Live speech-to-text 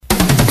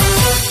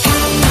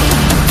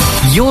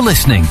You're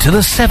listening to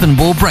the 7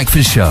 Ball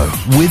Breakfast Show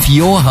with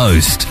your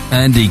host,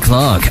 Andy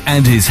Clark,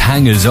 and his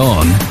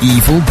hangers-on,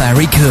 Evil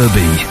Barry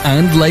Kirby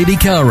and Lady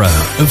Caro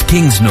of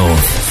Kingsnorth.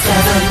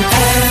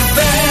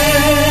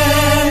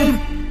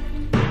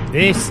 7FM.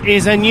 This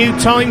is a new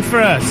time for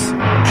us.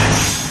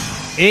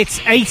 It's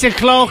 8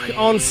 o'clock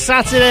on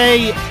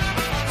Saturday.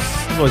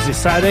 Was it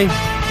Saturday?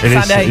 It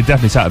is. It's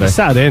definitely Saturday. It's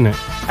Saturday, isn't it?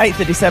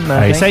 8th of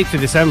December, It's 8th of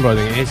December, I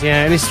think it is,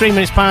 yeah. And it's 3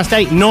 minutes past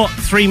 8, not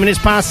 3 minutes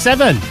past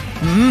 7.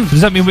 So does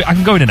that mean I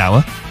can go in an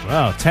hour?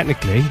 Well,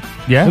 technically.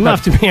 Yeah? We might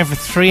have to be here for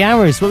 3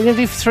 hours. What are we going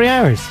to do for 3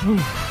 hours?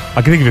 I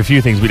can think of a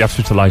few things. We'd have to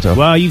switch the light off.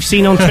 Well, you've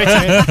seen on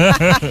Twitter.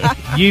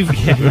 you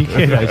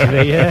could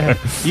actually, yeah.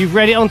 You've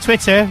read it on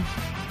Twitter.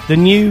 The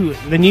new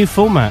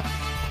format.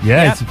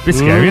 Yeah, It's a bit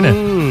scary, isn't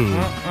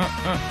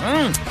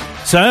it?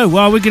 So,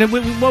 well, what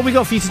have we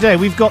got for you today?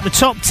 We've got the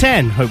top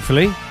 10,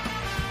 hopefully,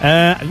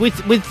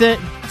 with the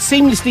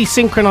seamlessly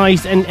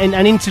synchronised and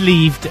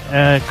interleaved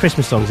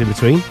Christmas songs in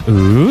between.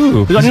 Ooh.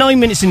 We've got 9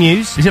 minutes of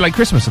news. Is it like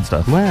Christmas and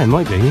stuff? Well, it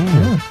might be,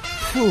 yeah.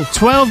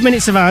 12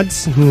 minutes of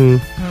ads.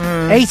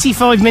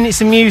 85 minutes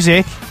of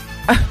music.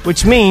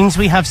 Which means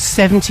we have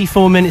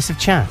 74 minutes of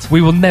chat. We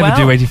will never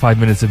do 85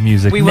 minutes of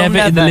music. We will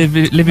never in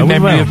the living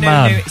memory of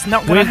man. No, it's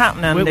not going to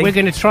happen, Andy. We're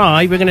going to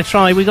try. We've got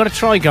to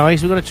try,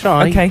 guys. We've got to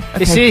try. Okay.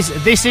 This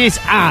is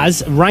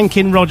as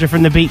Rankin Roger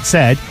from The Beat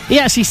said. He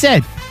actually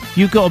said,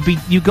 "You've got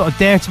to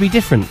dare to be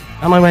different."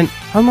 And I went,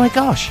 "Oh my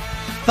gosh,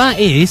 that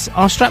is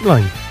our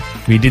strapline."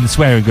 We didn't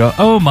swear and go,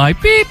 "Oh my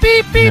beep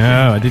beep beep."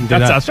 No, I didn't do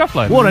that. That's our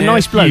strapline. What a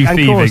nice bloke. You And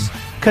of thieving. course,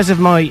 because of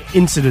my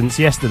incidents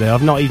yesterday, I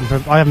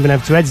haven't been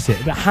able to edit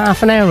it. About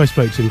half an hour I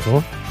spoke to him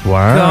for.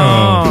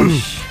 Wow.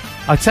 Gosh.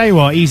 I tell you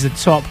what, he's a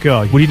top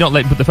guy. Would you not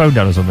let him put the phone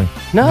down or something?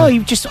 No, he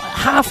just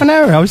half an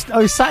hour. I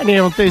was sat in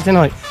here on Thursday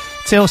night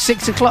till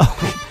 6 o'clock.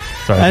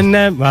 Sorry. And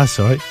that's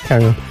all right.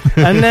 Carry on.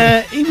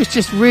 And he was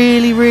just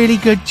really, really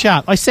good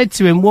chap. I said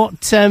to him, "What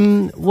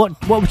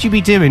would you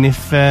be doing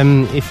if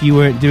you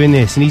weren't doing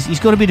this?" And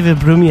he's got a bit of a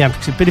Brummie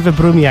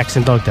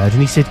accent like that.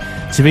 And he said,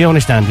 "To be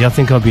honest, Andy, I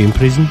think I'd be in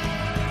prison."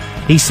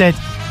 He said,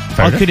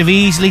 I could have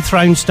easily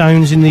thrown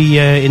stones in the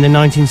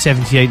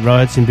 1978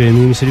 riots in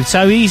Birmingham. He said, "It's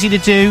so easy to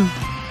do."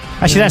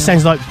 Actually, that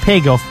sounds like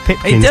Pig off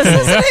Pipkin. It does,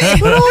 doesn't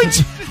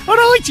it? All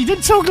right, you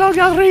didn't talk like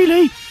that,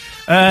 really.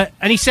 And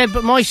he said,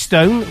 but my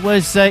stone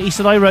was, he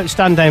said, I wrote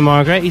Stand Down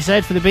Margaret, he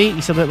said, for the beat.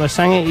 He said that I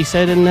sang it, he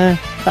said, and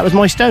that was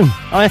my stone.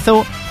 I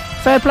thought,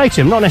 fair play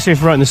to him. Not necessarily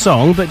for writing the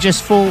song, but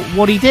just for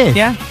what he did.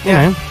 Yeah. You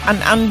know.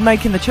 And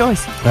making the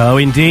choice. Oh,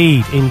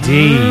 indeed.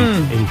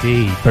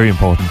 Very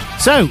important.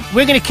 So,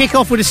 we're going to kick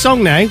off with a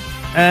song now.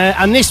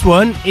 And this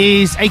one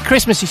is a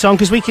Christmassy song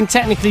because we can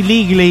technically,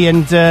 legally,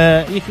 and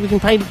we can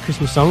play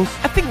Christmas songs.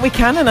 I think we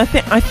can, and I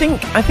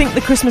think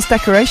the Christmas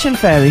decoration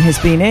fairy has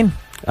been in.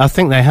 I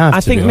think they have. I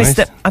think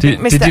Mr. Did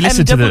you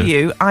listen to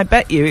MW. I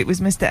bet you it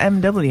was Mr.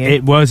 MW.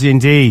 It was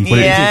indeed.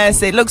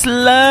 Yes, it looks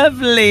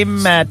lovely,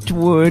 Matt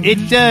Wood.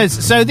 It does.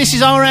 So this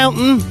is our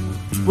Elton.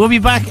 We'll be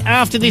back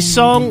after this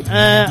song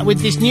with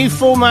this new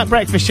format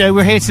breakfast show.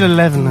 We're here till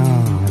 11.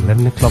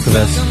 11 o'clock with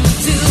us.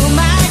 Listen to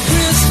my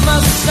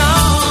Christmas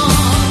song.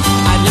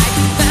 I'd like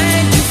to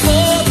thank you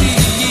for the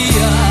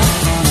year.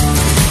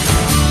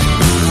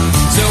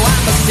 So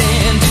I'm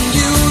sending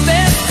you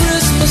this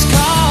Christmas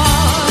card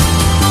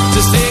to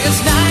say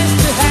it's nice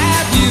to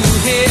have you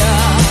here.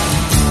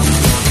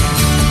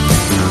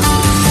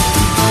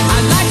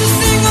 I'd like to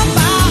sing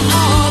about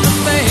all the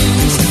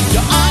things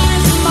your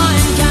eyes and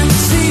mine can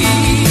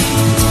see.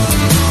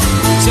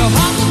 So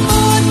hop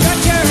aboard your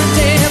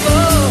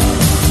turntable.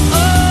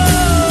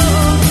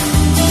 Oh,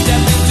 step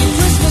into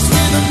Christmas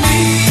with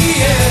me.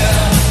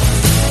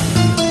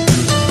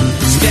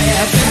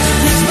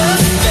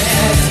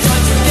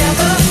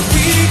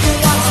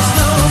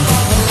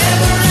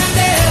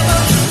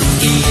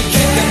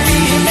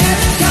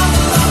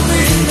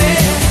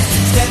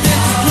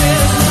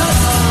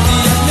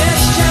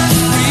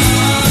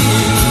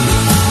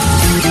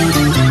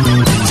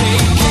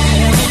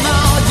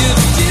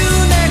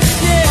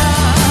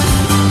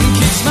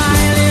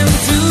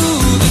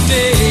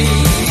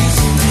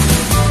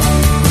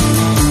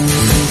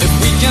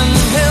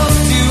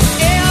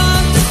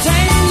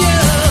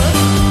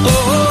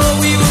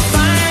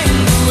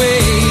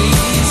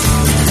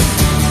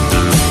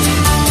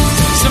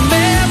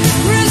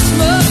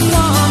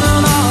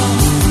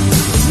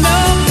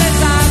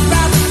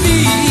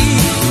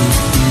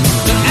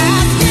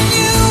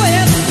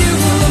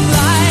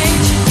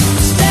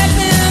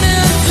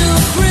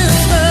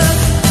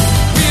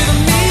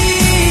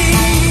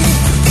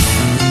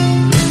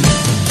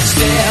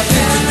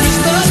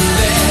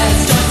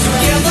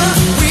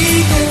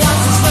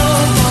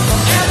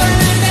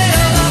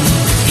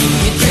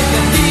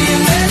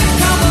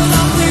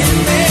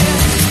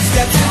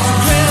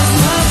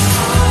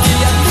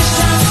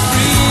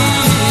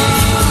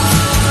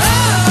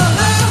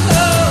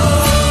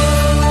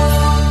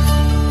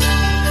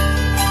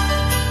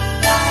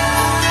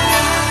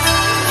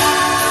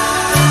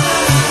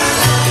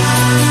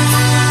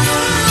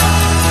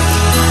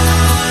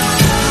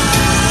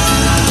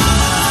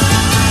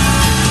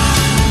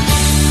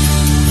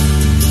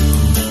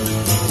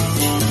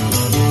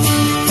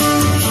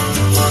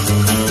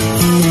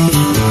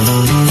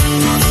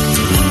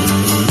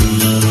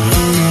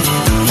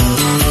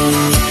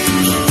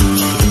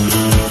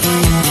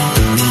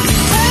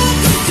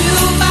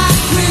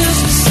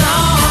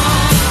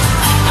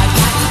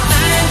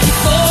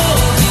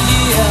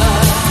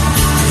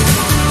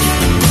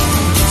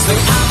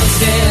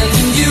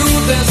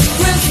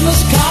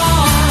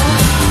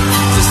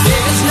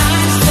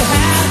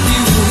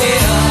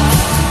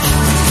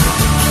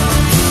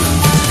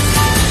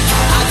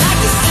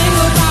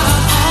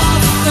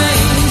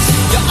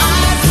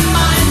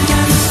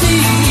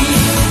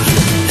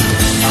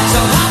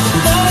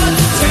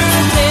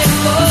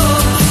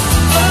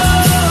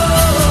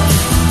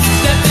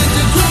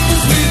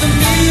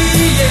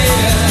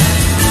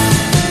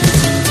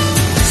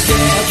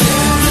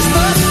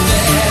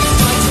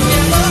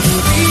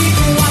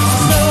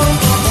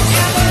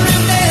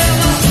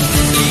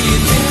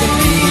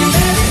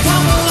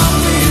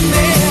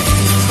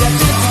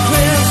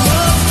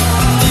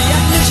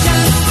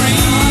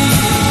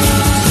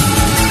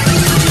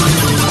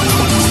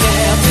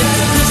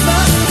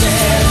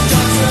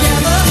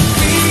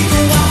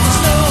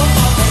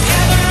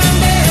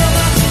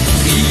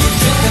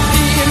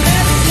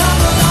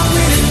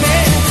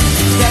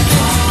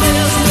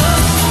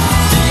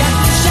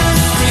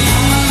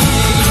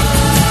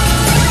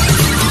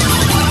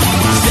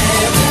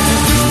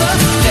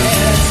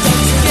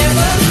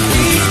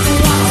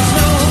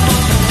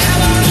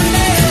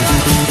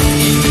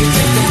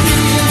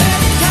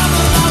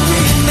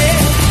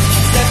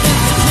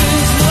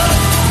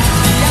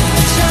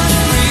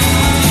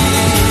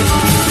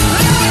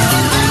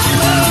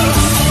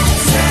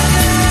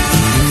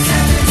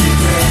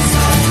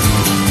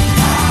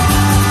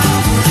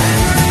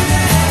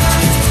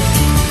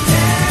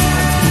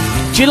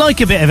 Do you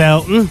like a bit of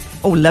Elton?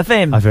 Oh, love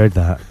him. I've heard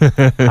that.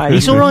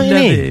 He's all right,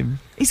 love isn't he? him.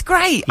 He's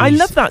great. I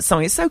love that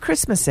song. It's so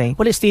Christmassy.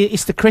 Well, it's the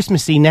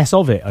Christmassiness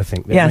of it, I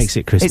think, that makes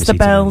it Christmassy. It's the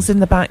bells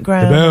in the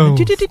background.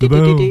 The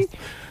bells.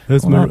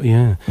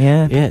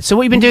 Yeah. So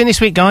what have you been doing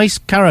this week, guys?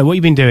 Caro, what have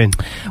you been doing?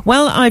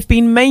 Well, I've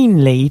been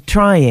mainly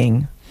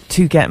trying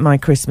to get my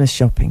Christmas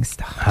shopping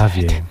started. Have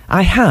you?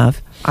 I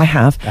have.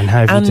 And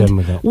how have you done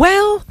with it?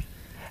 Well,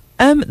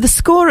 the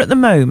score at the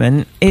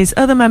moment is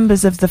other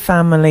members of the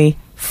family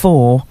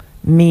 4,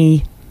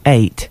 me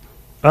 8.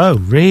 Oh,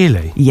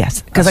 really?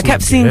 Yes, because I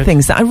kept seeing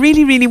things that I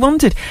really, really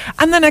wanted.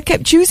 And then I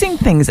kept choosing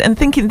things and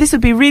thinking this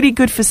would be really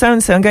good for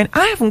so-and-so and going,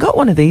 I haven't got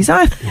one of these.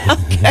 I'll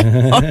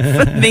get one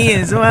for me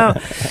as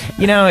well.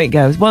 You know how it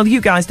goes. Well,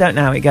 you guys don't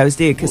know how it goes,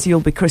 do you? Because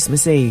you'll be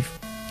Christmas Eve.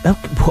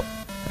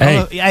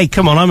 Hey,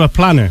 come on, I'm a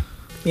planner.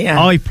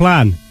 Yeah. I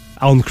plan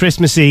on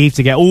Christmas Eve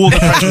to get all the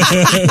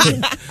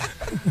presents.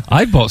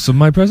 I bought some of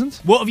my presents.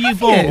 What have you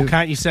bought? Or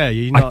can't you say?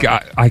 You're not,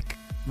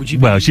 would you?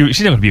 Well, she's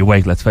not going to be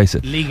awake. Let's face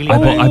it. Legally,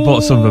 I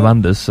bought some of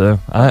Amanda's, so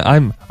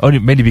I'm only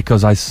mainly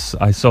because I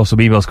saw some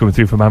emails coming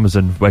through from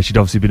Amazon where she'd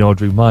obviously been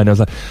ordering mine. I was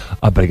like,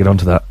 I better get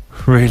onto that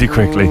really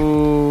quickly.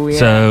 Ooh, yeah.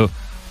 So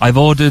I've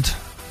ordered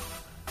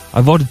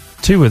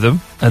 2 of them,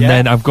 and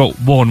then I've got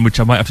one which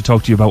I might have to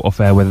talk to you about off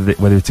air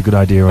whether it's a good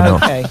idea or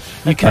not. Okay.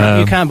 You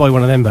can't buy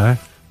one of them, Bear.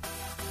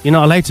 You're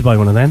not allowed to buy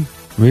one of them.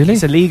 Really?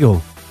 It's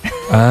illegal.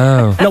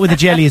 Oh. Not with the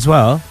jelly as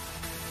well.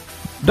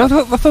 No,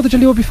 I thought the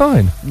jelly would be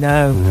fine.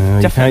 No,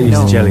 you can't use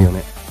the jelly on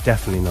it.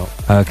 Definitely not.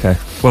 Okay.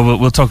 Well,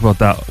 we'll talk about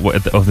that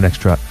over the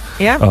next track.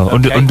 Yeah.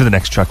 Under the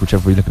next track,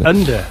 whichever we look at.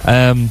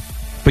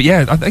 But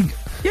yeah, I think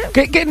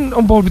getting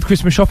on board with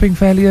Christmas shopping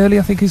fairly early,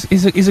 I think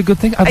is a good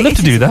thing. I'd love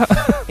to do that.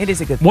 It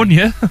is a good thing. 1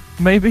 year,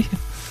 maybe.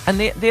 And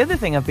the other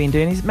thing I've been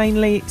doing is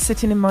mainly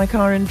sitting in my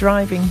car and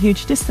driving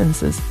huge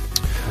distances.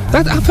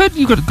 I've heard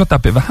you got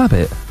that bit of a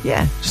habit.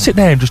 Yeah. Just sit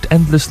there and just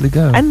endlessly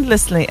go.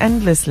 Endlessly.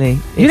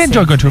 You'd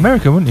enjoy going to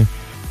America, wouldn't you?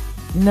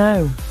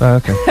 No. Oh,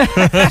 okay.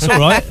 That's all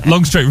right.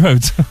 Long straight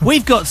roads.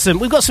 We've got some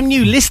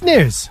new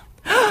listeners.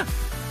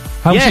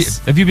 Yes.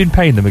 Have you been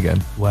paying them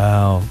again?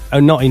 Well,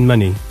 not in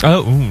money.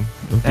 Okay.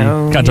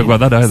 Can't talk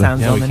about that either.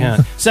 Yeah, we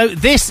can. So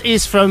this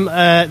is from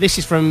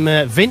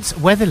Vince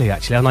Weatherly,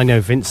 actually, and I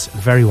know Vince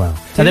very well.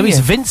 So there is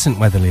Vincent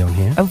Weatherly on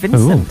here. Oh,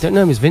 Vincent. Don't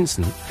know him as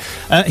Vincent.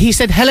 He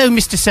said, "Hello,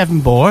 Mr.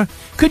 Sevenbore.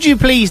 Could you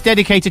please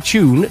dedicate a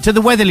tune to the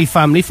Weatherly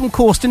family from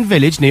Corston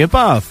Village near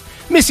Bath?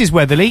 Mrs.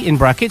 Weatherly, in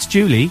brackets,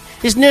 Julie,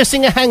 is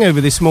nursing a hangover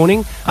this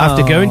morning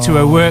after going to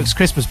her work's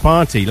Christmas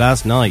party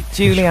last night."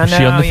 Julie, I know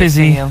she on the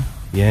fizzy?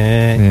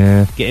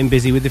 Yeah, getting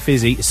busy with the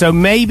fizzy. So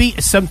maybe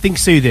something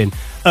soothing.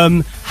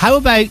 How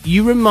about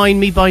You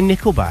Remind Me by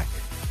Nickelback?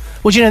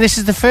 Well, you know, this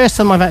is the first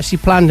time I've actually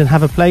planned and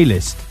have a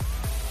playlist.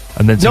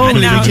 And then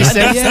normally we just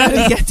say,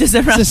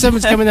 so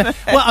someone's coming there.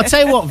 Well, I'll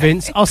tell you what,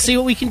 Vince, I'll see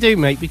what we can do,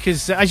 mate,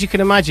 because as you can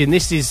imagine,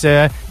 this is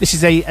a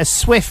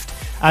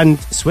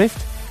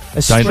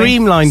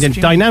streamlined and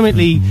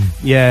dynamically,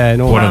 and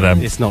all one that. of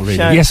them. It's not really.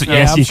 Yes,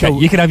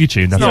 you can have your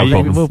tune. That's not a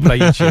problem. We'll play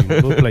your tune.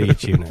 We'll play your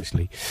tune,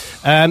 actually.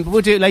 But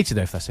we'll do it later,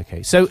 though, if that's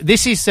okay. So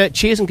this is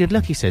Cheers and Good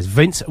Luck, he says.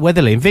 Vince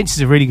Weatherly. And Vince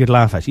is a really good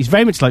laugh, actually. He's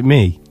very much like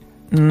me.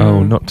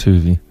 Oh, not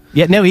Tuvey.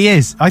 Yeah, no, he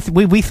is.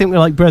 We think we're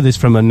like brothers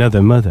from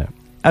another mother.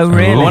 Oh,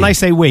 really? Well, when I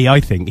say we, I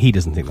think he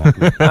doesn't think that.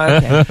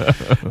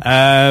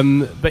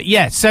 Okay. But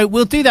yeah, so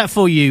we'll do that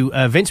for you,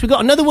 Vince. We've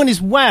got another one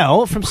as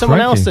well from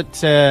someone else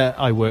that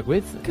I work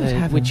with,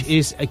 which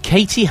is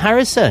Katie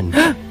Harrison.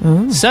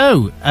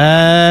 So,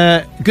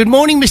 good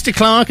morning, Mr.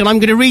 Clark, and I'm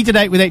going to read it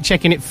out without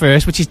checking it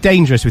first, which is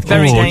dangerous with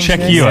Very dangerous.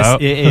 Check you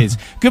out. It is.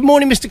 Good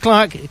morning, Mr.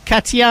 Clark.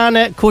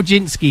 Katiana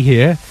Korczynski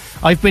here.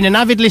 I've been an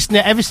avid listener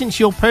ever since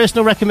your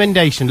personal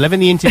recommendation,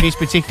 loving the interviews,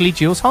 particularly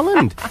Jules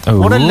Holland.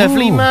 What a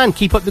lovely man.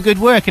 Keep up the good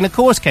work. And of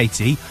course,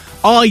 Katie,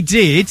 I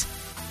did.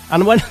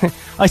 And when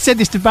I said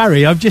this to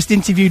Barry, I've just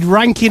interviewed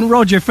Rankin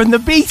Roger from The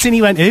Beat, and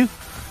he went, who?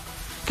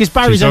 Because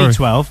Barry's only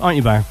 12, aren't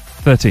you, Barry?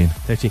 13.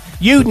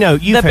 You know,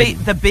 you've heard...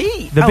 The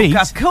Beat. The Beat.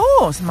 Of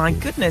course. My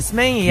goodness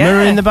me. Yeah.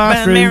 Mirror in the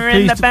bathroom. Mirror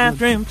in the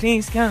bathroom,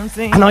 please come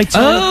see. And I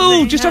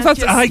told just off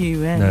that...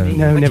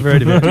 No, never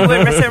heard of it.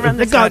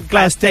 The got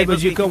glass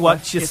tables, you can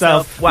watch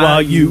yourself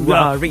while you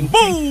are reading.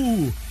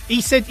 Boo!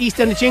 He's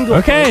done a jingle.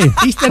 Okay.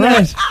 He's done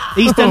a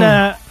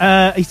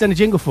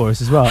jingle for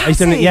us as well. He's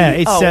done it. Yeah,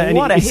 it's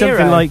it's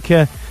something like.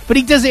 But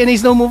he does it in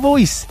his normal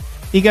voice.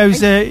 He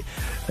goes,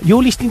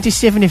 "You're listening to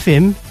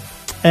 7FM.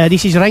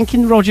 This is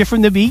Rankin Roger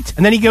from The Beat,"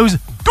 and then he goes,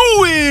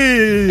 "Do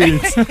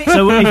it!"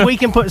 So if we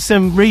can put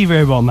some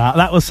reverb on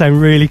that will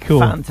sound really cool.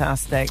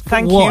 Fantastic.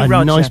 Thank what you, a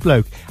Roger. nice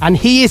bloke. And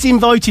he has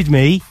invited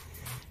me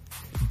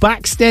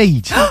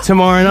backstage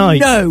tomorrow night.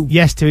 No.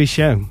 Yes, to his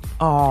show.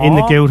 Aww. In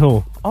the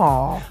Guildhall.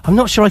 Oh, I'm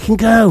not sure I can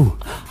go.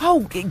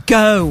 Oh,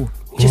 go.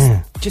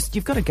 Just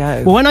you've got to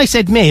go. Well, when I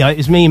said me, it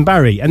was me and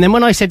Barry. And then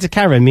when I said to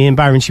Karen, me and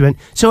Barry, and she went,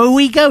 "So are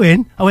we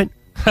going?" I went,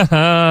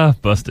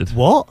 busted.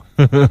 "What?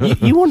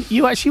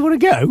 you actually want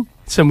to go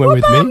somewhere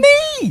with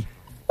me?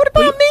 What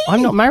about me?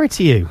 I'm not married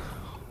to you."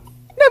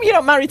 No, you're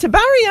not married to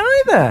Barry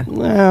either.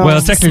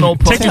 Well,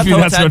 technically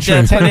that's not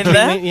true. Put in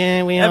there.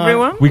 Yeah, we are.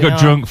 Everyone. We got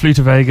drunk, flew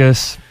to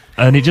Vegas,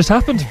 and it just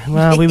happened.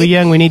 Well, we were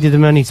young. We needed the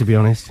money, to be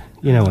honest.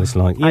 You know what it's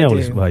like. I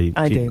do.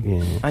 I do.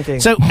 Yeah. I do.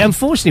 So,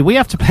 unfortunately, we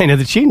have to play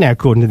another tune now,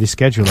 according to this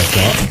schedule I've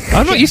got.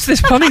 I'm not used to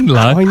this planning,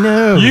 lad. I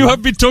know. You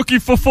have been talking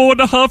for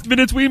 4.5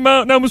 minutes. We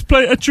now must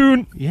play a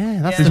tune.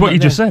 Yeah, that's This is what you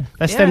just said.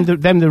 That's them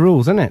the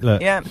rules, isn't it?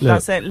 Look. Yeah, look,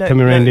 that's it. Look,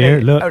 coming around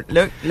here. Look. Oh,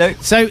 look.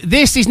 So,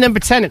 this is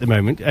number 10 at the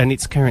moment, and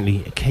it's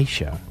currently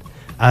Acacia.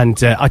 And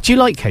do you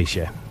like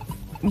Acacia?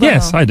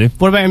 Yes, I do.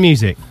 What about her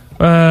music?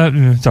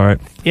 It's all right.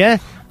 Yeah,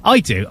 I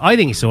do. I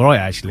think it's all right,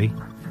 actually.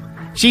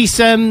 She's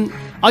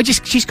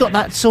she's got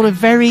that sort of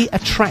very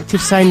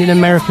attractive sounding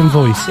American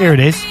voice. Here it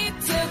is. Do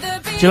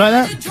you like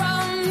that?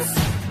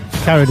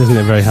 Caro doesn't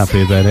look very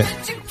happy about it.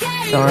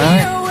 It's all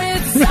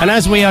right. And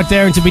as we are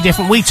daring to be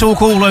different, we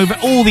talk all over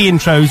all the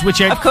intros, which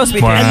are Of course we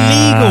do.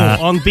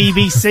 illegal on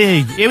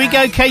BBC. Here we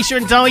go, Acacia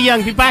and Die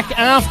Young. Be back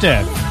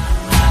after.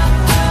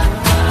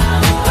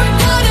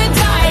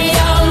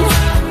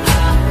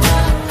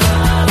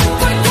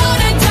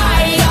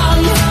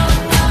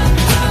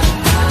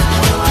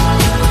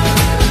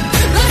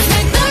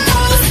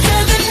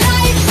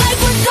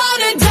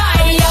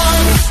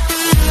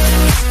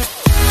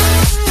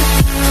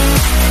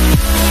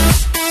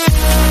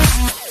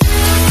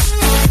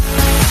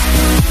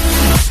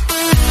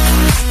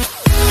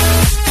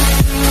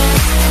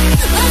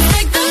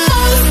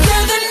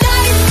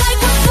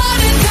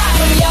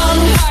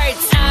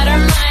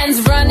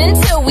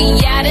 Until we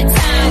out of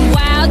time.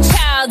 Wild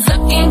child,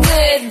 looking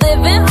good,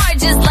 living hard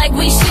just like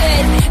we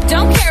should.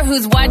 Don't care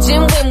who's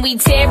watching when we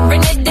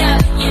tearing it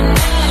up. You know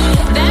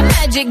that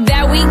magic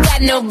that we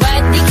got,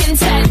 nobody can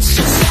touch.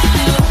 So,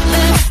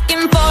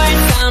 looking for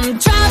some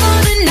trouble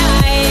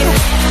tonight.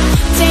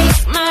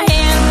 Take my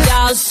hand,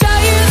 I'll show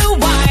you the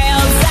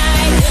wild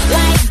side.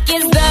 Like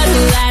it's the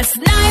last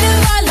night of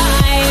our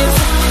lives.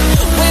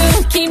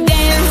 We'll keep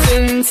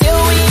dancing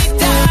till we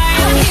die.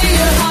 I hear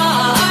your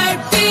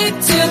heartbeat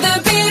to the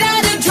beat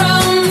of the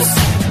drums.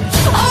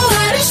 Oh,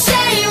 what a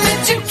shame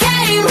that you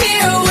came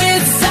here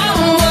with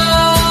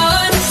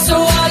someone. So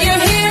while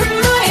you're here in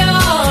my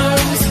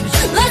arms,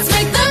 let's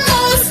make the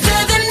most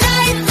of the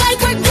night like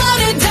we're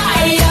gonna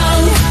die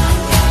young.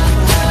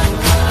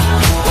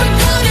 We're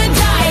gonna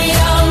die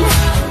young.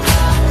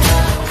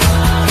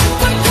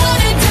 We're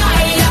gonna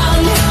die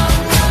young.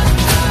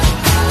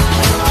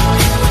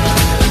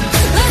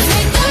 Let's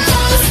make the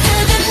most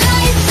of the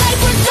night like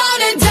we're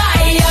gonna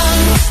die young.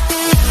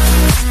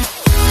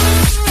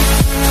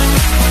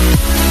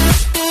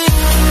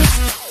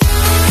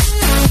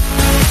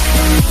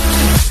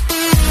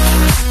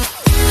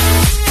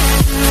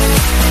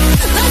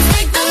 Let's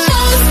make the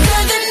most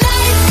of the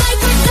night like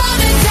we're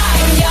gonna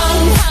die young.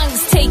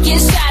 Punks taking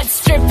shots,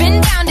 stripping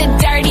down to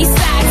dirty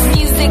socks.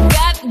 Music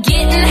up,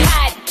 getting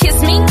hot. Kiss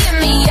me, give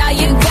me all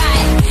you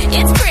got.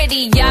 It's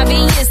pretty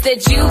obvious that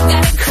you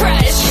got a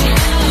crush.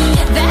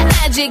 That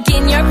magic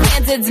in your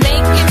pants, it's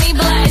making me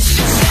blush.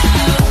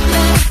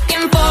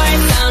 Looking for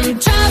some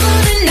trouble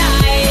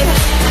tonight.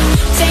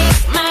 Take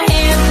my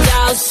hand,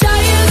 I'll show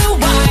you the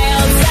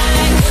wild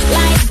side.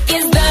 Like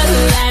it's the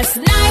last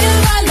night of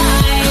our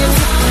lives.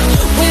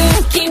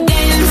 We'll keep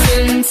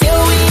dancing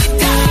till we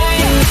die.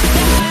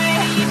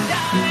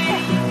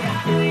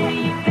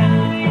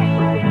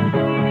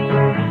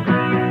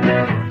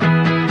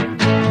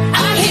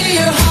 I hear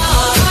your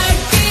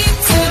heartbeat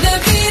to the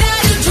beat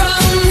of the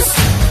drums.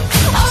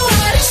 Oh,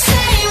 what a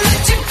shame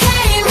that you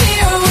came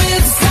here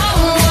with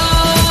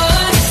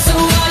someone. So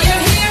while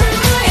you're here in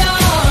my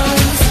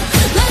arms,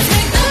 let's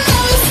make the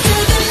most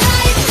of the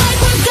night like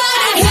we're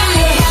gonna die. I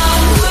hear your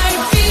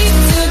heartbeat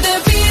to the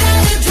beat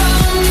of the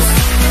drums.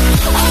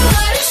 Oh,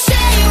 what a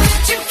shame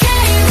that you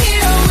came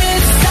here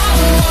with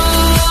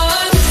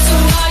someone. So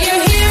while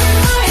you're here in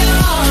my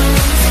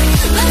arms,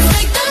 let's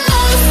make the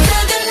most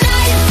of the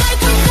night like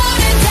we're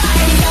gonna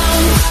die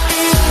young.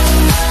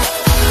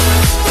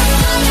 We're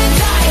gonna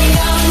die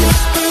young.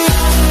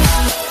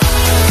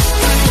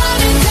 We're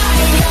gonna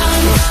die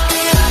young.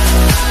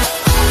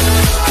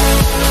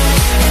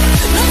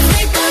 Let's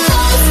make the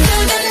most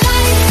of the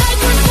night like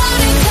we're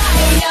gonna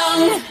die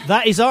young.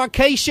 That is our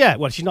Acacia.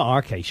 Well, she's not our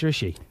Acacia, is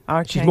she?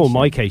 She's more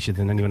my Acacia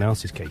than anyone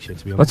else's Acacia,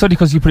 to be honest. That's only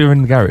because you put her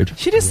in the garage.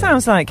 She just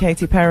sounds like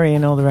Katy Perry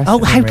and all the rest Oh,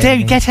 of them. how dare you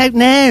really. get out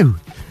now?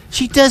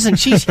 She doesn't.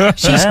 She's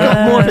got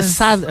more of a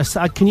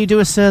sad. Can you do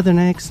a southern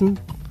accent?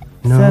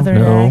 No. Southern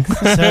No.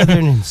 accent.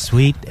 Southern and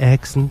sweet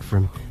accent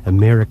from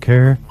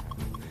America.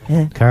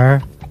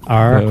 Car.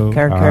 No.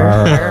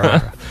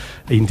 Car.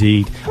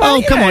 Indeed. Well, Oh,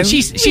 you come know, on.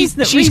 She's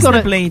got a.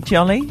 reasonably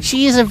jolly.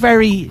 She is a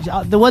very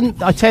the one.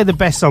 I tell you the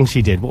best song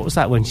she did. What was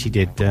that one she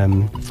did?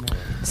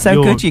 So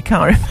You're- good you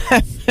can't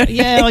remember.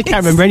 Yeah, I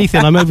can't remember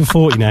anything. I'm over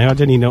 40 now. I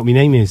don't even know what my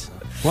name is.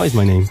 What is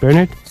my name?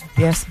 Bernard?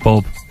 Yes.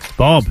 Bob.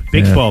 Bob.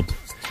 Big Yeah. Bob.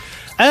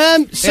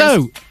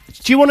 So,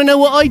 do you want to know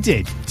what I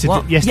did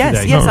What?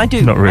 yesterday? Yes, I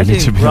do. Not really, I do.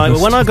 to be Right,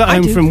 honest. well, when I got I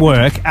home do. from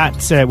work at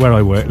where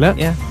I work, look.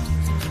 Yeah.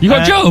 You got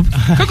a Uh, job.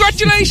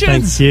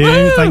 Congratulations.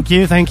 Thank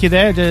you, Woo! thank you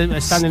there. A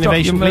standing Stop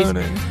ovation, your please.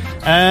 moaning.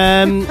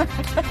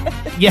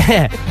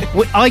 Yeah,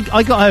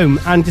 I got home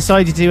and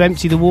decided to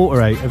empty the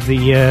water out of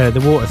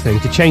the water thing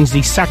to change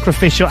the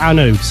sacrificial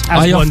anodes,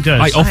 as one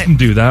does. I often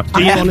do that.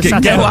 Do you I on a have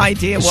Saturday? no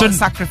idea what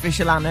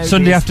sacrificial anode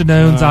Sunday is.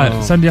 afternoons,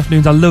 Sunday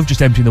afternoons, I love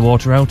just emptying the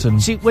water out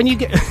and. See, when you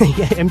get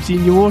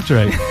emptying your water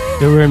out,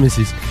 the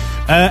wormises.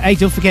 Hey,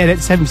 don't forget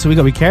it's 7, so we've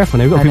got to be careful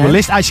now. We've got people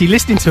actually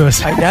listening to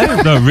us. I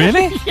know. No,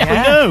 really? Yeah,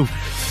 I know.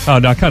 Oh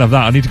no, I can't have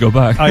that. I need to go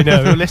back. I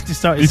know. Well, let's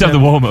just start. You need to have the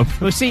warm up.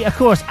 Well, see, of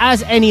course,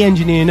 as any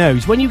engineer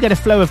knows, when you get a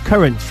flow of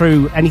current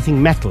through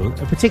anything metal,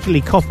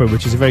 particularly copper,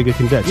 which is a very good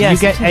conductor, Yes, you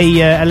get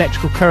a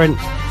electrical current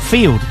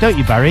field, don't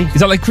you, Barry?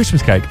 Is that like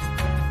Christmas cake?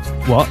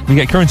 What? You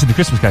get currents in the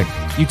Christmas cake.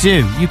 You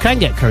do. You can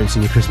get currents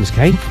in your Christmas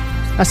cake.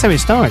 That's how it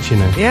starts, you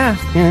know. Yeah.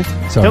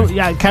 Yeah.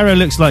 Sorry. Caro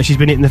looks like she's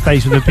been hit in the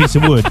face with a piece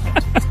of wood,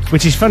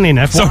 which is funny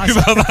enough. Sorry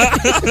about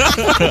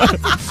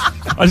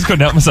that. I just couldn't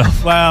help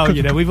myself. Well,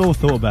 you know, we've all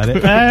thought about it.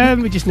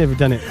 We've just never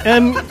done it.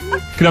 Can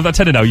I have that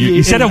tenner now?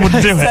 You said I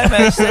wouldn't do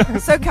it.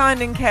 So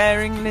kind and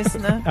caring,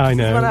 listener. I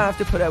know. This is what I have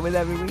to put up with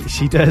every week.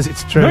 She does,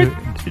 it's true. No,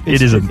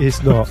 it isn't.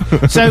 It's not.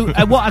 So,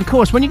 what? Of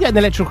course, when you get an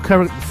electrical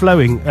current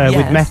flowing with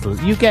Yes. metal,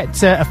 you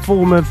get a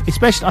form of,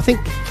 especially, I think,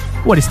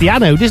 it's the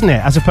anode, isn't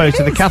it? As opposed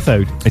to the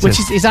cathode. It Which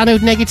is. is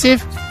anode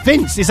negative?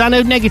 Vince, is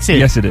anode negative?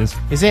 Yes, it is.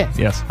 Is it?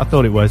 Yes. I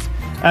thought it was.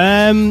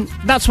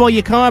 That's why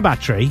your car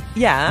battery,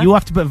 Yeah. you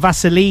have to put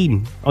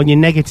Vaseline on your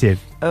negative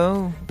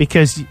Oh.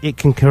 because it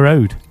can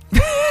corrode.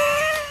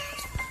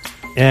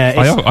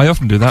 I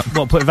often do that.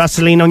 What, put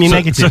Vaseline on your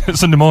negative?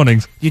 Sunday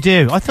mornings. You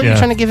do? I thought you were Yeah.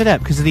 trying to give it up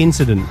because of the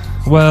incident.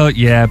 Well,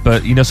 yeah,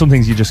 but you know, some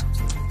things you just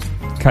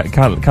can't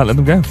let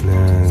them go.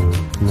 No.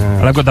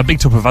 And I've got that big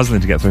tub of Vaseline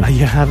to get through. Oh,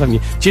 you have, haven't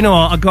you? Do you know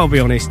what? I've got to be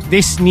honest.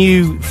 This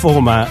new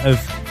format of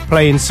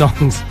playing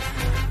songs,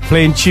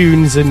 playing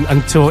tunes and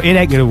tour, it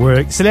ain't going to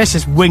work. So let's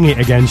just wing it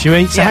again, shall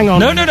we? So hang on.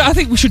 No, I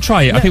think we should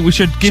try it. I think we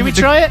should give Should we it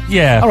try it?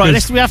 Yeah. All right,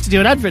 'cause- we have to do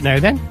an advert now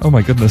then. Oh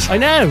my goodness. I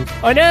know.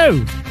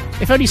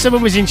 If only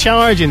someone was in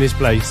charge in this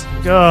place.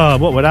 Oh,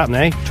 what would happen,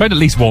 eh? Tried at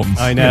least once.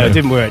 I know, it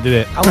didn't work, did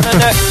it? I want to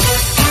know.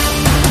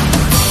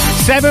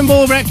 7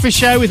 Ball Breakfast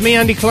Show with me,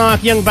 Andy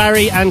Clark, young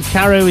Barry, and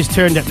Caro is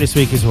turned up this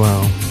week as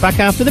well. Back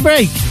after the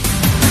break.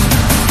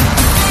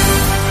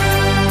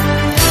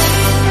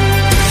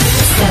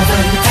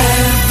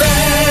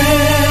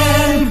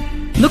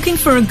 Looking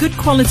for a good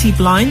quality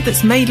blind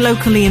that's made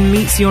locally and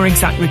meets your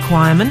exact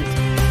requirement?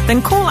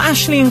 Then call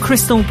Ashley and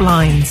Crystal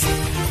Blinds.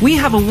 We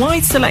have a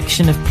wide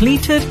selection of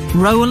pleated,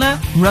 roller,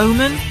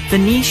 Roman,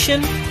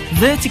 Venetian,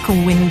 vertical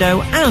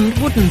window and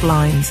wooden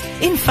blinds.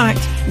 In fact,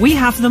 we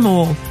have them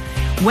all.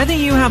 Whether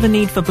you have a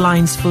need for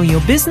blinds for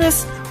your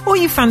business or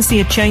you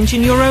fancy a change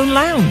in your own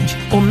lounge,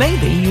 or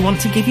maybe you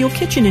want to give your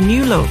kitchen a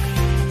new look,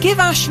 give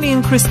Ashley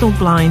and Crystal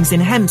Blinds in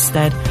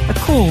Hempstead a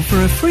call for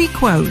a free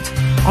quote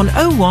on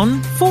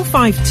 01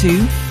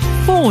 452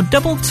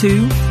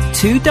 422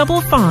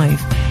 255.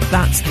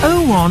 That's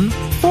 01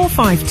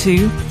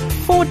 452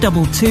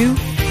 422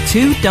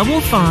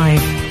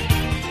 255.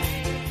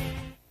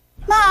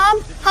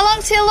 Mum, how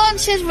long till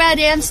lunch is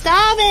ready? I'm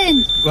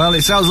starving. Well,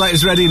 it sounds like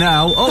it's ready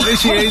now. Oh, here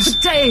she is.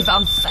 Dave,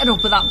 I'm fed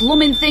up with that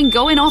blooming thing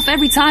going off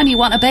every time you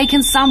want a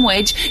bacon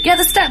sandwich. Get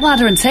the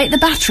stepladder and take the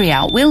battery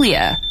out, will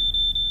you?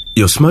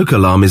 Your smoke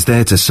alarm is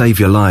there to save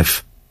your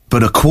life.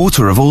 But a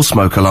quarter of all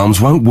smoke alarms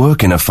won't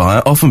work in a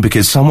fire, often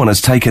because someone has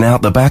taken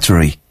out the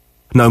battery.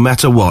 No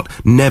matter what,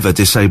 never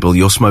disable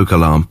your smoke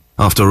alarm.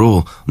 After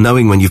all,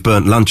 knowing when you've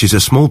burnt lunch is a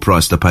small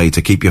price to pay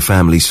to keep your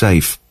family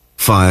safe.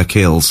 Fire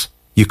kills.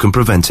 You can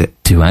prevent it.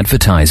 To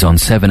advertise on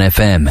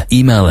 7FM,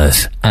 email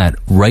us at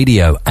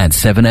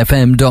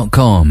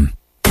radio@7fm.com.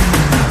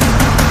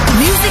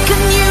 Music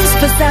and news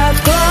for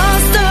South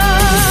Gloucester.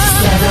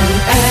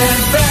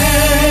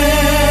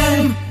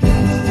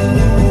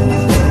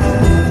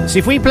 7FM. So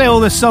if we play all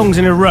the songs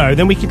in a row,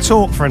 then we could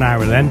talk for an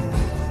hour then.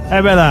 How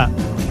about that?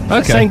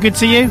 Okay. Sound good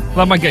to you?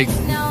 That might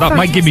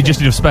give me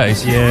just enough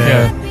space.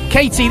 Yeah.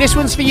 Katie, this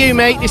one's for you,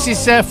 mate. This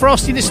is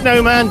Frosty the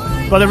Snowman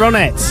by the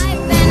Ronettes.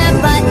 I've been a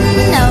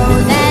button, no,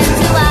 that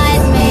two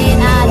eyes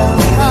made out of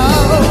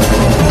coal.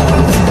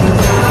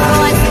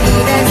 Frosty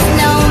the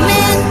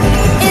Snowman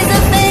is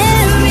a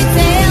fairy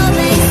tale,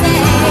 they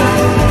say.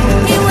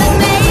 He was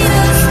made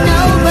of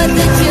snow, but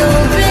the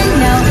children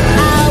know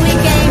how he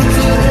came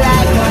to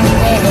life one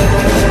day.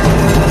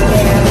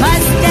 There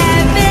must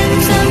have been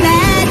some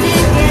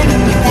magic in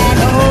that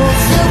old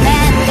shoe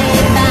that they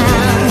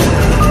found.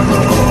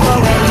 For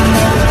when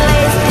they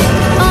placed it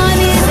on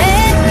his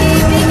head, he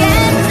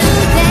began to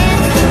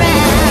dance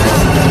around.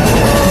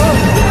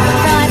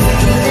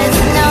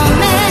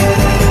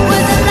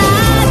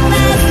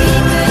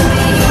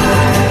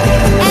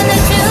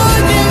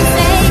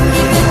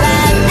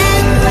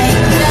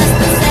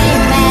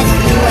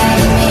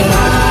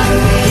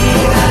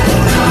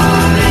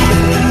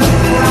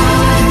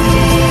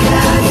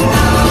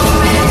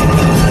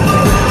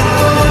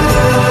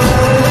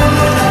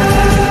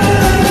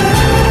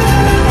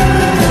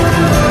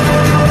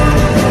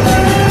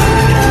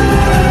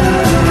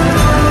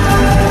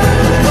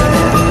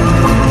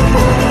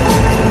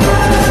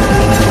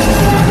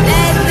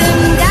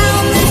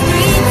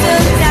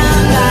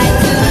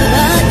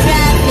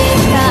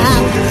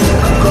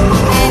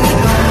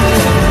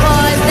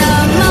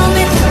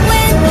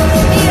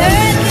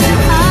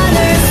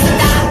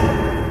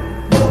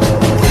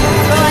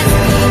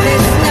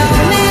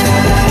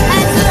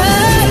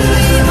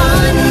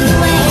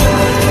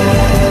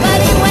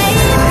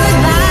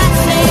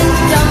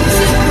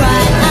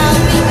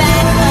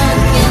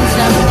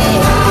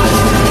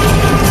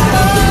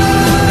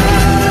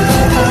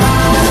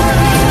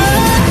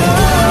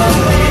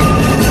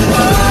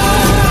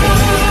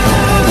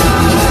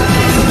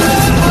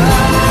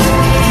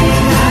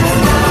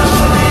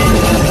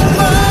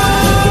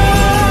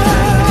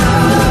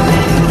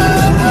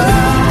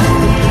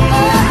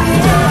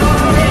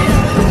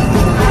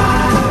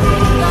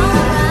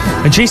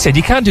 She said,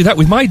 you can't do that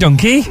with my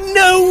donkey.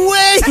 No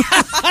way!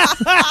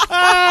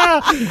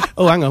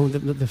 Oh, hang on, the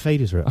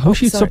faders are up. I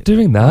wish you'd stop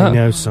doing that. I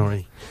know,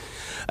 sorry.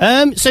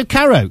 So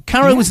Caro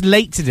was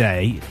late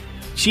today.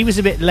 She was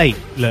a bit late.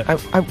 Look,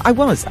 I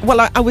was. Well,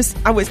 I was.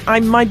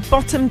 My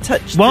bottom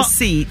touched the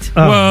seat.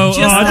 Well,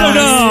 I don't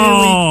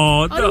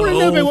know. I don't want to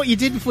know about what you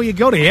did before you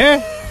got here.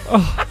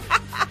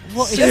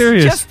 What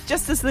serious?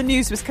 Just as the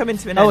news was coming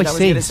to an end. I was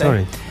going to say.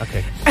 Sorry.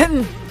 Okay.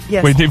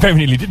 Yes. Well, it very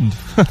nearly didn't.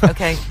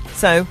 Okay.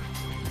 So.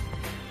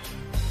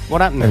 What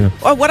happened then?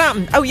 Oh, what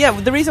happened? Oh, yeah.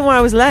 Well, the reason why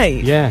I was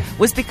late,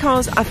 was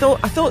because I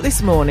thought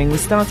this morning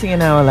was starting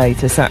an hour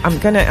later, so I'm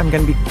gonna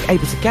be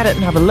able to get it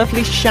and have a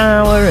lovely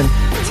shower and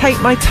take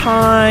my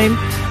time,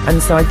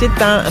 and so I did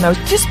that, and I was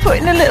just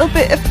putting a little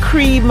bit of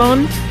cream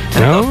on,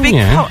 and I got a big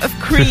pot of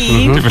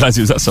cream. Didn't realise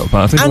it was that sort of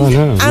party.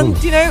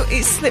 And you know,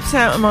 it slipped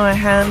out of my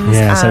hands,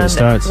 and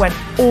so it went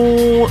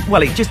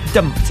it just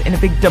dumped in a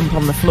big dump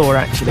on the floor.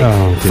 Actually,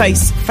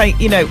 face.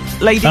 You know,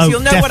 ladies,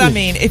 you'll know what I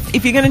mean.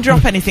 If you're going to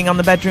drop anything on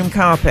the bedroom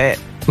carpet,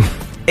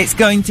 it's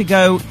going to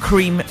go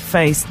cream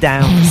face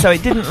down. So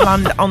it didn't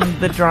land on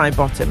the dry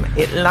bottom.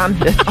 It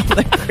landed on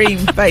the cream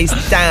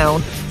face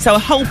down. So a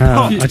whole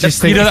pot. I just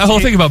think that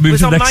whole thing about moving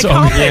to the next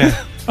song.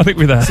 Yeah. I think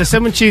we're there. So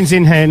someone tunes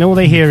in here, and all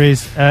they hear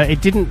is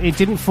it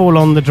didn't fall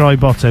on the dry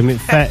bottom. It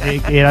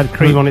had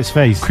cream on its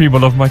face. Cream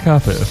all over my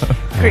carpet.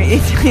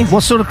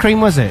 What sort of cream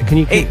was it? Can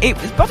you? It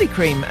was body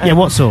cream.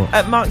 What sort?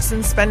 At Marks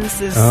and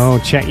Spencer's.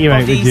 Oh, check you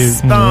out. Body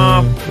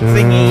spa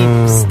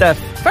thingy stuff.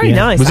 Very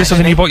nice. Was this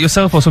something you bought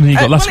yourself or something you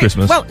got last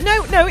Christmas? Well,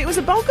 no, it was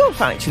a bog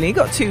off actually. You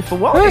got 2 for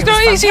 1. It's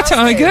not easy,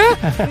 Tiger.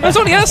 I was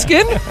only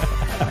asking.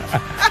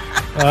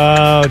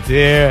 Oh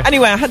dear.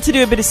 Anyway, I had to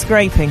do a bit of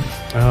scraping.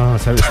 Oh,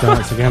 that's how it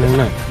starts again, isn't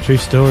it? True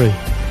story.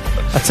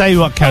 I tell you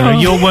what, Caro,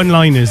 your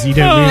one-liners you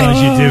don't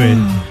realise you're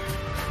doing.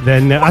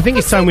 Then I think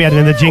it's time we had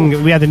another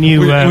jingle. We had a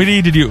new. We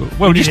needed you.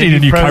 Well, we just need a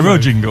new Caro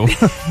jingle.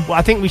 Well,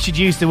 I think we should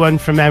use the one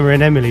from Emma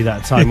and Emily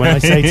that time when I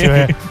say to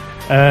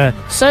her,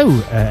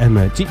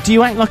 Emma, do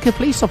you act like a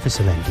police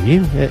officer then? Do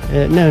you?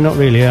 No, not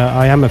really.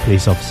 I am a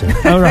police officer.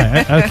 Oh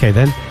right. Okay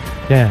then.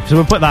 Yeah. So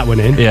we'll put that one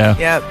in.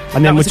 Yeah.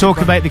 And then we'll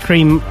talk about your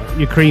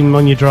cream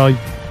on your dry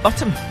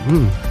bottom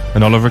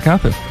and all over a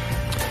carpet.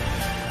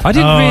 I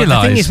didn't realise.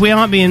 The thing is, we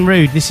aren't being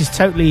rude. This is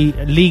totally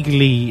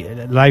legally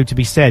allowed to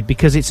be said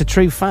because it's a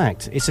true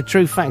fact. It's a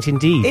true fact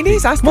indeed. It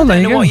is. I still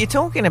don't know what you're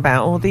talking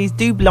about. All these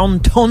double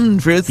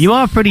entendres. You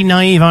are pretty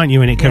naive, aren't you,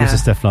 when it comes to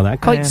stuff like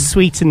that? Quite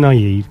sweet and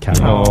naive,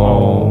 Caro.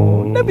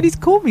 Oh. Nobody's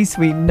called me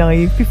sweet and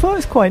naive before.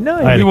 It's quite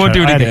nice. We won't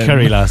do it again. I had a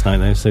curry last night,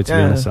 though, so to be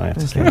honest, I have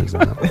to say things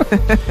like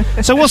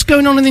that. So what's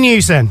going on in the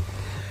news, then?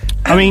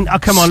 I mean,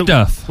 come on.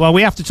 Stuff. Well,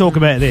 we have to talk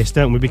about this,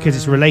 don't we? Because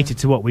it's related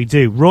to what we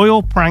do.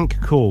 Royal prank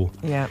call.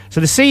 Yeah. So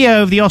the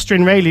CEO of the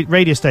Austrian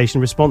radio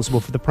station responsible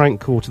for the prank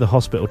call to the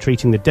hospital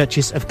treating the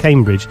Duchess of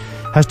Cambridge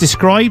has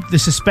described the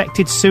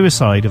suspected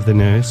suicide of the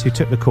nurse who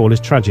took the call as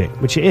tragic,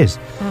 which it is,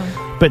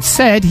 but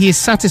said he is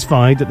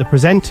satisfied that the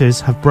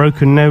presenters have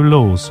broken no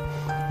laws.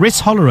 Rhys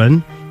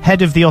Holleran,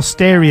 head of the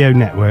Austereo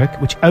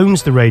network, which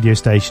owns the radio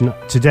station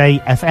Today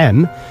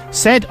FM,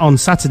 said on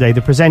Saturday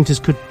the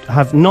presenters could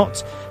have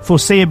not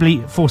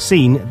foreseeably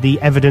foreseen the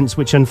evidence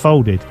which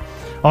unfolded.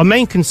 Our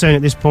main concern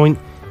at this point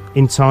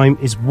in time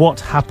is what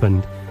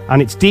happened,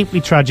 and it's deeply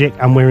tragic,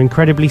 and we're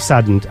incredibly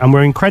saddened, and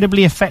we're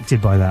incredibly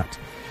affected by that.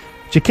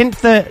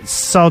 Jacintha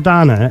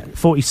Saldana,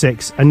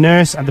 46, a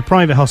nurse at the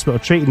private hospital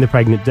treating the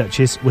pregnant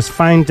Duchess, was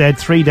found dead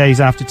 3 days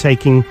after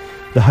taking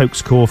the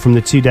hoax call from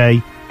the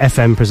Today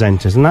FM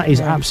presenters, and that is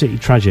absolutely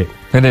tragic.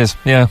 It is,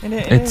 yeah.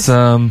 It's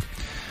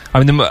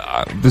I mean,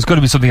 there's got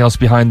to be something else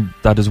behind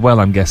that as well,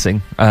 I'm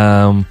guessing.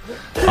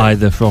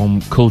 Either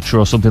from culture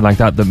or something like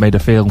that made her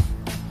feel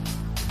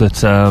that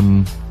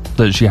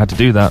that she had to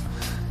do that.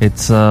 It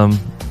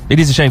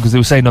is a shame because they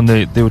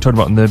were talking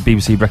about on the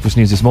BBC Breakfast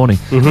News this morning.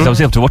 I was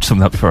able to watch some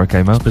of that before I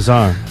came out. It's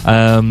bizarre.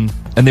 And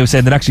they were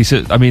saying that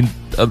actually, I mean,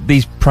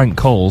 these prank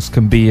calls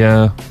can be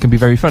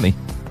very funny.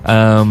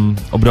 But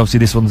obviously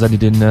this one's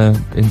ended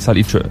in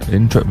slightly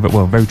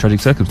very tragic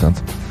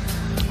circumstance.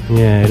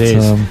 Yeah, it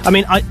is. I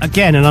mean,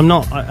 I'm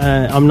not.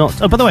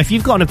 Oh, by the way, if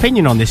you've got an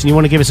opinion on this and you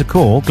want to give us a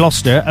call,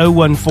 Gloucester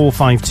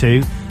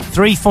 01452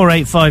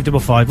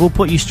 348555. We'll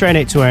put you straight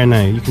out to air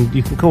now. You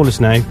can call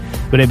us now,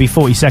 but it'll be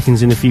 40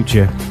 seconds in the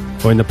future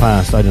or in the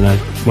past. I don't know.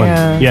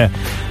 Yeah.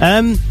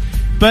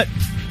 But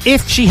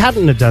if she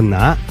hadn't have done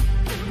that,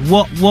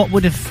 what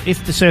would have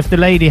if the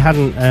lady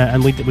hadn't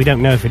and we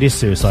don't know if it is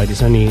suicide.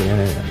 It's only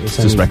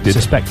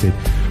suspected.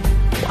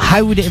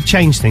 How would it have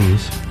changed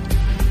things?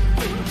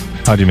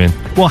 How do you mean?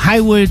 Well,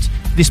 how would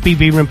this be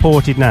being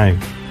reported now?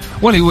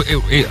 Well,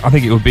 I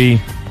think it would be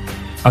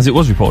as it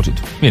was reported.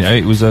 You know,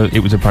 it was a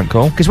prank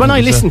call. Because when I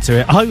listened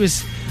to it,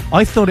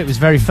 I thought it was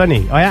very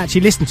funny. I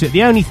actually listened to it.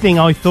 The only thing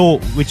I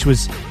thought, which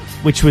was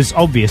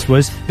obvious,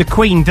 was the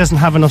Queen doesn't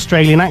have an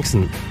Australian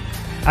accent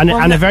and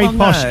a very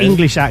posh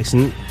English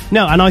accent.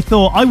 No, and I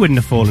thought I wouldn't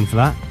have fallen for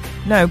that.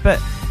 No, but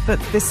that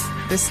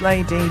this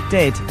lady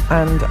did,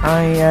 and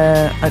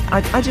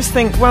I just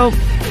think, well,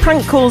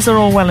 prank calls are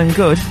all well and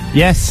good.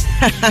 Yes,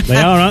 they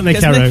are, aren't they,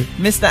 'Cause Caro?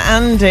 Mr.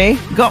 Andy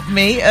got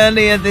me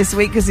earlier this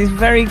week because he's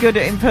very good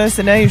at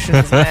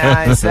impersonations, may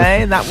I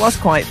say. That was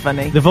quite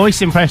funny. The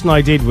voice impression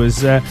I did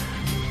was,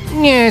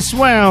 yes,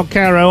 well,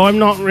 Caro, I'm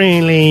not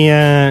really,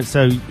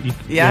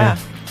 Yeah.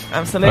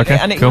 Absolutely, Okay,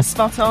 and it cool. was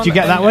spot on. Did you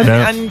get that one? No.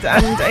 And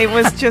it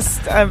was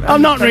just.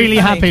 I'm not very really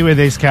funny. happy with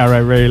this,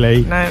 Caro,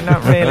 really. No,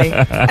 not really.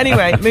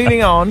 Anyway,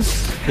 moving on.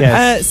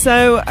 Yes.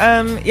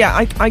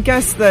 I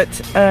guess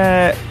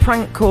that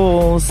prank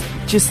calls,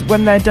 just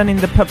when they're done in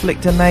the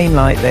public domain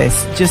like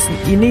this, just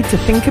you need to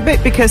think a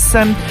bit, because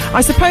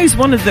I suppose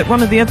one of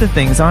the other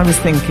things I was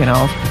thinking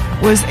of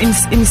was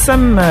in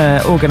some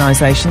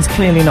organisations,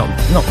 clearly not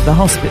the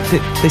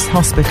this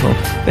hospital,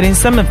 but in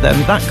some of them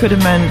that could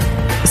have meant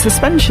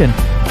suspension.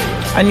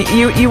 And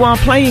you are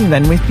playing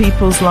then with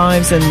people's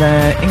lives and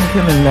their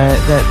income and their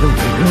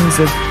means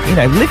of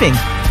living.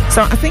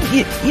 So I think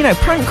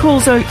prank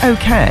calls are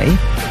okay,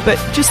 but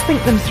just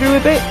think them through a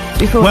bit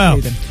before you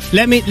do them.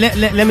 Let me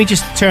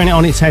just turn it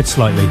on its head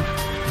slightly.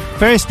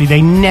 Firstly,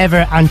 they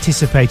never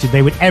anticipated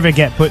they would ever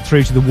get put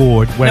through to the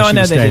ward where she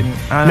was staying. They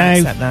didn't. I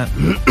accept that.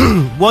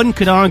 One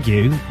could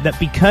argue that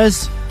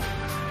because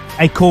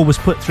a call was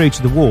put through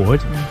to the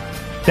ward,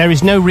 there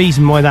is no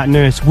reason why that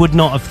nurse would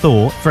not have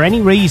thought, for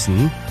any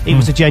reason, it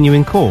was a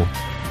genuine call.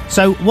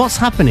 So what's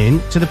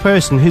happening to the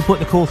person who put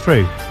the call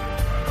through?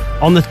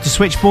 On the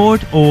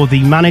switchboard, or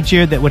the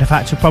manager that would have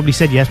had to probably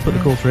said yes, put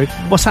the call through?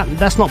 What's happened?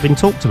 That's not been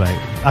talked about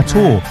at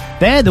all.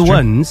 They're the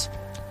ones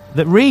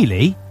that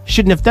really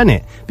shouldn't have done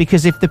it,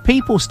 because if the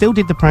people still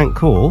did the prank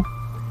call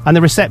and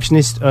the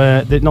receptionist,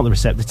 the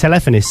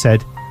telephonist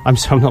said, I'm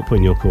not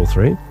putting your call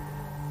through,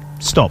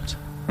 stopped.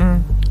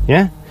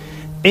 Yeah?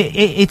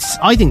 It's.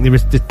 I think I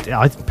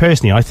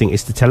think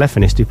it's the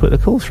telephonist who put the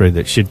call through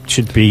that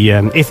should be.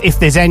 If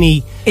there's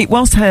any, it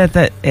was her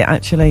that they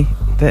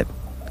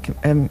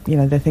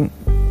think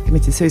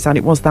committed suicide.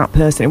 It was that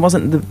person. It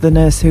wasn't the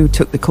nurse who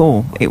took the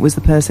call. It was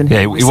the person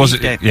who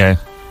received it. Yeah.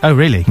 Oh,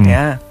 really?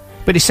 Yeah.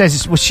 But it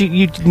says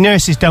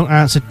nurses don't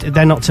answer.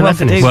 They're not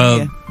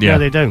telephonists. Yeah. No,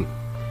 they don't.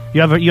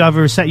 You have a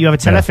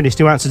telephonist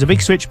who answers a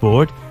big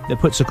switchboard that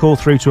puts a call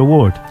through to a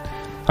ward.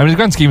 I mean, in the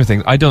grand scheme of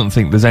things, I don't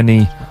think there's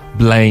any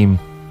blame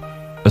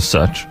as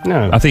such.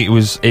 No, I think it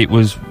was a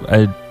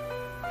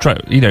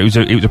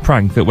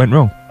prank that went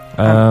wrong.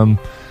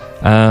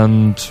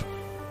 And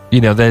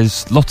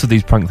there's lots of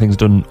these prank things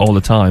done all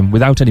the time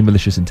without any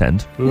malicious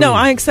intent. No,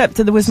 I accept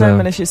that there was no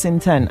malicious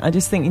intent. I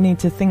just think you need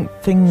to think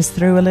things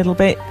through a little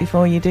bit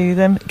before you do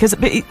them, because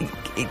you do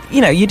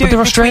it between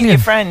Australian. your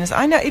friends.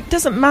 I know it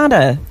doesn't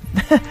matter.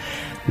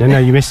 No,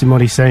 you're missing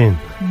what he's saying.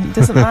 It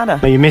doesn't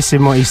matter. No, you're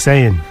missing what he's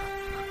saying.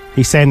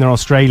 He's saying they're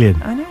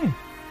Australian. I know.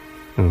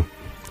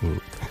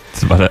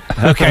 That's about it.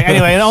 Okay.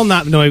 Anyway, on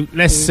that note,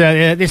 let's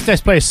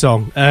play a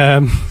song.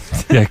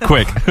 Yeah,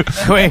 quick.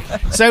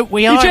 So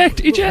we are.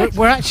 Eject.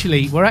 We're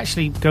actually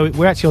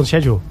on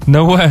schedule.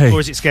 No way. Or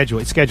is it schedule?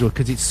 It's scheduled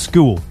because it's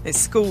school. It's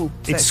school.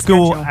 So It's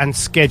school schedule. and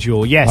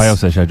schedule. Yes. I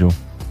also schedule.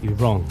 You're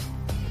wrong.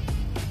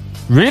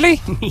 Really?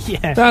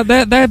 Yeah.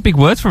 They're big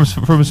words from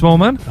a small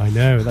man. I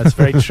know. That's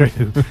very true.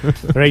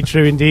 Very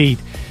true indeed.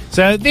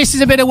 So this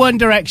is a bit of One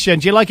Direction.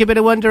 Do you like a bit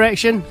of One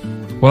Direction?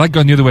 Well, I'd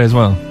gone the other way as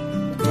well.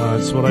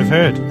 That's what I've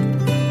heard.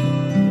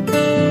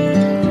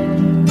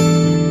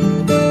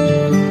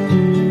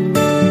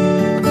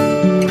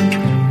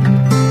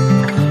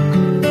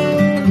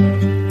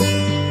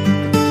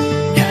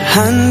 Your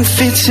hand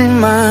fits in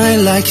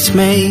mine like it's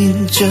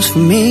made just for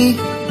me.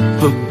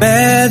 But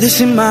bear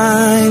this in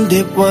mind,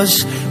 it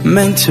was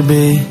meant to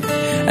be.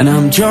 And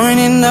I'm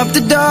joining up the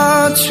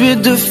dots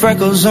with the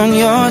freckles on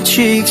your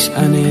cheeks,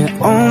 and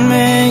it all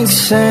makes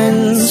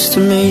sense to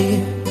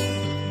me.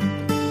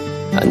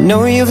 I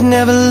know you've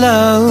never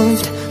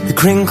loved the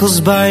crinkles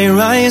by your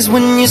eyes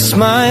when you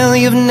smile.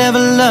 You've never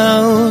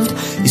loved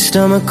your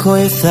stomach or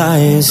your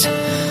thighs,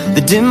 the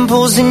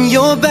dimples in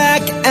your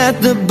back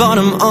at the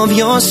bottom of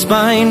your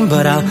spine.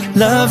 But I'll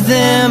love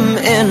them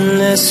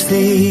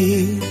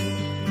endlessly.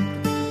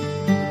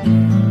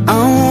 I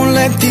won't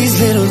let these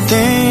little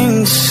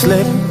things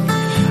slip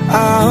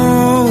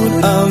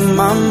out of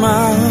my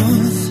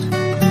mouth.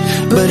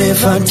 But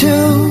if I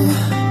do,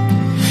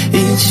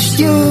 it's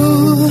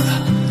you.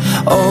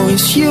 Oh,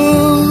 it's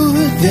you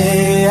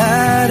they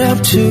add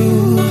up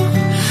to.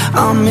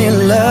 I'm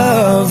in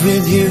love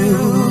with you.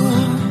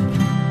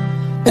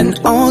 And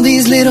all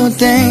these little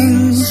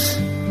things.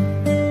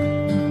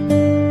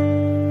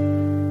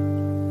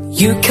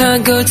 You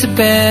can't go to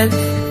bed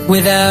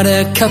without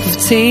a cup of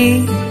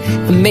tea,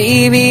 and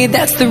maybe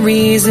that's the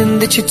reason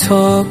that you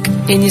talk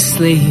in your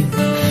sleep.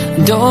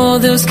 And all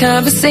those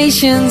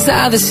conversations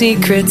are the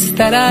secrets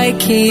that I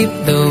keep,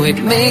 though it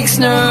makes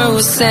no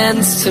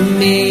sense to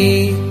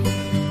me.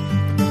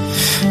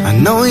 I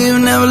know you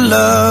never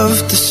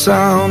loved the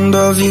sound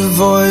of your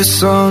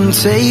voice on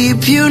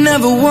tape. You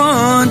never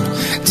want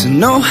to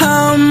know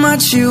how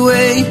much you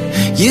weigh.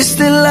 You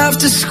still have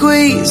to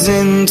squeeze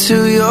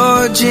into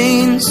your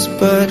jeans,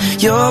 but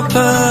you're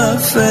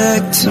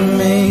perfect to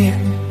me.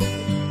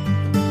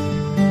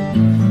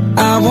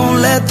 I won't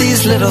let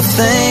these little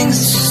things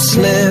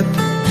slip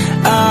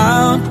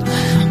out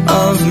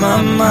of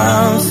my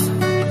mouth.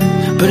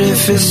 But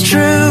if it's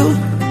true,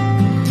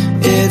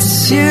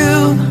 it's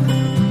you,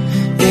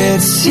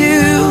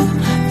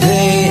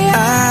 they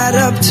add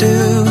up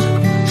to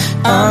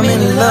I'm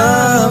in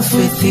love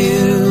with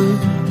you.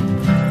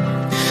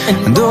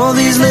 And all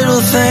these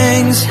little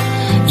things,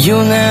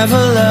 you'll never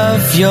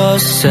love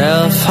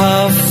yourself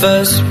half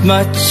as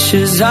much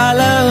as I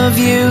love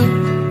you.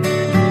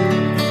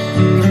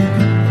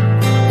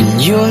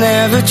 And you'll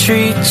never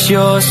treat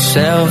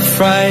yourself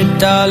right,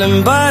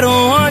 darling, but I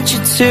don't want you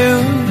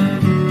to.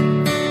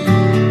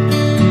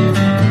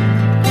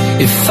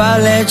 If I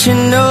let you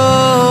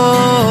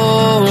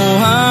know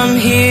I'm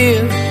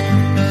here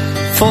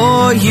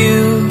for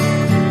you,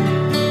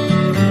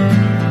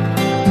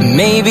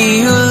 maybe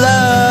you'll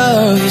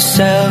love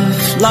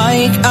yourself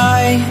like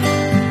I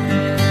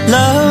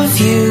love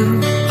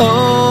you.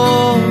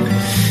 Oh,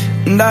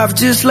 and I've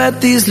just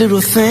let these little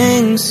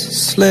things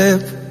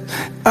slip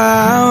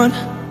out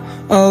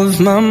of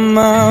my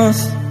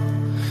mouth.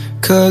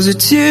 'Cause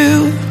it's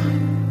you,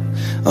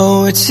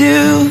 oh it's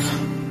you,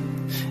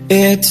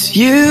 it's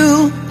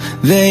you,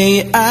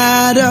 they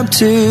add up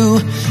to,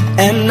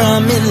 and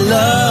I'm in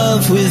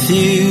love with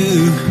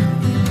you.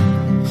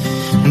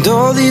 And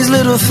all these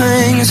little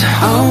things,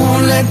 I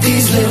won't let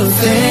these little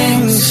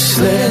things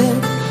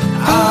slip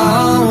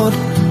out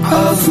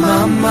of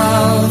my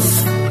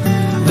mouth.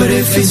 But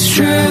if it's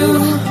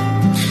true,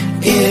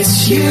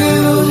 it's you,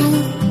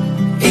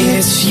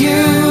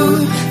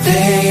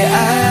 they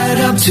add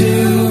up to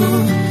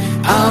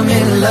I'm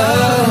in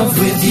love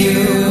with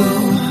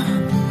you.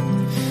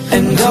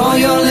 And all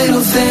your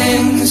little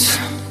things.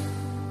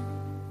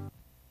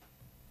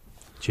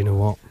 Do you know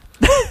what?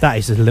 That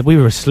is we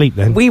were asleep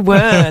then. We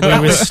were. We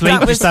were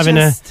asleep, just having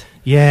a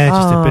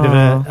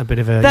bit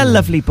of a. They're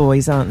lovely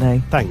boys, aren't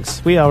they?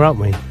 Thanks. We are, aren't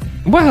we?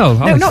 Well,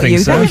 I no, not think you.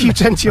 so. If you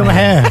tend your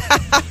hair.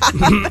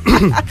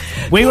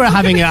 We were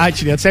having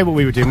actually. I'd say what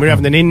we were doing. We were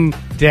having an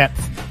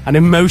in-depth and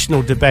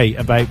emotional debate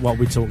about what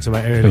we talked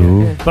about earlier.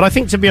 Ooh. But I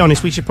think, to be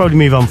honest, we should probably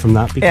move on from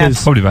that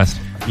because Probably best.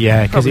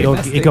 yeah, because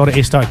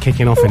it started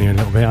kicking off in here a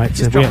little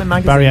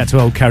bit. Barry had to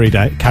hold Caro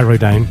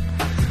down.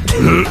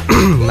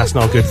 That's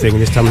not a good thing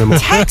this time of the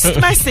month. Text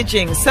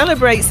messaging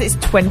celebrates its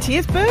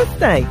 20th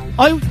birthday.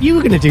 Oh, you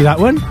were going to do that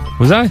one?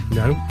 Was I?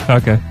 No.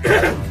 Okay.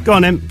 Go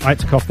on then. I had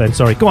to cough then,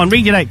 sorry. Go on,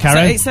 read it out, Caro.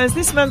 So it says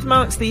this month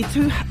marks the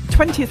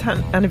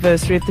 20th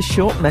anniversary of the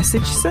short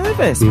message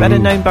service, better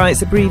known by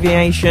its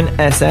abbreviation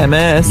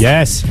SMS.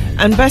 Yes.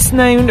 And best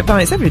known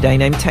by its everyday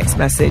name, text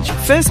message.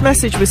 First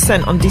message was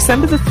sent on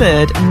December the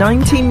 3rd,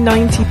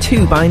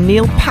 1992 by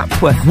Neil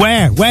Papworth.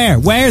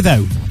 Where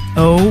though?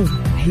 Oh,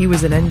 he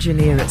was an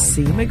engineer at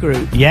SEMA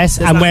Group. Yes,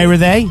 and where are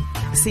they?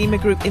 SEMA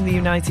Group in the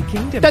United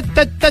Kingdom. I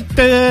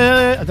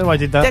don't know why I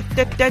did that.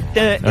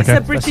 It's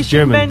a British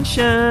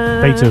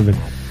invention. Beethoven.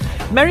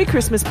 Merry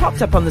Christmas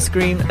popped up on the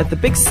screen at the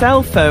big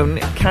cell phone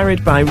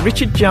carried by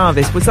Richard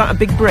Jarvis. Was that a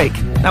big brick?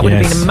 That would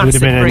have been a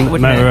massive brick,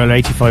 wouldn't it? Motorola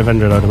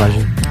 8500, I'd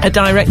imagine. A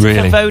director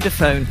Really? for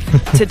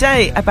Vodafone.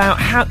 Today, about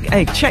how...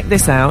 Hey, check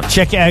this out.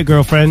 Check it out,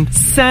 girlfriend.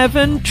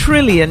 7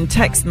 trillion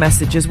text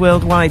messages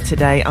worldwide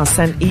today are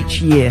sent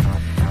each year.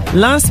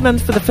 Last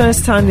month, for the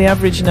first time, the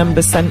average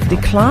number sent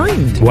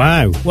declined.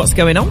 Wow. What's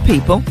going on,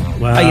 people?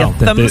 Wow. Are your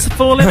thumbs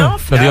falling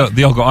off?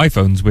 They all got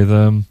iPhones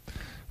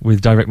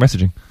with direct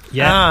messaging.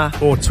 Yeah.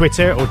 Or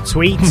Twitter or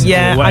tweets.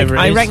 Yeah, or whatever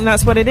I it is. reckon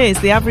that's what it is.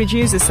 The average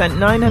user sent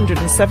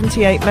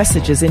 978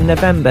 messages in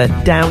November,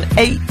 down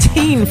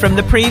 18 from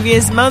the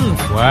previous month.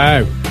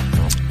 Wow.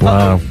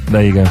 Wow.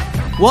 There you go.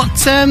 What,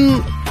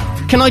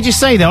 can I just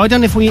say, though, I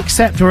don't know if we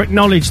accept or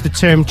acknowledge the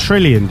term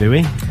trillion, do we?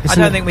 I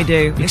don't think we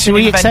do. It's Should an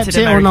we invented accept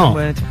it or American not?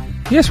 word.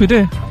 Yes, we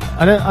do.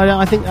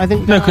 I think.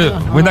 No,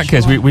 in that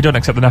case, we don't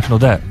accept the national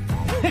debt.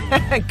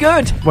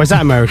 Good. Where's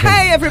that American?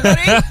 Hey,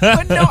 everybody,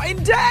 we're not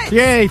in debt.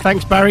 Yay,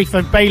 thanks, Barry,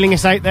 for bailing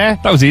us out there.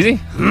 That was easy.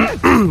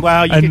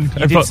 Well, you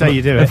did say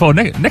you do it. For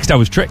next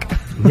hour's trick.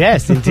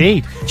 Yes,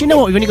 indeed. Do you know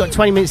what? We've only got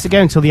 20 minutes to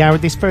go until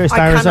this first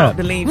hour is I cannot up.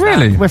 believe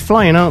Really? that. We're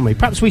flying, aren't we?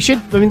 Perhaps we should.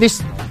 I mean,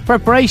 this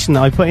preparation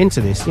that I put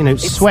into this,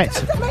 sweat.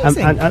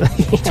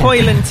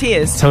 Toil and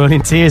tears. Toil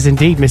and tears,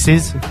 indeed,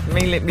 missus.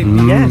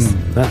 Yes.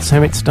 That's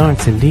how it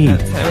starts, indeed.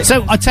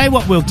 So, I'll tell you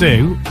what we'll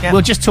do. Yeah.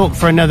 We'll just talk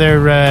for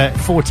another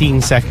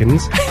 14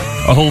 seconds.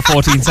 A whole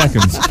 14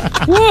 seconds.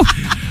 Woo!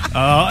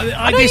 Are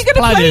you going to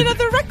play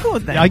another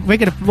record then? We're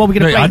going to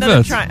play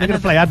adverts. We're going to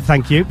play ad.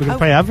 Thank you. We're going to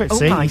play adverts.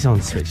 See, he's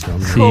on switched on.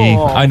 See,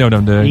 I know what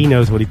I'm doing. He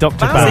knows what he.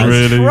 Dr. Barry.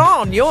 Really?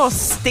 Ron, you're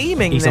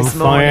steaming He's this on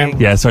fire.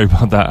 morning. Yeah, sorry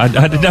about that. I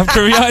didn't have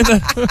Curry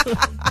either.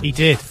 He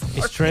did.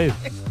 It's true.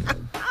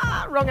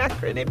 Wrong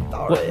acronym,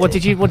 sorry. What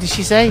did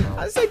she say?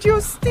 I said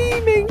you're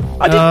steaming.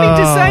 I didn't mean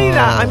to say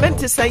that. I meant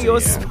to say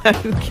you're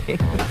smoking.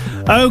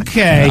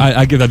 Okay.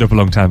 I give that up a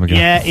long time ago.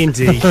 Yeah,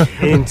 indeed.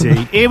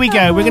 Indeed. Here we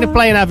go. We're going to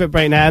play an advert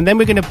break now, and then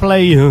we're going to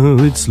play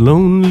It's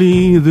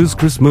Lonely This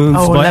Christmas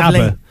by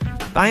ABBA.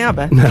 By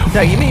ABBA?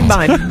 No, you mean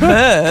by Murd.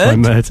 By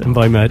Murd and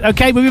by Murd.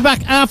 Okay, we'll be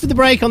back after the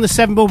break on the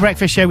 7 Ball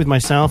Breakfast Show with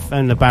myself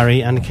and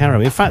Barry and Caro.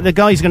 In fact, the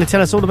guy's going to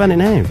tell us all about it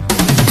now.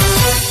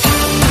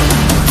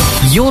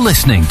 You're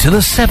listening to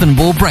the 7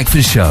 Ball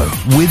Breakfast Show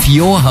with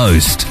your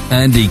host,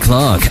 Andy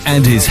Clark,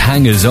 and his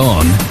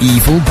hangers-on,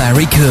 Evil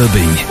Barry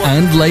Kirby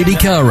and Lady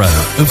Caro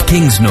of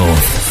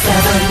Kingsnorth.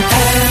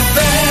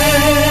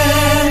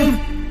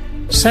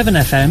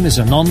 7FM is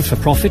a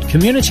non-for-profit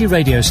community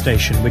radio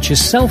station which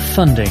is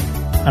self-funding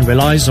and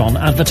relies on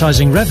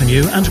advertising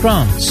revenue and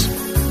grants.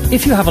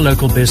 If you have a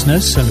local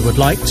business and would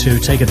like to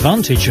take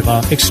advantage of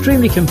our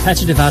extremely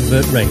competitive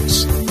advert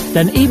rates,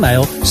 then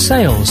email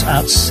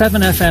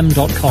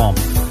sales@7fm.com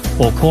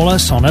or call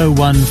us on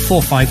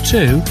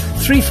 01452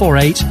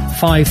 348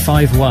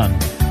 551.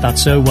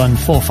 That's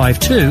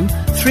 01452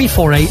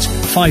 348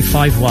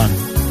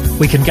 551.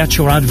 We can get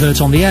your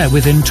advert on the air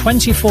within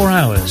 24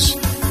 hours.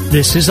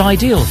 This is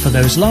ideal for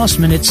those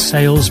last-minute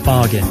sales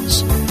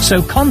bargains.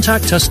 So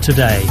contact us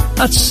today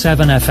at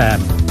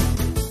 7FM.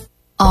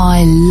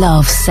 I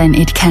love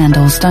scented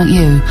candles, don't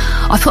you?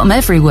 I put them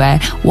everywhere.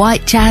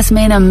 White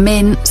jasmine and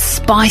mint,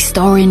 spiced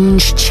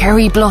orange,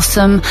 cherry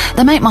blossom.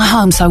 They make my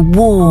home so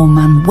warm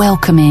and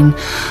welcoming.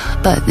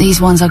 But these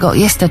ones I got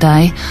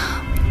yesterday,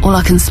 all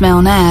I can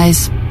smell now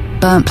is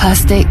burnt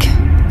plastic,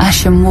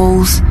 ashen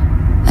walls,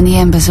 and the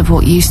embers of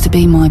what used to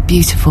be my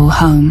beautiful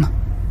home.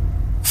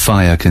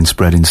 Fire can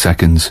spread in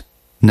seconds.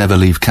 Never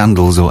leave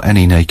candles or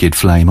any naked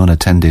flame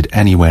unattended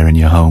anywhere in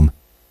your home.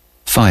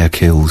 Fire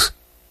kills.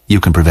 You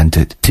can prevent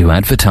it. To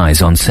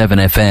advertise on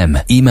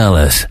 7FM, email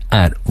us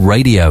at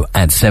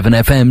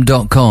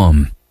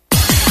radio@7fm.com.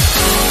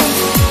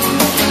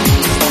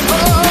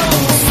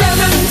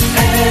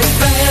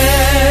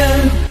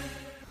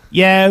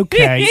 Yeah,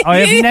 okay. I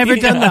have never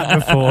done that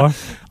before.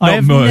 I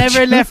have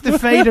never left the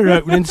fader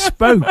open and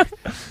spoke.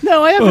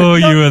 No, I haven't. Oh,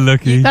 you were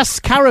lucky. That's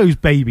Caro's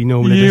baby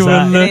normally. You does were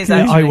that.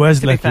 lucky. I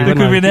was lucky. There could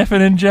have been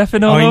effing and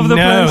jeffing all over the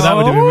place. No, that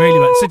would have been really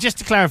bad. So just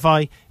to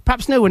clarify,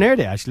 perhaps no one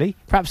heard it actually.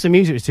 Perhaps the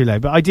music was too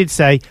loud. But I did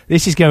say,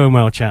 this is going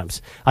well, chaps.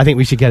 I think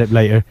we should get it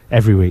later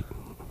every week.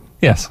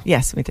 Yes.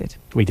 Yes, we did.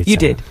 We did. You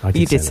say did. that.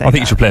 You did say I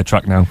think you should play a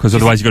track now, because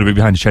otherwise you've got to be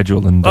behind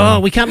schedule. And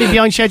we can't be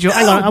behind schedule.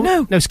 Hang on.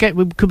 No. We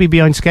could be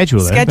behind schedule.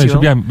 Schedule. No, you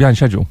should be behind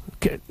schedule.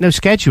 No,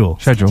 schedule.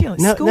 Schedule.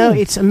 No,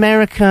 it's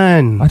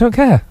American. I don't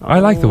care. I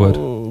like the word.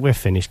 We're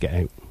finished. Get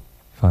out.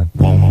 Fine.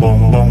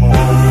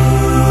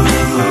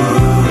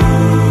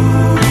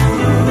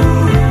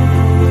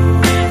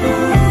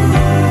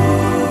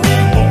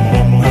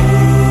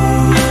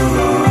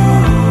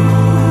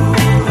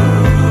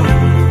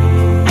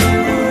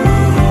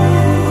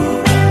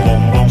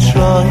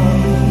 Try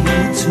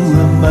to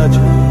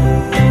imagine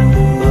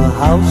a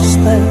house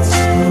that's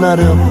not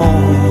a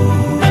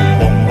home.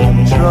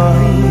 Try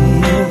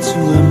to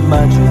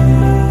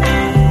imagine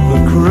a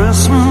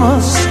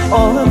Christmas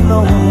all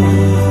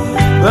alone.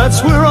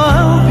 That's where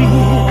I'll be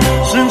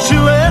since you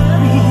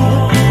left me.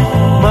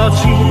 My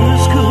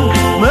tears could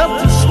melt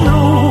the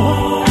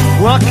snow.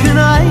 What can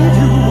I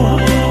do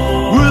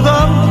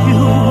without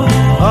you?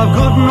 I've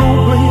got no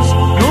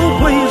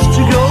place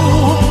to go.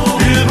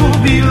 It'll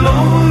be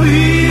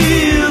lonely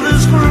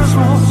this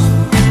Christmas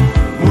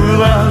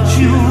without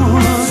you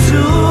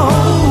to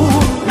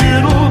hold.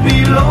 It'll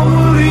be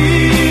lonely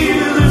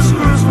this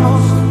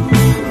Christmas,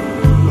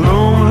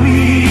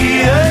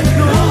 lonely and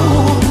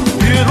cold.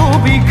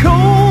 It'll be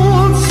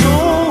cold, so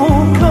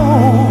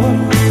cold,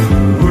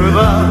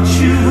 without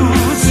you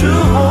to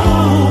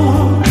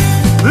hold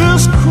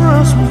this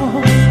Christmas.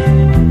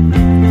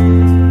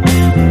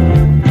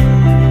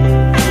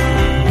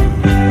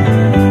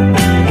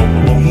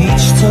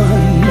 Each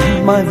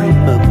time I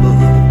remember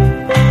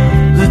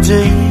the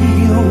day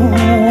you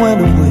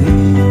went away,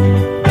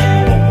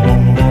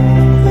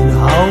 and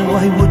how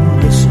I would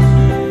listen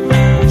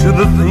to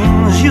the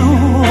things you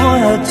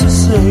had to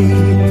say.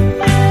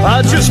 I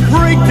just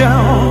break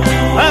down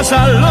as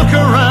I look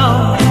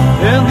around,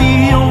 and the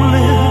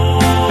only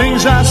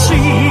things I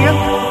see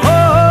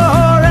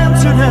are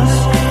emptiness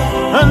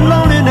and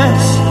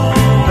loneliness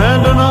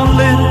and an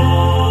unlit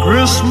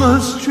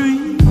Christmas tree.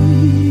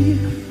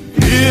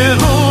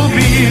 It'll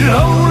be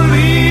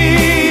lonely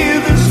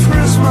this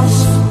Christmas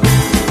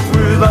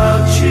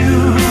without you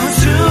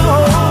to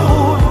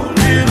hold.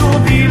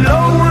 It'll be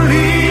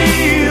lonely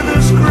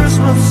this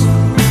Christmas,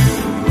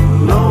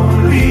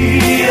 lonely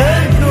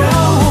and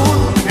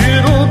cold.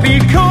 It'll be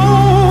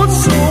cold,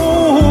 so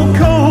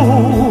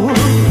cold,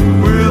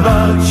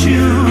 without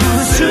you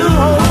to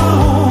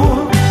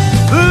hold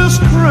this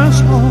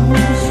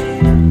Christmas.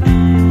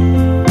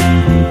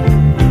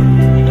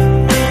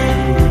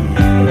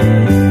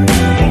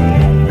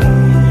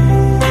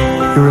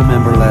 You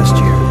remember last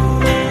year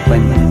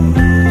when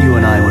you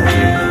and I were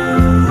here?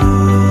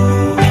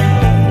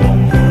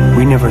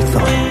 We never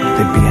thought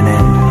there'd be an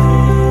end.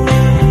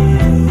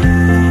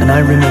 And I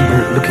remember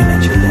looking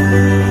at you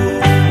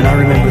then, and I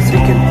remember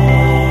thinking,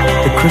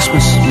 the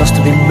Christmas must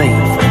have been made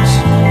for us.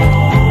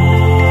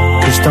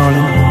 'Cause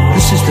darling,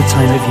 this is the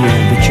time of year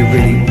that you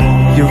really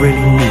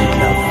need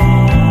love.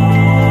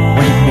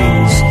 When it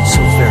means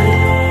so very,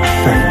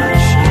 very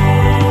much.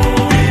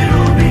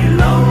 It'll be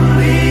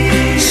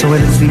lonely. So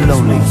it'll be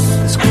lonely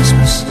this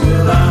Christmas.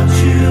 Without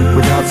you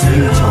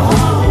to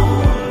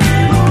hold.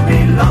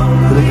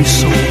 It'll be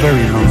so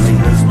very lonely.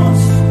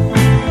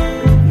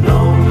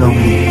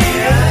 Lonely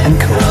and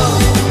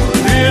cold.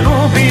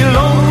 It'll be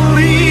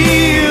lonely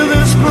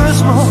this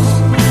Christmas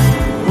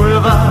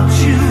without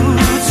you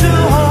to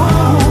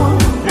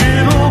hold.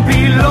 It'll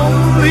be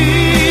lonely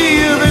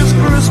this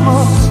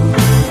Christmas,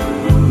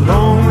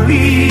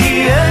 lonely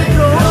and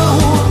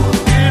cold.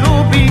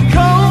 It'll be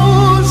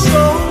cold,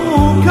 so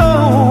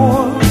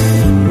cold,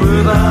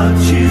 without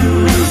you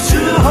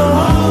to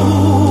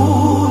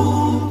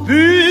hold.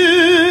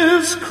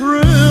 This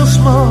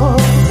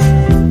Christmas.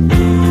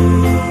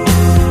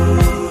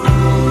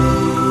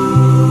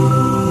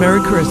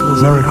 Merry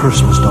Christmas. Merry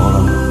Christmas,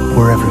 darling,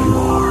 wherever you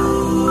are.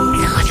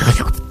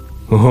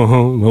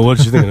 Well, what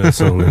did you think of that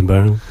song, then,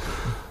 Barry?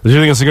 Did you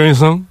think it's a great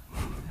song?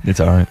 It's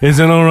alright. Is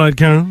it alright,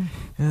 Karen?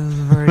 It was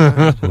very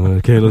good.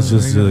 Okay, let's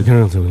just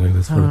Karen something like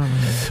this.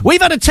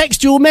 We've had a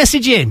textual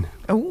message in.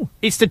 Oh.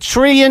 It's the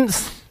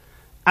 300th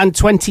and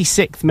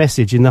 26th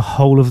message in the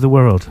whole of the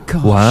world.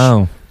 Gosh.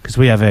 Wow. Because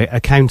we have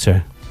a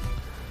counter.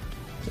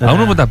 I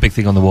wonder what that big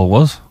thing on the wall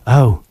was.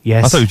 Oh,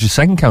 yes. I thought it was just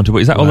second counter, but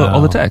is that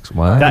all the text?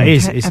 Wow. That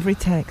is. Every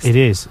text. It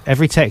is.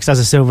 Every text has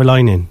a silver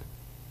lining.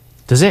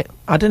 Does it?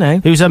 I don't know.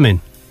 Who's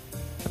humming?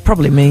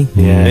 Probably me.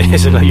 Yeah,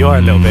 you are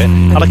a little bit.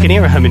 And I can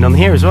hear her humming on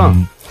here as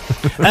well.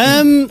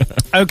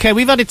 Okay,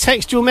 we've had a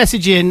textual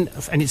message in,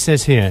 and it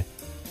says here,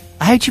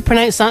 how do you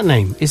pronounce that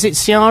name? Is it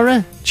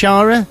Ciara?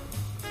 Chara?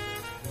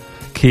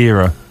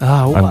 Kira.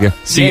 Oh, I'm going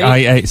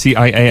C-I-A-R-A.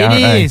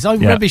 It is.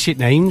 I'm rubbish at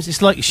names.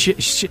 It's like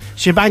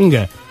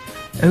Shibanga.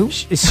 Oh,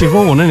 it's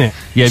Siobhan, isn't it?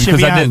 Yeah,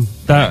 because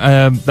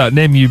that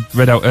name you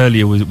read out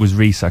earlier was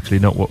Reese, actually,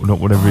 not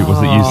whatever it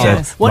was that you said.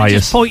 Yes. Well,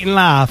 just point and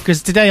laugh,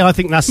 because today I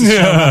think that's the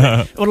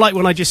show. Or like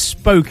when I just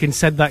spoke and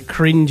said that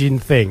cringing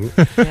thing.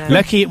 Yeah.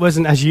 Lucky it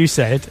wasn't, as you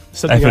said,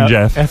 something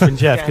F and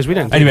Jeff, because we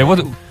don't. Anyway,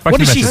 what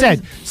did she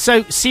said?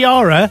 So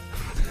Ciara.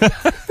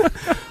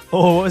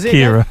 Or what was it?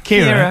 Kira.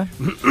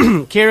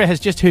 Kira has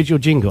just heard your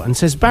jingle and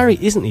says Barry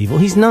isn't evil,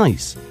 he's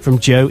nice. From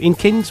Joe in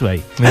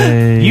Kingsway.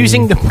 Hey.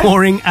 Using the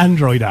boring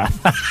Android app.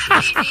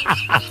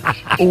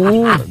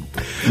 No.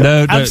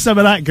 Have some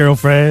of that,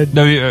 girlfriend.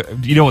 No,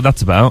 you know what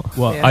that's about?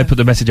 What? Yeah. I put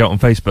the message out on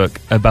Facebook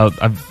about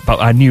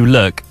our new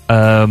look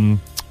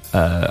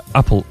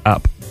Apple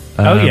app.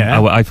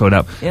 Our iPhone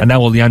app. Yep. And now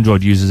all the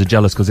Android users are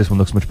jealous because this one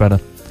looks much better.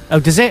 Oh,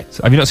 does it?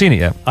 So have you not seen it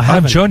yet? I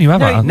haven't shown you,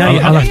 have I? No,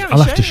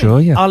 I'll have to show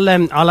you. I'll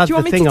add the thing on. Do you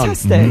want me to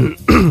test it?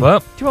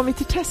 What? Do you want me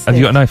to test it? Have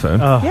you got an iPhone?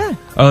 Yeah.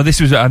 Oh, this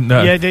was... don't.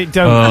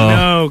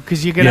 No,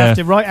 because you're going to have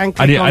to right-hand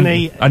click on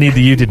the... I need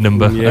the UDID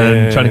number.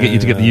 And trying to get you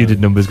to get the UDID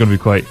number is going to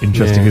be quite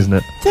interesting, isn't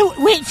it? So,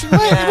 what do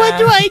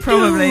I do?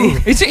 Probably.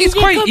 It's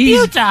quite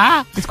easy.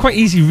 It's quite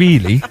easy,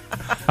 really.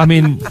 I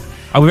mean,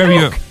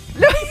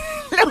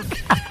 Look,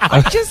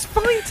 I just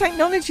find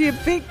technology a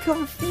bit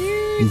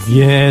confused.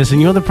 Yes,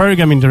 and you're the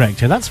programming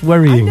director. That's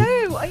worrying. I know.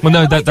 Well,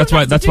 no, that's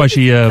why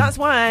she that's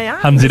why I am.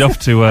 hands it off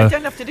to I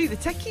don't have to do the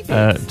techie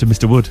bit. to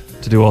Mr. Wood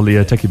to do all the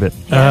techie bit.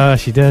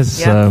 She does.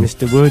 Yeah.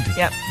 Mr. Wood.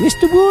 Yep.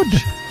 Mr. Wood.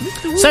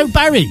 So,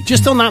 Barry,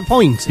 just on that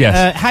point,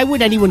 yes. How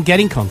would anyone get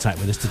in contact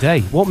with us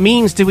today? What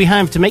means do we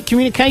have to make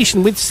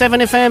communication with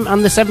 7FM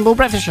and the 7 Ball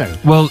Breakfast Show?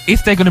 Well,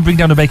 if they're going to bring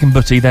down a bacon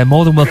butty, they're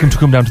more than welcome to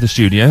come down to the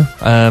studio,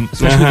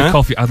 especially with the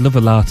coffee. I'd love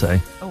a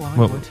latte. Oh, I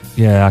would.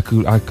 Yeah, I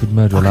could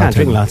murder a latte. I can't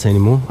drink latte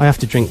anymore. I have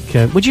to drink...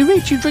 would you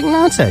drink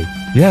latte?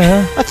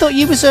 Yeah. I thought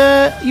you was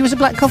a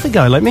black coffee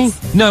guy like me.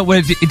 No,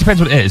 well, it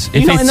depends what it is.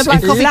 You're not in the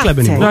black coffee club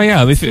anymore? No,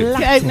 yeah.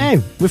 Get out now.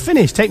 We're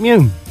finished. Take me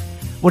home.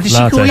 What did she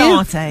call you?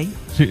 Latte.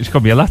 She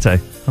called me a latte.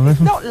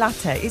 Not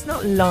latte. It's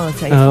not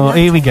latte. Oh,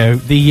 here we go.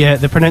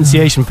 The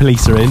pronunciation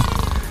police are in.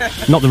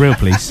 Not the real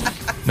police.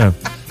 No.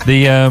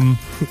 The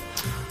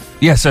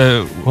yeah.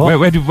 So where are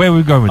we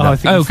going with that? I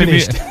think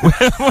finished.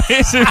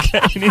 Ways of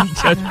getting in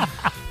touch.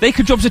 They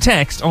could drop us a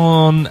text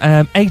on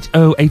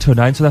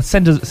 80809. So that's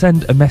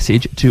send a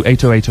message to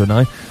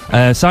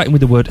 80809, starting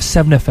with the word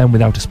 7FM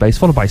without a space,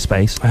 followed by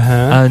space,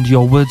 and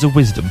your words of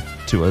wisdom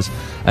to us.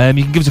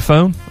 You can give us a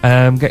phone.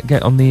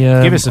 Get on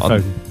the. Give us a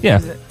phone.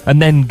 Yeah,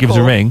 and then give us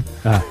a ring.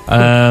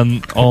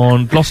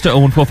 On Gloucester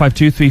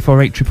 01452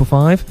 348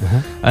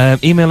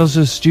 555. Email us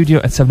at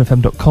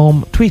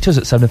studio@7fm.com. Tweet us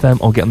at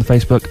 7fm, or get on the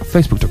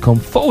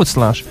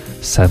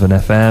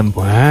facebook.com/7fm.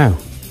 Wow.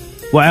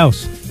 What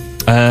else?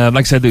 Like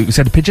I said, we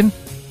said a pigeon.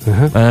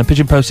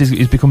 Pigeon post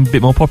is become a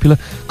bit more popular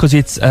because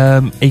it's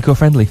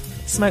eco-friendly.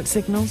 Smoke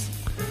signals?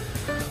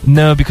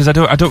 No, because I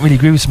don't really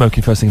agree with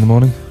smoking first thing in the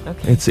morning.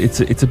 Okay.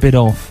 It's a bit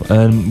off.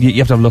 You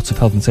have to have lots of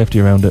health and safety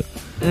around it.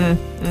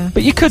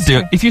 But you could do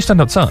it if you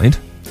stand outside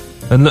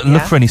and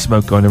look for any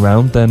smoke going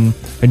around. And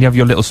you have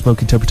your little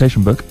smoke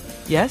interpretation book.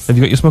 Yes. Have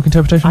you got your smoke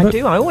interpretation book? I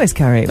do. I always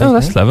carry it. Oh,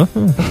 that's clever.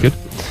 Oh, that's good.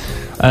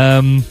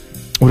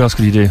 What else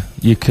could you do?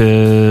 You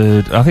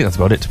could... I think that's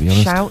about it, to be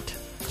honest.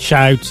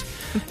 Shout.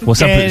 Well,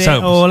 Get it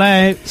all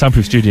out.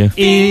 Soundproof studio.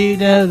 Here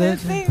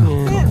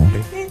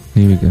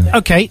we go.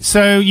 Okay,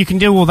 so you can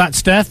do all that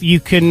stuff. You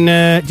can...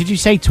 did you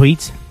say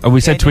tweet? Oh, we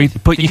said tweet.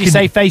 But Did you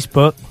say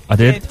Facebook? I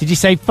did. Did you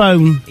say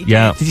phone?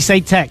 Yeah. Did you say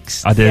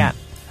text? I did. Yeah.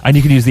 And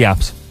you can use the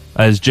apps,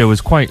 as Joe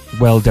has quite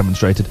well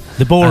demonstrated.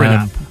 The boring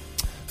app.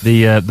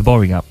 The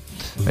boring app.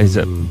 Is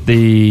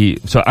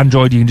so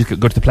Android, you can just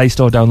go to the Play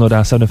Store, download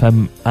our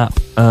 7FM app,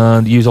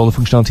 and use all the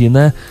functionality in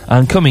there.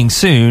 And coming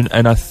soon,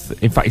 and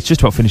in fact, it's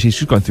just about finished. It's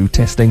just going through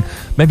testing.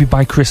 Maybe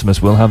by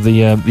Christmas, we'll have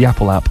the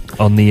Apple app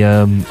on the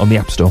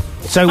App Store.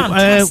 So,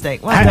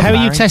 Fantastic. Well how done,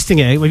 are you Barry. testing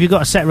it? Have you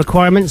got a set of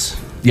requirements?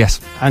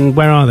 Yes, And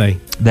where are they?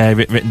 they're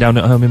written down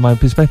at home in my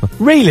piece of paper.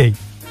 Really?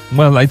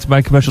 Well, it's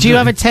my commercial. Do you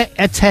have a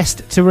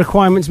test to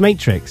requirements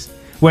matrix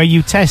where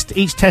you test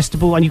each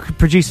testable and you could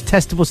produce a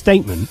testable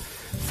statement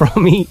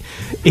from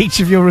each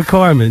of your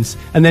requirements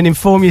and then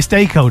inform your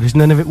stakeholders?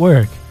 None of it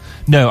work.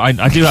 No, I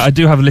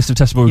do have a list of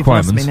testable You've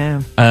lost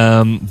requirements. me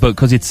now. But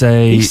because it's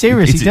a... He's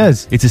serious, he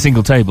does. It's a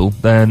single table,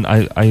 then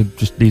I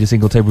just need a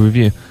single table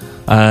review.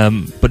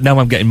 But now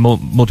I'm getting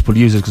multiple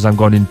users because I'm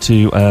going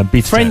into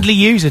beta Friendly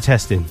user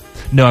testing.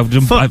 No,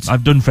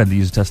 I've done friendly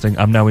user testing.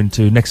 I'm now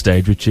into next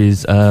stage, which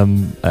is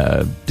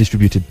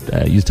distributed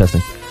user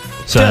testing.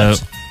 So...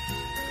 Dirt.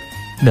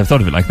 Never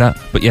thought of it like that,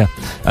 but yeah.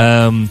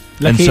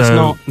 Lucky it's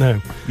not, no.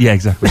 Yeah,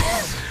 exactly.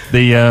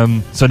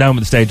 So now I'm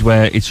at the stage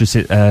where it's just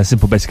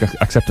simple basic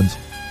acceptance.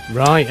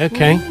 Right,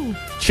 okay. Ooh.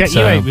 Check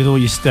you out with all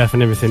your stuff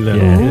and everything. Look.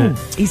 Yeah.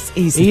 He's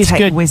He a is tech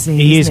good. whiz,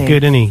 He is isn't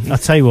good, isn't he? I'll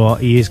tell you what,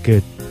 he is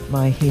good.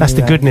 My hero. That's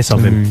the goodness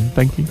of him.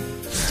 Thank you.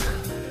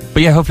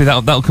 But yeah, hopefully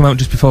that'll come out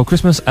just before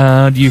Christmas,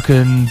 and you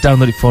can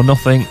download it for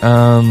nothing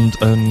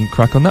and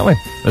crack on that way,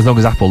 as long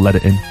as Apple let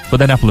it in. But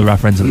then Apple are our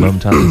friends at the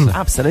moment, aren't they? So.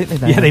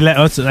 Absolutely. Yeah, they let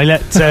us. They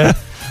let.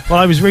 Well,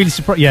 I was really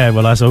surprised. Yeah,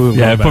 well, as I won't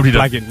probably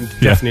flag it.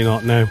 Definitely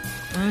not. No.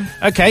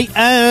 Okay,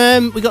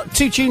 we got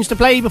 2 tunes to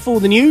play before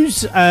the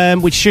news,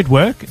 which should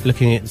work.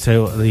 Looking at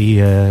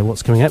the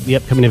what's coming up, the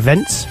upcoming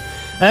events.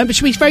 But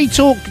should we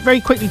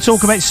very quickly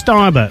talk about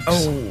Starbucks?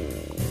 Oh,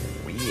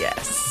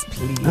 yes,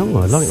 please. Oh,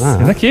 I like that.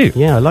 Isn't that cute?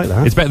 Yeah, I like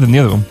that. It's better than the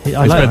other one.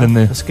 I like that.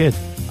 That's good.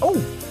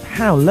 Oh,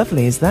 how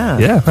lovely is that?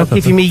 Yeah. I'll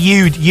give me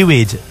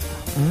UID.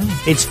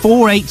 It's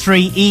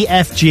 483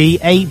 EFG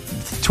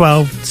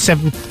 812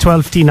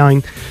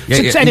 712T9.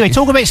 So anyway,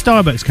 talk about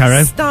Starbucks,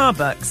 Caro.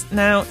 Starbucks.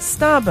 Now,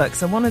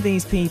 Starbucks are one of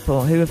these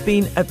people who have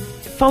been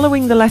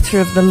following the letter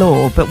of the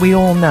law, but we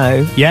all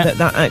know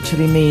that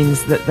actually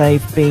means that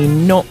they've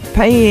been not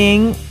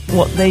paying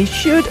what they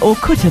should or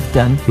could have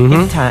done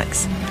in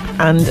tax,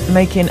 and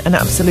making an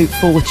absolute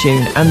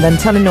fortune, and then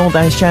telling all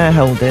their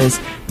shareholders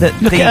that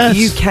the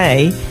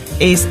UK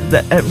is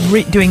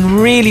doing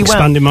really well.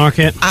 Expanding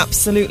market.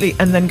 Absolutely.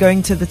 And then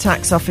going to the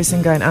tax office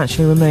and going,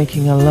 actually, we're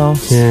making a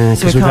loss. Yeah,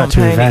 so because we we've can't got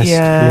to pay invest.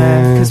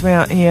 Yeah, because we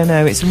are,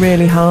 no, it's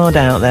really hard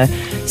out there.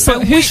 So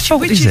but whose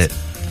fault is it?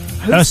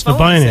 Us for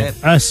buying it.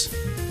 Us.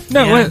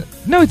 No,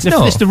 no, it's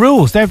not. It's the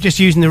rules. They're just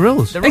using the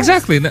rules.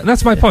 Exactly.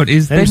 That's my point.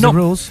 Is they're not the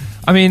rules.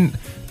 I mean,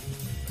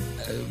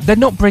 they're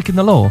not breaking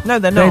the law. No,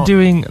 they're not.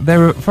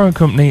 They're a foreign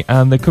company,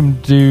 and they come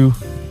do.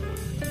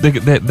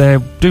 They're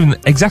doing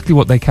exactly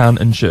what they can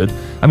and should.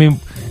 I mean,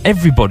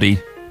 everybody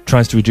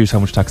tries to reduce how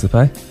much tax they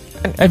pay.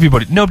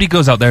 Everybody. Nobody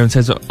goes out there and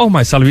says, "Oh,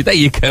 my salary, there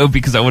you go,"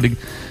 because I want to.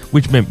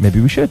 Which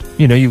maybe we should.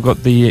 You know, you've got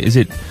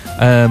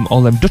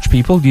all them Dutch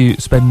people. You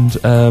spend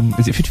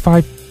is it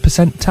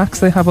 55% tax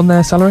they have on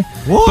their salary?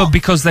 What? But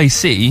because they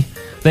see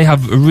they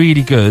have a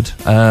really good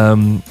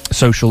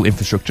social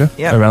infrastructure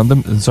around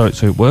them, and so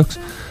it works.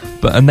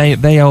 And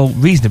they all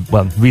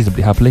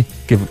reasonably happily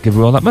give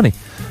her all that money.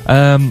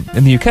 In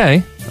the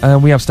UK,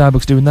 we have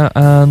Starbucks doing that,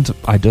 and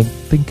I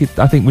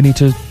think we need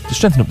to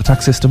strengthen up the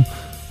tax system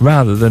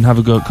rather than have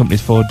a go at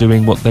companies for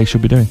doing what they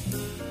should be doing.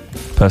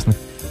 Personally,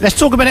 let's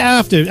talk about it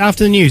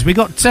after the news. We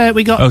got.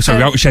 Oh,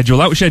 sorry, out of schedule.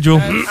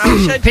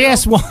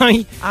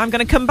 PSY. I'm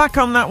going to come back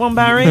on that one,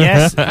 Barry.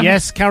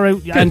 yes, Caro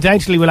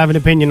undoubtedly will have an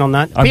opinion on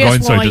that. I'm PSY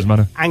going, so it doesn't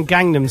matter. And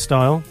Gangnam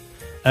Style.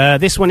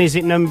 This one is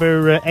at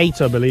number 8,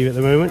 I believe, at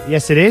the moment.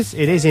 Yes, it is.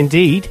 It is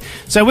indeed.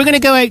 So we're going to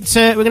go out.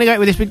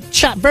 With this. We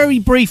chat very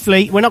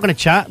briefly. We're not going to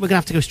chat. We're going to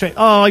have to go straight.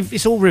 Oh,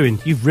 it's all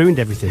ruined. You've ruined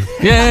everything.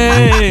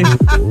 Yay!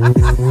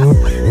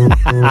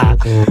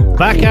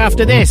 Back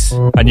after this.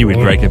 I knew we'd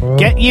break him.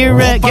 Get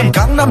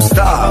Gangnam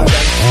Style.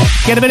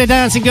 Get a bit of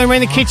dancing going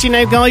around the kitchen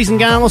now, guys and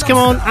gals. Come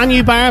on, and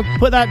you, Barb,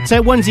 put that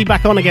onesie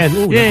back on again.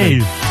 Ooh,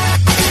 yay!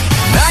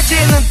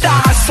 낮에는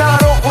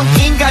따사로운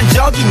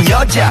인간적인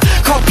여자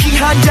커피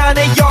한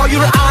잔에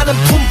여유를 아는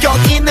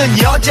품격 있는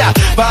여자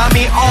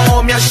밤이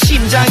오면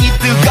심장이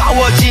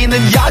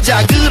뜨거워지는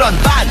여자 그런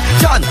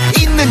반전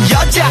있는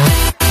여자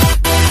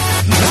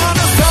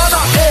너는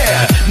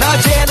선어해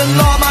낮에는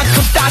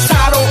너만큼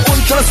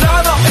따사로운 그런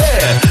선어해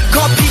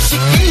커피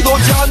식기도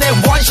전에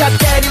원샷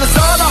때리는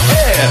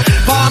선어해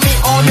밤이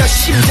오면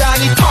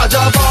심장이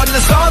터져버리는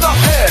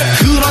선어해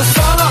그런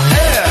선어해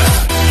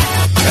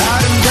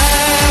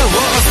아름다워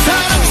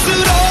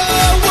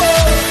사랑스러워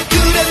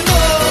그래 너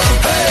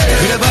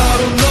그래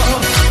바로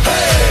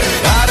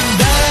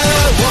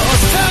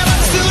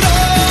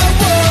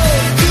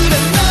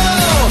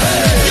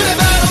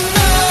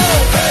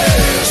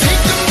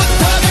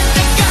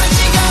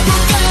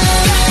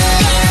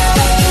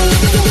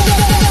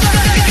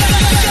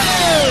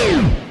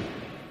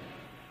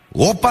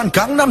오빤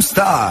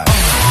강남스타일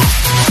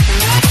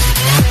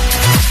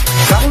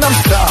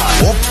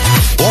강남스타일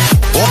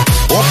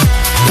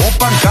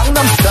오빤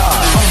강남스타일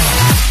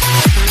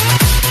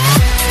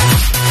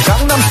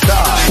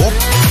강남스타일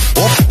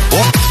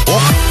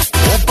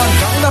오빤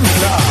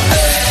강남스타일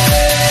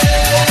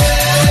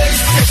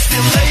섹시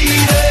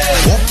레이디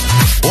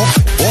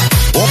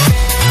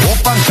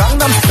오빤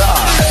강남스타일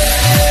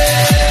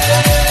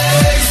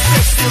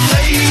섹시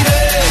레이디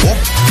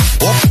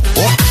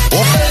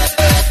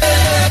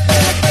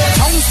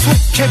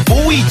성숙해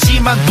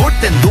보이지만 놀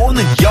땐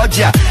노는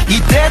여자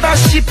이때다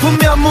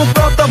싶으면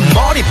묶었던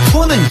머리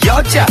푸는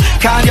여자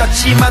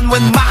가렸지만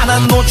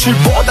웬만한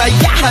노출보다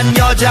야한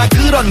여자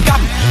그런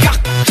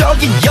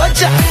감각적인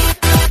여자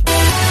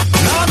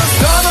나는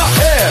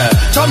선어해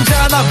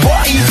점잖아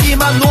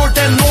보이지만 놀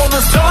땐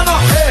노는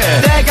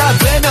선어해 내가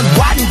되면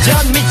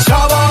완전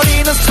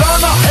미쳐버리는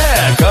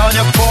선어해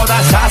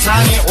근육보다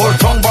사상이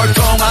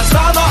올통벌통한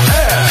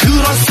선어해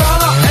그런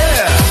선어해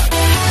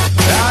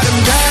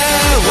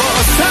아름다워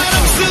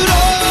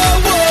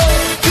사랑스러워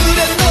그래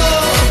너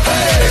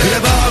그래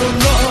바로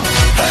너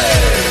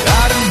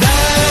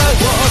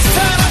아름다워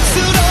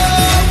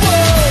사랑스러워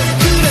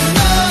그래 너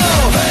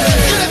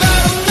그래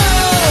바로 너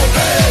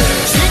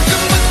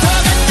지금부터 갈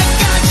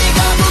때까지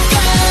가볼까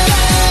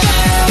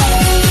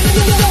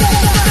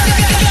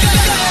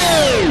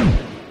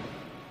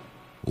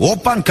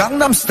오빤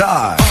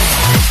강남스타일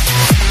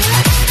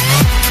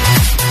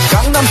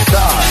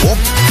강남스타일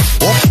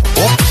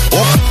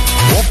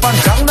오빤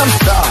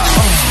강남스타일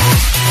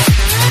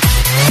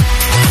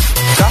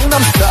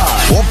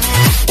강남스타일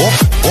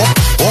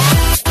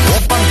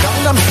오빤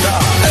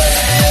강남스타일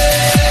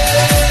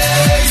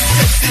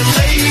섹시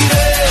레이디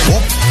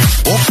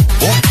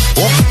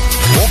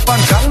오빤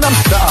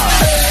강남스타일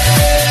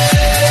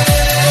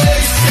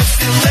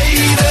섹시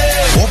레이디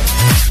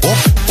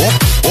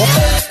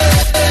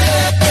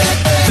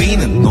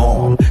비는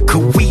놈 그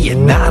위에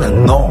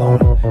나는 놈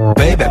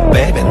베이베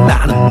베이베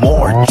나는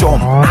뭘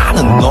좀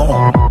아는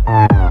놈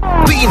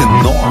비는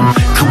놈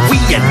그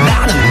위에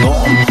나는 놈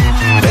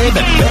베이베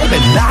베이베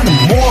나는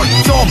뭘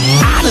좀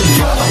아는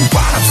놈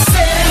What I'm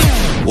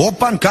saying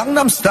오빤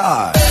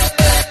강남스타일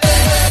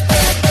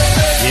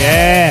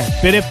Yeah,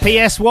 bit of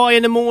PSY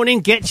in the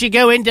morning gets you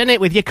going, doesn't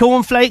it, with your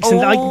cornflakes? And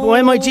why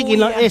am I jigging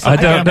like this? I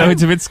don't know,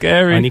 it's a bit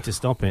scary. I need to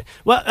stop it.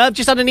 Well, I've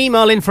just had an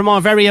email in from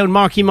our very own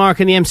Marky Mark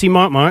and the MC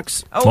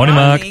Marks. Morning,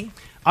 Mark.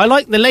 I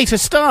like the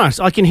latest start.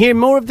 I can hear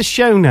more of the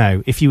show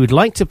now. If you would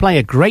like to play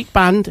a great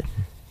brand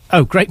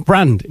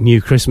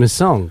new Christmas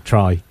song,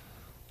 try.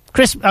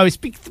 It's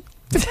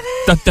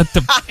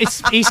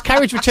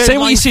Carriage Return. Say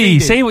what you see.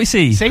 Say what you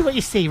see. Say what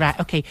you see. Right.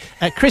 Okay.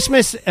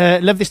 Christmas.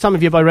 Love This Time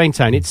of Year by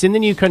Raintown. It's in the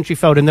new country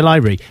folder in the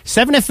library.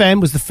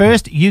 7FM was the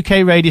first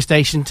UK radio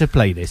station to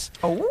play this.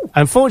 Oh.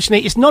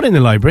 Unfortunately, it's not in the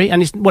library,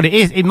 and it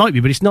is. It might be,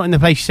 but it's not in the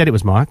place you said it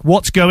was. Mark,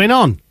 what's going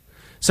on?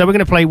 So we're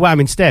going to play Wham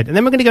instead, and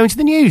then we're going to go into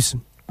the news.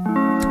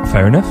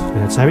 Fair enough.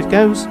 And that's how it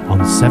goes on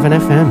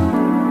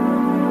 7FM.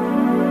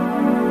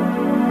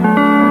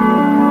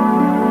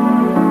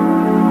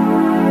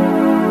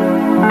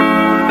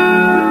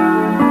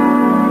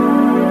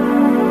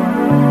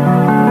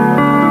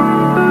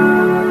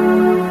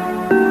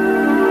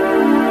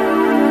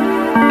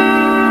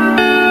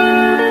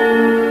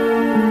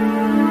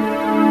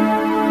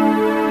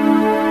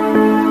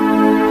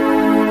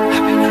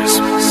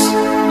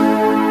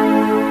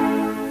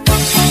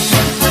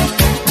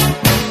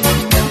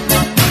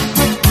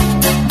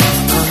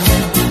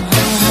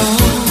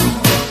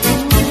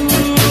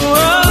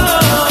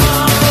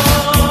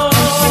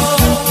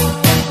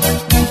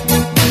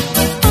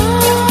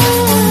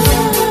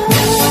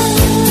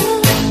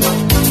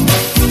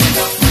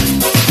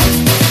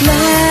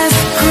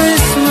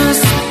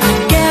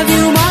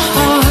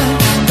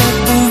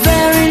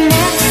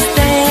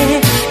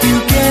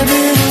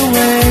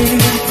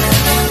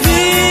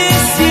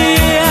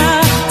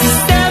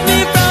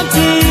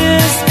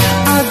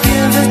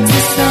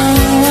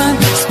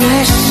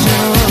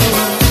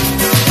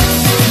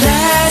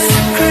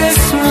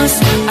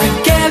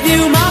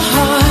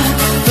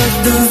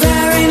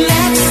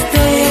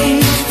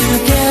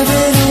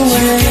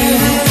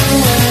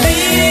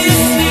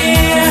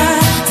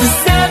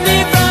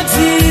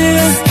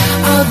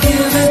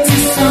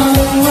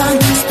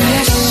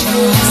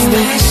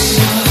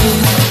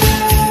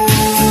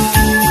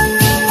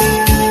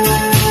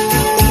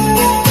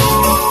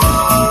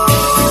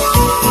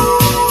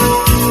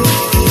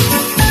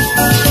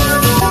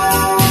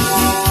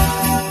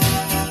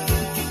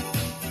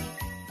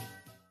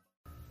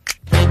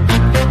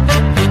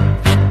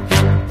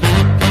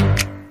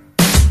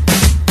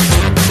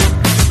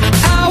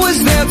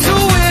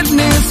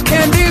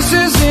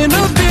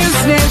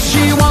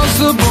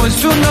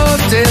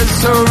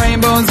 her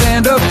rainbows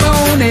and her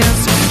bonus.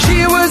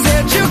 She was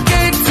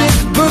educated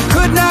but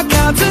could not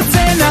count to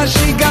 10. Now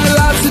she got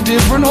lots of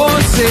different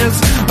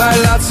horses by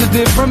lots of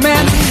different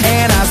men.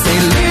 And I say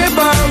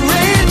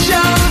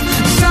liberation,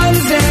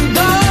 sons and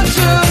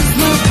daughters.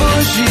 The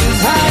bush is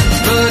hot,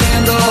 but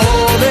in the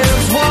hole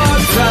there's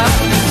water.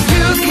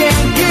 You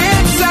can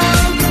get some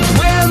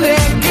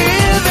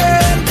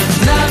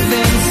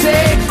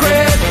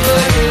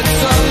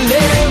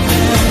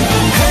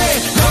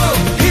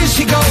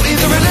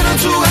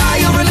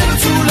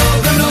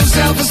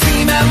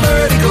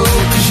vertigo,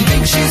 'cause she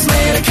thinks she's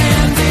made of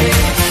candy.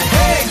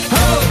 Hey,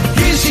 ho,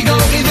 here she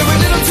goes, either a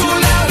little too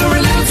loud or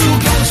a little too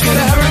close. Get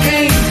a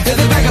hurricane to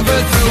the back of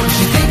her throat.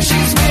 She thinks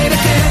she's made of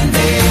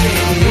candy.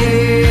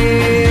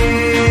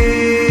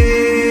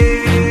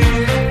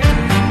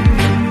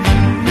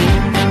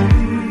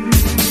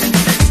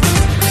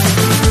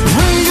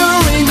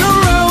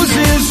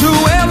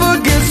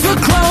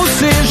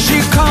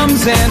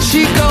 And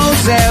she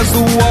goes as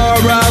the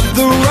war of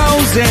the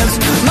roses.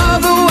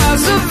 Mother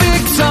was a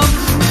victim,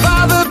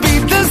 father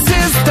beat the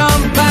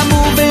system by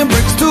moving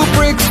bricks to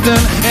Brixton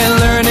and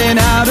learning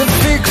how to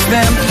fix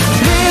them.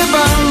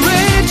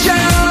 Liberate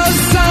your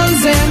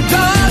sons and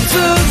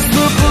daughters.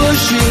 The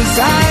bush is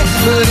high,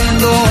 but in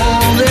the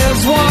hole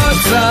there's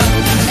water.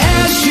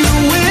 As you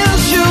will,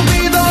 she'll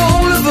be the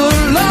whole of the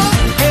law.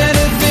 And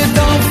if it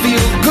don't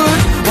feel good,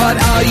 what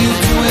are you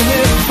doing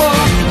it for?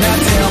 Now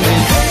tell me,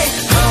 hey,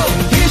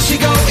 she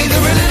go either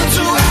a little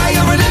too high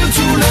or a little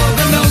too low.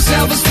 Got no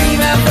self-esteem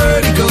and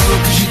vertigo,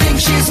 'cause she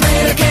thinks she's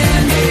made of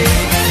candy.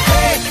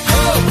 Hey,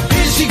 ho,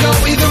 here she go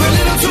either a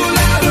little too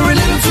loud or a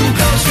little too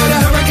close. Got a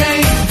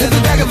hurricane to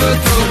the back of her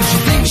throat. She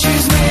thinks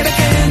she's made of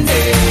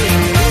candy.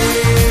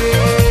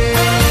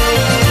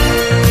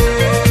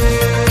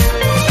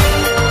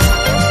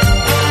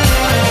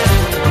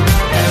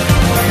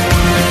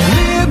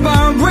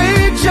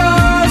 Liberate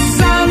your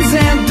sons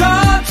and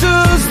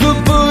daughters. The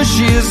bush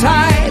is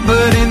high,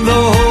 but in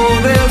the hole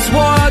there's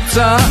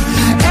water.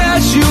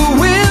 As you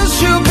will,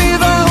 she'll be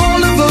the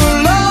whole of the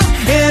law.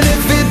 And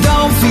if it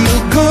don't feel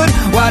good,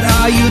 what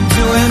are you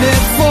doing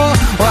it for?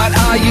 What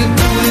are you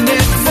doing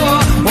it for?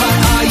 What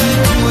are you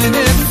doing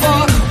it for?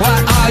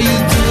 What are you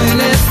doing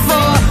it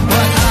for?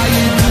 What are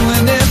you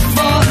doing it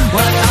for?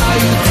 What are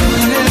you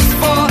doing it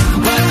for?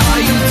 What are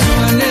you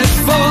doing it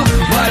for?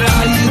 What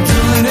are you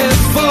doing it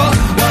for?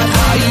 What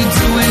are you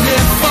doing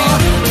it for?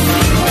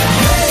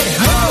 Hey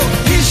ho,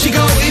 here she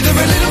go, either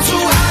a little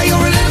too high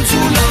or a little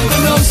too low.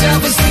 Got no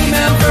self-esteem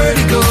and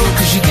vertigo,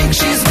 'cause she thinks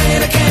she's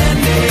made of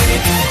candy.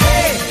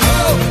 Hey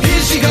ho,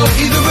 here she go,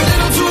 either a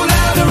little too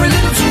loud or a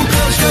little too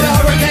close. Got a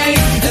hurricane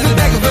in the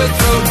back of her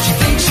throat. She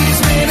thinks she's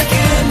made of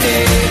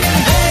candy.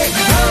 Hey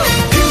ho,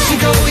 here she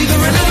go, either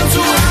a little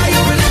too high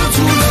or a little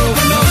too low.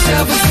 Got no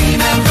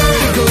self-esteem and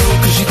vertigo,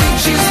 'cause she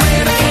thinks she's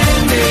made of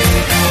candy.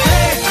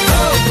 Hey ho,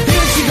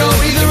 here she go,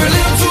 either a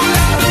little too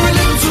loud or a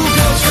little too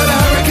close. Got a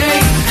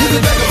hurricane in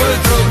the back of her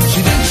throat.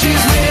 She thinks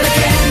she's made of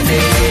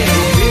candy.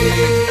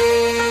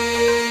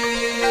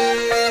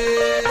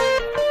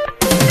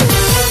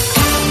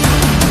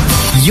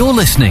 You're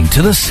listening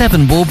to the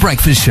 7 Ball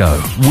Breakfast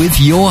Show with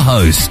your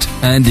host,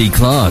 Andy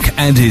Clark,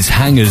 and his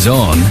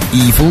hangers-on,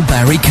 Evil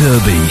Barry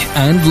Kirby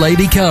and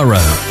Lady Caro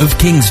of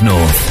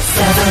Kingsnorth.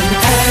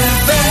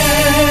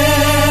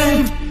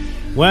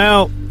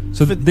 Well,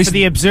 so for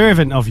the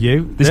observant of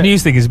you... This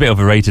news thing is a bit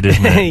overrated,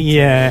 isn't it?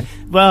 Yeah.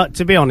 Well,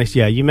 to be honest,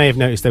 yeah, you may have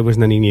noticed there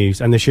wasn't any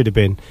news, and there should have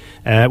been.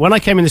 When I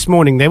came in this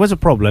morning, there was a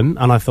problem,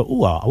 and I thought,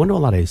 oh, I wonder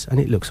what that is, and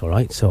it looks all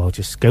right, so I'll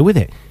just go with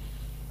it.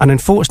 And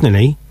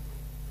unfortunately...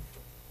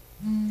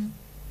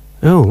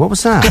 Oh, what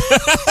was that?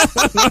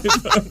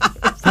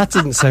 That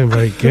didn't sound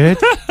very good.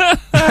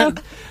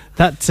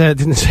 That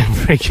didn't sound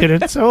very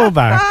good at all,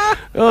 Barry.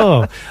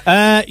 Oh,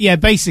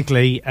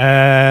 basically,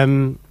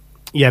 the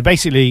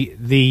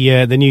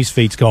news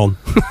feed's gone.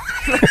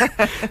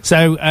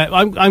 So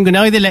I'm going to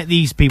either let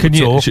these people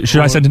talk.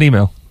 Should I send an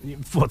email?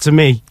 What, to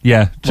me?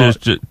 Yeah,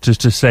 just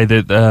to say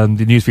that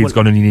the news feed's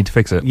gone and you need to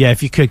fix it. Yeah,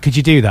 if you could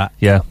you do that?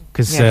 Yeah.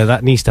 Because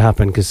that needs to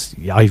happen, because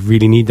I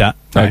really need that.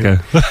 Okay.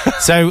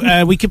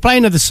 So we could play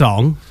another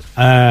song,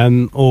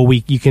 or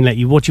you can let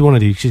you. What do you want to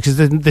do? Because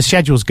the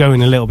schedule's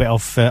going a little bit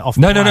off.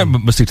 No.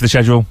 Must stick to the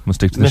schedule.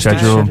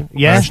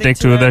 Yeah, stick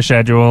to the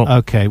schedule.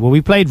 Okay. Well,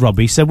 we played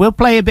Robbie, so we'll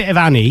play a bit of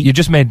Annie. You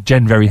just made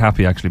Jen very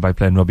happy actually by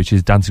playing Robbie.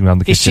 She's dancing around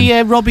the kitchen. Is she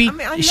a Robbie?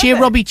 Is she a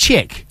Robbie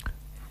chick?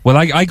 Well,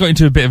 I got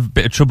into a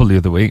bit of trouble the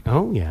other week.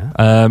 Oh yeah.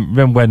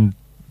 Remember when?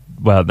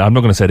 Well, I'm not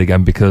going to say it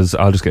again because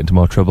I'll just get into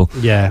more trouble.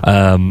 Yeah.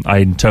 I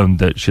intoned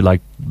that she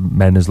liked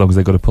men as long as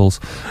they got a pulse,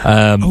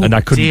 and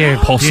I couldn't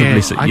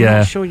possibly say. I'm yeah.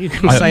 not sure you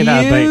can say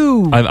that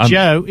about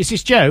Joe. Is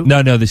this Joe?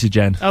 No, this is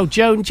Jen. Oh,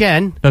 Joe and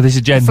Jen. No, this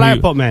is Jen. Flower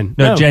pot men.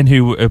 No, Jen,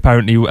 who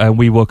apparently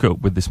we woke up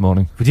with this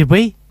morning. Did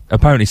we?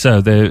 Apparently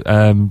so.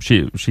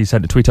 She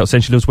sent a tweet out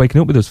saying she loves waking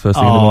up with us first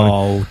thing in the morning.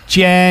 Oh,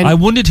 Jen. I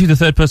wondered who the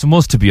third person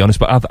was, to be honest,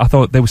 but I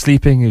thought they were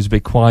sleeping. It was a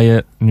bit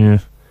quiet.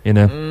 Yeah.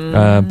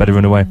 Better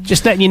run away.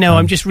 Just letting you know,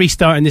 I'm just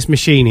restarting this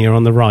machine here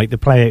on the right, the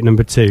play out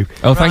number 2.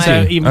 Oh, thank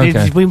you.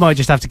 Okay. We might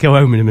just have to go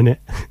home in a minute.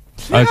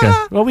 Okay.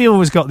 Well, we've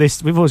always got the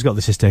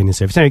sustainer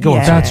service. Anyway, go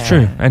on. That's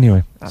true.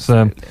 Anyway,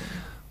 so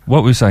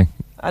what were we saying?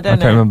 I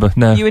can't remember.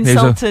 No, you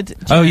insulted Jen.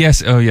 Oh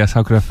yes.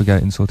 How could I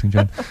forget insulting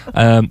Jen?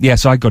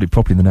 So I got it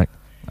properly in the neck.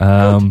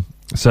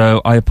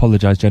 So I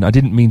apologise, Jen. I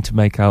didn't mean to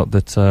make out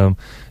that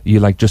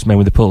you like just men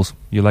with a pulse.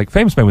 You like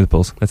famous men with a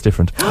pulse. That's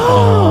different.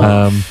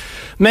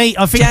 Mate,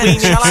 I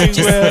think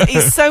Jen,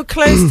 he's so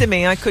close to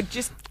me. I could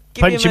just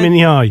punch him in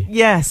the eye.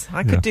 Yes,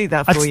 I could do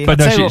that for you. But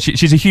no,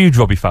 she's a huge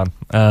Robbie fan,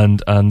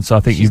 and so I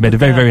think you've made her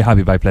very, very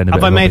happy by playing a bit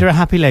Have of I made Robbie. her a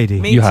happy lady?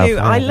 Me You too. have.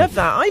 I love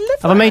that.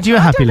 Have I made you a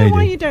happy I don't know why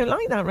lady? you don't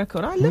like that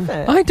record. I love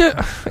it. I don't.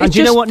 And do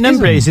you know what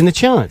number it is in the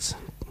charts?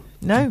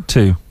 No.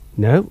 2.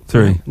 No.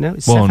 3. No,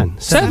 it's 1.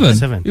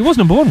 7. It was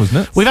number 1,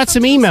 wasn't it? We've had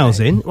some emails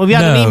in. Well, we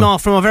had an No. email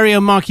from our very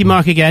own Marky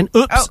Mark again.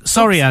 Oops,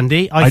 sorry,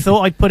 Andy. I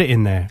thought I'd put it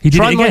in there. He did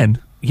Try it again?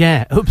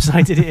 Yeah, oops,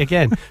 I did it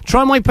again.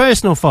 Try my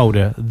personal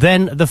folder,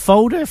 then the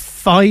folder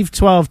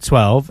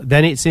 51212,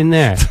 then it's in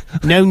there.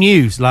 No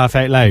news, laugh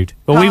out loud.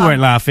 Well, we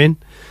weren't laughing.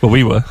 Well,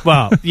 we were.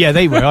 Well, yeah,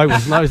 they were. I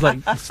wasn't. I was like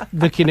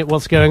looking at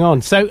what's going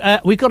on. So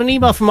we've got an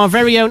email from our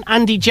very own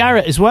Andy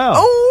Jarrett as well.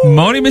 Oh,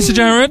 morning, Mr.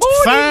 Jarrett.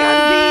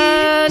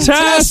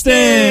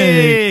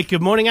 Fantastic!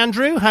 Good morning,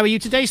 Andrew. How are you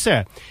today,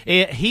 sir?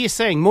 He is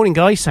saying, morning,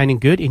 guys, sounding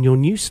good in your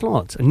new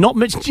slot. Not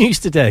much news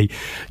today.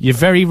 You're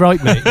very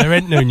right, mate. There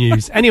ain't no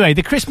news. Anyway,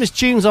 the Christmas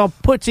tunes are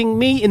putting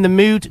me in the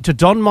mood to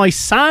don my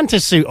Santa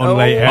suit on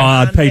later. Oh,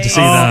 I'd pay to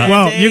see that.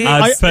 Well,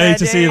 I'd pay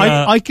to see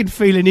that. I could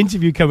feel an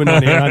interview coming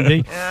on here,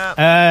 Andy.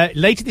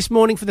 Later this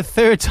morning for the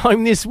third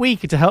time this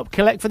week to help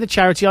collect for the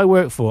charity I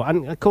work for.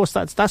 And, of course,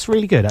 that's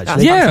really good,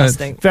 actually. That's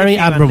fantastic. Very Thank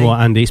you, admirable,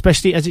 Andy,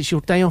 especially as it's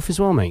your day off as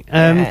well, mate.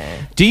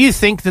 Do you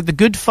think that the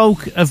good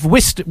folk of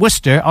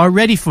Worcester are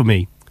ready for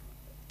me?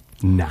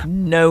 Nah.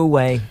 No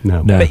way.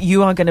 No. But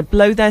you are going to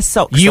blow their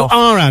socks You off.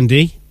 are,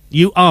 Andy.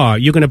 You are.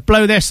 You're going to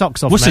blow their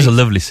socks off, Worcester's mate. a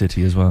lovely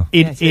city as well.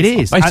 It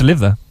is. I used to live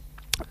there.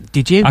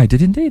 Did you? I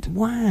did indeed.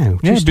 Wow.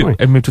 Yeah, true story.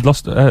 I moved to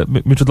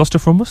Gloucester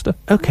from Worcester.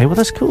 Okay, well,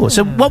 that's cool.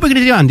 So what we're going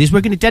to do, Andy, is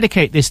we're going to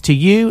dedicate this to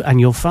you and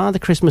your father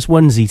Christmas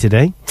onesie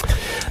today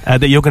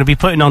that you're going to be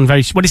putting on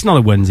very... Well, it's not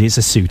a onesie, it's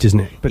a suit, isn't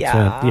it? But,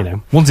 you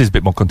know. Onesie's a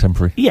bit more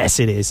contemporary. Yes,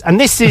 it is. And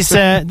this is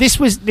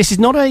this is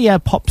not a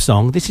pop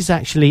song. This is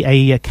actually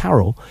a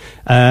carol.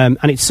 And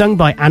it's sung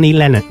by Annie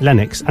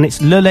Lennox. And it's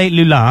Lule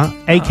Lula,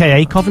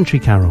 a.k.a. Coventry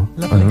Carol.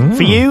 Oh.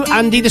 For you,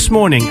 Andy, this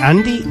morning.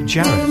 Andy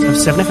Jarrett of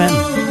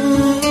 7FM.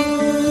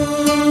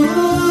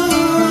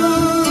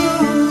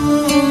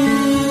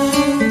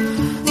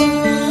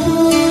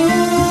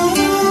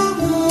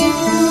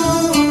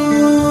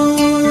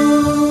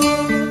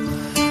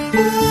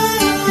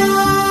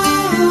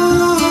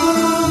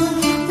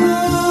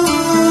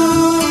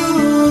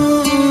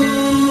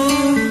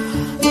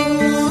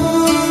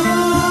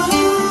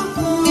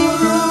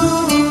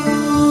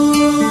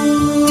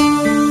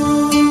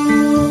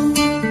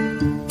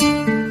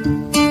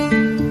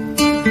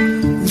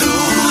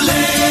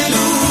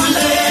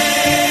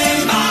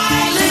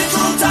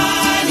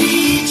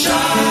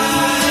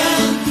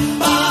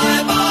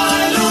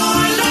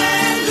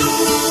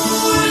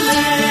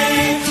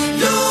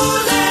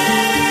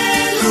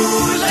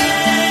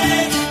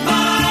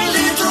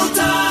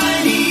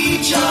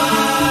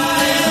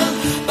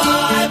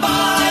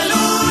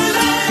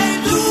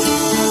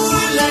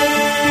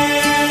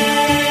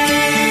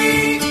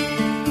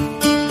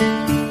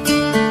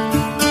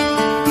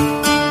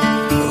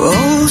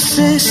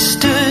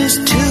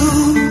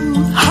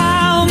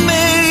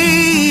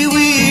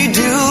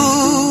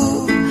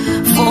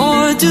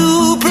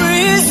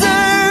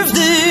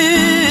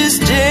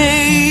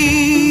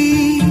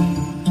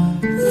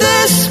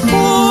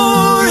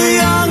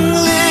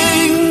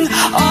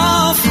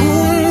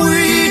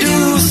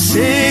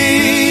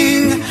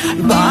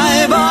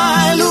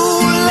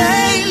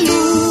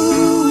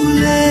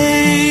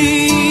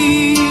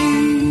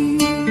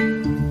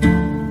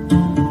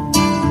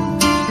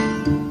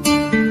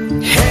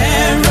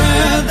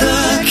 Herod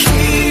the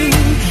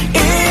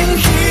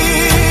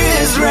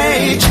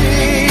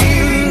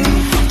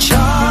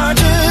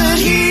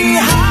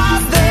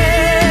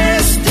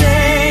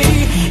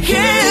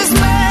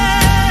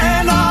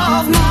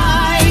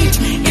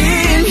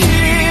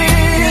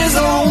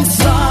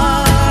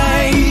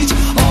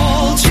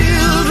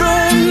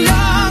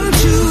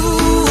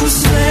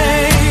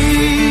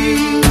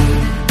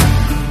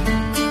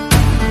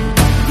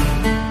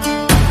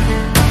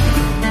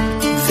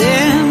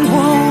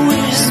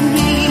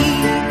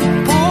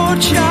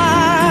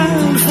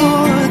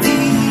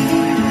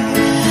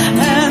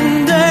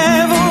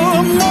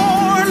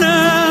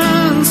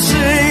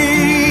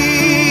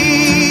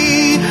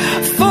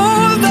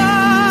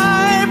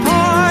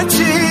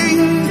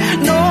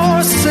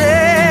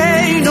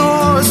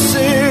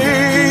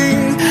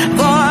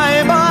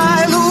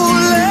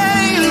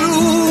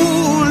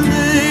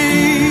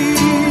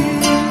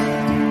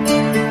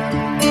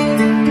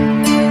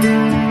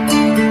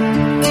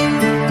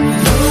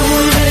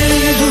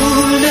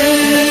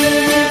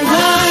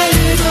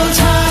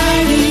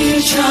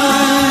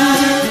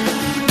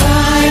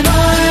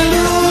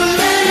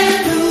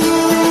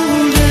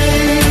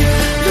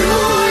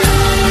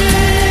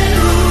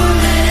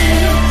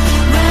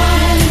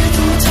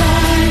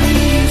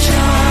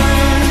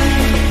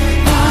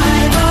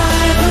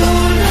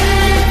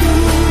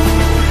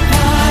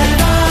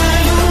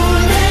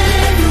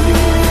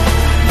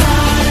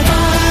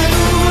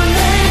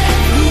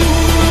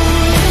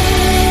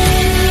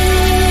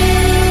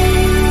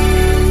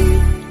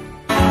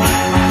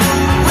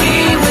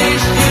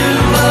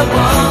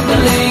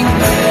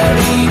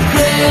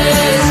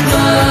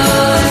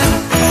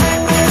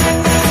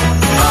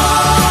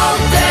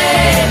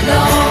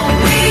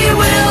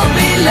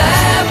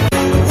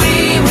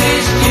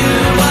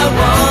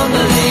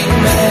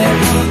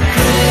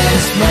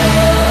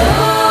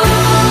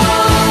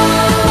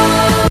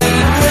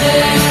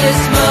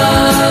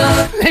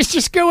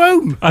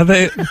home. Are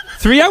they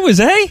 3 hours,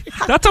 eh?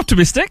 That's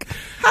optimistic.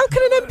 How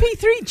can an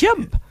MP3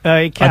 jump?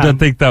 It can. I don't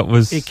think that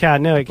was... It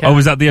can, no, it can. Oh,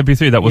 was that the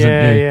MP3? That wasn't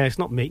me? Yeah, it's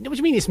not me. No, what do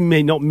you mean it's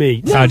me, not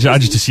me? I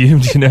just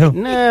assumed, you know.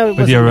 No, it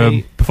with your wasn't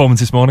me. Performance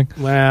this morning.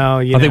 Well,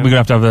 I think we're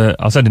going to have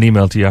I'll send an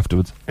email to you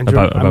afterwards. And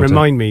about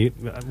remind me,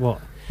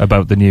 what?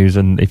 About the news,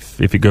 and if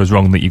it goes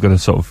wrong, that you've got to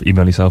sort of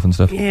email yourself and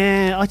stuff.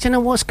 Yeah, I don't know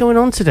what's going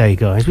on today,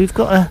 guys. We've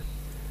got a...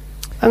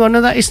 Hang on,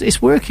 no,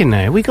 it's working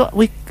now.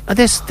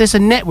 There's a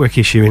network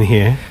issue in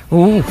here.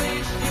 Ooh.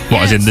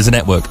 What, as in there's a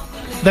network?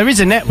 There is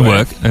a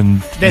network.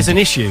 And there's an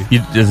issue.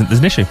 There's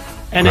an issue.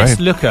 NS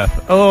lookup.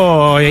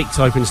 Oh, I hate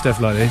typing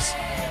stuff like this.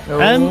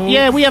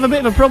 Yeah, we have a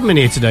bit of a problem in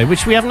here today,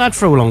 which we haven't had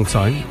for a long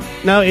time.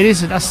 No, it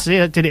is.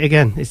 I did it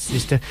again.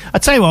 I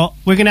tell you what,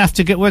 we're gonna have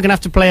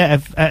to play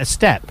at a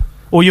step,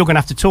 or you're gonna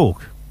have to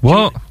talk.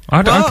 What?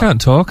 I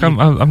can't talk.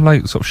 I'm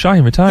like sort of shy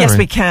and retiring. Yes,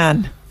 we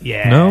can.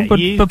 Yeah. No,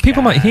 but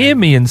people might hear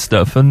me and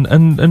stuff, and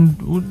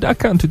I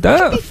can't do that.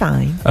 You'll be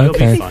fine.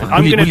 Okay. Be fine.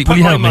 I'm going to put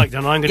my mic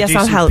down. I'm going to do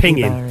some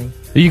pinging.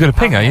 You got a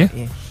ping, are you?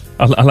 Yeah.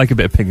 I like a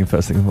bit of pinging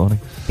first thing in the morning.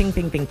 Ping,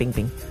 ping, ping, ping,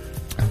 ping.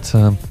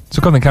 So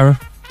come on then, Caro.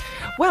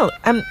 Well,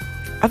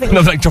 I think...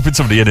 Not like dropping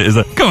somebody in it, is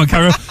it? Come on,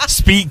 Caro.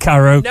 Speak,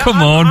 Caro. No, come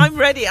on. I'm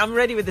ready. I'm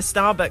ready with the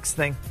Starbucks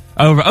thing.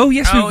 Oh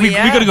yes, we've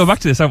got to go back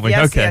to this, haven't we?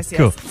 Yes, okay, yes.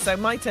 cool. So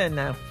my turn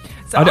now.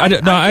 So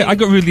I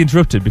got really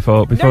interrupted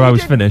before I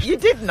was finished. You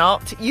did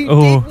not. You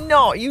did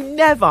not. You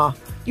never.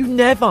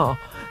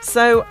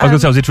 So I was going to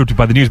say I was interrupted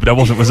by the news, but I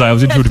wasn't, was I? I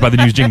was interrupted by the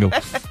news jingle.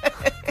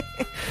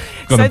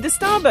 So the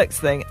Starbucks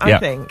thing, I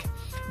think,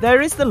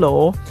 there is the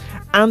law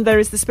and there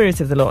is the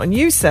spirit of the law. And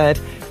you said,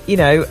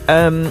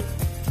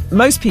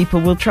 most people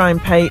will try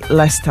and pay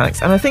less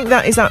tax. And I think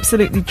that is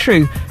absolutely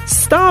true.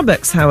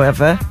 Starbucks,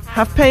 however,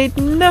 have paid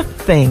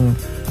nothing.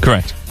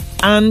 Correct.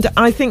 And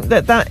I think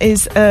that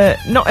is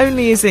not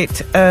only is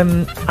it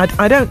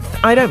I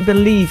don't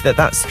believe that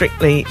that's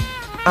strictly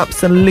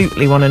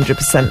absolutely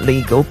 100%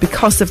 legal,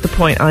 because of the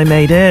point I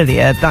made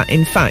earlier that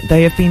in fact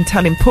they have been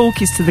telling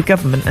porkies to the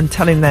government and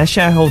telling their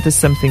shareholders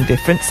something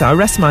different. So I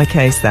rest my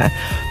case there.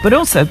 But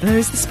also there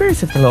is the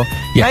spirit of the law.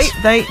 Yes.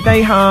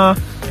 They are.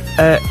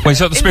 Wait,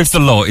 so the spirit of the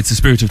law, it's the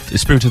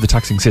spirit of the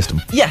taxing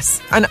system.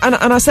 Yes, and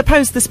I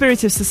suppose the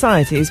spirit of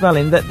society as well,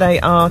 in that they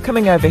are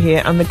coming over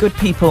here and the good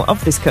people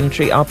of this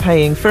country are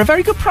paying for a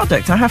very good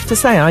product. I have to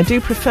say, I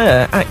do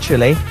prefer,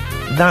 actually,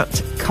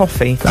 that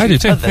coffee to I do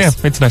too, others. yeah,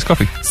 it's nice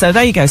coffee. So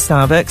there you go,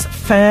 Starbucks,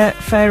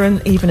 fair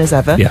and even as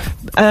ever. Yeah.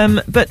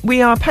 But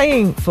we are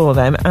paying for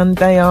them, and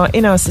they are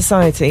in our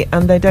society,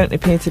 and they don't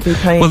appear to be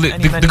paying. Well,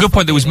 the good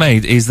point that was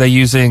made is they're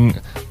using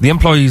the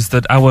employees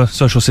that our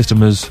social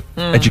system has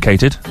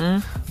educated,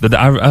 that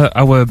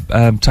our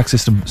tax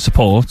system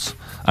supports,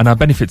 and our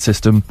benefit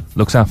system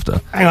looks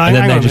after. Hang on, and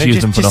then they just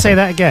use them for just nothing. say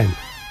that again.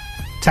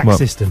 Tax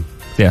system.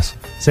 Yes.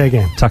 Say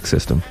again. Tax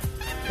system.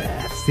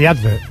 It's the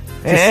advert.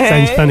 It just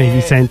sounds funny.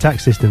 You're saying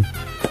tax system.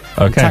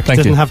 Okay, tax thank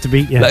doesn't you. have to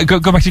be. Yeah. Go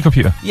back to your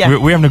computer. Yeah.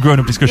 We're having a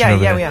grown-up discussion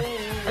over Yeah, there. we are.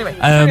 Anyway,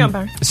 carry on,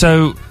 Barry.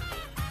 So,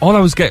 all I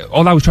was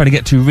trying to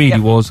get to really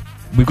was,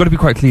 we've got to be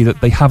quite clear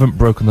that they haven't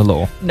broken the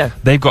law. No.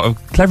 They've got a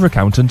clever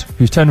accountant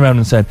who's turned around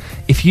and said,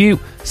 if you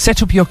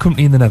set up your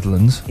company in the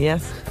Netherlands,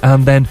 yes,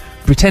 and then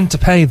pretend to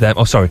pay them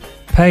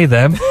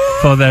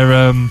for their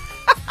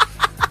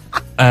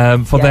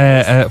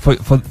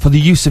for the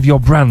use of your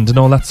brand and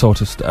all that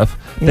sort of stuff,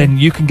 then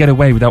you can get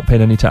away without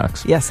paying any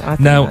tax. Yes, I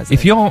think now, that's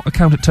if your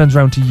accountant turns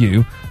around to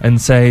you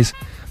and says,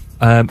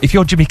 if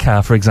you're Jimmy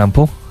Carr, for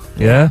example,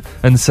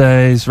 and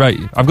says, right,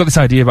 I've got this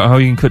idea about how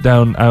you can cut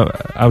down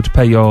how to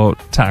pay your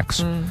tax,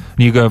 and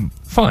you go,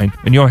 fine,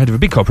 and you're head of a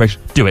big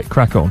corporation, do it,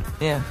 crack on.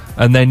 Yeah.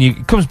 And then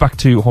it comes back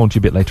to haunt you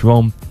a bit later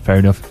on, fair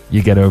enough,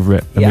 you get over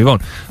it and move on.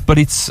 But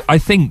I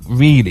think,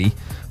 really,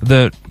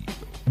 that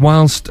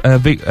whilst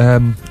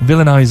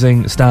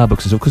villainising Starbucks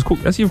and stuff,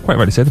 because as you've quite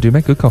rightly said, they do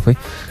make good coffee,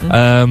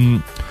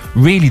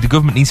 really the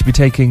government needs to be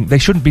they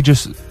shouldn't be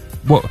just...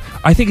 Well,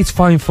 I think it's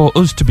fine for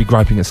us to be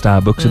griping at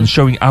Starbucks and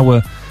showing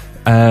our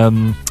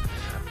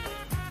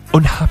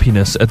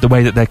unhappiness at the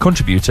way that they're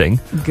contributing.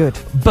 Good.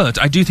 But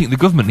I do think the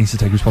government needs to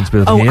take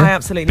responsibility here. I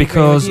absolutely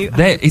because agree with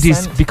you, it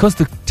is because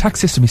the tax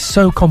system is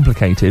so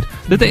complicated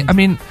that they, I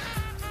mean...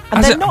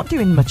 And they're not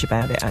doing much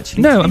about it,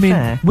 actually. No, to be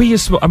fair.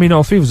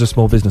 all three of us are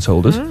small business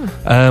holders.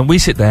 We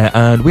sit there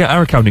and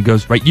our accountant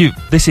goes, right,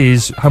 this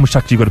is how much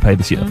tax you've got to pay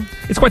this year.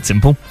 It's quite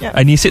simple. Yeah.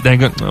 And you sit there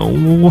and go,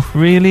 oh,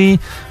 really?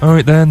 All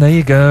right then, there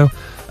you go.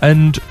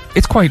 And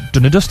it's quite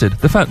done and dusted.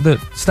 The fact that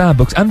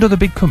Starbucks and other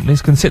big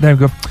companies can sit there and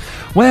go,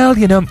 well,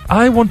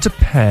 I want to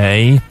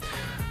pay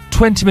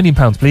 £20 million,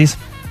 please.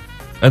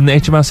 And the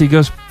HMRC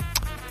goes,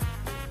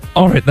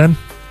 all right then.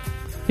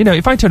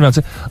 If I turn around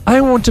and say,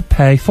 I want to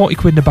pay 40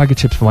 quid in a bag of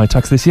chips for my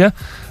tax this year,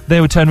 they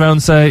would turn around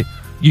and say,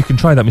 you can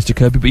try that, Mr.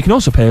 Kirby, but you can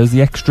also pay us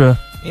the extra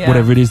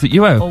whatever it is that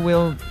you owe. Or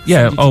we'll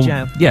send you to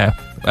jail. Yeah.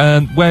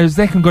 Whereas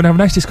they can go and have a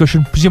nice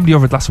discussion, presumably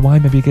over a glass of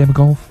wine, maybe a game of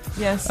golf.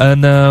 Yes.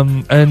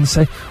 And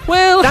say,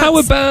 well, how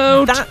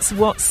about... That's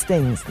what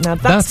stings. Now,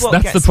 that's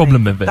what gets the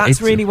problem with it.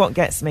 That's really what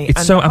gets me. It's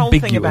and so the whole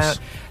ambiguous. Thing about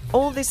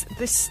all this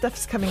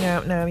stuff's coming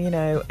out now,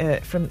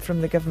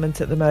 from the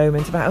government at the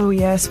moment about, oh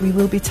yes, we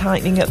will be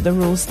tightening up the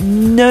rules.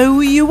 No,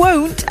 you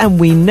won't, and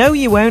we know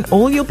you won't.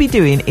 All you'll be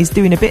doing is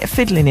doing a bit of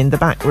fiddling in the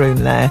back room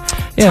there,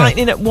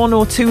 tightening up one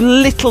or two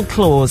little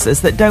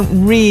clauses that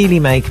don't really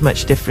make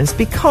much difference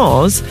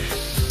because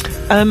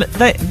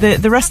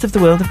the rest of the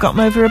world have got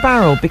them over a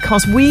barrel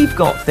because we've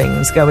got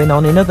things going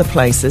on in other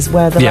places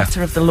where the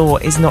letter of the law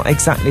is not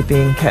exactly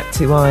being kept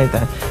to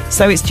either.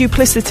 So it's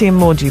duplicity and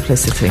more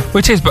duplicity.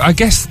 Which is, but I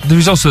guess there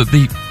is also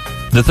the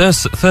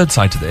third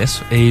side to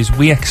this is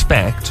we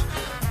expect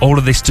all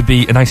of this to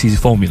be a nice easy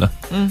formula.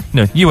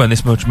 You earn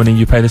this much money,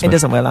 you pay this much. It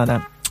doesn't work like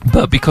that.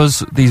 But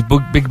because these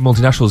big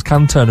multinationals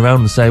can turn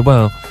around and say,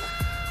 well,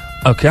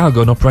 okay, I'll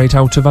go and operate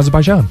out of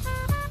Azerbaijan.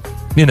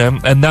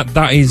 And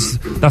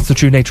that's the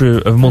true nature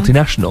of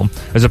multinational,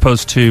 as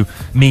opposed to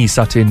me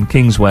sat in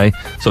Kingsway,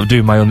 sort of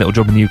doing my own little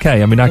job in the UK.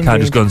 I mean, I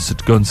can't just go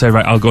and say,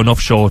 right, I'll go and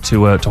offshore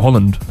to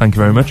Holland. Thank you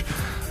very much.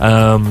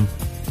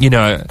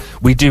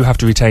 We do have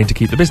to retain to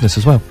keep the business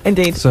as well.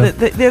 Indeed. So.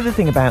 The other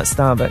thing about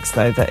Starbucks,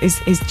 though, that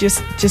is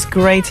just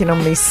grating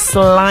on me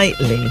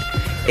slightly,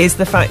 is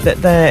the fact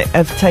that they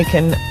have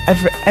taken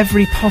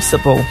every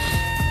possible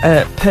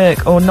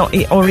perk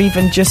or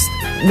even just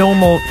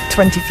normal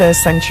 21st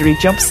century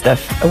job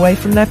stuff away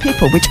from their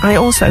people, which I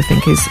also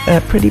think is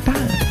pretty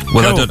bad.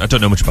 Well, I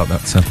don't know much about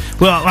that. So,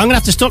 well, I'm going to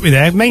have to stop you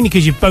there, mainly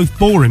because you're both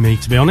boring me,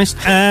 to be honest.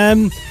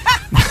 No,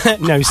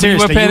 seriously, you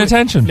were paying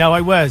attention. No, I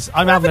was.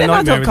 I'm having a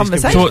nightmare with this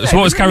conversation. So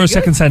what was Caro's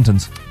second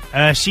sentence?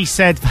 She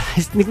said.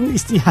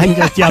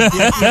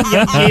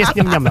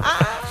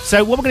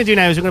 So what we're going to do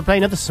now is we're going to play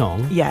another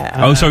song.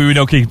 Yeah. So we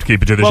don't keep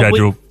it to the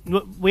schedule.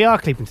 We are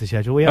keeping to the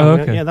schedule. We are.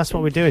 Okay. Yeah, that's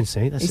what we're doing.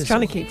 See, he's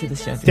trying to keep to the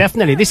schedule.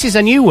 Definitely. This is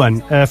a new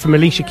one from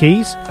Alicia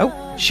Keys. Oh,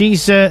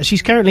 she's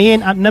currently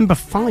in at number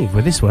 5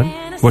 with this one.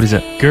 What is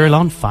it? Girl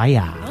on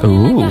Fire.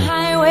 Ooh.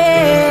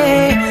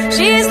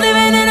 She's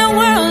living in a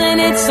world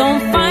and it's on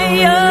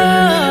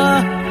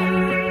fire,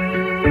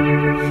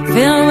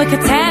 filled with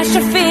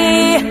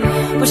catastrophe,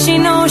 but she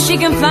knows she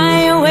can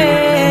fly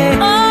away.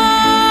 Oh,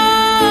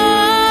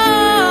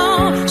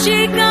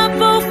 she got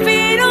both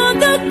feet on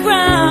the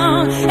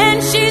ground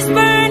and she's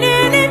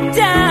burning it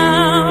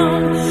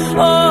down.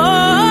 Oh,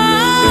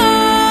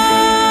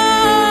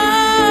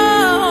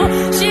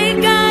 she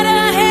got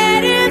her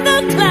head in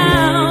the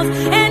clouds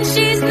and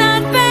she's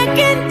not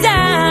backing down.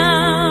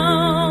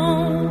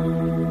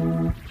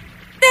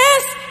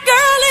 This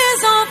girl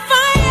is on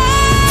fire.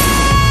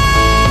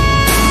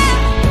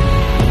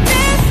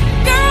 This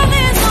girl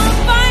is on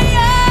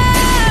fire.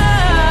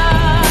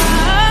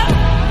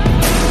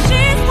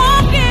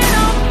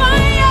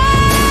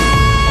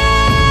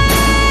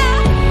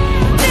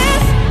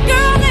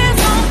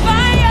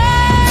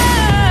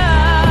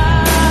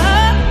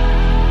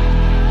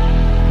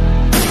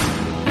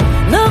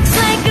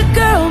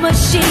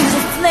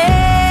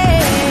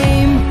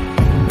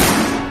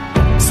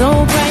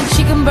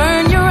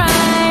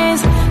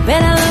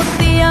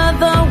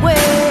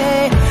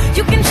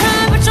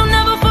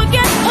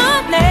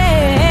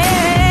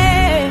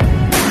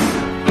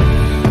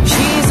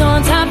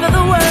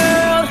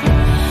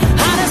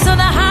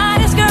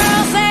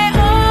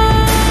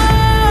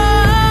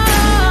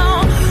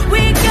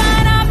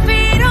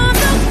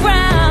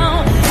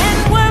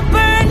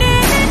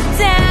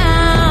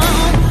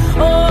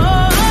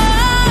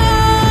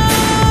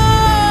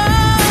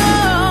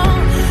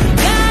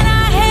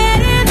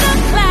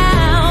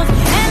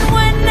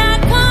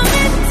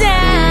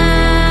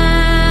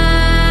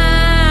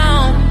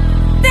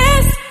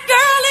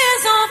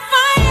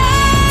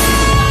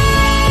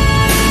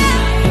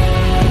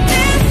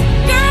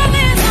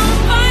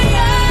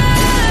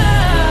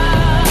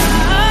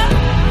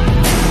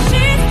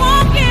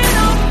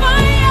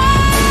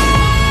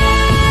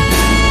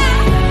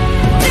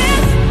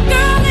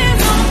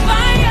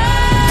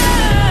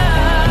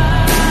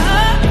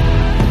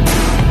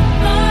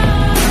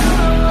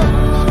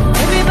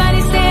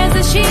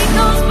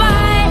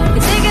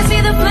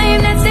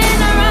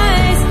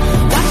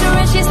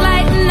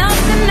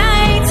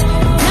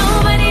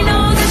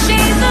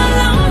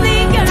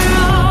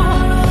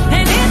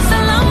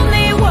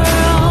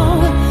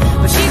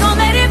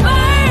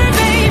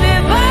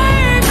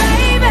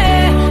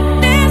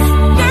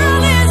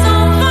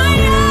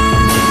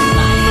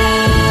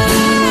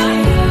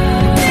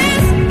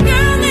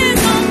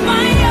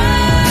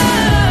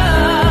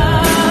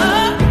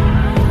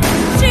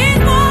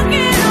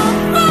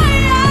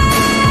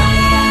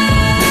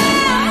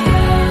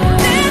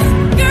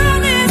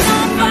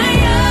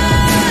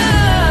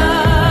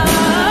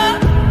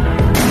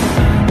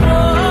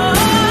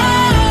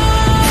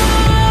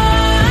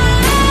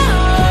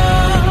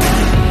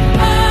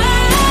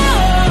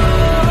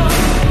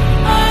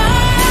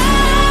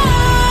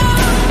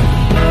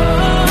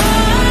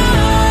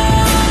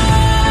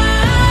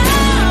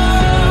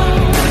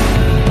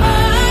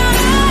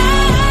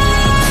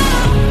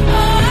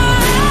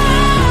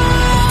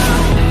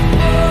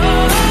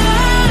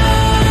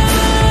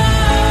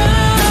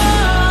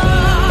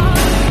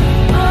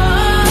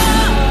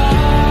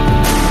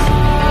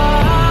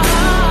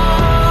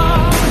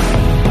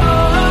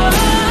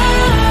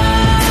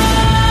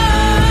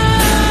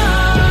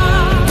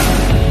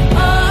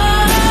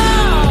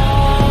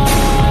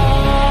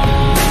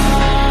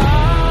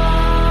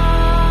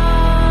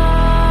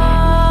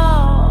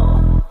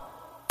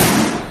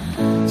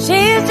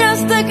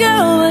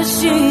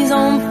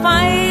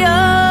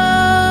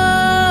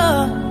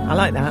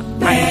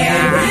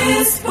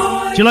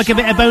 Do you like a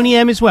bit of Boney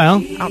M as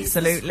well?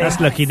 Absolutely. That's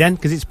lucky then,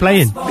 because it's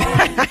playing.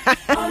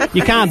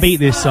 You can't beat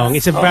this song.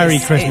 It's a very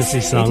Christmassy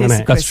song,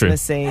 isn't it? That's true.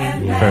 Christmassy.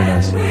 Yeah. Very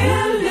nice.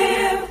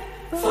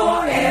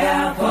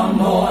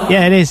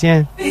 Yeah, it is,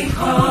 yeah.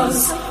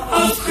 Because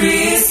of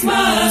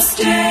Christmas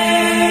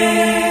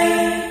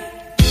Day.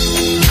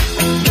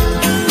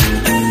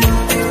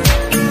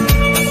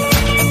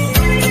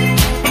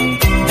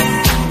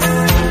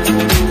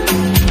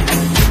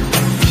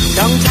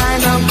 Long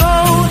time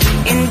ago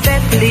in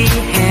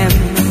Bethlehem,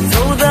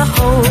 so the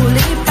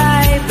Holy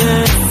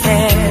Bible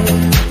said,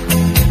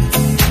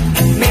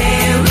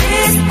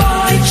 Mary's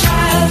boy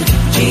child,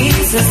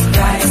 Jesus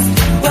Christ,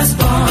 was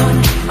born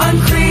on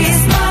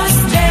Christmas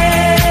Day.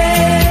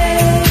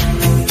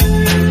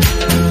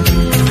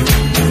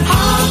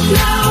 Hark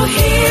now,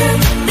 hear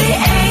the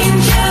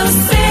angels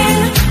sing,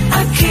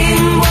 a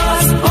king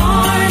was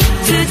born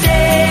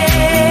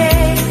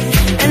today,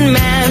 and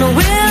man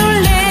will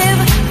live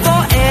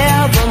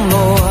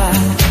forevermore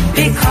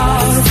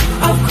because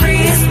of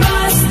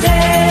Christmas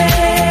Day.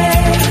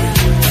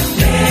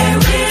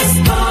 Mary's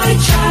boy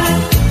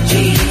child,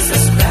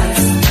 Jesus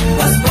Christ,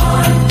 was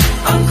born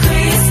on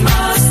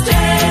Christmas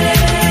Day.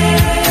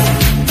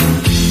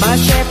 While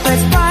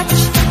shepherds watch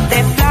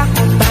their flock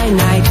by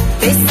night,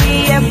 they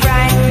see a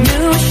bright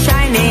new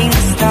shining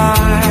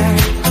star.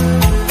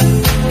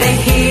 They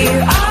hear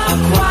a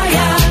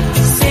choir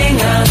sing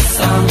a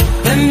song,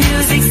 the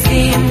music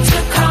seemed to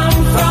come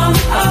from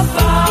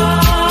afar.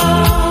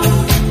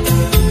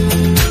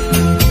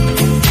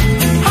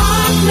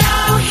 Hark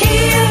now,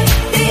 hear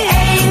the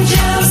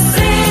angels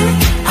sing,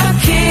 a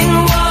king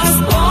was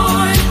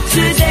born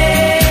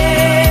today,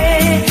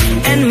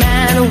 and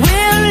man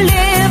will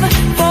live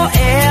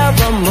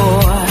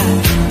forevermore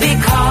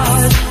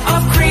because of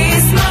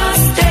Christmas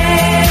Day.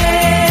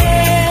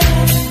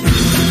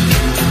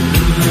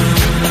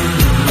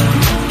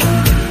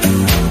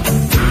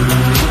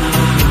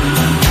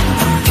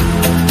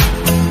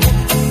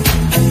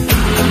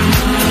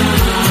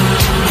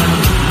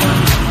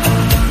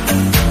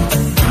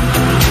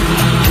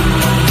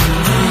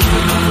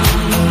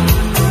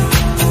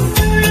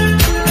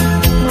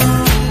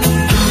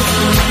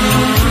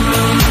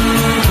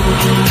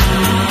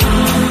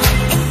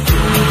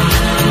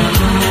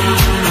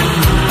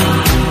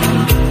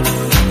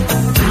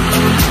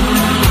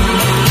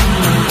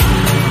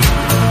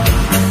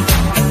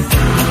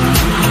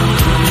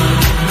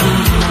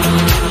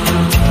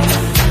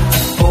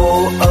 For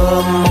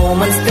a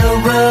moment the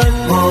world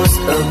was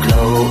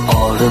aglow,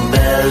 all the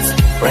bells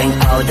rang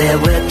out, there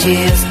were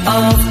tears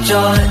of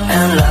joy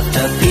and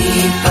laughter.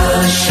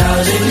 People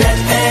shouted, let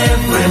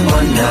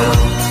everyone know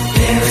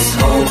there is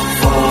hope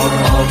for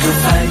all to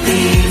find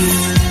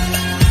peace.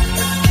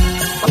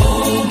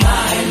 Oh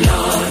my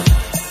Lord,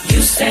 you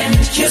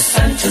sent your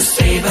Son to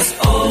save us.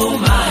 Oh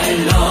my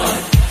Lord,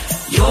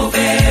 your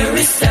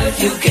very self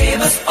you gave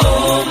us.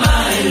 Oh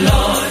my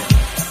Lord,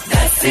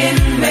 that sin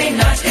may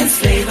not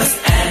enslave us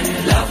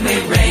and love may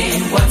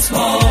reign once more.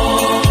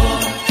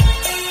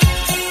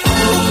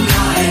 Oh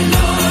my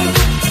Lord,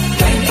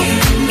 when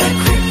in the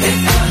crypt they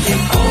found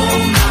him. Oh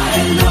my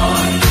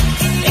Lord,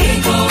 a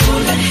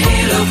golden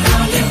halo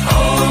found him.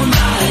 Oh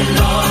my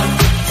Lord,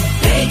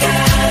 they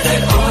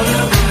gathered all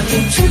around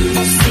him to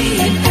see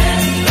him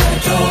and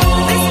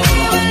adore.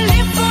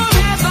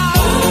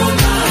 Oh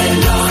my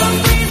Lord,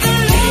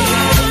 they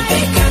had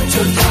begun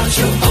to doubt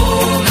you.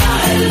 Oh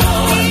my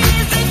Lord,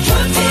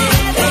 what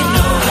did they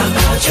know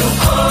about you?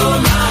 Oh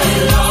my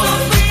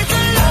Lord,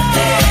 but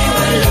they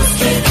were lost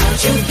without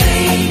you.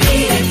 They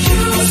needed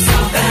you so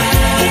bad.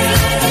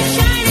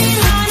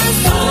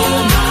 Oh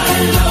my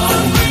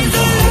Lord,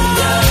 the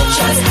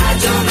church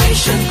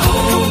adoration.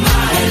 Oh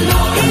my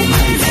Lord,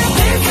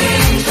 there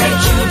came great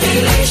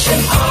jubilation.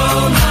 Oh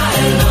my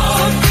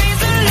Lord,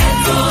 and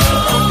full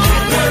of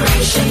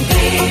admiration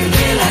they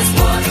realized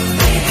what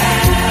they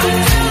had.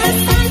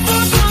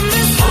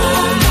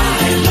 Oh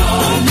my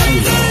Lord,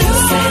 you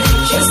sent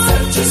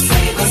yourself to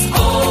save us.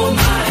 Oh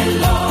my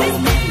Lord,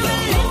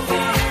 your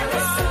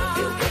very self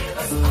you gave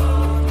us.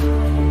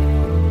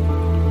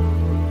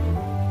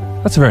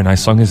 That's a very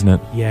nice song, isn't it?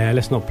 Yeah,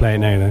 let's not play it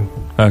now then.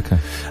 Okay.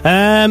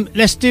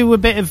 Let's do a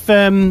bit of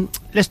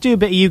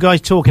you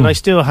guys talking. I'm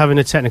still having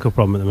a technical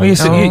problem at the Well, you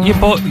moment.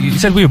 said, you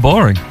said we were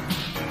boring.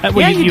 Well,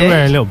 Yeah, you you were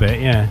did. a little bit,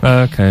 yeah.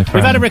 Okay.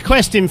 We've had a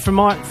request in from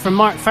Mark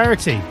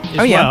Farity as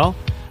Oh, yeah. well.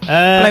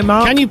 Hello,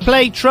 Mark. Can you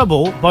play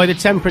Trouble by the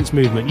Temperance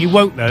Movement? You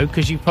won't, though,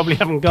 because you probably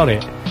haven't got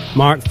it.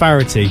 Mark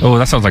Farity. Oh,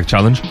 that sounds like a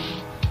challenge.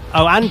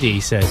 Oh, Andy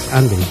says.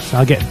 Andy. So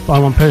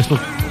I'm on personal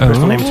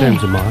name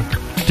terms with Mark.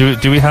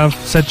 Do we have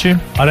said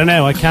tune? I don't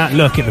know. I can't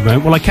look at the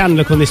moment. Well, I can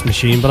look on this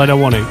machine, but I don't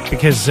want to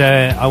because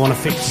I want to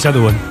fix this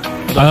other one.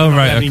 Oh,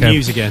 right, okay.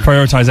 News again.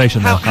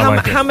 Prioritisation there. I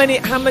like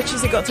it. How much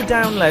has it got to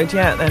download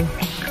yet then?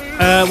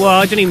 Well,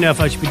 I don't even know if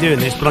I should be doing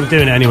this, but I'm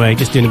doing it anyway.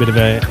 Just doing a bit of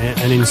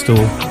an install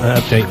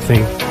update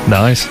thing.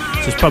 Nice.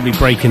 So it's probably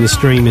breaking the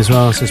stream as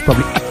well. So it's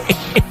probably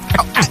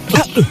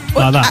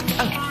like that.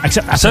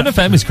 Except Sun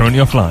FM is currently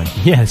offline.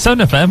 Yeah, Sun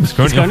FM is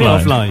currently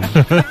offline.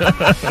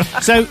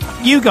 So,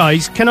 you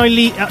guys, can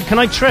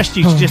I trust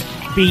you to just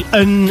be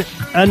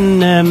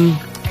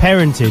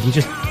parented and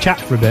just chat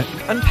for a bit?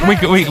 We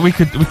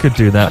could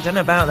do I that. don't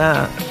know about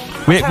that.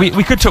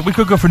 We could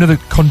go for another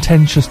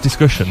contentious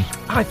discussion.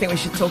 I think we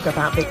should talk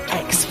about the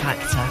X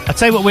Factor. I'll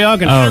tell you what we are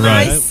going to Oh,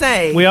 right. I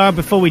say...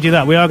 before we do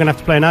that, we are going to have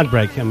to play an ad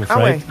break, I'm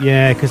afraid. we?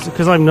 Yeah,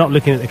 because I'm not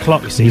looking at the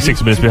clock, you see. You're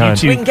 6 minutes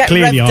behind. You We two can get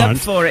clearly revved aren't.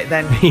 up for it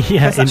then.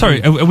 Yeah,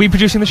 Sorry, are we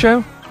producing the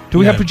show? Do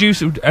we have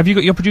producer? Have you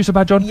got your producer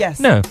badge on? Yes.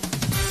 No.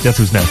 The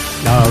answer is no.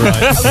 All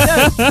right.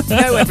 Oh,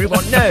 no,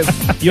 everyone, no.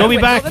 You'll be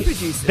we're back. not the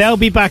producers. They'll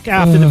be back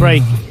after the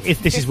break,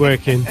 if this is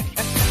working.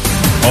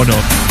 Oh no.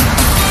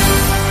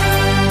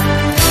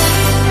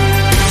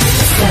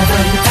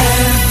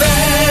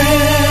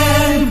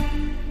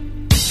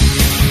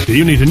 Do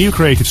you need a new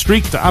creative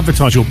streak to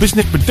advertise your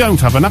business but don't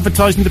have an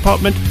advertising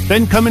department?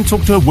 Then come and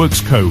talk to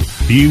Works Co.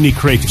 Do you need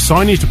creative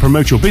signage to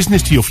promote your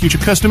business to your future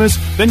customers?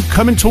 Then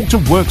come and talk to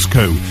Works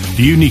Co.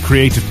 Do you need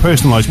creative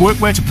personalised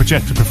workwear to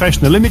project a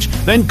professional image?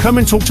 Then come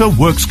and talk to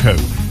Works Co.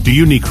 Do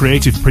you need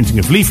creative printing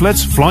of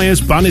leaflets,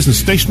 flyers, banners and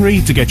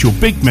stationery to get your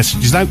big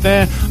messages out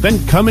there?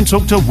 Then come and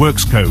talk to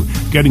Works Co.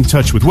 Get in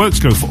touch with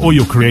Works Co for all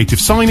your creative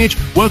signage,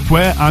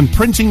 workwear and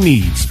printing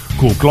needs.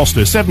 Call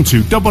Gloucester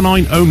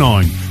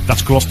 729909.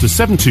 That's Gloucester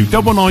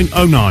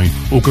 729909.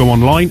 Or go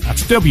online at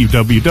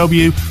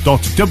www.werx.co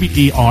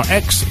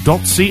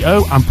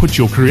and put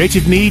your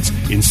creative needs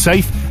in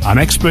safe and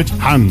expert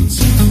hands.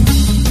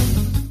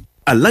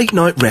 A late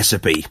night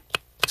recipe.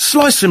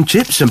 Slice some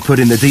chips and put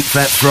in the deep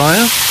fat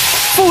fryer.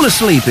 Fall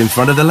asleep in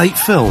front of the late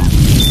film.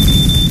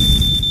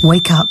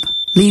 Wake up.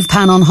 Leave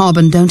pan on hob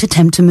and don't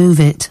attempt to move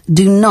it.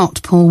 Do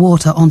not pour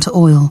water onto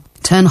oil.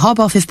 Turn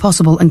hob off if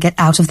possible and get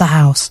out of the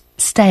house.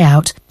 Stay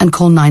out and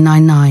call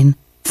 999.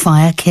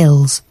 Fire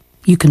kills.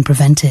 You can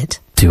prevent it.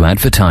 To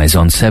advertise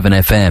on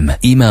 7FM,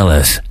 email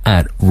us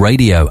at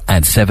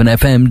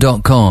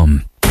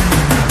radio@7fm.com.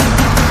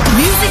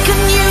 Music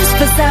and news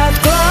for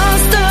South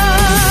Gloucester.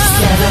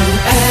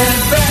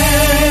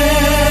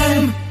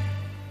 7FM.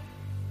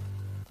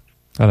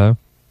 Hello.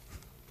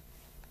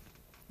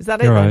 Is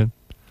that it? You're then? right.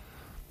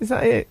 Is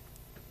that it?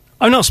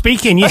 I'm not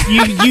speaking. You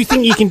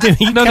think you can do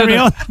it? Carry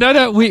on.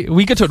 No,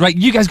 we got to right.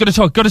 You guys got to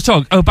talk.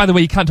 Oh, by the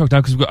way, you can't talk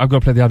now because I've got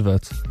to play the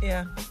adverts.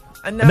 Yeah.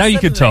 And Now you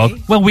can talk.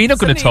 Well, we're not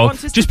going to talk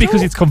just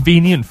because it's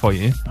convenient for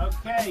you.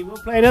 Okay, we'll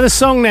play another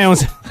song now.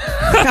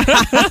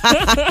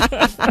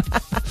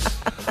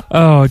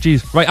 Oh,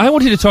 jeez. Right, I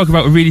wanted to talk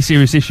about a really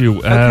serious issue.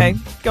 Okay,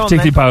 go on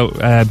particularly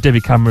about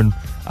David Cameron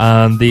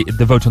and the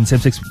vote on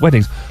same-sex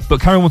weddings. But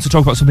Karen wants to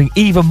talk about something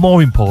even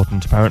more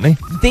important, apparently.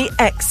 The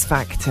X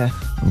Factor.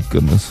 Oh,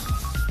 goodness.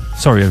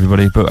 Sorry,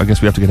 everybody, but I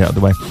guess we have to get it out of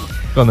the way.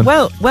 Go on, then.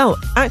 Well,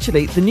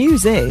 actually, the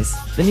news is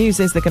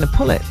they're going to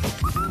pull it.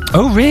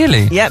 Oh,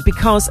 really? Yeah,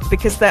 because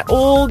they're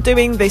all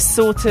doing this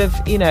sort of,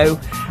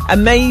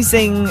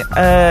 amazing,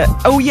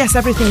 oh yes,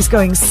 everything's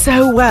going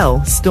so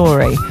well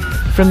story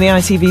from the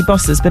ITV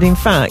bosses, but in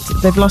fact,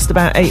 they've lost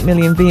about 8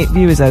 million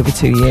viewers over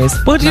 2 years.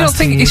 Well, do you not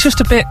think it's just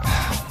a bit...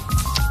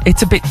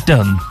 It's a bit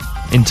done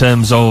in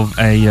terms of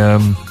a...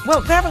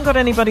 Well, they haven't got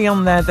anybody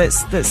on there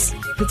that's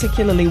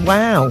particularly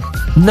wow.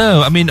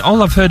 No, I mean,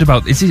 all I've heard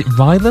about... Is it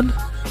Rylan?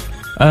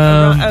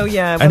 Oh,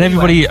 yeah. And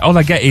everybody, all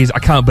I get is, I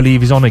can't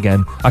believe he's on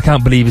again. I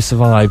can't believe he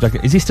survived.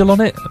 Is he still on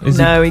it?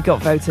 No, he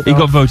got voted off. He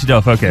got voted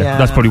off, okay. Yeah.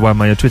 That's probably why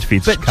my Twitter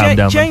feed's But calmed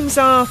down. James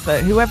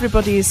Arthur, who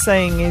everybody is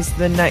saying is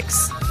the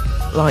next,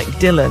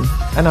 Dylan,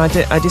 and I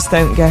just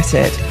don't get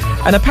it.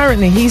 And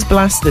apparently he's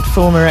blasted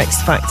former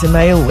X Factor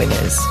male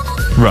winners.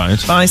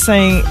 Right. By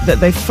saying that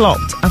they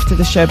flopped after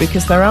the show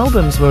because their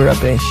albums were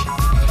rubbish.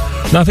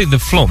 No, I think they've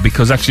flopped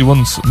because actually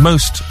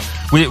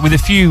with a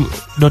few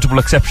notable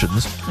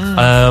exceptions,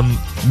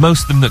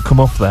 most of them that come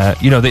off there,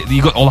 you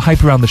got all the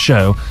hype around the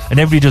show,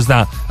 and everybody does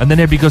that, and then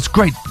everybody goes,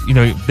 great,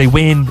 they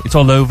win, it's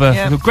all over.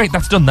 Yeah. They go, great,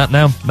 that's done that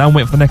now. Now I'm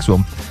waiting for the next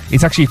one.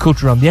 It's actually a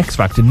culture around the X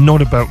Factor,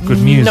 not about good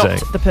music. Not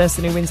the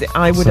person who wins it.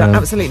 I would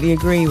absolutely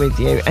agree with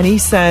you. And he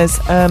says...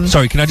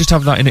 Sorry, can I just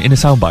have that in a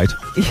soundbite?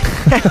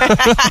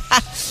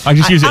 I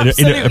just use it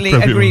in a absolutely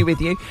agree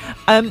with you.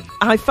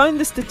 I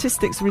find the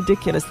statistics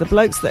ridiculous. The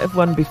blokes that have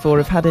won before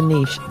have had a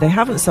niche. They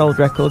haven't sold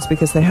records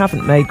because they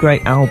haven't made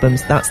great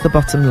albums. That's the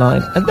bottom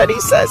line. And then he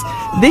says,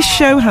 this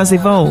show has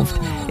evolved.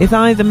 If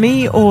either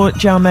me or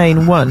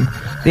Jermaine won,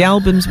 the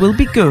albums will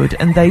be good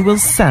and they will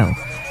sell.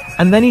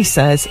 And then he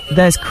says,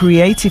 there's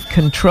creative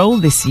control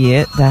this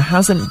year. There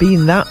hasn't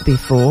been that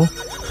before.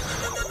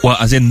 Well,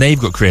 as in they've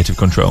got creative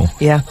control?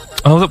 Yeah.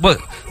 Oh, well,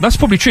 that's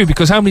probably true,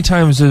 because how many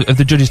times have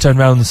the judges turned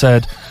around and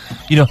said,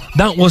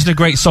 that wasn't a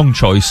great song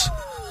choice,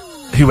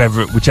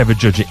 whichever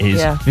judge it is.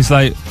 Yeah. It's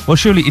like, well,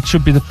 surely it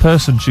should be the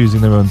person choosing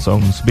their own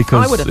songs,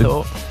 because... I would have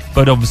thought.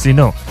 But obviously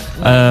not.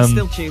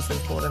 Still choose them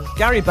for them.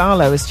 Gary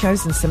Barlow has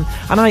chosen some,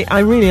 and I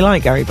really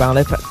like Gary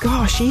Barlow, but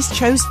gosh, he's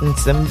chosen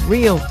some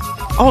real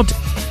odd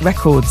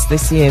records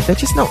this year. They're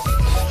just not...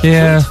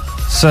 Yeah,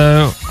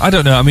 so, I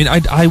don't know. I mean,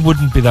 I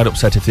wouldn't be that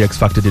upset if the X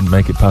Factor didn't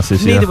make it past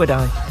this year. Neither would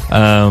I.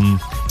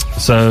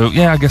 So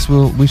yeah, I guess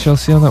we shall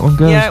see how that one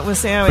goes. Yeah, we'll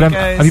see how But it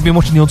goes. have you been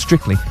watching the old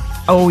Strictly?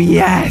 Oh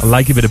yes, I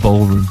like a bit of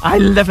ballroom. I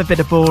love a bit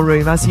of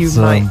ballroom, as you It's,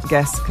 might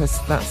guess, because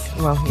that's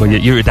Well,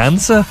 you're a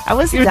dancer. I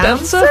was You're a a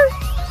dancer.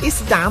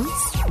 It's a dance.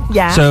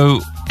 Yeah. So,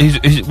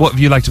 what have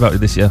you liked about it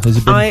this year? Has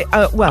it been?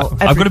 I've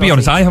got to be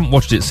honest. I haven't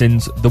watched it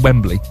since the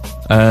Wembley.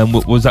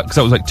 Was that because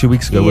that was like 2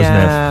 weeks ago, Yeah.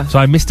 wasn't it? So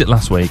I missed it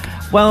last week.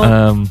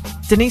 Well,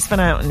 Denise Van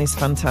Outen is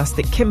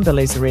fantastic.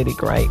 Kimberly's really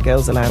great.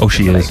 Girls Aloud. Oh,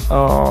 she Kimberly. is.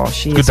 Oh,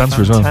 she Good is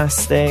dancer as well.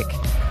 fantastic.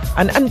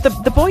 And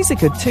the boys are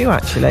good too,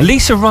 actually.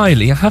 Lisa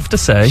Riley, I have to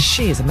say,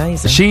 she is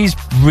amazing. She's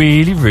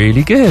really,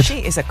 really good. She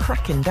is a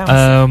cracking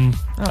dancer.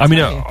 I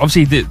mean,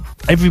 obviously,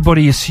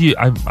 everybody assumed.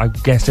 I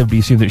guess everybody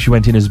assumed that she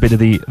went in as a bit of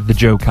the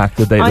joke act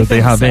that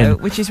they have so, in,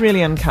 which is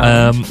really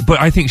unkind.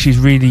 But I think she's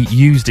really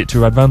used it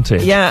to her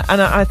advantage. Yeah,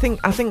 and I think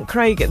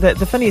Craig.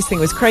 The funniest thing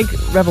was Craig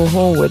Rebel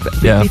Horwood.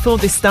 Before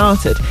this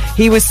started,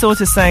 he was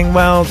sort of saying,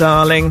 "Well,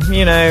 darling,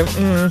 you know."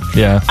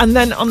 Yeah. And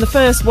then on the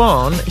first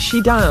one,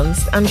 she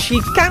danced, and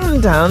she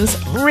can dance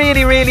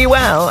really, really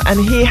well. And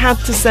he had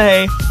to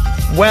say,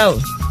 "Well,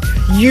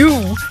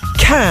 you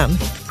can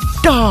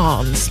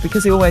dance,"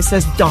 because he always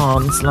says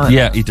dance. Like,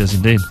 Yeah, he does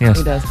indeed. Yes,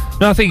 he does.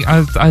 No, I think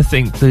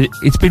that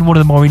it's been one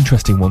of the more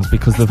interesting ones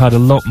because they've had a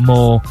lot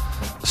more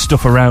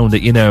stuff around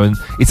it, and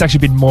it's actually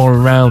been more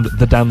around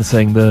the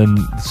dancing than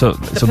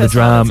the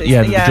drama.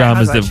 Yeah, the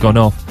dramas that have gone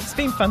off. It's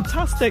been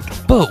fantastic.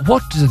 But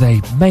what do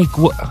they make?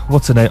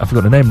 What's her name? I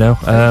forgot her name now.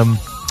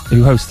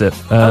 Who hosts it?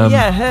 Her.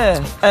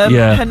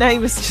 Yeah. Her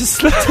name was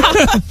just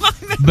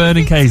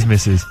Vernon Kay's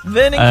missus.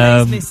 Vernon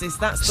Kay's missus.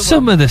 That's the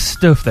some one. of the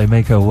stuff they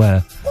make her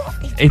wear.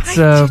 It's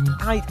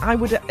I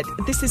would.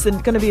 This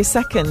isn't going to be a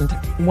second.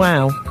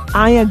 Wow,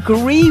 I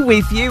agree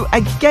with you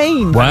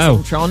again.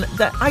 Wow. Tron,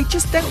 that I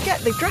just don't get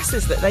the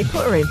dresses that they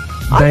put her in.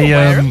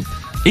 They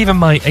even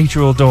my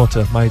 8-year-old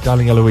daughter, my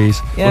darling Eloise,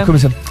 will come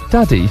and say,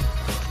 "Daddy,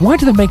 why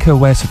do they make her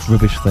wear such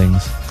rubbish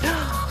things?"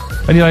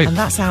 And you're like, and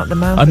that's out the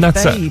mouth and of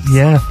that's babes.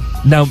 yeah.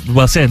 Now,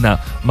 well, saying that,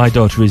 my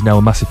daughter is now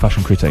a massive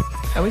fashion critic.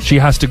 Oh, is she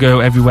has to go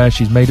everywhere.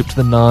 She's made up to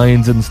the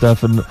nines and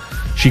stuff, and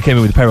she came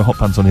in with a pair of hot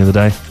pants on the other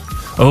day.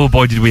 Oh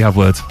boy, did we have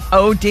words!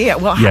 Oh dear.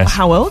 Well, Yes.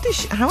 how old is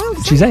she? How old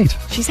is She's she? 8.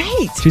 She's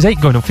 8. She's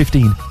 8, going on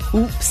 15.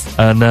 Oops.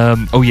 And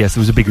oh yes,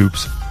 there was a big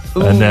oops.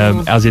 Ooh. And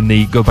as in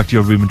the go back to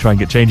your room and try and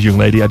get changed, young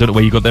lady. I don't know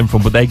where you got them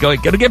from, but they're going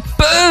to get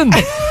burned.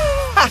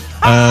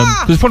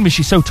 Because the problem is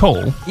she's so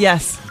tall.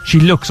 Yes. She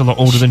looks a lot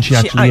older than she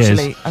actually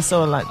is. I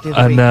saw her like the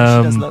other week. She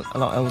does look a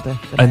lot older.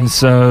 And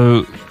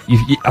so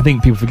I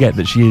think people forget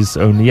that she is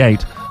only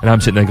 8, and I'm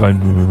sitting there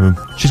going,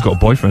 she's got a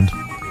boyfriend.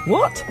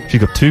 What?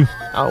 She's got 2.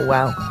 Oh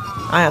well,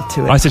 I had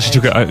 2. I said she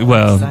took it. I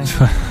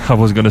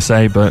wasn't going to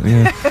say, but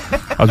yeah,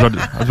 I was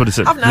about to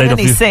say. I've not had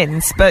any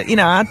since, but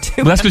I had 2.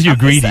 Well, that's because you're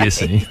greedy, you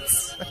see.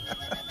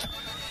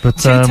 But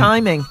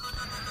timing.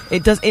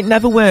 It does. It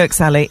never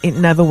works, Ali. It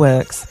never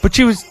works. But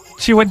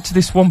she went to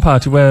this one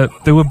party where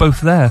they were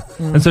both there,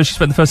 and so she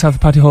spent the first half of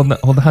the party holding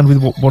the hand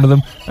with one of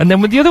them, and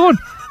then with the other one.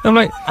 And I'm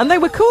like, and they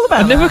were cool about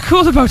it. And they were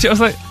cool about it. I was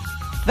like,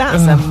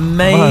 that's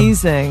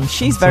amazing. Man.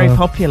 She's very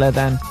popular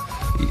then.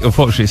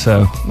 Unfortunately,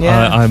 so.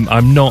 Yeah.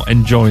 I'm not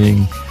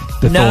enjoying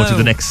the thought of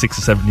the next 6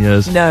 or 7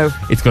 years. No.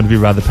 It's going to be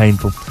rather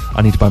painful.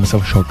 I need to buy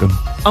myself a shotgun.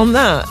 On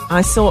that,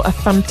 I saw a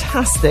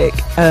fantastic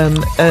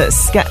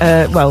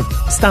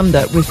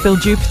stand-up with Phil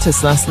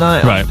Jupitus last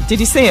night. Right. Did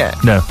you see it?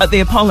 No. At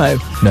the Apollo?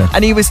 No.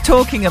 And he was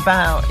talking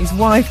about his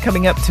wife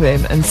coming up to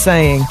him and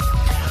saying,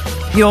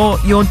 your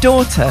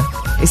daughter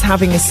is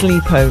having a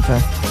sleepover,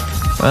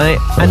 right?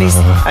 And he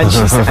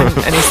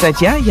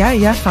said,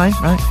 yeah, fine,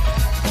 right.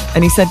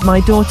 And he said, my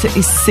daughter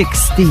is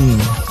 16.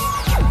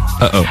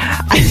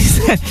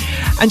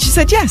 And she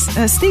said, yes,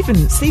 Stephen,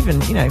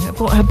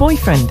 her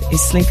boyfriend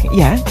is sleeping.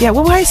 Yeah,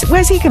 well,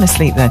 where's he going to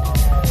sleep then?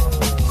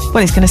 Well,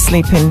 he's going to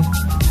sleep in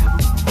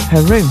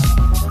her room.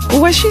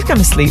 Well, where's she going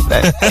to sleep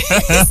then?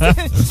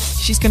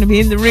 She's going to be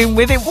in the room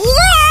with him.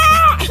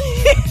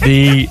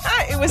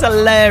 It was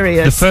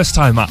hilarious. The first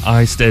time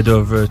I stayed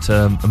over at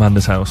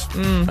Amanda's house,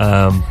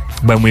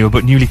 when we were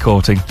but newly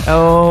courting.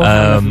 Oh,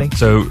 lovely.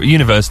 So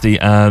university,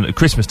 and at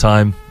Christmas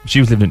time, she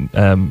was living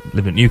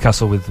in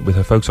Newcastle with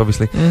her folks,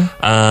 obviously,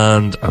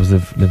 and I was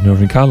living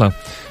over in Carlisle,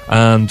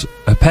 and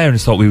her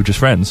parents thought we were just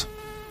friends,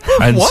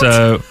 and What?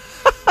 so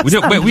we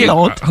don't.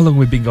 odd. How long have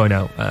we been going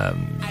out? A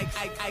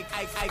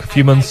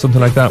few months, something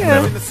like that.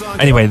 Yeah.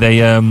 Whatever. Anyway, they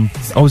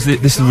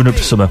this is the run up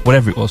to summer,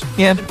 whatever it was.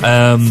 Yeah.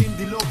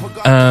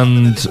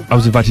 And I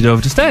was invited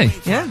over to stay.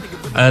 Yeah.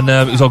 And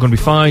it was all going to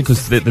be fine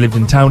because they lived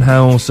in a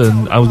townhouse,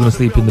 and I was going to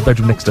sleep in the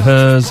bedroom next to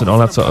hers and all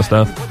that sort of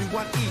stuff.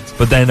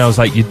 But then I was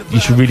like, you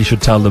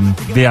should tell them.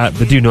 They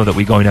do know that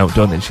we're going out,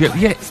 don't they? And she goes,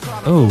 yeah.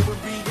 Oh,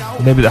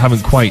 maybe they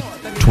haven't quite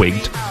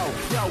twigged.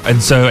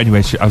 And so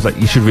anyway, I was like,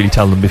 you should really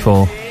tell them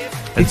before.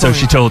 And so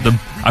she told them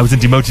I was a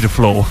demoted a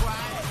floor.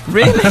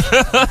 Really?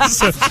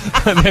 So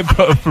they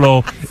put a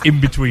floor in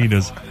between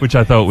us, which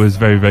I thought was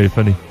very, very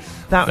funny.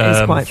 That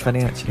is quite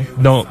funny, actually.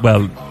 No,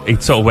 well,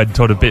 it sort of went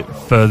on a bit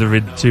further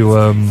into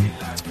on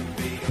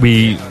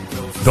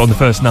the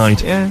first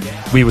night,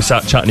 we were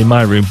sat chatting in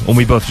my room, and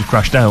we both just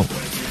crashed out.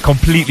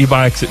 completely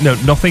by accident. No,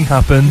 nothing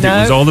happened. No.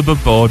 It was all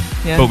above board,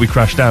 Yeah. but we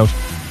crashed out.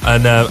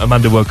 And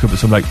Amanda woke up at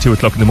some 2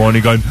 o'clock in the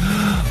morning going,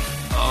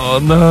 oh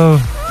no.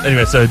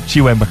 Anyway, so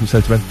she went back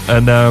upstairs to bed.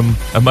 And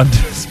Amanda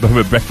spoke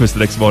at breakfast the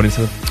next morning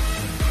and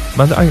said,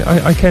 Amanda,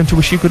 I came to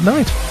wish you good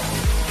night.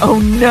 Oh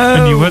no.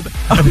 And you went,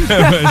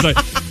 it's like,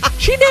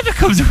 she never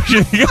comes to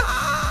wish you.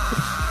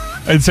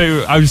 And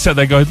so I was sat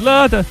there going,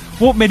 Lord,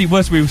 what made it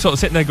worse? We were sort of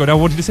sitting there going, I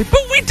wanted to say, but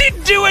we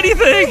didn't do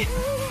anything.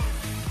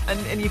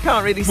 And you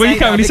can't really say Well, you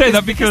can't really say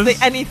that because the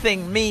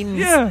anything means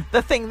Yeah.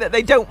 the thing that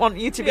they don't want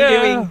you to be Yeah.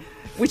 doing,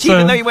 which So-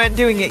 even though you weren't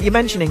doing it, you're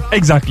mentioning.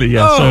 Exactly,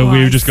 yeah. Oh, so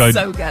we I were just going,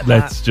 so get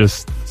let's that.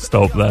 just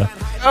stop there.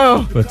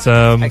 Oh, But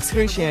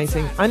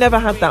excruciating. I never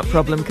had that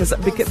problem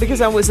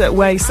because I was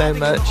away so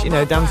much,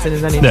 dancing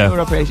and then in Yeah.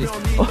 tour operations.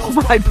 Oh,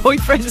 my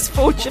boyfriends,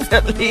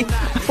 fortunately,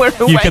 were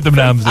away. you get them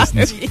from NAMS home.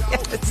 listens.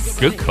 Yes.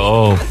 Good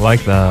call,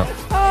 like that.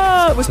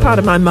 Oh, it was part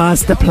of my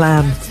master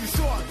plan.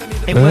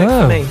 It worked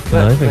for me.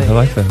 I think I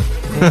like that.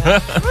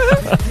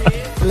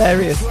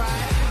 Hilarious.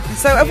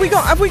 So have we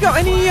got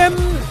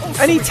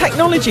any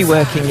technology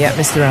working yet,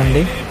 Mr.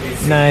 Andy?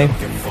 No,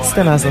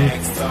 still hasn't.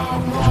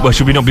 Well,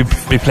 should we not be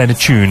playing a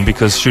tune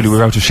because surely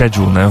we're out of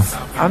schedule now?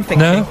 I'm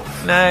thinking.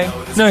 No,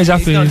 No, he's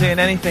happy. not doing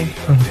anything.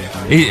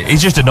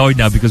 He's just annoyed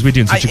now because we're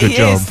doing such a good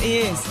job. He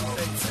is.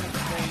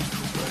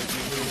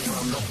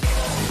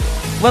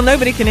 Well,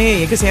 nobody can hear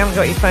you because you haven't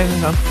got your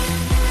phones on.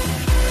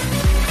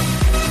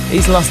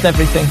 He's lost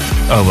everything.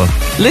 Oh well.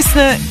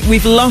 Listener,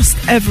 we've lost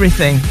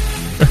everything.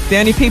 The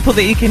only people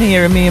that you can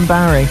hear are me and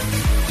Barry.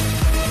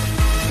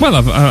 Well,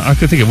 I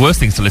could think of worse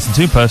things to listen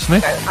to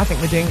personally. I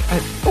think we're doing...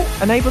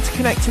 unable to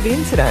connect to the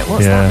internet.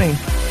 What's Yeah. that mean?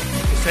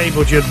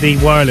 Disabled the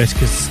wireless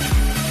because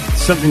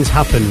something's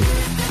happened.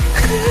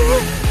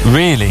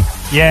 Really?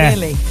 Yeah.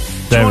 Really?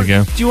 There we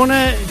go. Do you want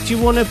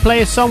to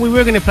play a song? We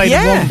were going to play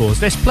Yeah. the Wombles.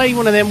 Let's play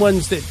one of them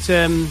ones that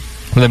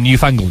Well, them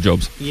newfangled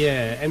jobs.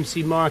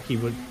 MC Markey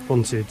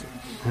wanted.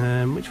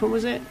 Which one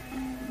was it?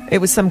 It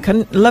was some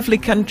lovely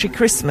country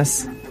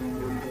Christmas.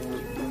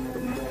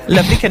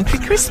 Lovely country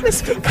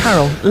Christmas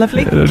carol.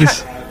 Lovely.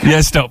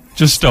 Yeah, stop.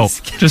 Just stop.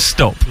 Just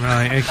stop.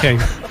 Right. Okay.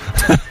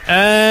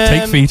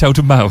 Take feet out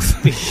of mouth.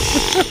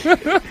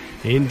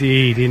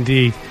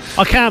 Indeed.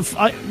 I can't.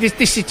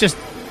 This has just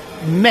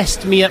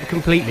messed me up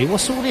completely.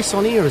 What's all this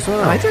on here as well?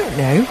 I don't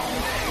know.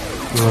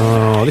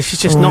 Oh, this is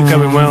just not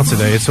going well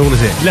today at all,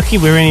 is it? Lucky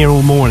we're in here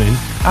all morning.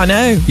 I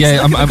know.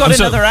 Yeah, We've got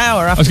another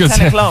hour after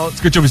 10 o'clock. It's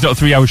a good job it's not a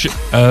 3 hour shit.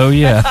 Oh,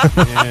 yeah.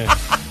 Yeah.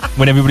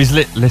 When everybody's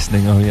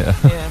listening, oh, yeah.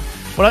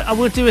 Well, I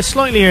will do a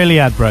slightly early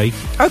ad break.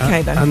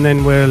 Okay, then. And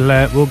then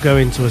we'll go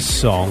into a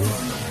song.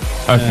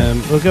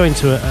 Okay. We'll go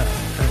into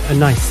a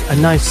nice.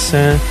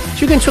 Should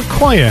we go into a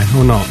choir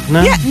or not?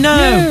 No. Yeah.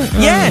 No.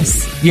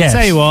 Yes. Yes.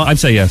 Tell you what, I'd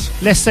say yes.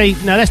 Let's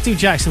do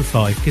Jackson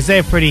 5 because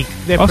they're pretty.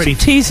 They're pretty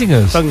teasing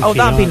us. funky, Oh,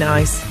 that'd be aren't they?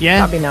 nice. Yeah,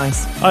 That'd be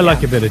nice. I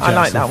like a bit of Jackson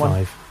I like that 5.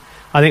 one.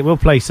 I think we'll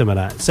play some of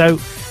that. So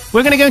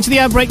we're going to go into the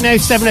ad break now.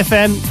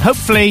 7FM.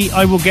 Hopefully,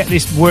 I will get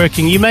this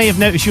working. You may have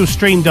noticed your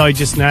stream died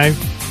just now.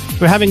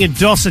 We're having a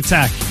DOS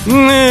attack.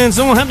 It's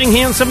all happening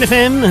here on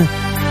 7FM.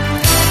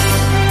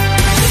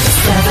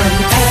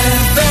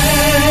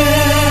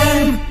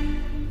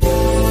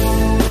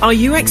 Are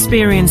you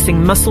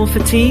experiencing muscle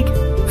fatigue,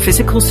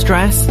 physical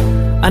stress,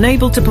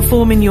 unable to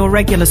perform in your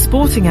regular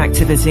sporting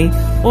activity,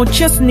 or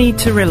just need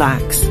to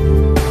relax?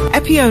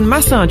 Epione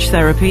Massage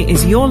Therapy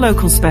is your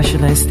local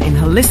specialist in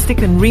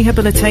holistic and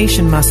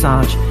rehabilitation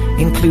massage,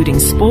 including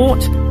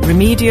sport,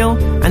 remedial,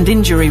 and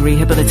injury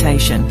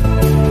rehabilitation.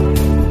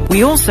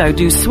 We also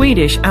do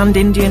Swedish and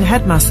Indian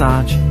head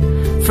massage.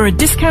 For a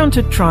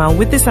discounted trial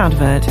with this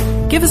advert,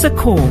 give us a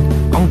call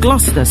on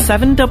Gloucester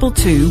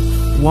 722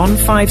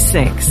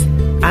 156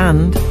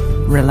 and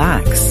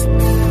relax.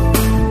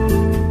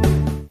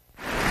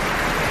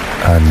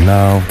 And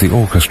now the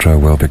orchestra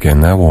will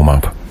begin their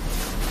warm-up.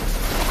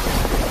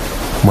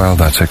 Well,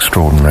 that's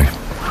extraordinary.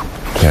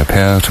 They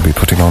appear to be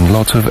putting on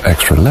lots of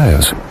extra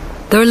layers.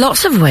 There are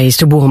lots of ways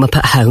to warm up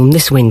at home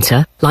this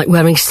winter, like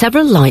wearing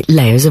several light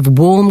layers of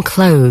warm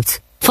clothes.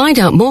 Find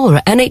out more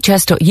at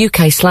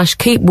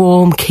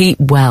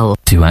nhs.uk/keepwarmkeepwell.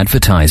 To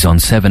advertise on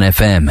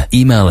 7FM,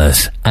 email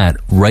us at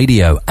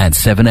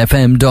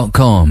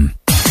radio@7fm.com.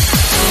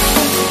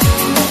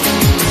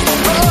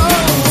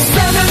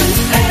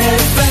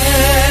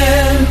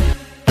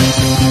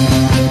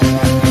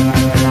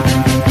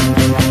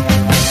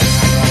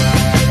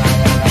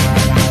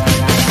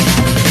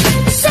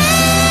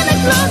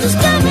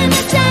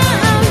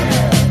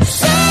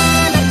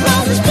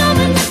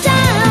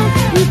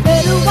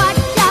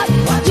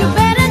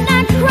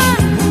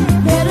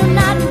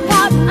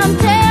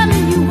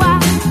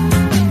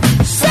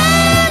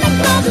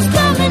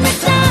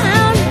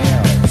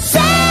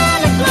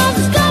 Santa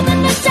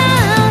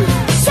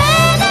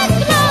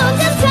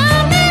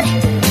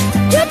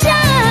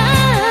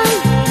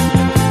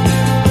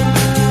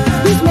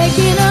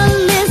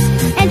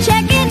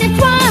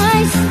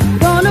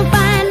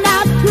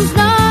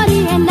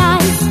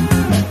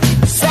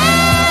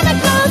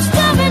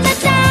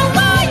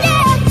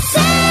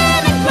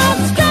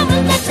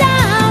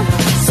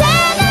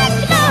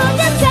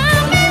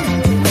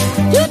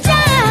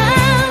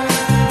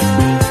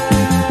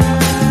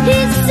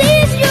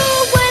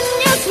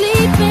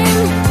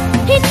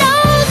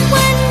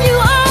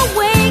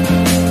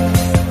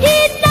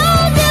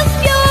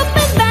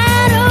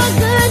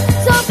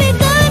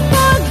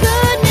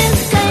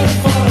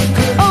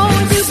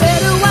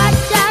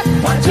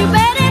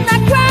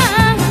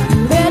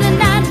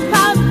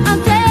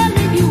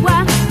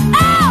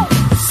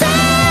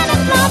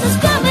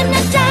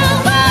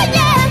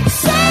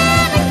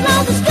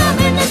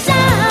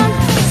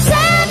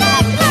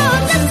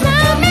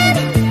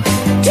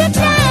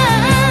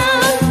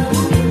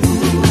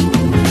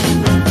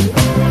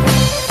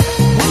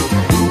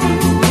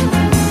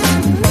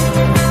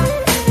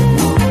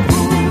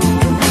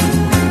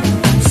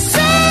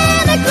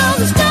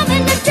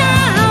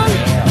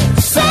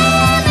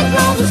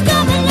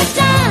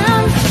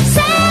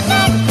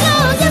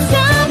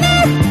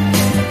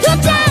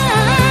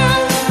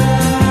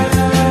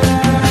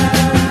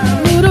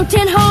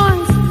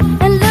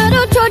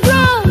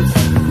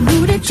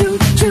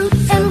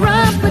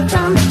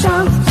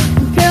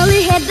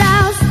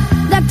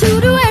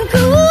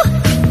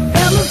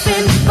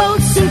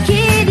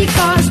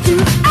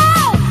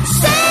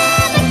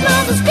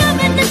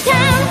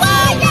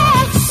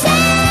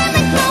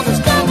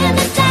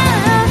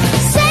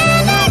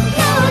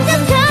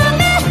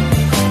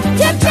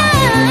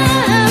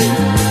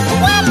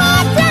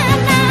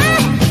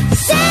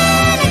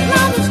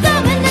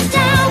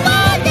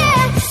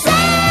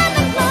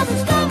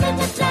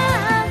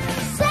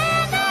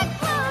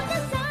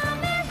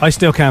I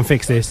still can't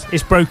fix this.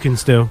 It's broken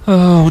still.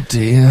 Oh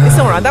dear. It's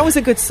all right. That was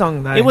a good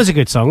song, though. It was a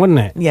good song, wasn't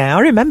it? Yeah, I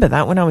remember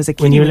that when I was a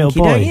kid. When you were a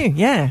little boy? Don't you?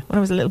 Yeah, when I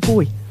was a little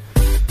boy.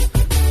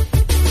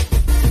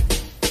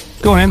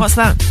 Go on, Em. What's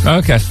that?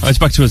 Okay, it's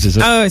back to us, is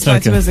it? Oh, it's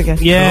back to us again.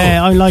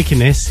 Yeah, I'm liking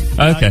this.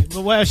 Okay.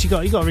 Well, what else you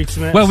got? You got to read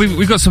some else. Well,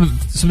 we've got some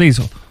of these.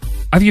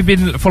 Have you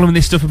been following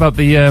this stuff about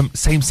the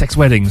same-sex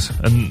weddings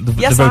and the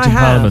vote in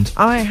Parliament?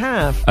 I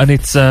have. And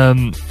it's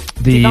the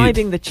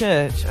dividing the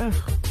church. Oh.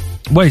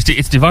 Well,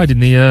 it's dividing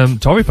the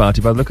Tory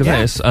party by the look of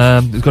this.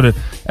 It's got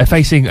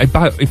facing in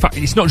fact,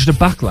 it's not just a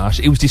backlash.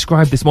 It was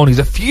described this morning as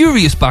a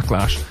furious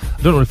backlash. I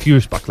don't know what a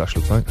furious backlash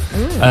looks like.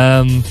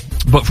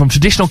 But from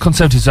traditional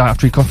conservatives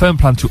after a confirmed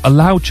plan to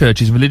allow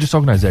churches and religious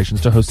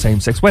organisations to host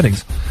same-sex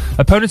weddings.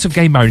 Opponents of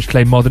gay marriage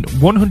claim more than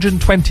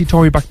 120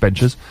 Tory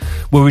backbenchers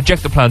will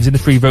reject the plans in the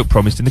free vote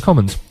promised in the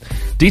Commons.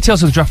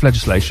 Details of the draft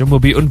legislation will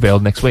be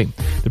unveiled next week.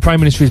 The Prime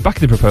Minister is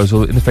backing the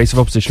proposal in the face of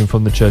opposition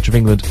from the Church of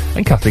England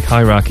and Catholic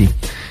hierarchy.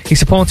 He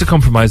supports a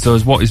compromise, though,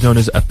 as what is known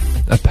as a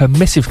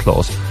permissive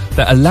clause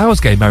that allows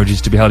gay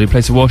marriages to be held in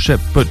place of worship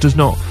but does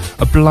not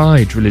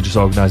oblige religious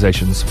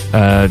organisations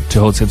to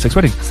hold same-sex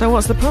weddings. So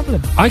what's the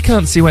problem? I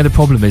can't see where the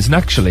problem is, and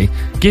actually,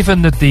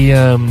 given that the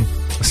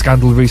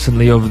scandal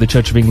recently over the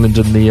Church of England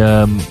and the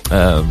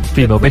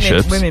female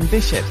bishops, women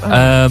bishops,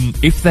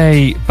 if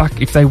they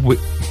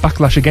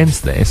backlash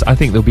against this, I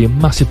think there'll be a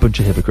massive bunch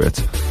of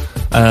hypocrites.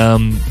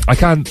 I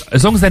can't,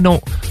 as long as they're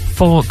not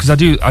for, because I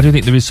do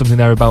think there is something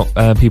there about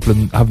people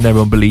and having their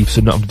own beliefs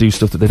and not having to do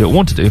stuff that they don't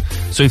want to do.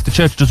 So if the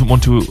church doesn't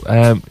want to,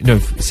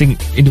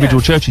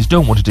 individual churches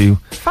don't want to do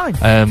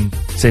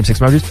same-sex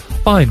marriages,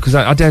 fine, because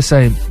I dare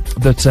say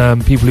that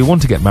people who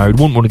want to get married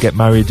wouldn't want to get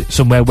married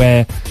somewhere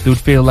where they would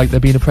feel like they're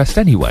being oppressed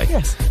anyway.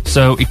 Yes.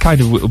 So it kind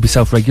of will be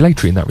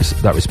self-regulatory in that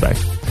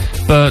respect.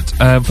 But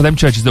for them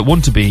churches that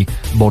want to be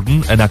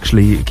modern and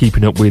actually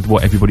keeping up with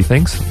what everybody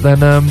thinks, then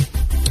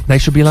they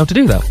should be allowed to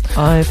do that.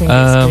 I think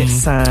it's a bit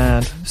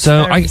sad.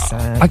 So very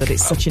sad that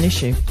it's such an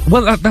issue.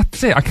 Well,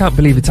 that's it. I can't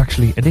believe it's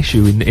actually an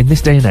issue in this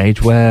day and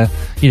age where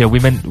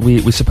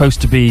we're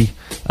supposed to be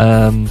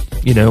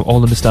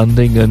all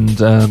understanding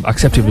and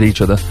accepting of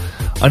each other,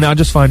 and I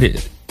just find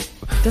it.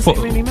 Does it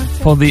really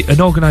matter? For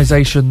an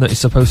organisation that is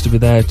supposed to be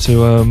there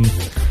to,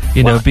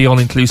 be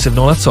all-inclusive and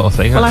all that sort of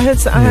thing. Well, I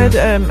heard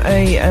a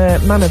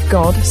man of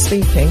God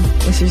speaking.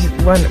 This is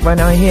when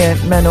I hear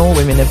men or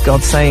women of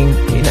God saying,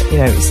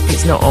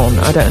 it's not on.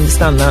 I don't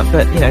understand that,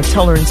 but,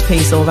 tolerance,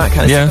 peace, all that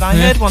kind of stuff. But I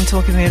heard one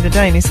talking the other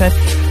day, and he said,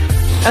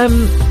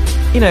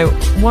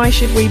 why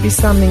should we be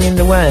standing in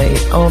the way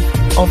of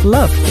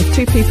love? If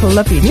two people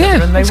love each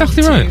other and they want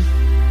to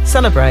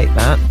celebrate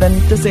that, then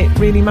does it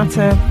really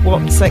matter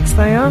what sex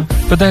they are?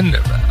 But then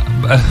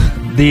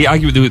the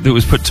argument that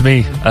was put to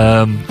me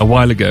a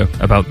while ago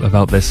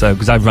about this,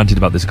 because I've ranted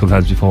about this a couple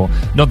of times before,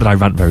 not that I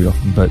rant very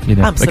often, but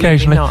Absolutely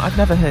occasionally not. I've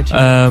never heard you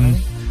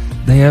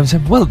they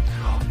said, well,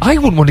 I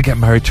wouldn't want to get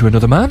married to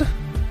another man.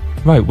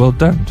 Right, well,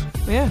 don't.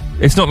 Yeah.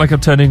 It's not like I'm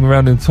turning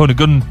around and throwing a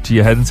gun to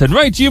your head and saying,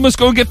 right, you must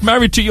go and get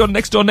married to your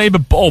next door neighbour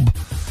Bob.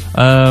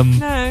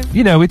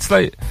 No. It's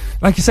like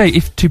you say,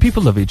 if two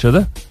people love each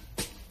other,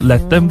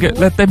 let them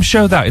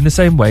show that in the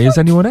same way as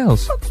anyone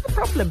else. What's the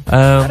problem?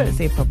 I don't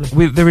see a problem.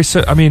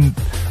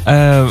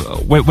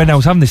 When I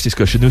was having this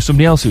discussion, there was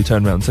somebody else who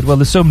turned around and said, well,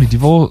 there's so many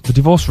the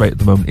divorce rate at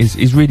the moment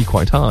is really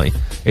quite high.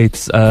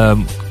 It's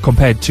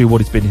compared to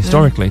what it's been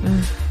historically.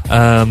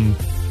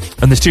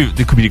 And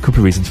there could be a couple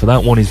of reasons for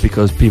that. One is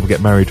because people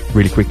get married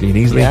really quickly and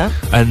easily,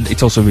 and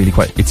it's also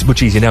it's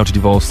much easier now to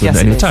divorce than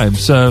any other time.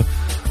 So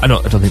I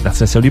don't think that's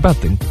necessarily a bad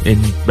thing in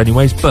many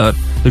ways, but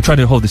they're trying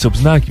to hold this up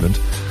as an argument.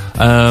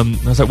 I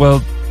was like,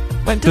 well,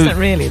 it doesn't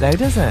really, though,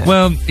 does it?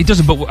 Well, it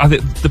doesn't, but I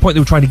think the point they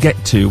were trying to get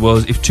to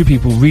was if two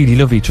people really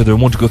love each other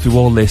and want to go through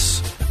all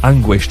this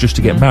anguish just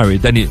to get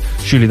married, then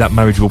surely that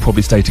marriage will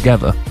probably stay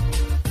together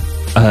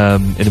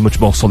in a much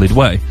more solid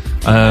way.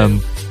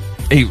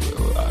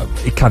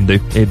 It can do.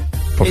 It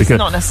probably could.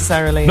 Not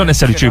necessarily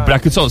true, but I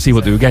could sort of see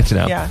what they were getting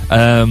at. Yeah.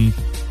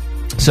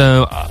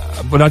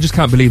 But I just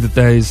can't believe that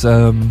there's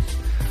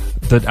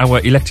that our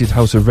elected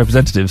House of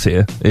Representatives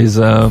here is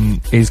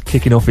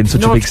kicking off in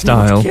such a big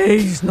style. Not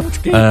gays,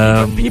 not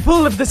gay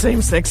people of the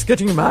same sex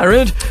getting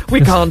married.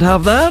 We can't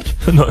have that.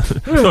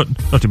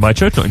 not in my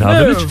church, not in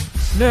our village.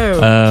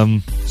 No.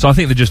 So I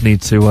think they just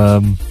need to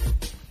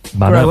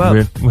grow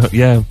up.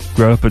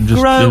 Grow up and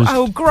just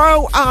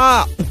grow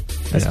up,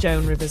 as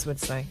Joan Rivers would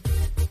say.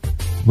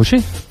 Was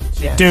she?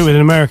 Yes. Do it with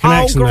an American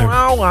accent, though.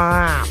 Grow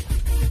up.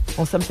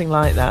 Or something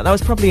like that. That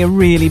was probably a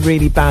really,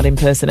 really bad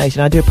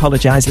impersonation. I do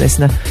apologise,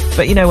 listener,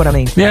 but you know what I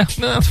mean. Yeah,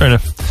 no, that's fair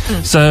enough.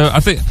 So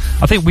I think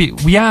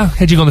we are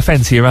hedging on the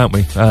fence here, aren't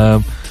we?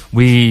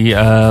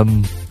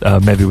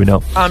 Maybe we're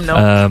not. I'm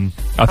not.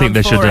 I think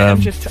they should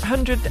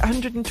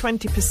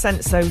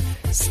 120%. So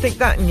stick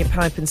that in your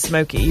pipe and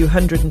smoke it, you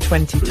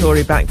 120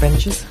 Tory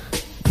backbenchers.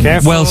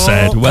 Careful. Well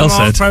said. Come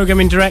on,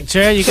 programming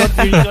director. You got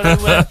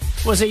to.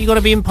 Was it? You got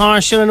to be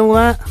impartial and all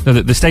that. No,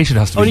 the station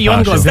has to be Oh, you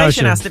haven't got impartial. a The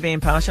station version. has to be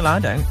impartial. I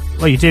don't.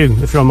 Well, you do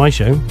if you're on my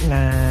show.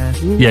 Nah.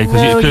 Yeah, because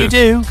Well, you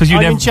do. Because you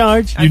I'm never in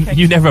charge.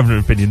 You never have an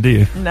opinion, do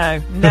you? No,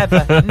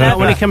 never, Not never.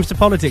 when it comes to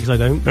politics, I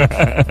don't.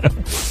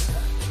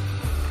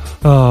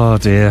 Oh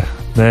dear.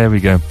 There we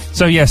go.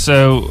 So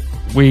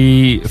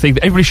we think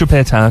that everybody should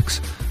pay tax.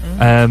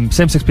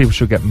 Same-sex people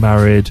should get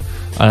married.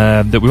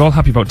 That we're all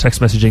happy about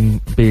text messaging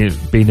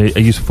being a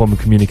useful form of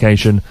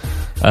communication.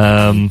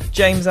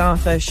 James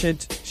Arthur should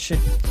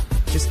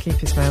just keep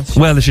his mouth shut.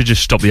 Well, they should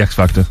just stop the X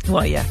Factor.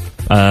 Well, yeah.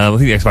 I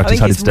think the X Factor's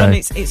had its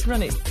day. It's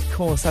run its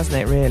course, hasn't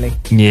it? Really.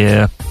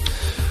 Yeah.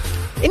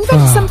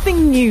 Invent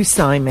something new,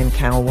 Simon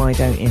Cowell. Why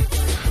don't you?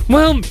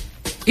 Well,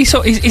 he's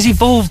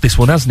evolved this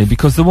one, hasn't he?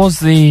 Because there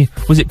was it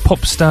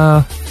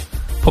Popstar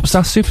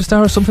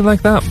Superstar or something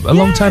like that a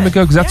long time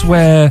ago? Because that's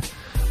where,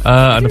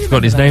 and I've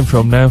forgotten his name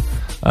from now.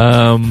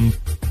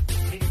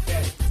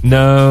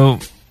 No.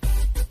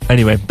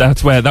 Anyway,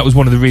 that was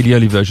one of the really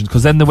early versions.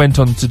 Because then they went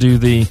on to do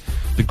the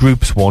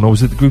groups one, or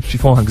was it the groups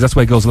beforehand? Because that's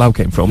where Girls Aloud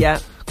came from. Yeah.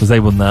 Because they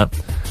won that,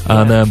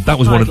 and that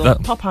was one of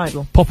that. Pop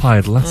Idol. Pop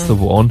Idol. That's the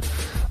one.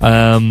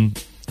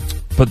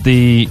 But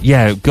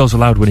Girls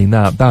Aloud winning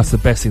that's the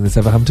best thing that's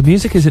ever happened to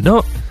music, is it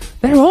not?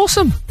 They're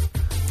awesome.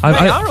 They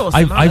are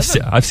awesome.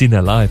 I've seen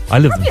their live. I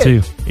love them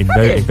too in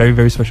very, very,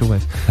 very special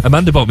ways.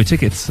 Amanda bought me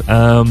tickets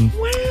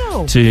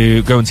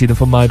to go and see them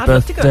for my I'd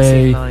love to go and see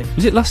birthday. them live.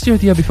 Was it last year or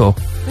the year before?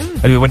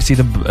 Anyway, I went to see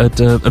them at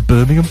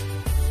Birmingham,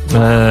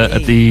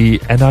 at the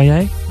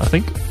NIA, I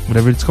think,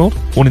 whatever it's called,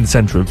 one in the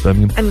centre of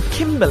Birmingham. And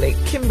Kimberly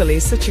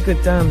is such a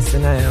good dancer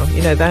now.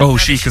 You know that. Oh,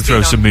 she can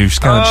throw some moves,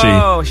 can't she?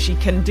 Oh, she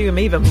can do them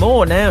even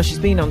more now. She's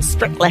been on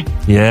Strictly.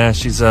 Yeah,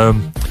 she's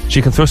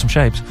she can throw some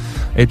shapes.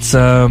 It's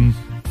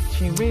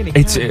She really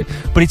can.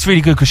 But it's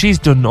really good because she's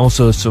done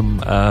also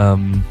some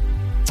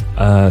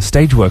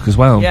stage work as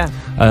well. Yeah.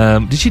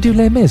 Did she do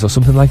Les Mis or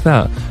something like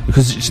that?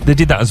 Because they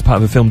did that as part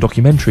of a film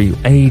documentary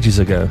ages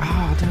ago. Oh,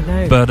 I don't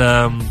know. But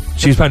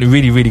she was apparently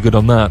really, really good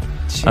on that.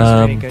 She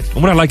was really good.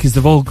 And what I like is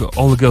they've all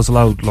the Girls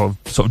Aloud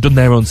sort of done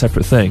their own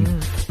separate thing,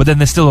 but then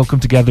they still all come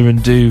together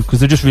and do, because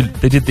they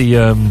did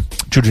the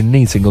Children in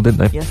Need single, didn't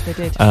they? Yes, they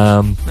did.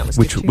 That was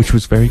which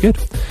was very good.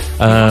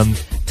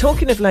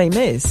 Talking of Les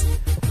Mis,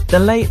 the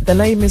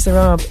Les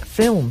Miserables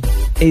film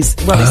is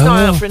it's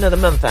not out for another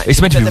month. Actually, it's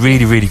meant to be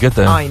really, really good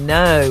though. I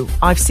know.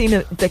 I've seen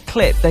the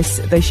clip.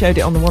 They showed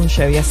it on the One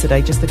Show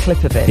yesterday. Just the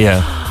clip of it.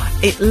 Yeah.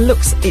 It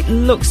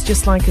looks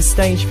just like a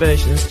stage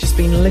version. It's just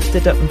been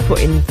lifted up and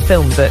put in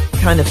film, but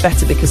kind of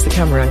better because the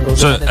camera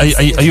angles. So,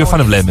 are you a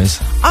fan of Les Mis?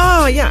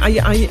 Oh yeah,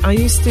 I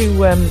used to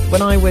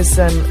when I was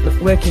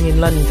working in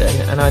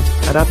London and I'd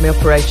had my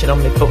operation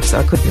on my foot, so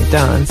I couldn't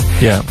dance.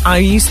 Yeah. I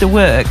used to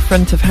work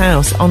front of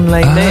house on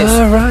Les Mis.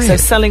 Right. So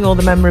selling all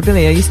the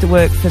memorabilia. I used to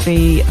work for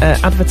the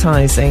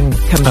advertising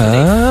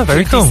company.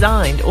 Very cool.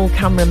 Designed all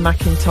Cameron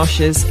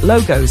Mackintosh's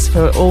logos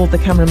for all the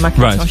Cameron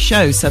Mackintosh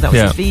shows. So that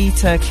was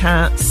Evita,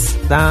 Cats,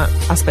 that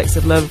Aspects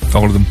of Love.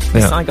 All of them.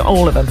 Yeah. I got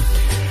all of them.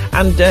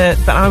 And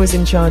but I was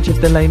in charge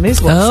of the Les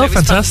Mis one. Oh, so it was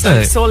fantastic.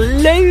 I saw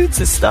loads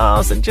of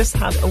stars and just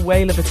had a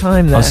whale of a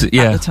time there at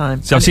the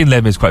time. So I've seen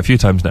Les Mis quite a few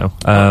times now.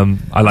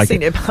 I like I've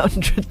seen it about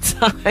 100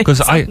 times.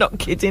 Because I'm not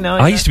kidding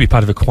either. I used to be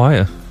part of a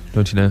choir,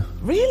 don't you know?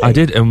 Really? I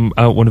did, and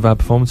one of our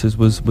performances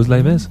was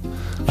Les Mis.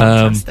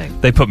 Fantastic.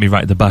 They put me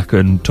right at the back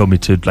and told me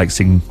to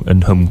sing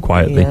and hum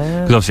quietly,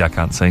 because obviously I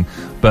can't sing.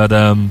 But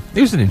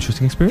it was an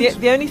interesting experience.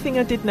 The only thing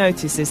I did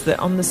notice is that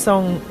on the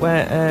song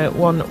where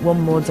One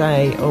More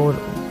Day or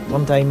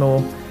One Day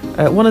More,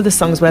 one of the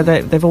songs where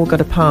they've all got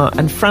a part,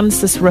 and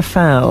Frances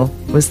Raphael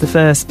was the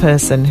first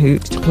person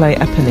to play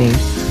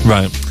Eponine.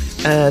 Right.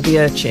 The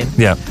urchin.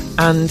 Yeah.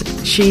 And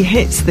she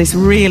hits this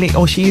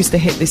she used to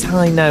hit this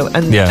high note,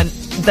 and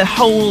the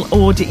whole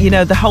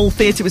the whole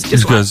theatre was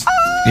just goes,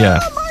 oh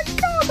my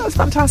God, that's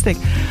fantastic.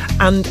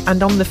 And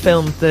on the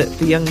film, the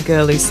young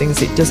girl who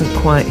sings it doesn't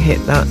quite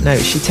hit that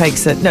note. She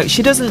takes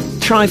she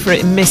doesn't try for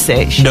it and miss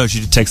it. She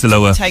takes the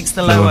lower. Takes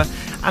the lower.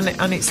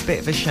 And it's a bit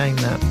of a shame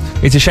that.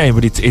 It's a shame,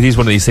 but it is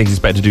one of these things. It's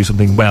better to do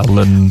something well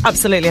and.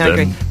 Absolutely, I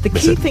agree. The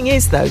key thing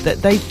is though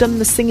that they've done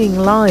the singing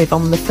live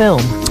on the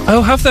film.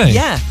 Oh, have they?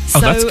 Yeah.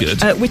 Oh, that's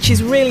good. Which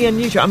is really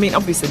unusual. I mean,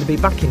 obviously there'll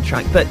be backing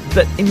track, but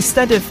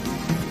instead of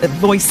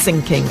voice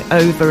syncing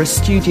over a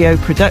studio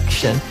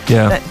production,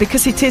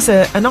 because it is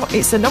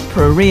it's an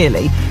opera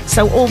really,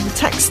 so all the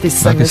text is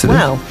sung as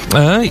well.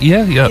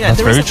 Yeah,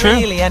 that's very true. There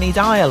isn't really any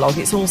dialogue;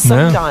 it's all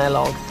sung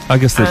dialogue. I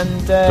guess that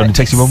only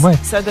takes you one way.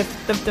 So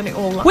they've done it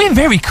all. We're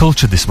very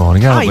cultured this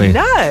morning, aren't we? I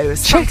know.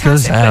 Check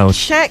us out.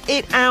 Check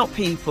it out,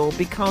 people,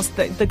 because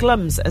the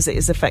Glums, as it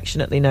is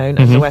affectionately known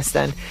at the West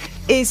End,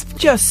 is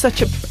just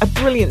such a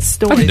brilliant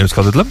story. I didn't know it was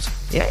called the Glums.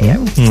 Yeah.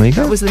 There you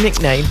go. That was the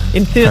nickname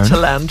in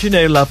Theatreland. You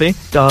know, lovey,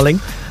 darling.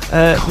 We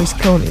used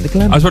to call it the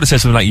Glums. I was about to say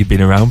something like you'd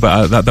been around,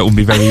 but that wouldn't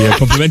be very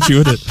complimentary,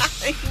 would it?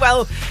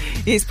 Well,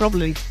 it's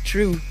probably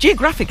true,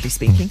 geographically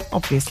speaking.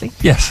 Obviously.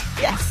 Yes.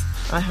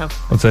 I have.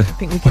 I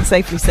think we can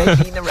safely say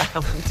being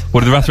around.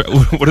 What are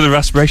the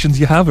aspirations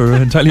you have, are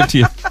entirely up to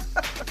you.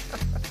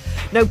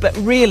 No, but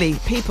really,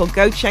 people,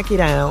 go check it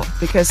out,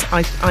 because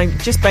I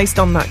just based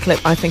on that clip,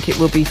 I think it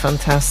will be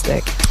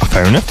fantastic. Oh,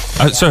 fair enough.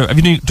 So, have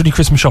you done your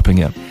Christmas shopping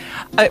yet?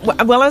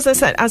 Well, as I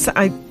said,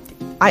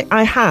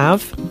 I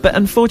have, but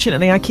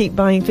unfortunately, I keep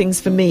buying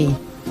things for me.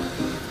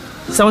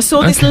 So I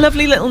saw this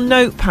lovely little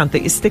notepad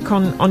that you stick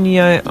on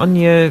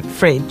your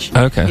fridge.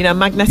 Okay. You know,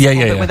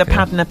 magnetic with a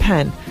pad and a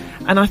pen.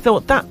 And I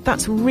thought,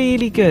 that's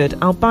really good.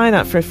 I'll buy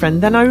that for a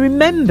friend. Then I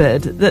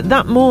remembered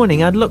that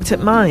morning I'd looked at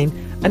mine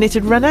and it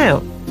had run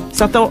out.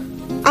 So I thought,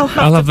 I'll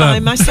have to buy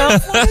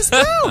myself one as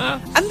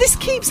well. And this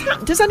keeps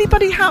happening. Does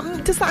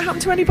that happen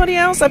to anybody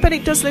else? I bet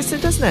it does, Lisa,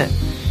 doesn't it?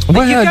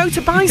 Well, you go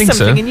to buy something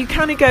so. And you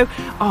kind of go,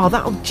 oh,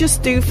 that'll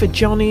just do for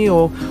Johnny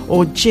or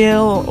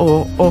Jill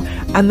or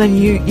and then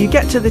you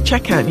get to the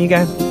checkout and you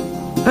go,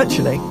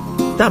 actually,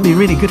 that'd be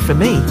really good for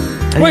me.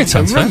 And Wait,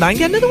 you run back and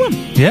get another one.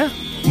 Yeah.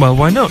 Well,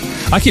 why not?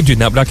 I keep doing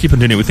that, but I keep on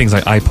doing it with things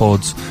like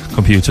iPods,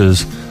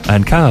 computers,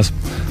 and cars.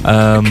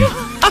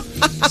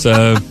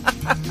 So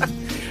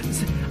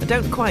I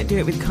don't quite do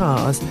it with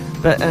cars,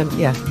 but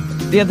yeah,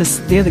 the other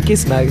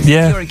gizmos.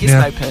 Yeah, You're a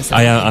gizmo person.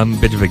 I'm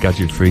a bit of a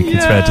gadget freak.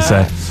 It's fair to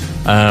say.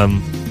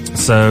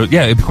 So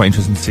yeah, it'd be quite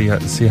interesting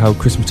to see how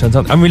Christmas turns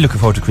out. I'm really looking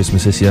forward to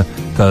Christmas this year,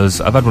 because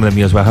I've had one of them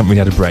years where I haven't really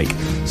had a break.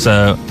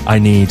 So I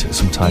need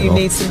some time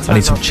off. I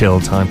need some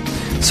chill time.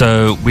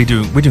 So we're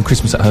doing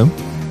Christmas at home.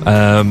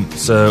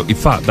 So in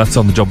fact, that's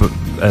on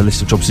the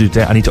list of jobs to do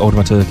today. I need to order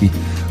my turkey.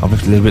 I'm a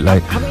little bit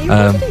late. Haven't you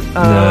already?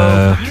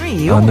 No, Barry,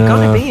 you're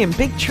gonna be in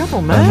big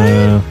trouble,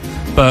 man.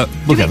 But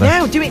we'll get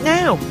there. Do it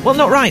now. Well,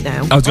 not right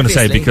now. I was going to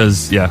say,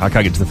 because I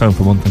can't get to the phone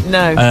for one thing. No.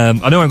 I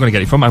know where I'm going to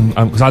get it from,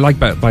 because I like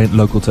buying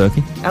local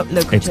turkey.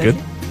 It's turkey. good.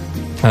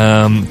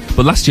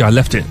 But last year I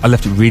left it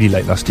really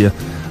late last year,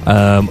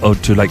 or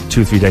to like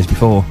 2 or 3 days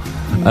before,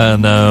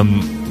 and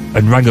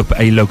rang up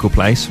a local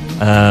place.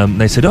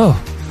 They said,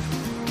 "Oh,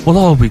 well,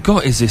 all we've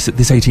got is this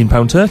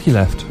 £18 turkey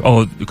left,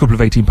 or a couple of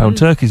 £18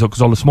 turkeys,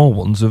 because all the small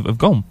ones have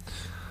gone."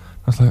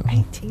 I was like,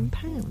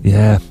 £18.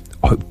 Yeah.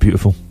 Oh,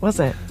 beautiful. Was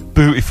it?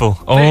 Beautiful.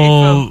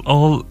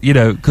 All,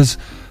 because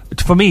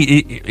for me,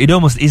 it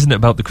almost isn't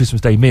about the Christmas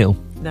Day meal.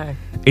 No.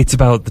 It's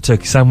about the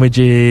turkey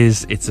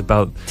sandwiches, it's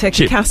about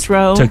turkey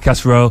casserole,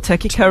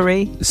 turkey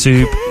curry,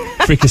 soup,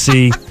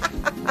 fricassee,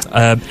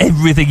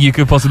 everything you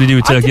could possibly do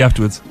with turkey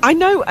afterwards. I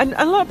know, and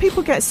a lot of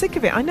people get sick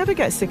of it. I never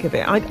get sick of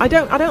it. I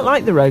don't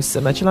like the roast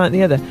so much. I like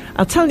the other.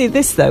 I'll tell you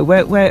this though,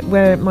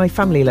 where my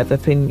family live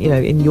up in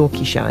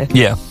Yorkshire.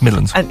 Yeah,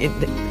 Midlands. And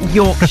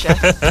Yorkshire.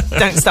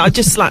 Don't start. I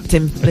just slapped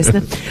him,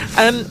 listener.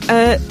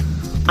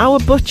 Our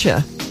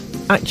butcher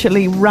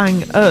actually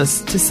rang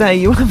us to say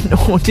you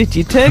haven't ordered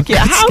your turkey.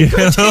 How good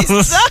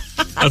is that?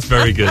 That's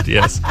very good.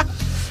 Yes.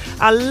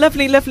 Our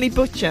lovely, lovely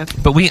butcher.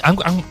 But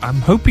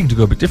I'm hoping to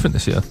go a bit different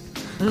this year,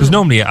 because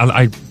normally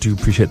I do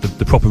appreciate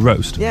the proper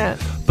roast. Yeah.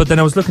 But then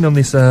I was looking on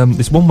this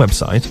one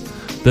website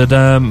that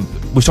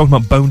was talking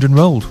about boned and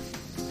rolled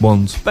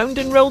ones. Boned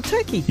and rolled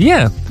turkey.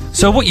 Yeah.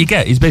 So what you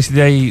get is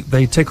basically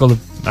they take all the,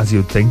 as you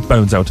would think,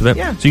 bones out of it.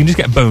 Yeah. So you can just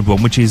get a boned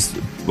one, which is,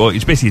 well,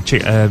 it's basically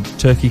a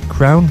turkey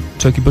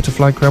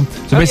butterfly crown.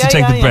 So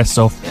basically take the breasts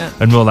off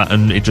and roll that,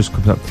 and it just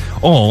comes up.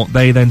 Or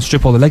they then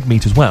strip all the leg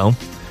meat as well,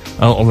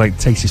 or like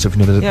tasty stuff,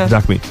 the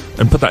dark meat,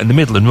 and put that in the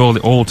middle and roll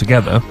it all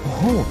together.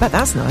 Oh, I bet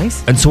that's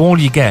nice. And so all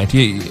you get,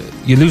 you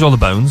lose all the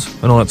bones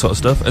and all that sort of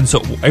stuff, and so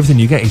everything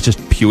you get is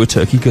just pure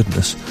turkey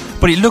goodness.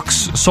 But it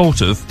looks sort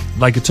of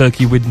like a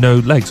turkey with no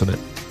legs on it.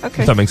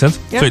 Okay. If that makes sense.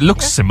 Yeah. So it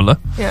looks similar.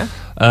 Yeah.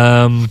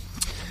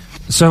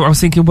 So I was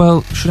thinking,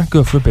 well, should I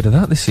go for a bit of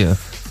that this year?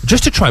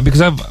 Just to try, because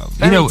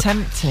Very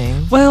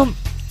tempting. Well,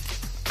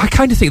 I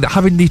kind of think that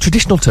having the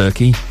traditional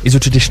turkey is a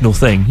traditional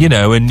thing,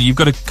 and you've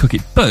got to cook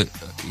it. But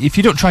if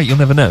you don't try it, you'll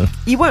never know.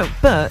 You won't,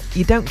 but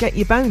you don't get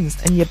your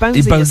bones, and your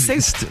bones are your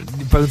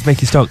soup. Bones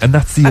make you stock, and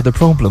that's the other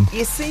problem.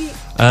 You see?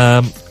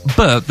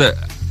 But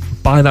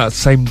by that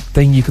same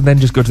thing, you can then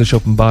just go to the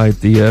shop and buy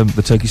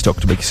the turkey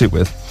stock to make your soup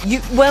with. You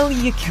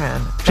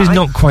can. Which is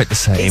not quite the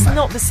same. It's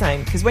not the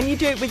same, because when you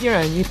do it with your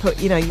own, you put,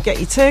 you get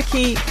your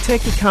turkey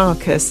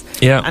carcass,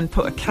 and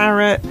put a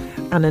carrot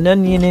and an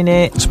onion in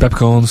it, some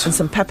peppercorns, and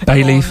some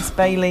peppercorns,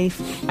 bay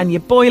leaf, and you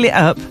boil it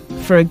up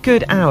for a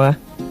good hour.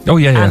 Oh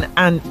yeah,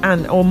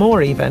 and or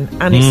more even,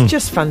 and it's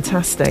just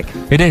fantastic.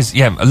 It is,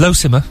 yeah. A low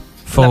simmer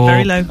for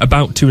very low.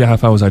 About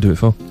 2.5 hours. I do it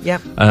for.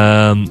 Yep.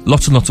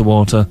 Lots and lots of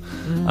water,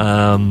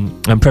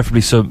 and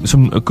preferably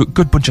some a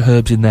good bunch of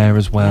herbs in there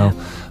as well.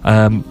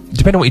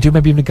 Depending on what you do,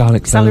 maybe even a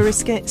garlic celery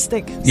clove.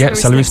 stick. Yeah,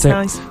 celery stick.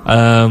 Nice.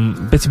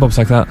 Bits and bobs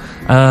like that,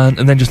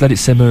 and then just let it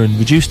simmer and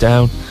reduce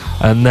down,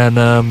 and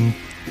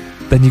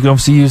then you can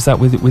obviously use that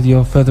with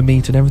your further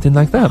meat and everything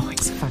like that. Oh,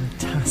 it's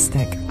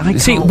fantastic.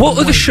 See, what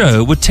other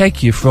show would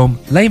take you from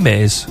Les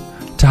Mis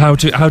to how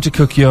to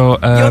cook your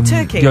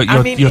turkey?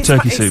 Your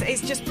turkey soup?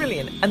 It's just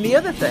brilliant. And the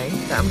other thing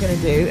that I'm going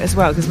to do as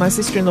well, because my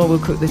sister-in-law will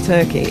cook the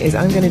turkey, is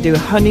I'm going to do a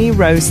honey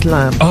roast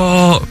lamb.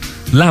 Oh,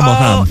 lamb or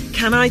ham?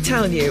 Can I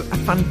tell you a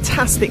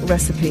fantastic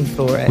recipe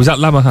for it? Was that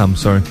lamb or ham?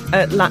 Sorry.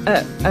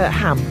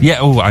 Ham. Yeah.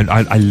 Oh,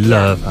 I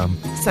love ham.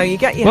 So you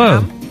get your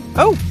ham.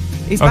 Oh,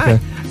 he's back.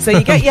 Okay. So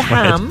you get your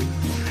ham.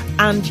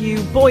 and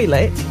you boil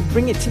it,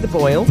 bring it to the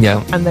boil,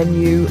 Yeah. and then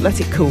you let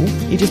it cool.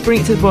 You just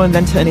bring it to the boil and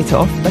then turn it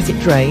off, let it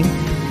drain.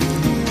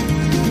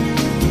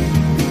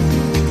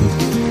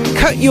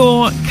 Put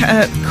your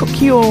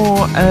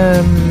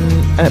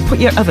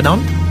oven on,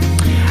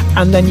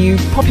 and then you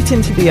pop it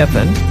into the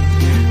oven,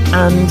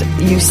 and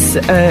you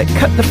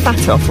cut the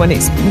fat off when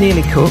it's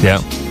nearly cooked.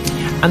 Yeah.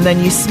 And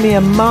then you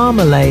smear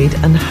marmalade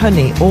and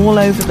honey all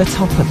over the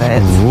top of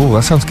it. Ooh,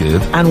 that sounds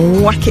good.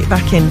 And whack it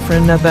back in for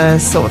another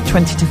sort of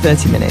 20 to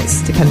 30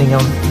 minutes, depending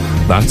on.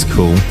 That's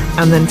cool.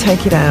 And then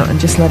take it out and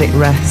just let it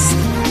rest.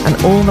 And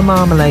all the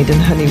marmalade and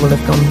honey will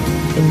have gone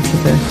into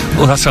the...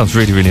 Oh, that sounds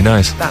really, really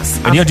nice. That's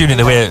and you're doing it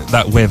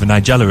that way of a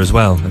Nigella as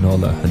well, and all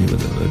that honey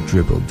would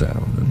dribble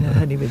down. And, the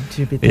honey would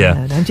dribble yeah.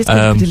 down. I'm just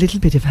going to put a little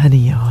bit of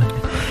honey on.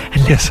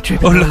 And yes.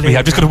 Oh, look me,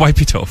 I've just got to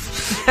wipe it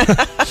off.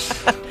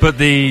 But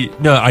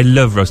I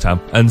love roast ham.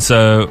 And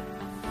so,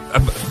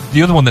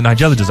 the other one that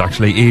Nigella does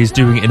actually is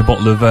doing it in a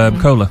bottle of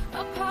cola.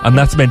 And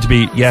that's meant to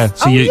be,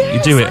 so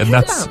you do it, and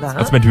that's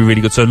meant to be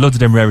really good. So loads of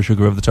demerara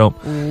sugar over the top,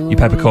 your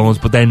peppercorns,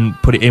 but then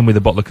put it in with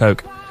a bottle of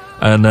Coke.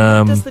 And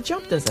does the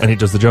job, does it? And it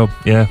does the job,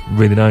 yeah,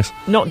 really nice.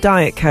 Not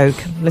Diet Coke,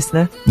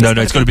 listener. No,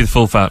 it's got to be the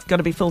full fat. It's got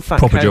to be full fat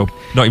proper Coke. job,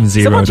 not even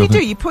zero. So what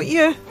do? You put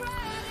your...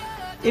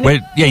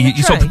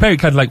 you sort of prepare it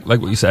kind of like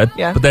what you said,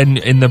 but then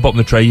in the bottom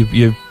of the tray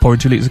you pour in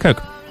 2 litres of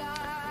Coke.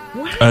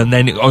 Wow. And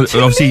then it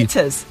obviously...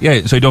 litres?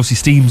 Yeah, so it obviously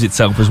steams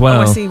itself as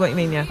well. Oh, I see what you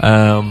mean,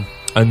 yeah.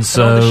 And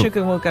so... all the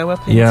sugar will go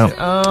up into...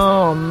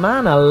 Oh,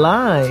 man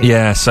alive.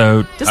 Yeah,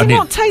 so... Does it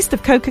not taste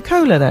of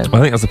Coca-Cola, though? I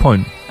think that's the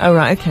point. Oh,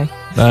 right, okay.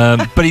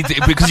 But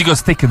because it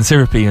goes thick and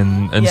syrupy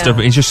and stuff,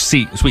 it's just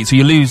sweet. So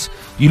you lose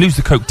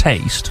the Coke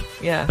taste,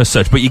 as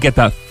such, but you get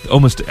that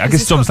almost... I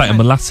guess it's almost like a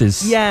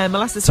molasses... Yeah,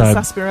 molasses and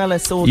sarsaparilla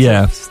sort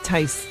of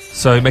taste.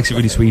 So it makes it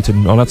really sweet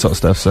and all that sort of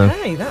stuff. So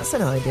hey, that's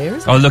an idea,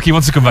 isn't it? Oh, look, he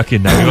wants to come back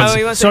in now.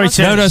 Sorry.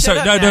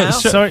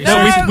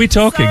 We're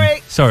talking.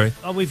 Sorry.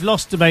 Oh, we've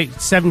lost about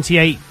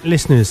 78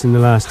 listeners in the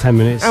last 10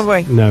 minutes. Have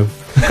we? No.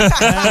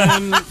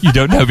 You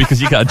don't know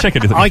because you can't check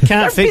anything. I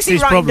can't fix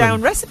this problem.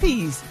 Down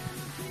recipes.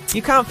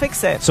 You can't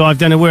fix it. So I've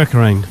done a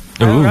workaround.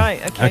 Oh,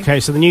 right, okay. Okay,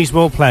 so the news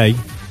will play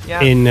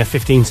in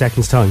 15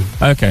 seconds' time.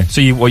 Okay, so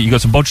you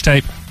got some bodge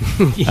tape.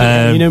 You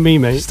know me,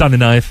 mate. Standing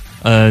knife,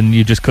 and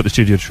you just cut the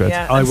studio to shreds.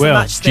 Yeah, I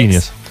will.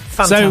 Genius.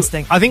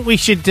 Fantastic. So I think we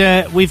should.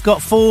 We've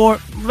got four,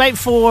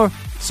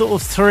 sort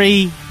of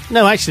three.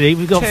 No, actually,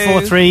 we've got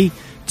 4, 3,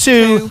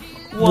 2,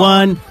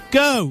 1,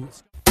 go.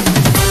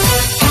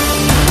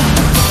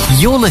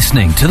 You're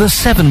listening to the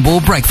 7 Ball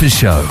Breakfast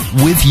Show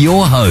with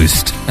your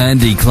host,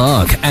 Andy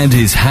Clark, and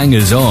his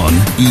hangers-on,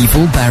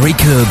 Evil Barry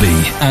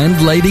Kirby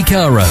and Lady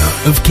Caro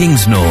of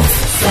Kings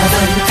North.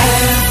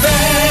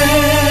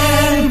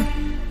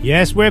 7FM.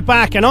 Yes, we're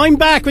back, and I'm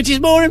back, which is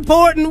more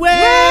important.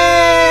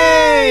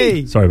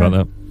 Way! Sorry about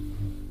that.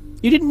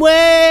 You didn't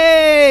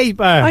wave,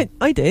 Bar.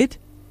 I did.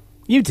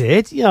 You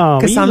did? Yeah,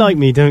 you like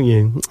me, don't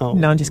you? Oh.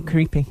 No, I'm just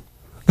creepy.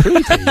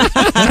 Creepy?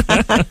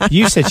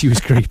 You said she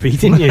was creepy,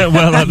 didn't you?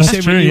 Well, that's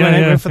true. When you went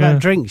over for yeah.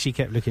 that drink, she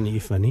kept looking at you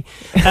funny.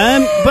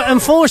 But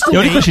unfortunately,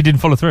 only because she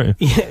didn't follow through.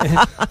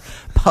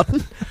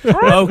 Pardon?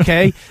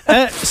 Okay.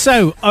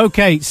 So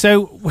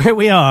where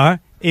we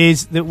are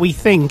is that we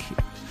think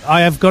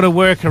I have got a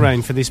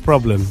workaround for this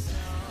problem.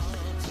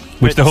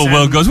 Which the whole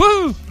world goes,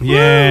 woo!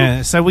 Yeah,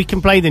 woo! So we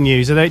can play the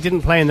news, although it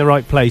didn't play in the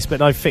right place,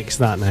 but I fixed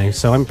that now.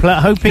 So I'm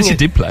hoping it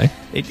did play.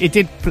 It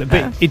did, but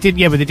it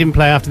didn't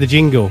play after the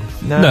jingle.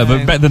 No,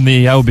 but better than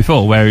the hour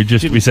before, where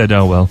we said,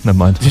 oh well, never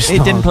mind.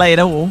 It didn't play at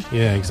all.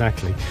 Yeah,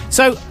 exactly.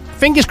 So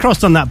fingers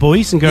crossed on that,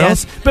 boys and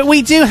girls. Yes. But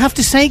we do have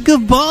to say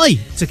goodbye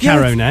to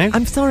Caro now.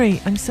 I'm sorry.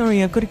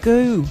 I've got to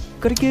go.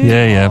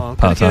 Yeah, Oh,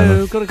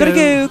 part-time. Gotta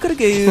go.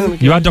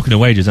 You are docking her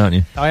wages, aren't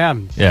you? I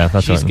am. Yeah,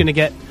 that's right. She's going to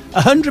get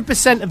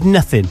 100% of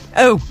nothing.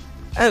 Oh,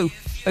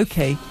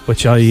 okay.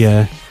 Which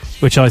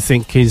I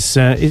think is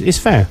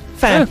fair.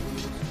 Fair.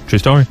 True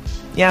story.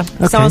 Yeah.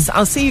 Okay. So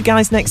I'll see you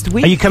guys next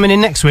week. Are you coming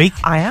in next week?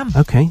 I am.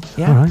 Okay.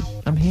 Yeah. All right.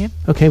 I'm here.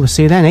 Okay, we'll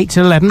see you then. 8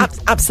 till 11.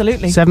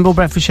 Absolutely. 7 Ball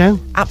Breakfast Show.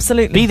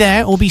 Absolutely. Be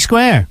there or be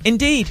square.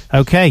 Indeed.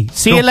 Okay.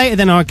 See you later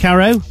then, our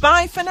Caro.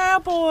 Bye for now,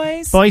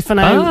 boys. Bye for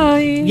now. Bye.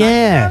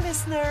 Yeah. Bye for now,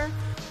 listener.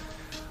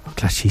 I'm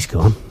glad she's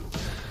gone.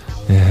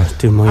 Yeah.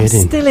 Doing my head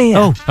in. Still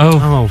here.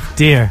 Oh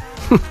dear.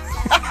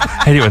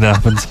 Hate it when that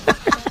happens.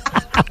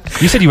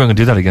 You said you weren't going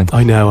to do that again.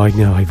 I know,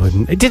 I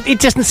wouldn't. It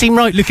doesn't seem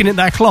right looking at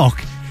that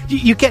clock.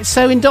 You get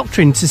so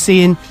indoctrinated to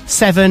seeing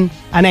 7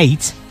 and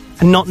 8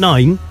 and not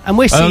 9, and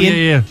we're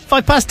seeing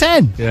 5 past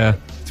 10. Yeah,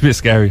 it's a bit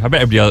scary. I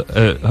bet everybody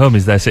at home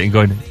is there sitting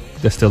going,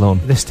 they're still on.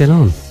 They're still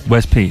on.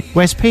 Where's Pete?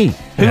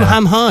 Who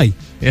ham high?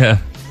 Yeah,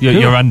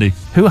 you're Andy.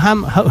 Who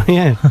ham...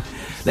 yeah.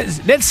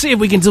 Let's see if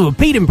we can do a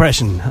Pete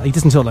impression. He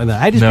doesn't talk like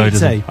that. How does Pete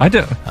say? I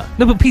don't.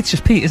 No, but Pete's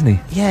just Pete, isn't he?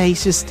 Yeah,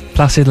 he's just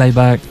placid, laid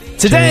back.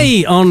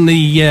 Today on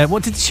the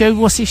what's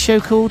his show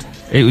called?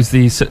 It was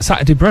the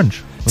Saturday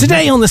brunch.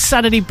 Today on the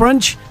Saturday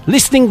brunch,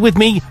 listening with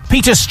me,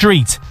 Peter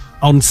Street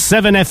on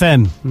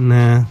 7FM.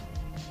 No,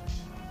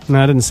 it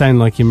doesn't sound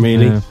like him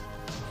really.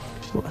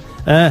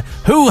 Yeah.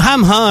 Who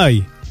ham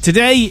high?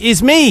 Today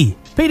is me,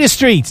 Peter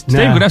Street. Steve,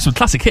 we're gonna have some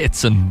classic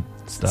hits and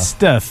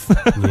stuff.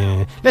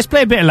 Yeah. Let's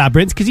play a bit of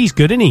Labyrinth, because he's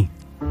good, isn't he?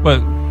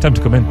 Well, time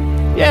to come in.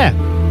 Yeah.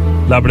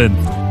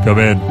 Labyrinth, come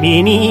in.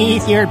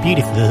 Beneath your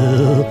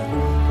beautiful...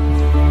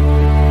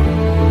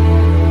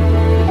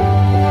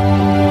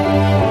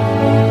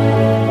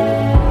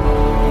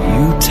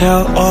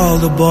 Tell all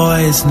the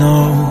boys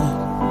no.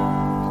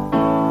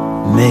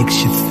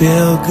 Makes you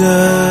feel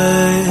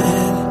good,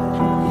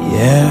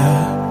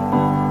 yeah.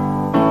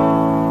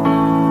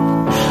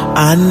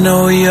 I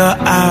know you're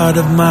out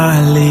of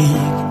my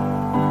league,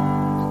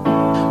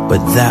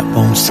 but that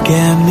won't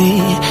scare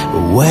me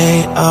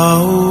away,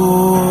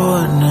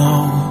 oh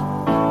no.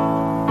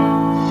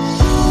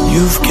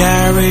 You've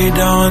carried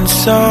on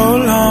so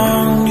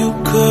long, you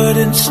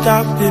couldn't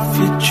stop if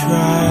you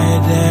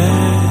tried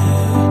it.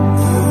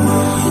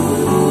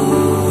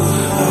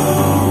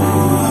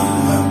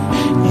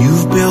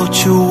 You've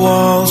built your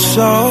wall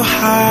so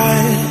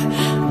high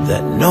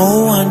that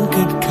no one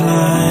could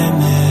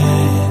climb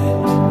it.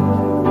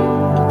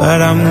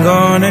 But I'm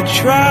gonna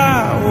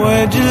try.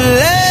 Would you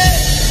let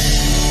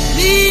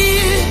me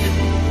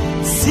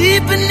see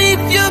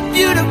beneath your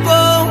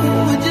beautiful?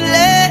 Would you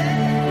let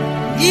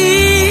me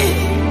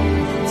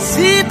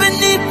see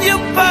beneath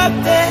your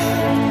perfect?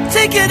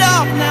 Take it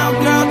off now,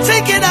 girl.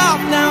 Take it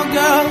off now,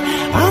 girl.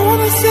 I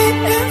wanna see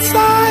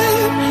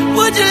inside.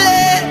 Would you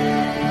let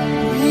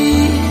me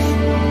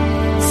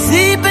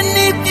see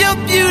beneath your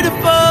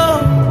beautiful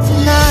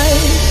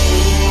tonight?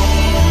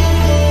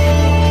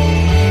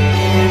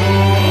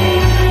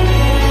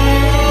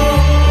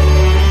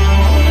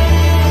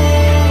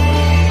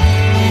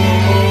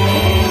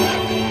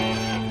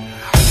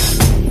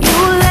 You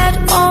let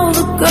all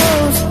the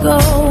girls go.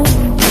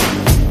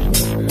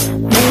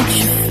 Makes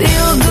you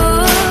feel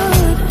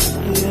good,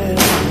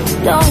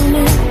 don't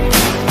it?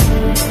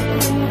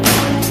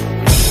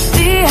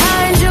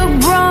 Behind your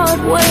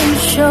Broadway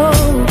show,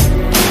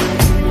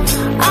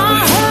 I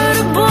heard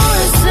a boy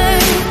say,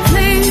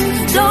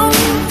 please don't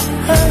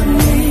hurt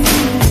me.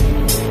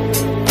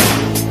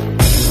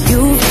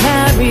 You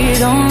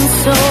carried on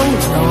so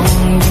long,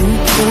 you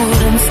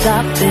couldn't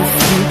stop if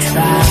you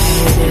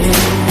tried it.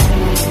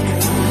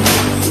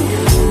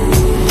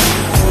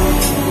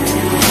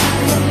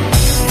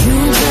 You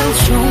built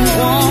your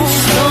wall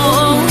so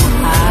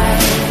high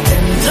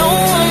that no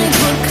one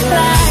could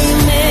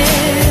climb it.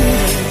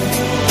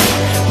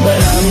 But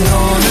I'm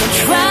gonna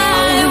try.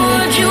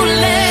 Would you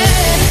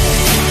let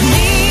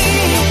me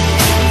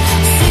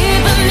see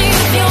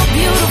beneath your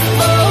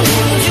beautiful?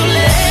 Would you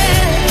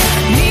let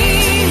me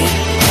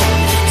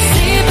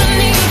see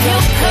beneath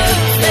your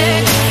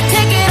perfect?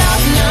 Take it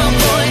off now,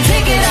 boy.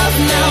 Take it off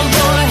now,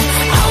 boy.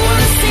 I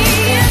wanna see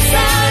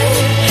inside.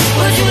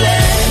 Would you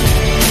let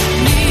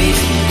me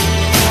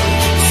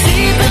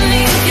see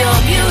beneath your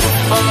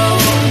beautiful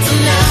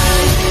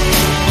tonight?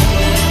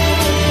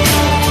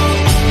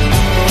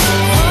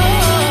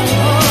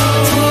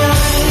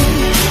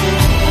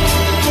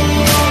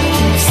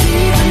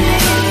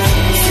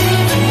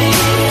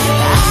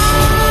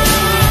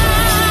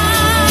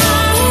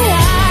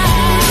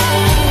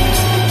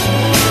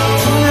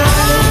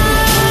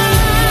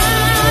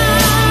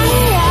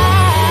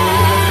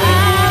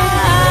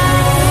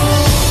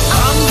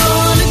 I'm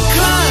gonna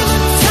climb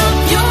atop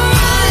your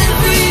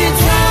ivory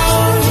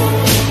tower.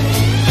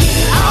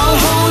 I'll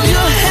hold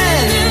your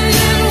hand and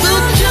then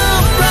we'll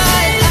jump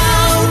right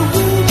out.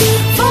 We'll be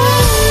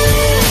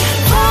falling,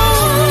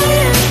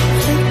 falling,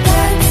 and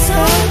that's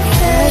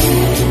okay.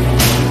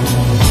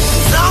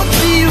 'Cause I'll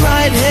be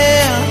right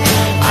here.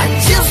 I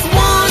just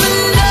wanna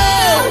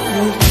know,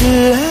 would you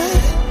let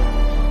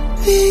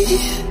me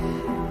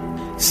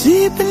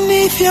see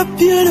beneath your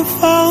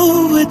beautiful?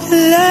 Would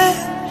you let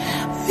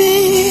me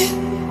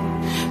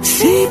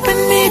see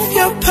beneath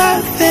your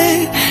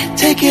perfect?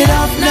 Take it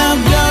off now,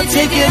 girl.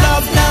 Take it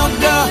off now,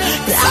 girl.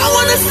 'Cause I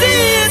wanna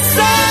see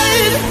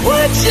inside.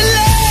 Would you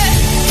let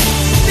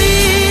me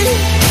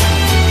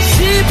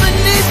see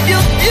beneath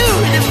your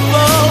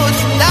beautiful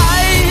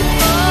tonight?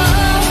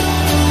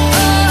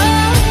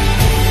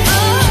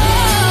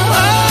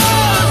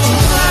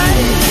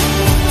 Tonight.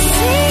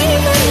 See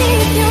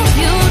beneath your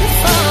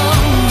beautiful.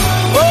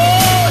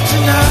 Oh,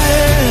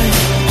 tonight.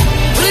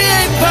 We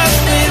ain't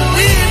perfect,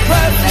 we ain't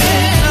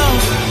perfect, no.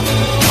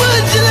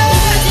 Would you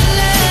let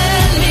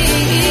me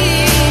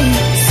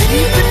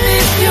see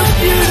beneath your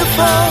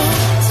beautiful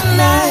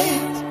tonight?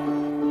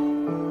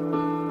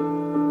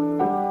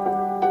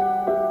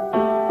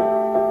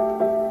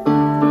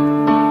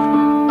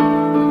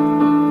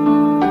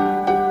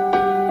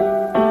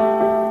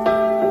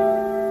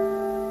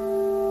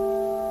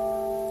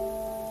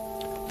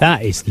 That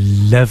is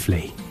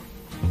lovely.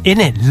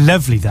 Isn't it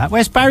lovely, that?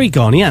 Where's Barry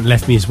gone? He hasn't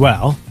left me as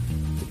well.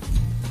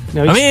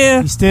 No, I'm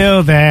here. He's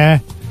still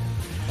there.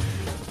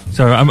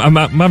 So I'm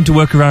having to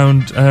work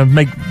around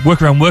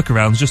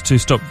workarounds just to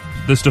stop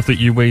the stuff that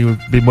you've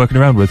been working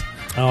around with.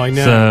 Oh, I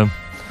know. So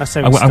That's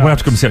how I'm going to have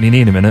to come and sit on your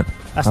knee in a minute.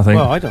 I think.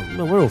 Well, I don't.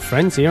 Well, we're all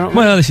friends here, aren't we?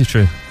 Well, this is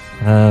true.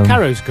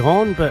 Caro's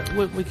gone, but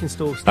we can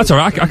still. That's all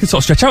right. I can sort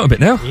of stretch out a bit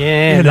now.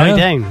 Yeah,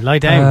 lie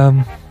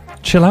down.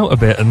 chill out a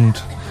bit,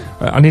 and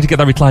I need to get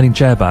that reclining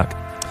chair back.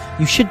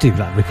 You should do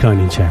that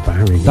reclining chair,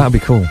 Barry. That'd be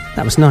cool.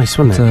 That was nice,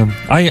 wasn't it?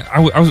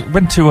 I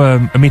went to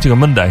a meeting on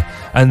Monday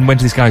and went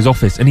to this guy's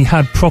office, and he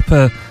had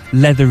proper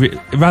leather,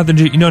 rather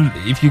than,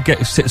 if you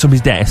sit at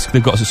somebody's desk,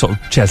 they've got sort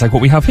of chairs like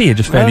what we have here,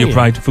 just fairly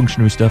upright,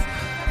 functionary stuff.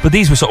 But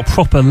these were sort of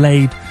proper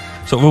laid,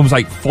 sort of almost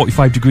like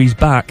 45 degrees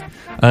back.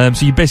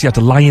 So you basically had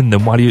to lie in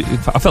them while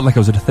I felt like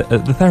I was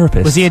the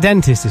therapist. Was he a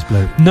dentist, this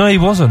bloke? No, he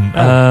wasn't.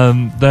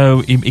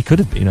 Though he could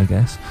have been, I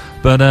guess.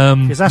 But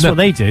because that's what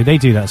they do. They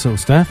do that sort of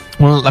stuff.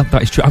 Well,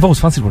 that is true. I've always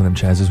fancied one of them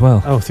chairs as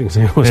well. Oh, I think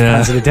so. Always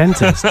fancied a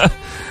dentist.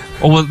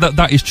 Oh well,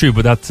 that is true,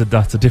 but that's a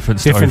different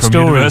story from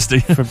university.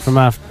 from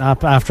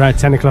after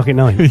 10 o'clock at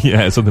night.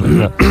 Yeah, something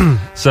like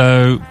that.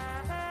 So.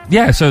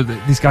 Yeah, so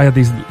this guy had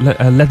these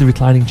leather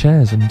reclining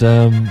chairs, and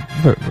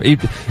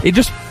it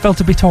just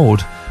felt a bit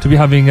odd to be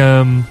having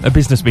a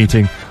business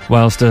meeting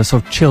whilst sort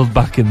of chilled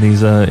back in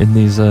these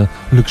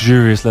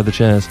luxurious leather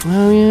chairs.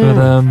 Oh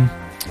yeah.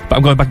 But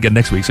I'm going back again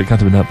next week, so it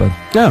can't have been that bad.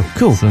 Oh,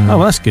 cool. So, well,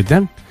 that's good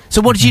then.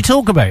 So what did you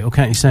talk about, or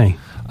can't you say?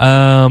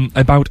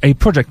 About a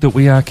project that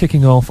we are kicked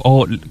off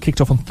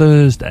on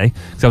Thursday.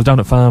 Because I was down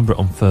at Farnborough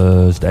on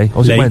Thursday. Or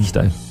was it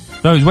Wednesday?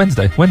 No, it was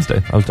Wednesday.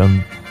 Wednesday. I was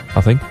down,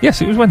 I think.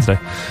 Yes, it was Wednesday.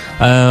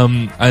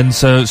 And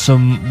so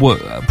some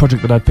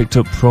project that I'd picked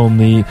up from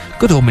the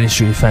good old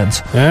Ministry of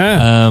Defence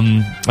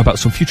about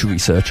some future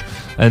research.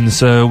 And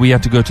so we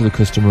had to go to the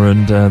customer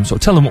and sort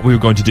of tell them what we were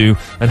going to do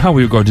and how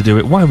we were going to do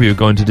it, why we were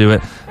going to do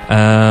it,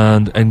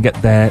 and get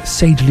their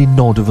sagely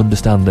nod of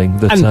understanding.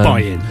 That, and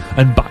buy-in.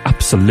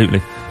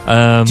 Absolutely.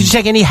 Did you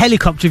take any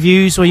helicopter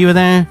views while you were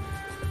there?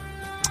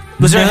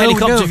 Was there a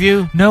helicopter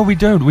view? No, we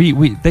don't.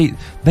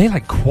 They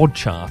like quad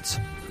charts.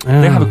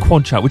 They have a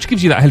quad chart which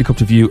gives you that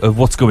helicopter view of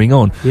what's going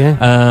on.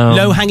 Yeah.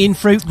 Low hanging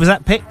fruit, was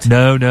that picked?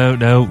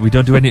 No. We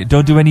don't do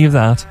any of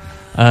that.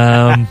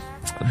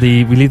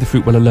 We leave the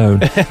fruit well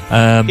alone.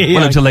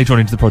 Well, until later on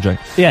into the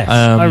project. Yes,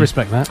 I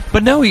respect that.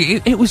 But no,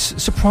 it was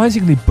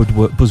surprisingly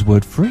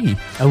buzzword free.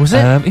 Oh, was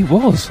it? It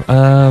was.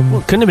 Well,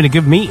 it couldn't have been a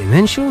good meeting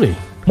then, surely.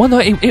 Well, no,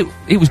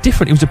 it was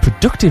different. It was a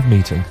productive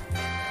meeting.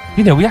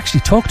 We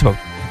actually talked about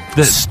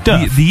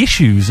the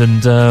issues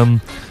and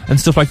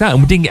stuff like that,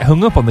 and we didn't get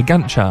hung up on the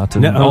Gantt chart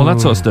and all that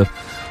sort of stuff.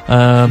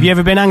 Have you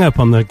ever been hung up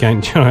on the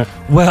Gantt chart?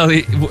 Well,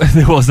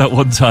 there was that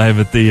one time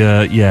at the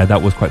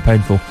that was quite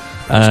painful.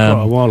 That's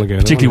quite a while ago,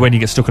 particularly when you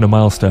get stuck on a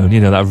milestone.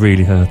 That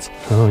really hurts.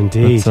 Oh,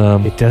 indeed.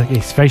 But,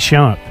 it's very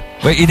sharp.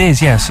 Well, it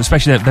is, yes,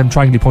 especially them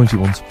triangly pointy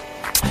ones.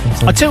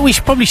 I tell you what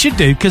we probably should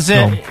do, because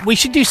we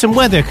should do some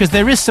weather, because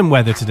there is some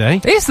weather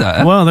today. Is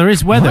there? Well, there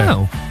is weather.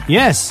 Wow.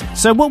 Yes.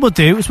 So what we'll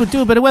do is we'll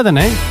do a bit of weather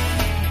now.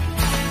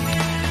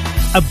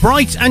 A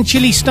bright and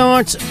chilly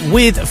start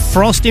with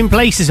frost in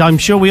places. I'm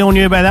sure we all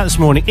knew about that this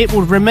morning. It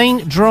will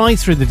remain dry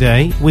through the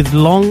day with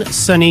long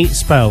sunny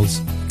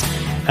spells.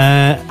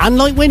 And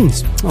light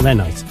winds. Oh, they're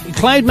nice.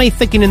 Cloud may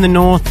thicken in the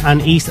north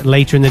and east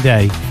later in the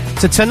day.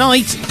 So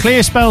tonight,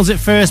 clear spells at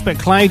first, but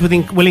cloud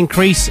will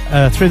increase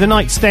through the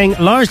night, staying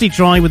largely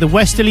dry with a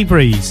westerly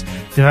breeze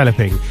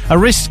developing. A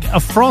risk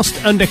of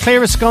frost under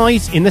clearer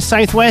skies in the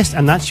southwest,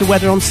 and that's your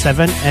weather on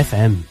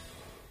 7FM.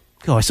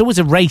 God, it's always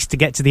a race to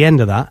get to the end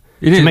of that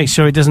to make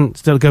sure it doesn't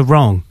still go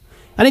wrong.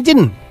 And it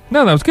didn't.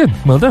 No, that was good.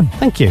 Well done.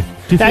 Thank you.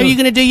 How are you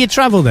going to do your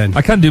travel then?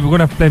 I can do, but we're going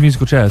to have to play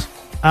musical chairs.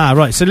 Ah,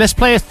 right. So let's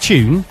play a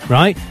tune,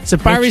 right? So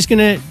Barry's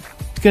going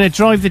to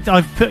drive the...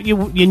 I've put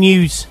your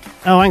news...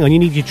 Oh, hang on. You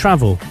need your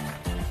travel.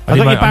 I've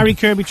got your Barry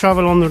Kirby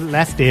travel on the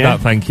left here.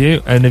 Thank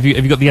you. And have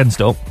you got the end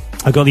stop?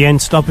 I've got the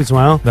end stop as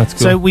well. That's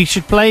cool. So we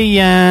should play...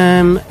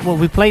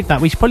 we played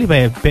that. We should probably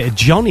play a bit of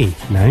Johnny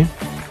now.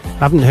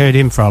 I haven't heard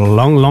him for a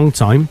long, long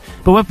time.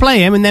 But we'll play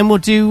him and then we'll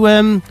do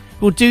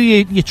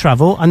your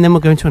travel and then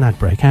we'll go into an ad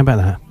break. How about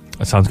that?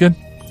 That sounds good.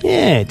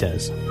 Yeah, it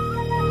does.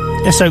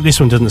 Let's hope this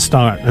one doesn't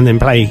start and then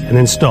play and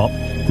then stop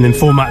and then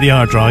format the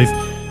hard drive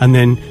and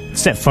then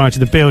set fire to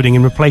the building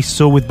and replace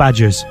us all with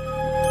badgers.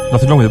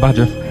 Nothing wrong with a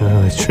badger.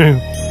 Oh, it's true.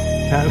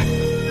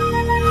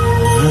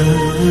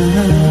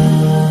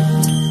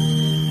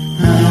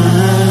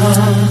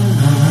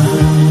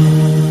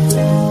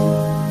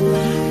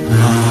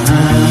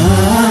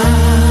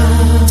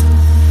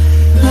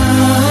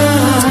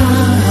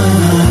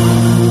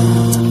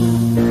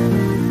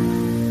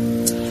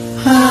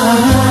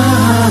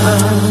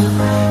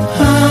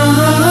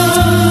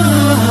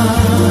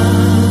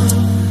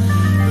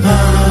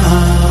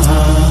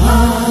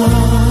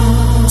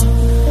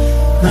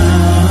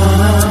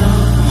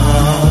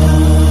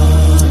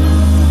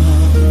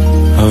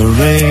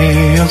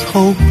 ray of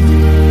hope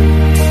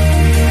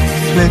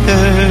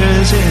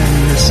flickers in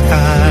the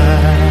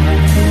sky.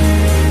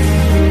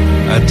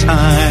 A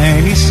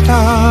tiny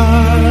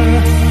star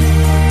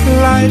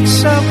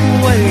lights up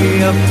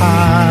way up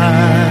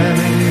high.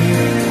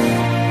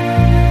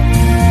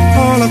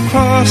 All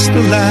across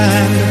the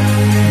land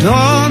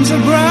dawns a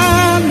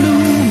brand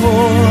new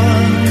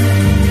morn.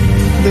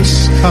 This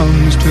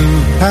comes to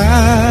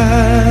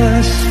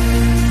pass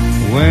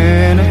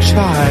when a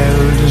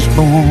child is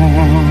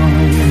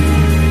born.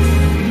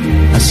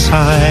 A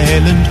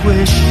silent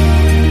wish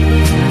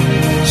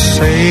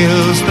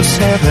sails the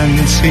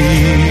seven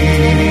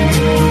seas.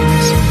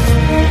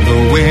 The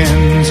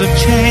winds of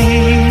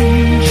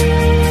change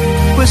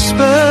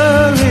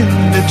whisper in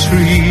the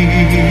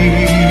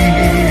trees,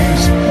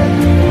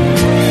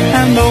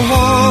 and the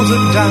walls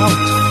of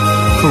doubt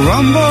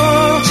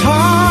crumble,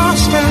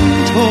 tossed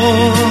and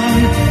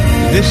torn.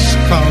 This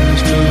comes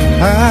to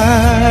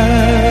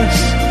pass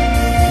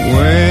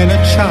when a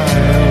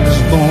child is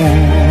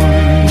born.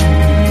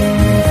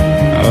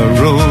 A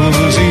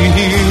rosy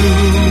hue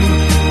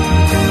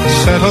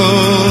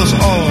settles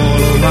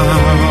all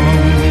around.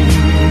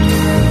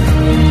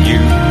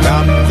 You've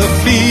got the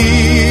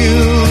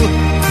feel,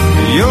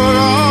 you're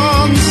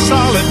on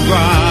solid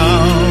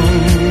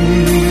ground.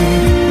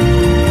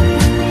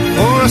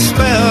 For a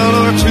spell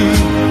or two,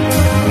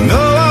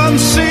 no one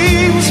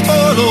seems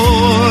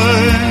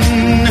forlorn.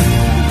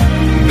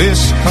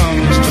 This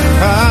comes to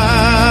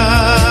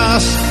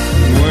pass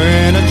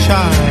when a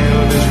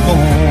child is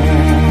born.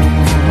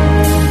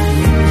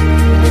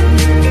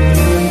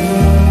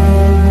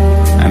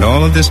 And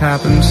all of this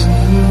happens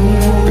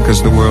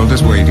because the world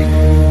is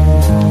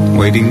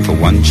waiting for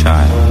one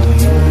child.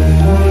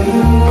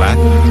 Black,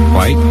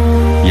 white,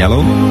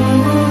 yellow,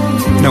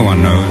 no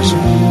one knows.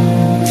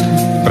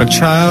 But a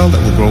child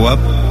that will grow up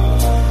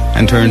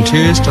and turn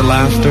tears to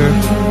laughter,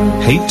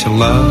 hate to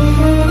love,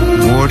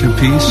 war to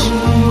peace,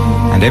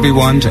 and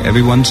everyone to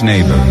everyone's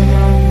neighbor.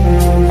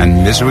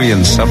 And misery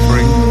and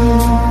suffering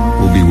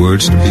will be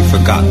words to be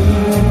forgotten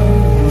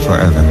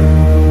forever.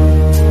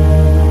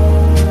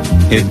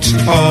 It's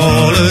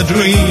all a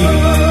dream,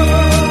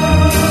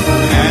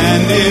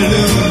 an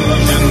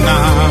illusion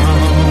now.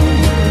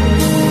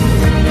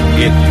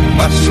 It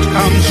must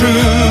come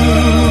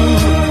true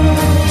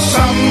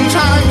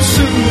sometime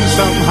soon,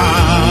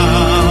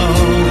 somehow.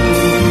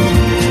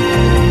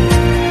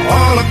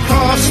 All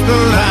across the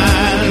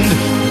land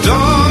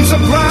dawns a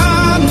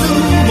brand new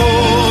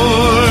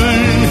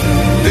morn.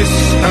 This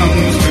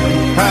comes to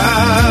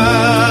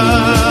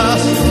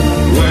pass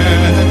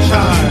when a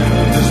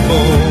child is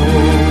born.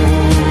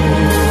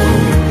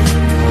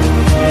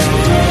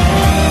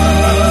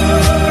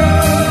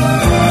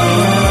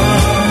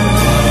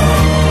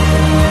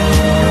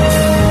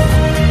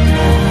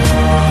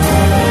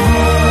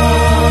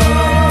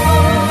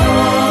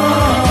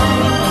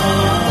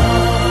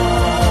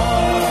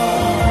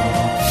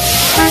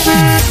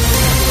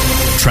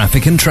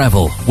 Traffic and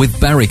Travel with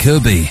Barry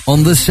Kirby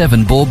on the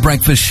 7 Ball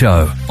Breakfast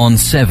Show on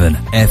 7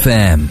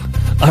 FM.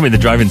 I'm in the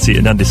driving seat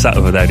and Andy sat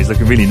over there and he's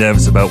looking really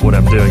nervous about what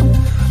I'm doing,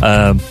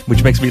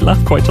 which makes me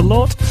laugh quite a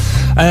lot.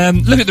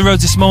 Look at the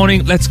roads this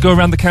morning. Let's go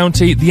around the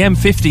county. The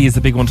M50 is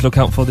the big one to look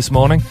out for this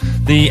morning.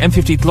 The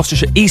M50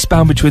 Gloucestershire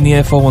eastbound between the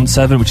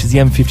A417, which is the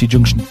M50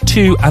 Junction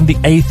 2, and the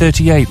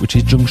A38, which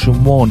is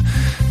Junction 1.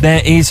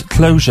 There is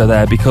closure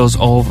there because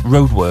of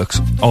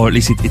roadworks, or at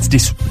least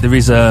there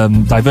is a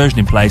diversion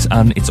in place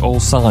and it's all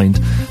signed.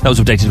 That was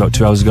updated about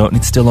 2 hours ago and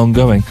it's still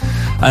ongoing.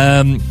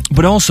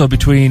 But also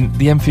between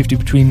the M50,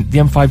 between the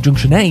M5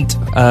 Junction 8,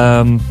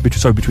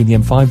 between the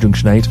M5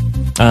 Junction 8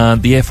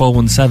 and the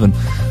A417,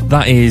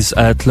 that is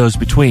closed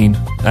between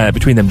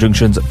them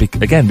junctions,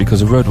 again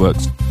because of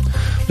roadworks.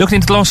 Looking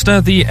into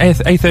Gloucester, the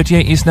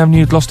A38 Eastern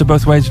Avenue, Gloucester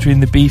both ways between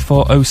the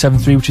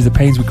B4073, which is the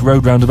Painswick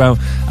Road roundabout,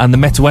 and the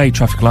Metaway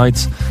traffic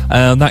lights.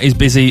 That is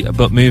busy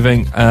but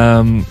moving.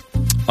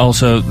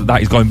 Also,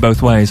 that is going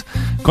both ways.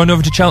 Going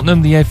over to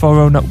Cheltenham, the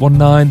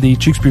A4019, the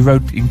Tewkesbury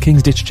Road in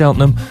Kingsditch,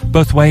 Cheltenham,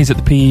 both ways at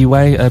the PE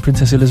Way,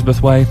 Princess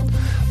Elizabeth Way.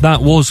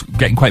 That was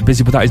getting quite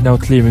busy, but that is now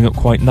clearing up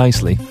quite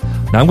nicely.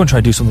 Now I'm going to try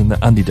and do something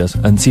that Andy does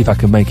and see if I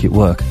can make it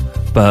work.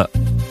 But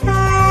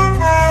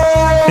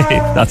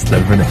that's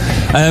clever, isn't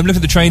it? Look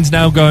at the trains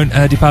now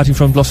departing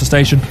from Gloucester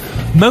Station.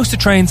 Most of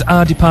the trains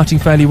are departing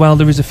fairly well.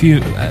 There is a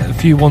few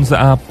ones that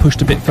are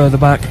pushed a bit further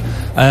back.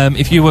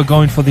 If you were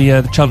going for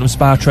the Cheltenham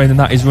Spa train, then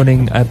that is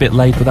running a bit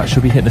late, but that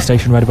should be hitting the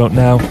station right about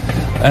now.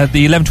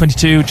 The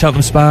 11:22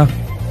 Cheltenham Spa,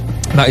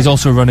 that is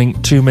also running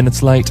 2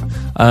 minutes late.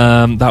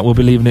 That will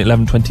be leaving at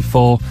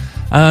 11:24.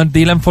 And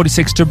the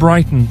 11:46 to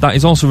Brighton, that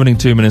is also running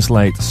 2 minutes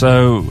late,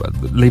 so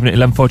leaving at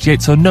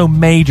 11:48. So no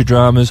major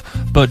dramas,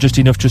 but just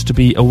enough just to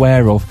be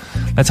aware of.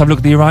 Let's have a look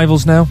at the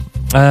arrivals now.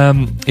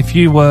 If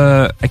you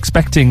were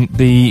expecting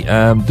the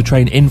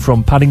train in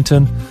from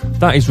Paddington,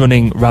 that is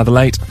running rather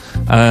late,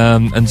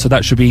 and so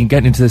that should be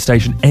getting into the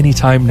station any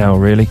time now,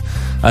 really.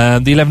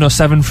 The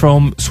 11:07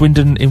 from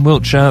Swindon in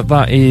Wiltshire,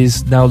 that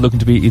is now looking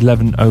to be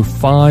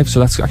 11:05, so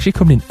that's actually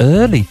coming in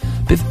early.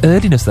 A bit of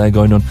earliness there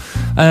going on.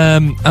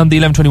 And the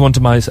 11:21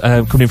 to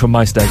coming in from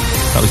Maesteg,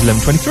 that was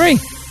 11:23.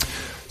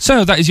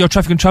 So that is your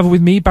Traffic and Travel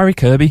with me, Barry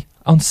Kirby,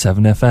 on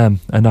 7FM,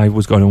 and I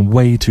was going on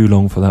way too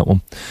long for that one.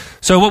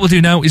 So what we'll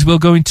do now is we'll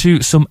go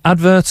into some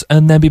adverts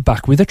and then be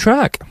back with a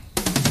track.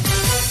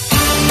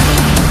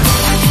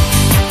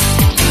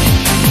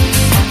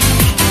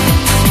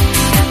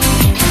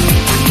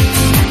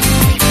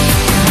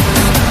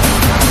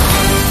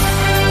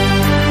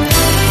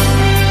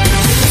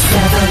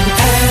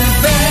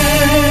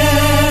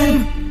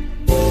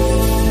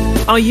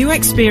 Are you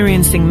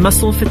experiencing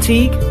muscle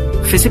fatigue?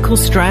 physical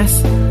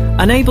stress,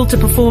 unable to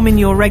perform in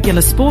your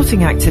regular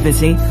sporting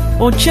activity,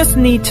 or just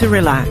need to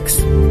relax.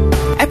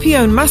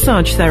 Epione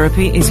Massage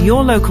Therapy is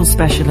your local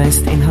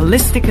specialist in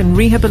holistic and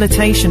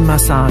rehabilitation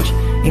massage,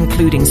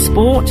 including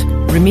sport,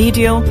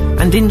 remedial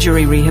and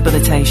injury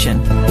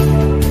rehabilitation.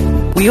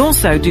 We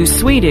also do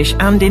Swedish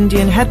and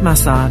Indian head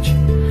massage.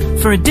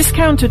 For a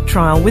discounted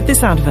trial with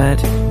this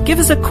advert, give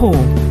us a call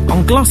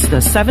on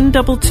Gloucester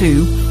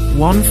 722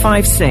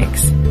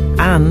 156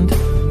 and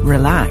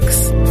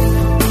relax.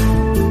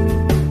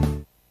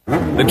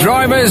 The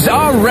drivers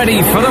are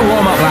ready for the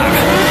warm-up lap,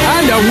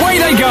 and away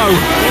they go!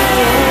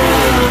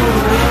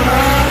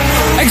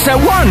 Exit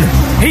 1,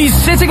 he's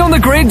sitting on the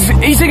grid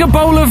eating a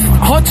bowl of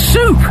hot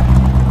soup.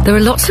 There are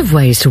lots of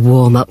ways to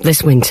warm up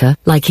this winter,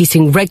 like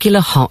eating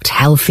regular hot,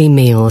 healthy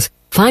meals.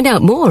 Find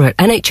out more at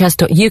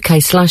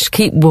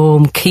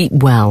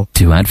nhs.uk/keepwarmkeepwell.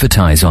 To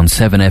advertise on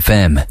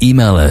 7FM,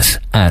 email us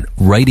at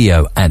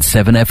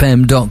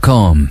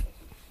radio@7fm.com.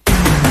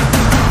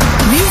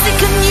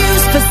 Music and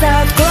news for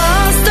South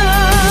Gloucester.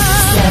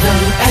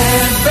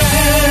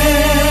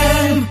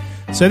 7FM.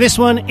 So this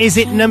one is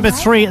at number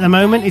 3 at the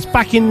moment. It's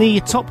back in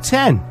the top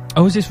 10.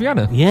 Oh, is this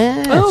Rihanna?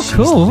 Yeah. Oh, she's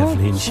cool.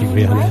 lovely, isn't she,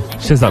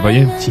 Rihanna? She says that about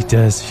you. She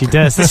does. She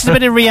does. This is a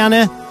bit of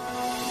Rihanna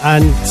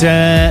and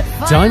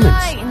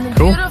Diamonds.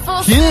 Cool.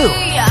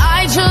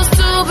 I chose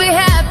to be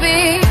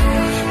happy.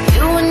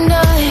 You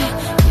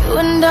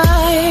and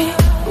I,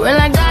 we're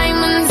like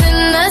diamonds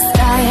in the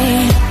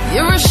sky.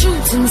 You're a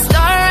shooting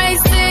star, I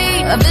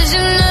see, a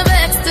vision of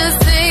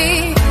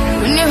ecstasy.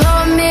 When you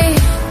hold me,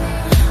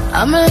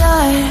 I'm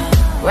alive.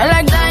 We're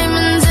like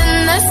diamonds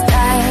in the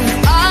sky.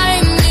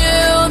 I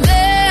knew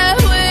that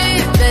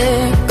we'd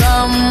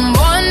become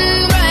one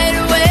right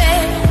away.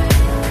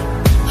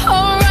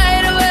 Oh,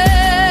 right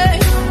away.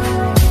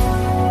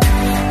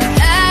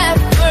 At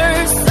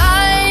first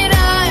sight,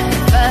 I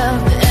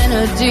felt the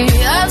energy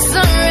of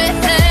sun rays.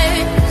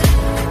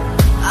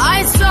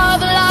 I saw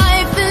the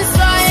life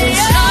inside you.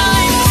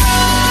 Shine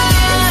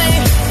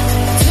bright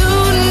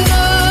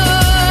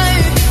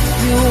tonight.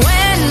 You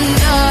and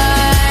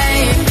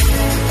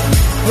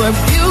we're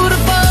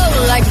beautiful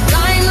like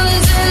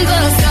diamonds in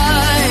the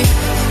sky.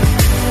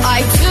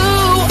 Eye to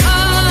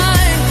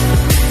eye,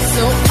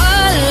 so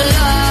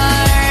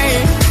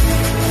alive.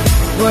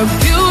 We're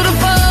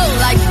beautiful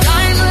like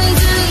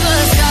diamonds in the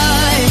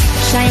sky.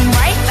 Shine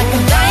bright like a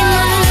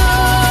diamond.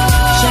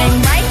 Shine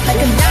bright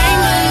like a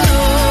diamond.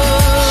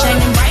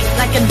 Shining bright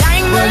like a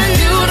diamond. We're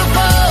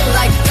beautiful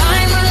like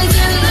diamonds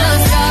in the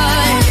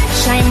sky.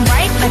 Shine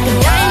bright like a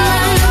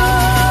diamond.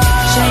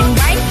 Shine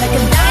bright like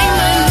a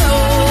diamond.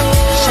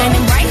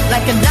 Shining bright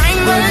like a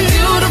diamond. We're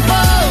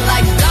beautiful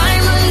like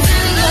diamonds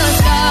in the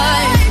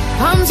sky.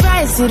 Palms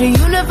rise to the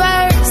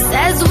universe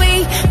as we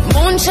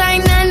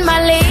moonshine and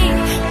Mali.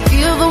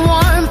 Feel the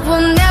warmth,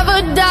 we'll never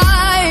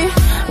die.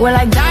 We're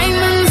like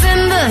diamonds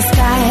in the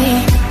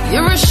sky.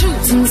 You're a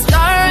shooting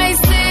star, I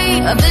see,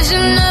 a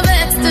vision of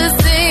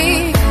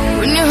ecstasy.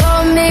 When you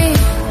hold me,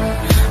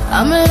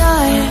 I'm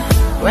alive.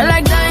 We're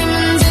like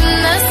diamonds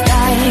in the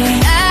sky.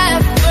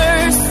 At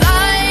first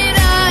sight, I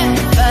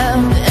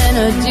felt the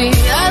energy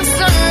of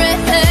sun rays.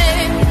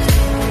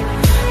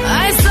 I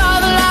saw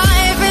the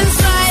life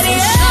inside you.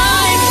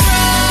 Shine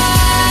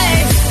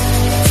bright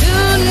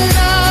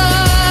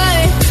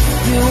tonight.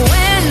 You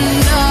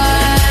and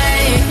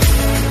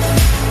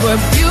we're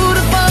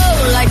beautiful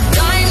like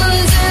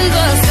diamonds in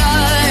the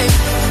sky.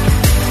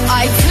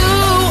 Eye to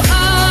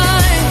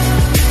eye,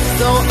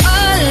 so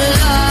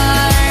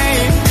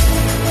alive.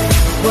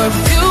 We're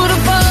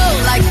beautiful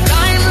like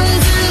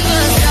diamonds in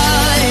the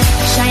sky.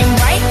 Shine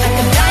bright like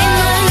a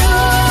diamond.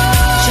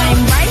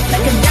 Shine bright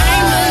like a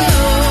diamond.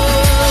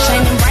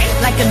 Shining bright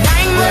like a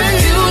diamond. We're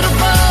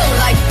beautiful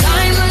like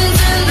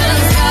diamonds in the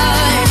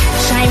sky.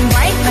 Shine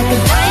bright like a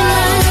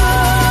diamond.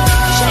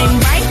 Shine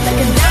bright like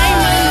a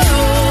diamond.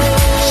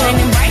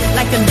 Shining bright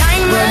like a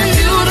diamond. We're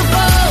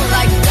beautiful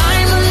like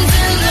diamonds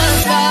in the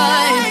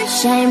sky.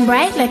 Shine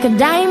bright like a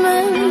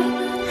diamond.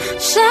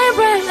 Shine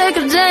bright like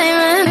a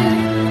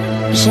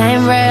diamond.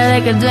 Shine bright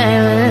like a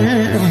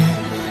diamond.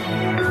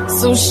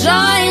 So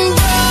shine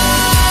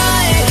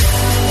bright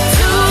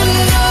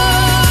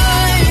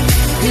tonight.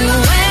 You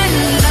and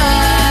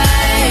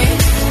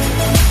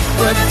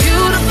we're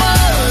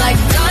beautiful like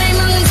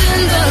diamonds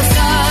in the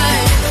sky.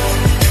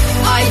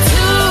 Eye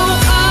to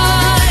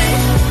eye,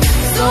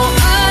 so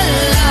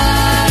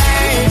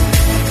alive.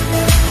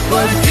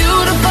 We're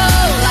beautiful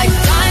like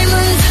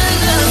diamonds in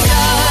the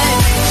sky.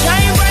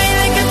 Shine bright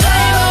like a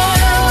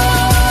diamond.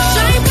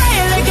 Shine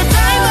bright like a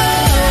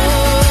diamond.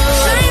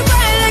 Shine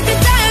bright like a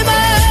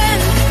diamond.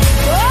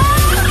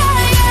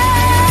 Oh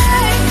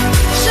yeah.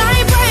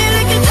 Shine bright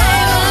like a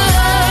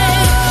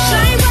diamond.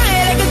 Shine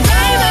bright like a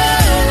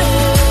diamond.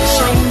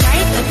 Shine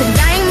bright like a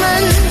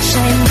diamond.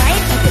 Shine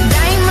bright like a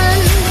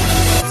diamond.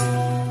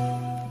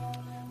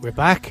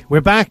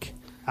 We're back.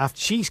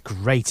 She's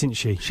great, isn't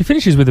she? She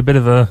finishes with a bit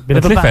of a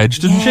cliff edge,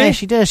 doesn't she? Yeah,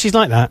 she does. She's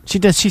like that. She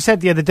does. She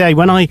said the other day, I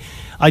don't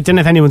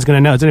know if anyone's going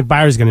to know, I don't know if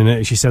Barry's going to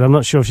notice, she said, I'm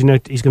not sure if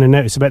he's going to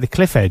notice about the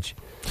cliff edge.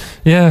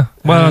 Yeah.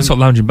 Well, I was sort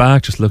of lounging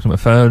back, just looking at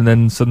my phone, and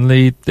then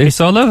suddenly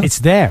it's all over. It's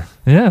there.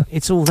 Yeah.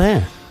 It's all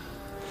there.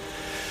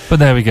 But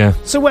there we go.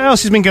 So what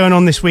else has been going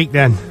on this week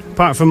then?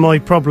 Apart from my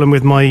problem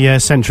with my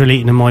central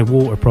heating and my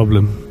water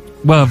problem.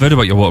 Well, I've heard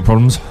about your water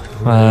problems.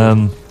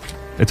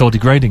 It's all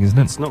degrading, isn't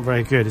it? It's not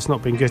very good. It's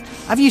not been good.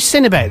 Have you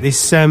seen about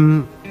this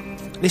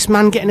this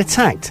man getting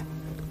attacked?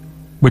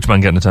 Which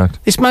man getting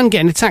attacked? This man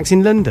getting attacked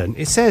in London.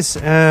 It says,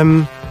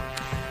 man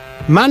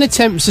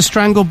attempts to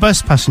strangle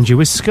bus passenger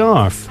with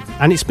scarf,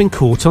 and it's been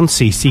caught on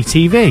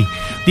CCTV.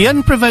 The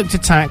unprovoked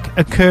attack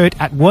occurred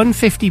at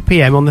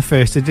 1:50pm on the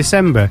 1st of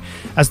December,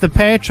 as the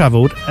pair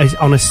travelled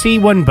on a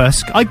C1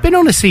 bus. I've been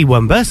on a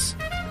C1 bus,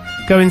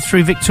 going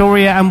through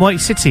Victoria and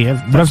White City.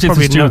 But obviously if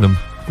there's two of them.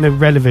 No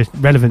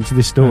relevant to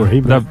this story.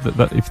 But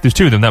if there's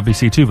two of them, that'd be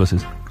C2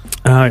 buses.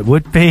 It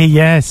would be,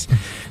 yes.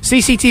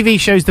 CCTV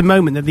shows the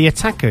moment that the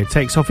attacker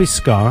takes off his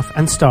scarf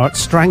and starts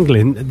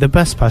strangling the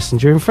bus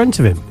passenger in front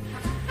of him.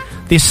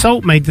 The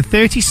assault made the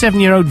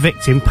 37-year-old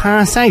victim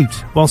pass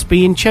out whilst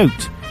being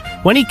choked.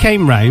 When he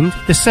came round,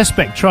 the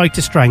suspect tried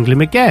to strangle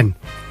him again.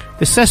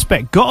 The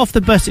suspect got off the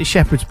bus at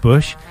Shepherd's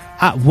Bush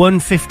at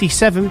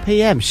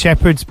 1:57pm.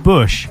 Shepherd's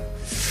Bush.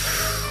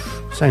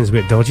 Sounds a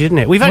bit dodgy, doesn't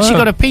it? We've actually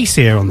got a piece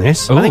here on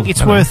this. I think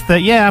it's worth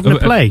having a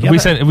play. We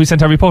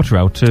sent our reporter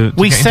out to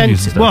we get sent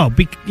interviews and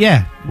stuff.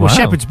 Well,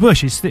 Shepherd's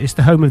Bush is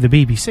the home of the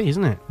BBC,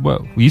 isn't it?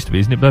 Well, we used to be,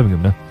 isn't it?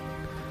 Birmingham now.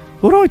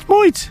 All right,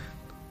 mate.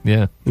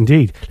 Yeah,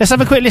 indeed. Let's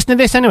have a quick listen to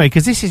this anyway,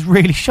 because this is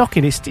really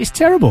shocking. It's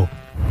terrible.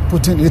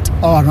 Putting it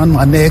around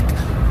my neck,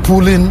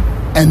 pulling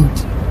and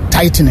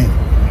tightening.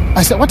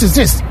 I said, "What is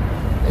this?"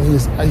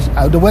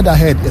 The word I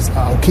heard is,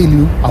 "I'll kill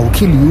you. I'll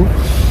kill you."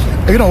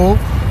 You know.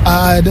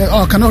 I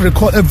cannot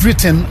recall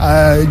everything.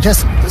 I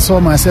just saw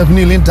myself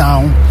kneeling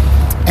down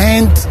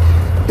and,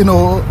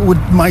 with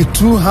my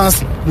two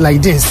hands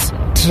like this,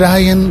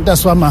 trying,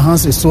 that's why my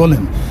hands is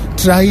swollen,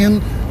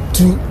 trying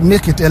to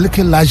make it a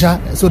little larger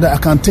so that I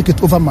can take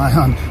it over my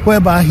hand,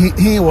 whereby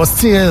he was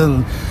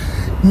still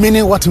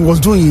meaning what he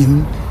was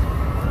doing,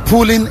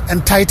 pulling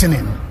and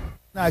tightening.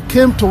 I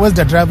came towards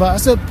the driver. I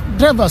said,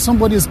 "Driver,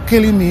 somebody is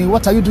killing me.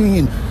 What are you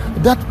doing?"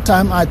 That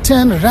time I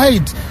turned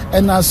right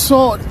and I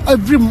saw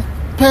every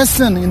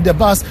person in the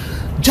bus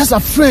just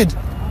afraid,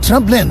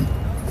 trembling,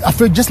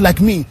 afraid just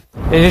like me.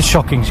 It is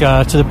shocking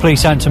to the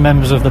police and to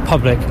members of the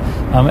public.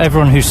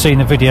 Everyone who's seen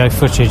the video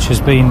footage has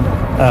been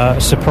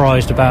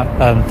surprised about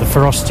the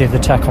ferocity of the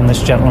attack on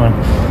this gentleman.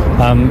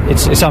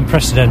 It's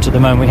unprecedented at the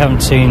moment. We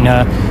haven't seen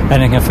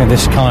anything of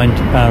this kind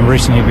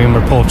recently being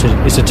reported.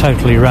 It's a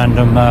totally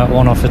random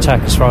one-off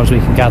attack as far as we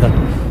can gather.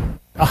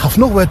 I have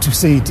no word to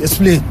say it,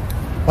 explain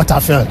what I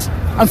felt.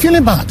 I'm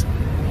feeling bad.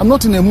 I'm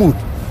not in a mood.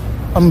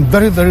 I'm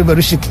very, very,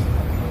 very shaky.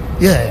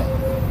 Yeah.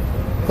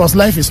 Because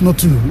life is not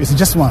true. It's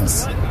just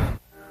once.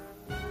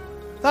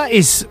 That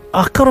is,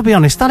 I've got to be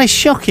honest, that is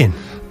shocking.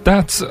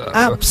 That's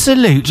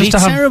absolutely just to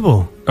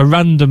terrible. Have a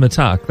random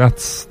attack.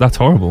 That's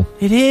horrible.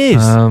 It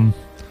is.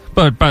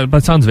 But by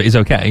the sounds of it, he's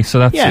okay, so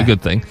that's a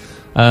good thing.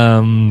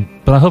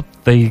 But I hope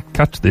they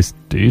catch this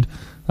dude.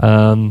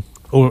 I'm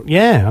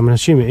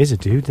assuming it is a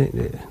dude.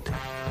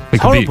 It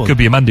could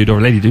be a man dude or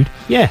a lady dude.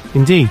 Yeah,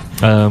 indeed.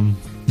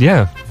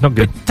 Yeah, not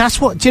good. But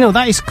that's what,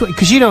 that is,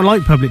 because you don't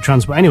like public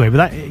transport anyway, but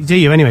that, do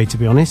you anyway, to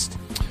be honest?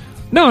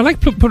 No, I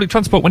like public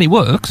transport when it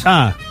works.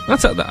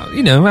 That's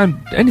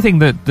anything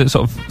that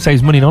sort of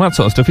saves money and all that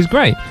sort of stuff is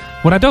great.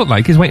 What I don't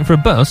like is waiting for a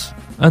bus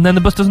and then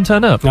the bus doesn't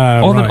turn up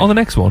or the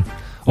next one,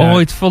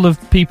 or it's full of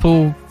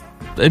people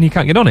and you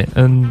can't get on it,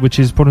 and which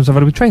is problems I've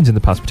had with trains in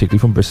the past, particularly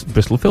from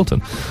Bristol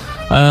Filton.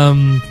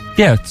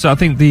 So I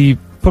think the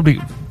public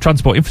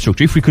transport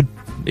infrastructure,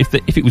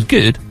 if it was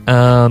good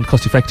and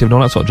cost effective and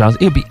all that sort of jazz,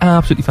 it would be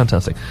absolutely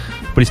fantastic.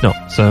 But it's not.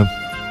 So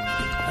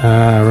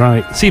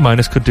right, C-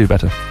 could do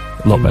better.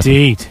 A lot better.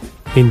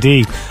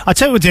 Indeed. I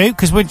tell you what we'll do,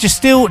 because we're just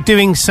still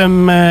doing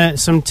some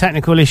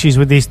technical issues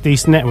with this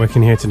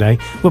networking here today.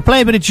 We'll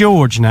play a bit of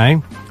George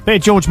now. A bit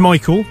of George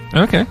Michael.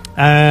 Okay.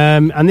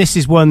 And this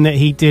is one that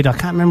he did, I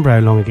can't remember how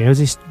long ago. It was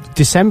this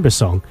December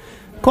song.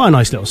 Quite a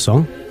nice little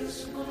song.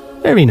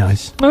 Very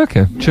nice.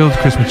 Okay. Chilled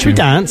Christmas tune. Should we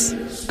dance?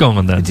 Go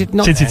on then.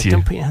 Since it's you.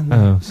 Don't put your hand there.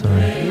 Oh,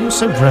 sorry. You're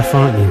so gruff,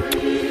 aren't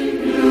you?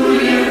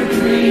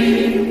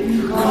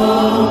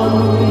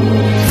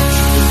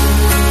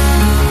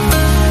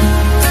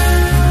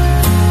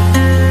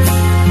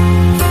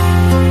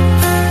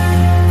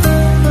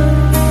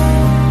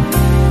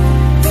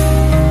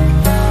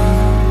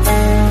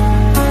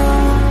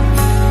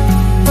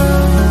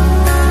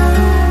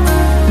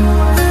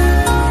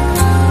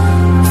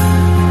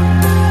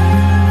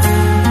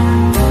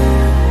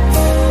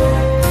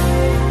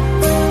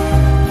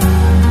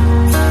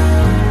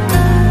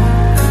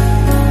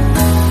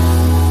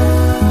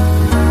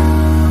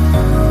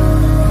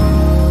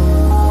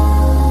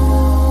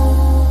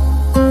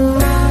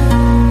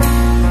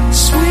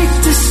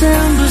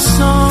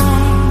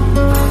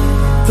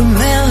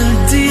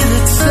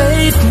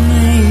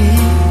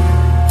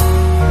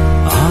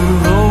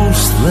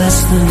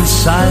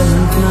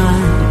 Silent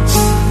nights,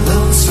 the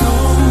snow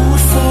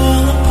would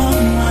fall upon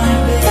my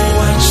bed.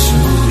 White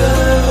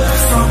sugar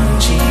from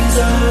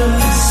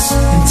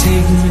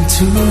take me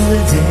to the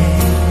day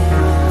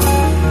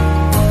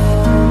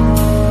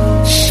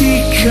she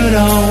could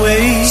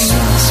always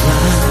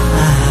smile.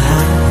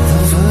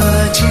 The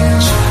virgin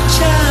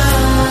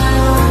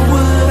child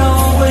would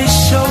always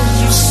show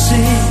you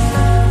sin,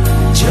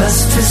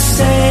 just to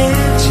say,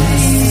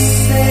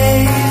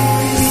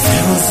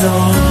 there was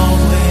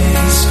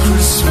always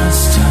Christmas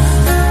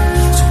time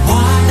to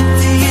wipe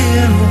the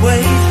year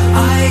away.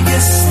 I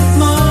guess the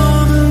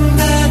mom and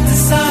dad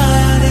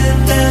decided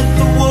that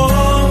the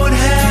war would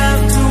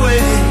have to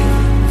wait.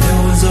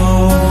 There was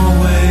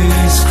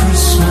always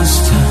Christmas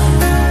time.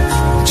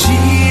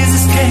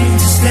 Jesus came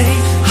to stay.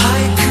 I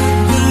could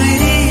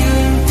believe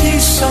in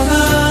peace on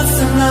earth,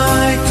 and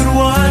I could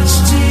watch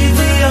TV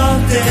all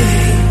day.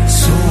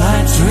 So I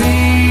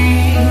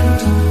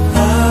dreamed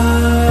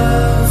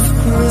of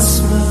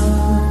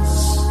Christmas.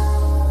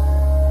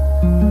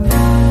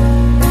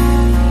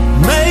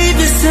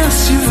 Maybe since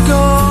you've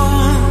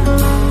gone,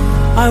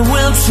 I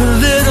went a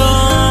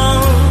little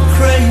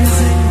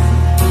crazy.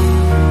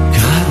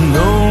 God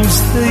knows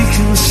they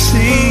can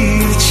see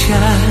the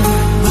child,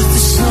 but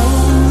the snow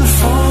that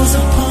falls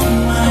upon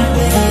my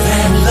bed,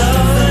 that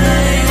love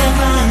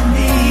I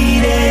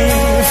needed,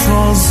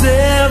 falls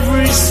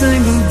every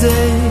single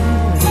day.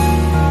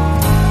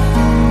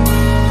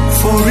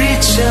 For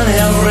each and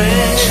every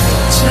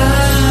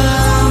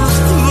child,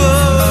 the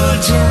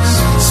Virgin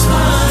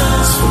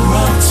smiles for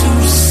all to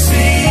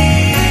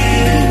see,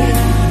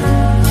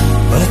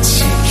 but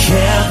she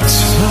kept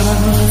her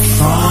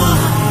from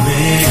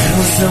me. It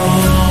was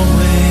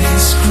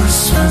always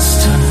Christmas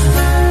time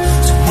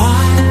to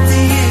wipe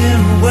the year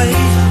away.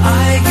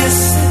 I guess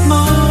that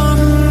mom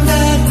and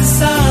dad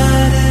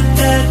decided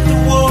that the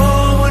war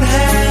would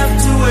have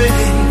to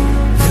wait.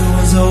 There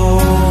was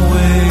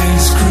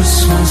always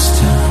Christmas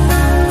time.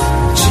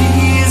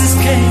 Jesus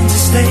came to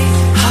stay.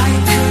 I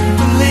could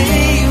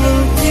believe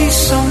in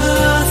peace on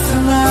earth,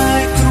 and I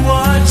could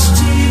watch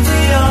TV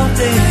all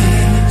day.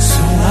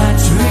 So I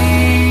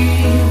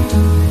dreamed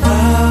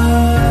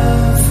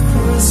of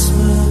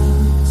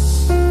Christmas.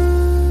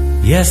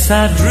 Yes, I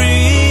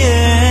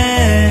dreamed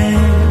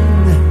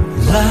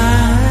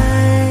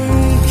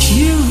like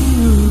you.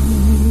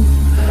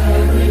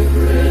 Merry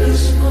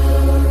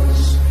Christmas,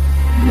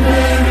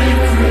 Merry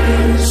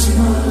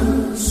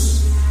Christmas.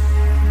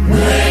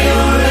 May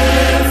your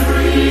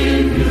every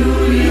New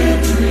Year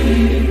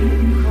dream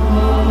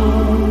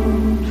come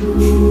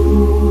true.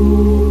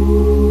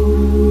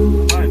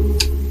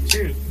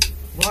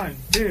 1,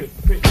 2,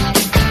 3.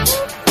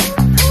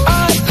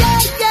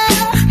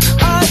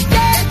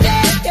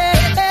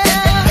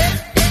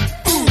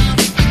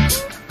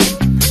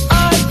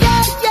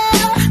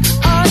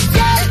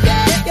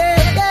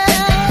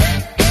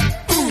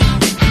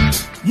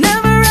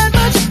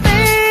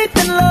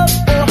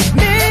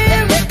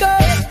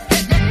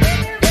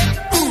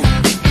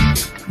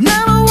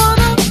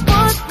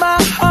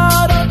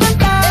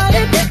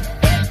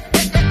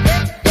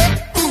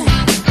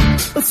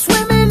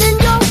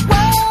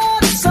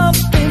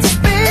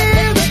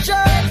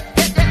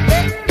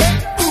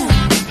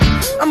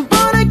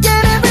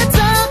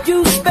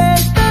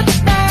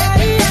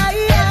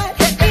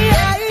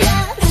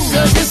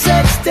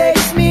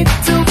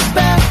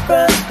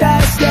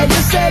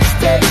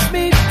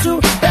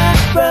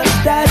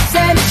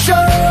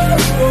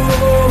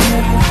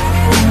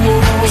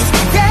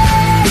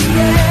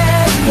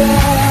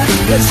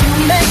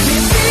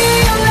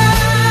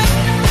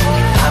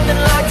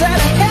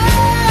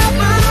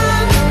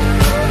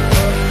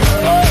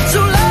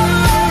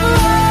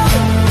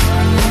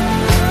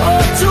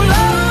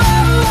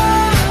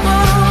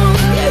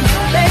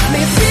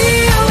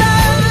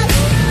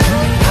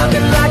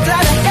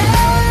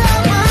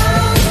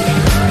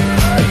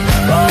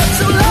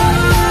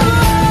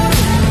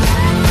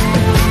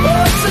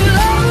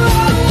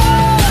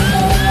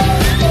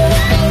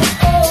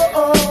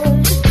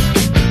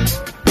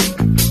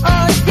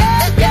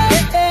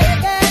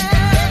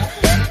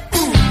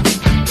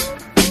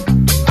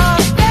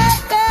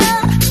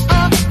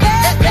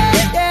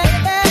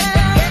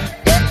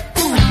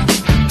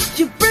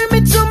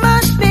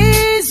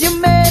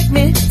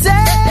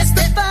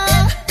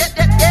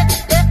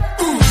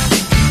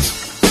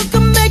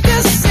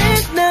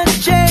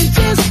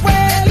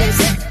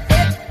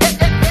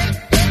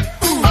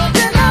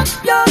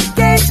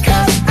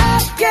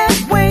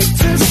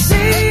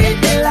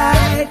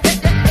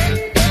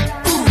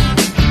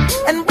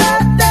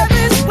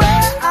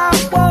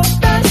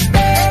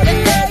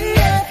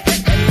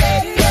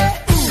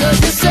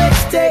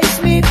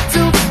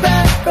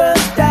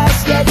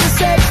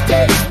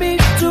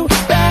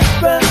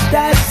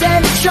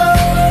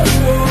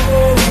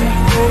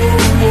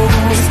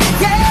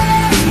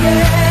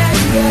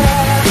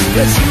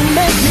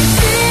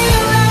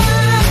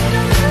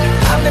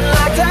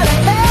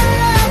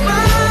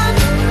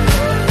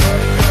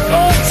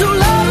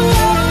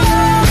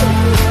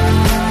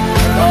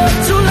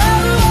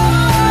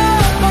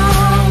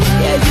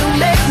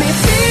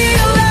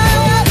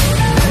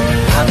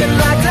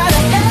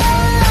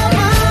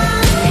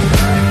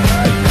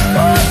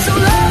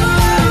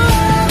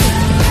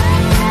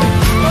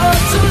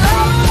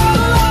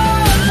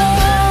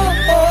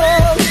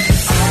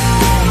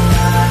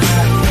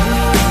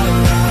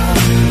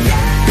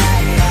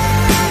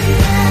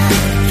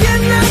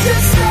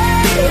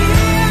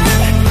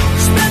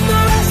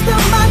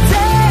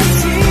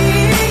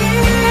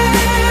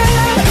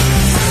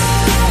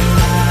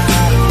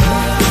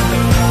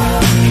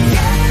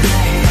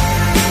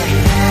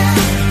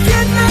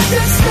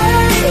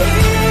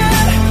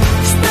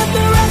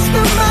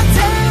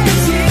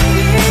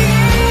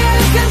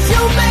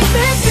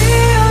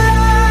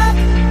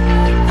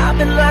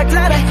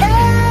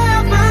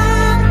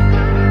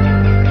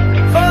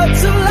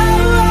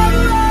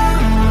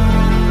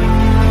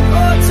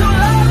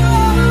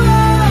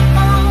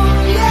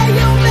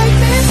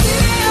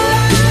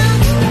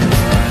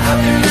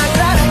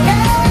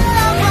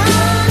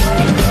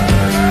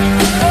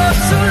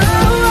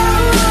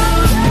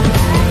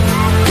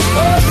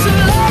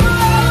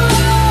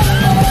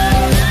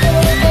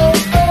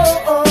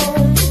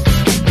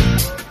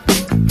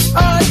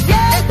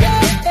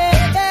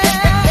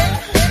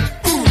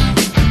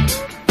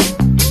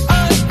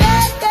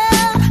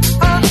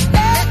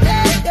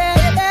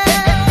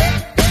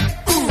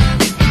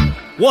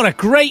 What a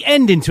great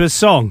ending to a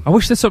song. I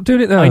wish they'd stop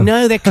doing it, though. I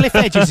know, they're cliff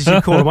edges, as you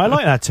call them. I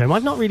like that term.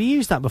 I've not really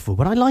used that before,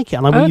 but I like it,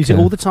 and I will use it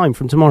all the time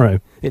from tomorrow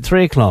at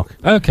 3 o'clock.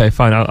 Okay,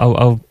 fine.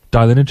 I'll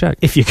dial in and check.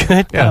 If you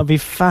could, that would be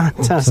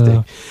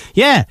fantastic.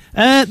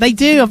 They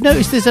do. I've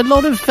noticed there's a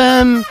lot of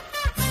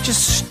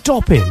just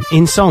stopping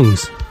in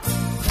songs.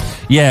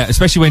 Yeah,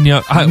 especially when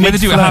when they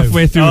do it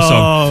halfway through a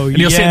song, and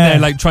you're sitting there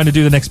like trying to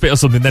do the next bit or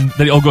something, then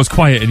it all goes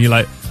quiet, and you're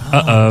like,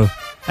 uh-oh.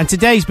 And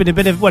today's been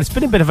it's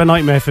been a bit of a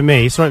nightmare for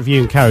me. It's right for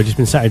you and Caro, just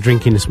been sat here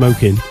drinking and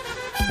smoking,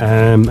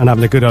 and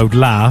having a good old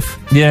laugh.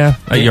 Yeah,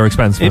 at your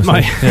expense. It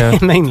might,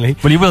 mainly.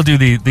 Well, you will do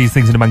these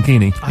things in a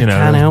mankini, you know. I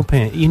can't help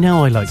it. You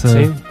know I like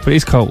to. But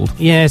it's cold.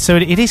 Yeah, so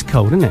it is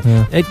cold, isn't it?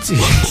 Yeah.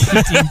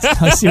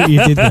 I see what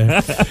you did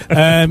there.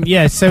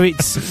 So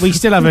we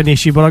still have an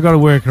issue, but I've got a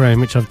workaround,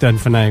 which I've done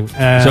for now.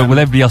 So will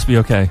everybody else be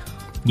okay?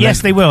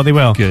 Yes, they will.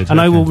 Good. And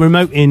I will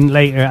remote in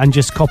later and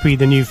just copy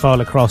the new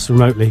file across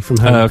remotely from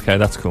home. Okay,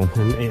 that's cool.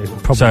 And it'll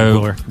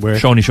probably work.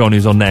 Shawnee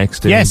who's on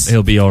next,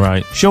 he'll be all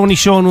right. Shawn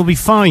will be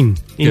fine,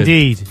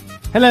 indeed.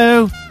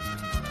 Hello.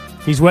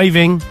 He's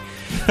waving.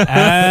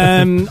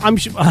 I'm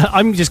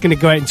just going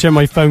to go out and turn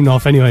my phone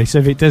off anyway, so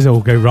if it does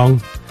all go wrong,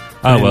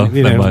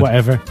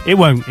 whatever. It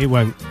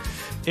won't.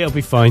 It'll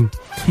be fine.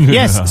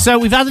 Yes, so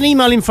we've had an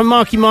email in from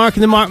Marky Mark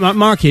and the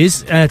Mark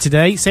is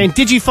today saying,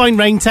 did you find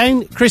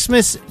Raintown?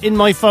 Christmas in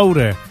my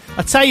folder.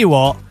 I tell you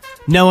what,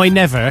 no, I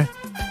never.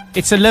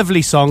 It's a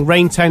lovely song.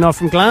 Raintown are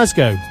from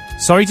Glasgow.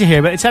 Sorry to hear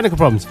about the technical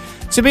problems.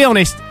 To be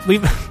honest,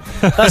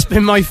 that's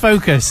been my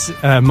focus,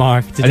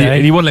 Mark, today.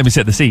 And he won't let me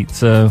sit the seat,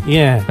 so...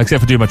 Yeah.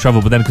 Except for doing my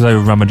travel, but then because I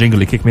ran my jingle,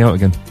 he kicked me out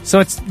again. So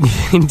it's...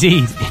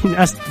 Indeed.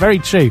 That's very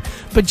true.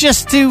 But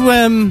just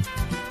to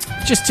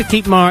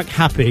keep Mark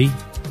happy...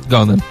 Go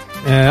on, then.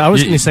 I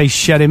was going to say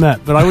shut him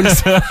up, but I wouldn't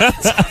say...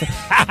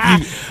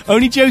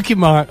 Only joking,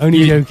 Mark.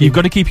 Only joking. You've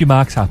got to keep your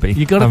marks happy.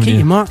 You've got to keep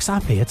your marks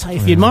happy. I tell you,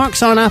 if your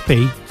marks aren't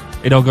happy...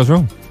 It all goes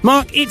wrong.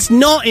 Mark, it's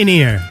not in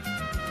here.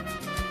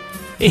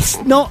 It's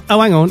not...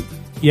 Oh, hang on.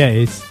 Yeah,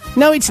 it is.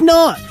 No, it's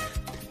not.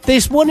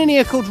 There's one in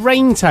here called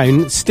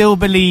Raintown, Still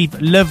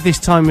Believe, Love This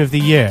Time of the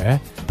Year,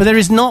 but there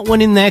is not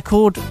one in there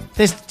called...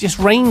 There's just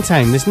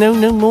Raintown. There's no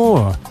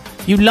more.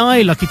 You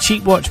lie like a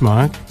cheap watch,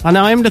 Mark. And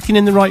I am looking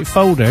in the right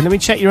folder. Let me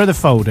check your other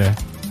folder.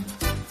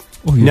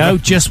 Oh, no,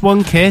 Just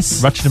One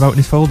Kiss. Ratcheting about in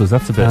his folders,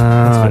 that's a bit...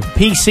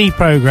 PC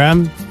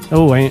program.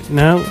 Oh, wait,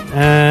 no.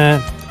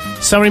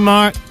 Sorry,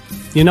 Mark.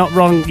 You're not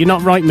wrong. You're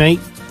not right, mate.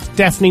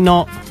 Definitely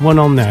not one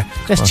on there.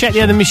 Let's check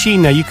the other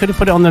machine now. You could have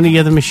put it on the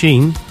other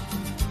machine.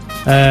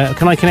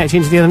 Can I connect you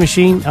into the other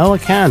machine? Oh, I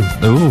can.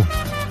 Oh,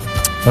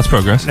 that's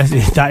progress.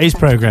 That is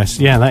progress.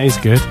 Yeah, that is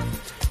good.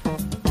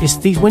 It's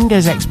these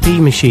Windows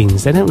XP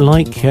machines. They don't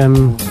like...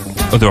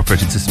 Other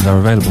operating systems are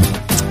available.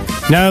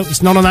 No,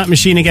 it's not on that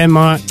machine again,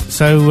 Mark.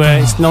 So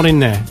it's not in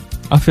there.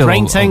 I feel...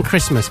 Raintown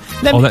Christmas.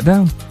 Let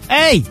down.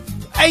 Hey,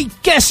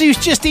 guess who's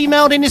just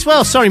emailed in as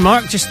well? Sorry,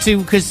 Mark,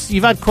 because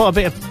you've had quite a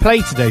bit of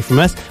play today from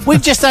us.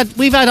 We've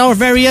had our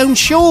very own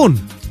Sean.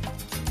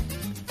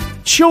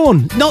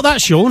 Sean, not that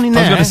Sean in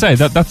there. I was going to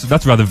say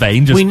that's rather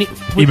vain. Just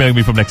emailing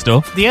me from next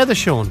door. The other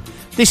Sean.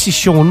 This is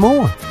Sean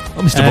Moore.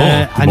 Oh, Mr.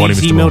 Moore. Good morning,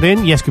 he's Mr. emailed Moore.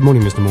 in. Yes, good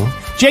morning, Mr. Moore.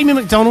 Jamie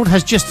McDonald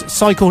has just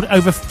cycled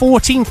over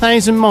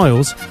 14,000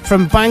 miles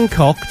from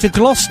Bangkok to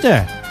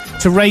Gloucester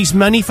to raise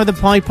money for the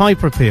Pied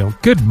Piper appeal.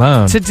 Good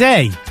man.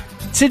 Today,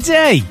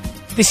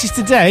 this is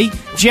today,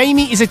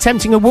 Jamie is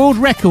attempting a world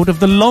record of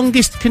the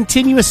longest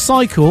continuous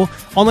cycle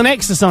on an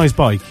exercise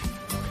bike.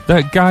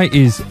 That guy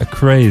is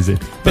crazy.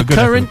 The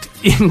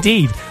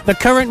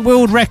current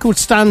world record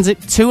stands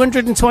at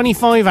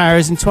 225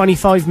 hours and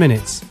 25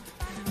 minutes.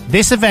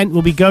 This event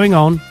will be going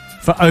on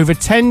for over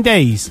 10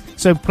 days,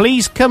 so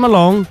please come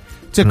along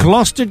to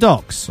Gloucester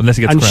Docks. Unless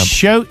he gets and cramp.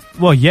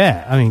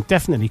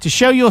 definitely, to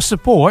show your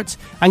support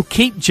and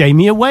keep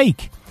Jamie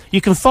awake.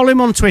 You can follow him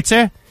on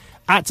Twitter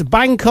at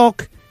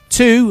Bangkok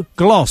 2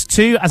 Gloss,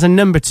 2 as a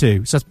number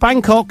 2. So that's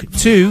Bangkok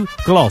 2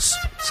 Gloss.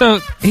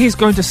 So he's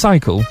going to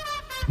cycle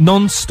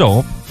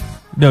non-stop.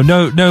 No,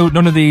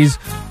 none of these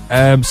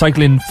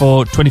cycling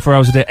for 24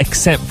 hours a day,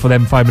 except for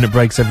them 5-minute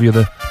breaks every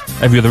other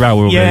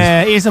hour.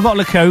 Yeah, here's a bottle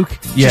of Coke.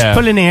 Yeah. Just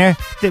pull in here.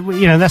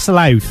 That's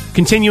allowed.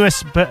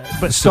 Continuous, but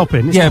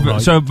stopping. It's not right.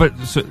 So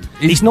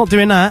he's not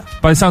doing that.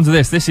 By the sounds of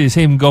this is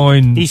him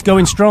going. He's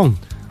going strong.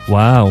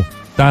 Wow.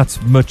 That's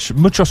much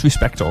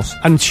respect us.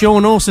 And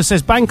Sean also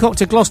says Bangkok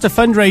to Gloucester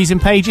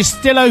fundraising page is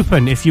still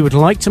open if you would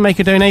like to make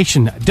a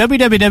donation.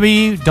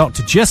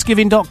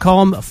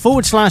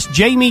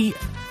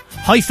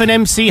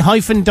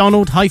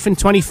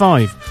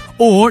 www.justgiving.com/Jamie-MC-Donald-25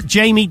 or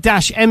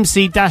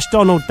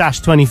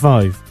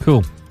Jamie-MC-Donald-25.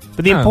 Cool.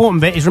 But the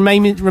important bit is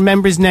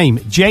remember his name,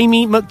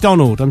 Jamie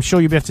McDonald. I'm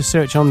sure you'll be able to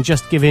search on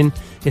Just Giving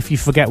if you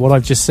forget what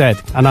I've just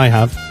said, and I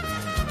have.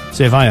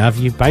 So if I have,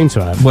 you're bound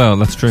to have. Well,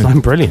 that's true. I'm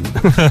brilliant.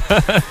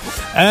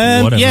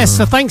 Yes,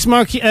 so thanks,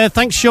 Mark.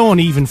 Thanks, Sean,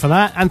 even for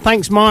that. And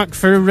thanks, Mark,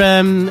 for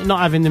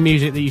not having the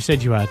music that you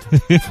said you had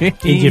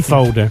in your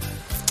folder.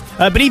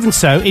 But even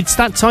so, it's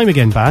that time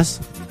again, Baz.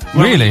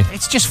 Well, really?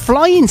 It's just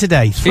flying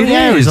today. 3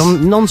 hours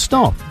on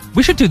non-stop.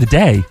 We should do the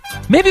day.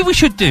 Maybe we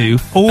should do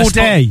all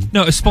day.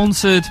 No, a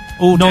sponsored,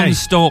 all day.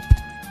 non-stop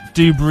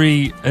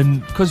Dewberry,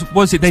 and because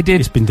was it they did?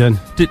 It's been done.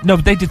 No,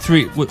 but they did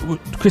 3.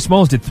 Chris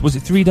Moores did. Was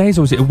it 3 days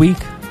or was it a week?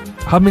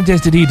 How many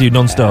days did he do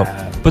non-stop?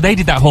 But they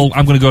did that whole.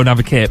 I'm going to go and have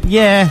a kip.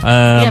 Yeah,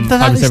 but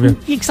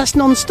that's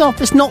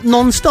non-stop. It's not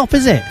non-stop,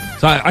 is it?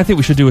 So I think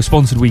we should do a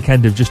sponsored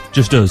weekend of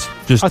just us,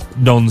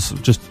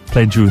 just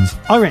playing tunes.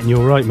 I reckon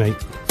you're right, mate.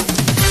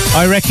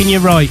 I reckon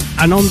you're right.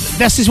 And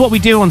this is what we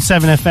do on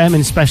 7FM,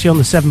 and especially on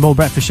the 7 Ball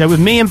Breakfast Show with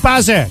me and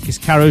Bazzer, because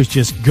Caro's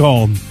just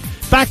gone.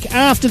 Back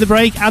after the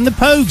break, and the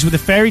Pogues with the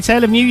Fairy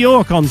Tale of New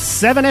York on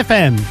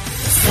 7FM.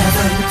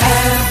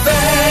 7FM.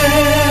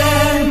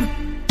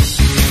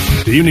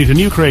 Do you need a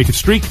new creative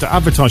streak to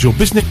advertise your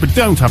business but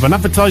don't have an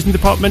advertising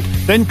department?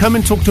 Then come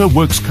and talk to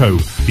Works Co.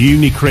 Do you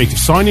need creative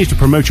signage to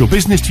promote your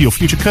business to your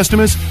future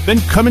customers? Then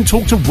come and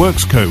talk to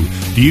Works Co.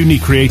 Do you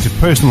need creative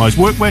personalised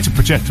workwear to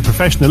project a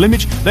professional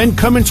image? Then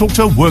come and talk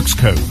to Works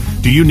Co.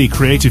 Do you need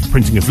creative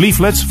printing of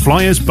leaflets,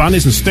 flyers,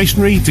 banners and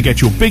stationery to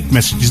get your big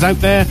messages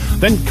out there?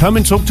 Then come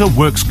and talk to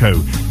Works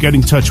Co. Get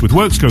in touch with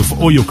Works Co for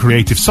all your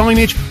creative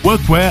signage,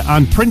 workwear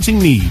and printing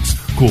needs.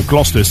 Call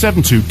Gloucester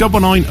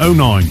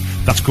 729909.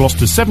 That's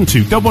Gloucester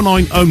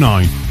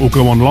 729909. Or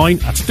go online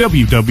at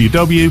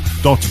www.werx.co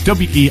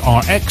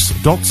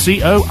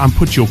and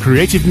put your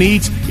creative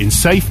needs in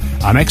safe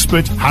and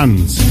expert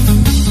hands.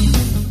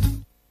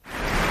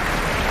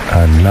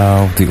 And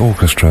now the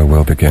orchestra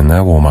will begin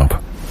their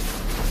warm-up.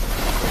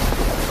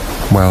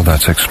 Well,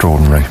 that's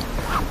extraordinary.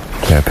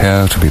 They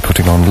appear to be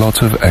putting on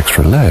lots of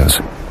extra layers.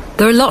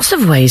 There are lots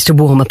of ways to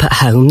warm up at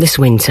home this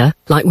winter,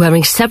 like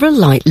wearing several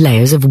light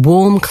layers of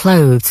warm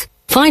clothes.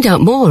 Find out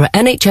more at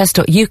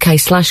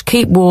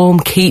nhs.uk/keep warm,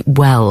 keep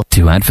well.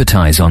 To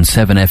advertise on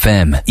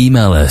 7FM,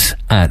 email us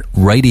at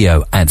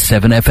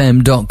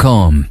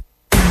radio@7fm.com.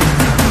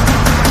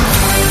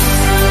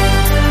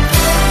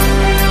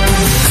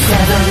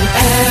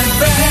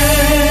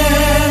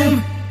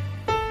 7FM.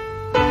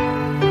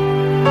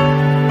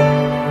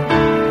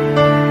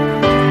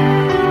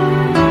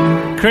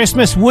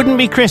 Christmas wouldn't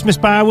be Christmas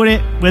Bar, would it,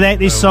 without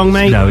this song,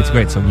 mate? No, it's a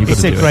great song.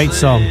 It's a great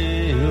song.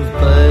 In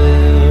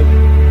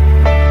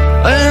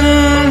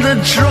the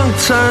drunk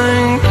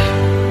tank,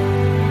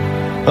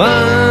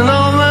 an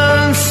old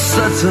man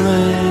said to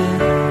me,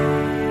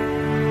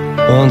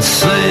 won't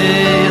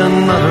see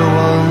another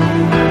one.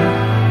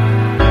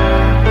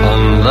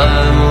 And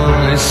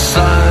then he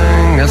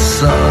sang a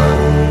song,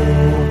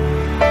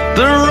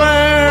 the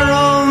rare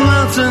old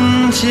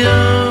mountain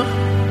tune.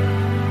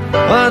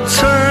 I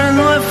turned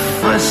my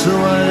face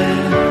away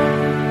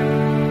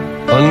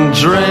and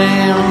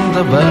dreamed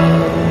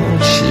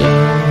about you.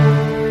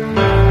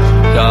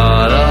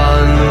 Got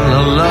on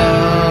a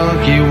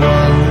lucky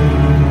one,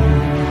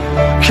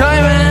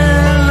 came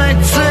in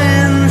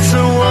 18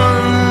 to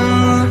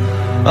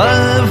 1.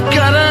 I've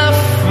got a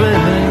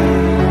feeling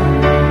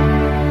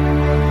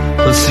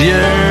this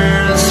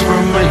year's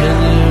for me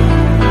and you.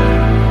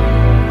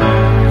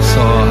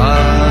 So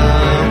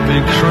happy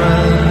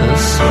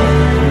Christmas,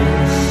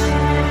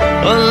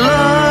 I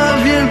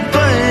love you,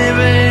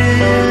 baby.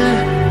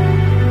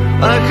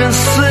 I can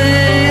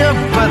see a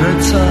better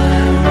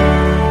time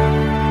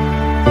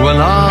when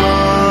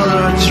all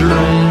our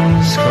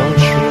dreams come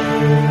true.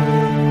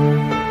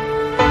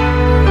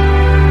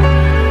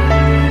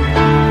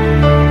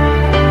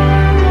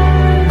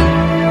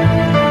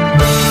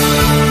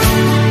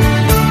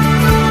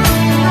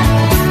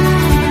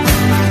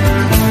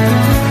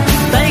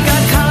 They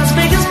got cars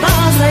big as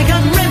bars, they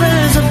got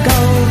rivers of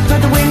gold.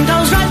 Put the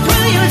windows right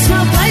through you, it's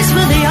no place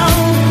for the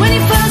old. When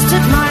you first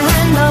took my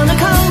hand on a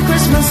cold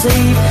Christmas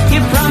Eve,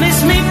 you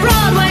promised me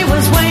Broadway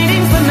was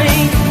waiting for me.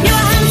 You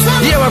were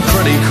handsome, You were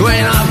pretty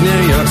queen of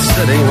New York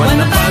City. When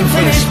the band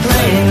finished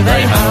playing,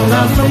 they held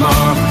out for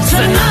more.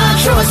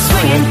 Sinatra was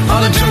swinging,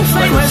 all the drunks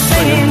they were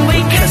singing.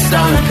 We kissed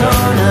on the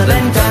corner,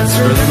 then danced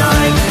through the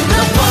night.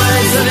 The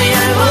boys of the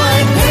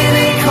NYPD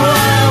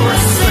choir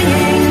were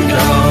singing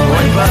Go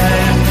Away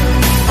Babe,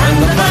 and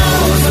the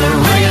bells are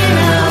ringing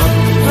out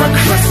for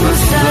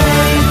Christmas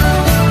Day.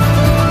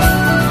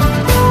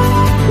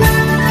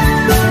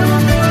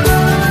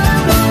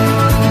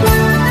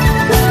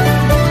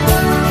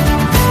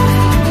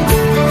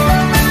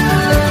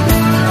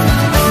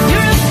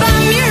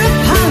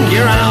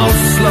 You're an old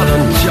slut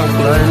and junk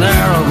lying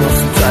there,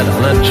 almost dead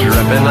on a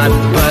dripping night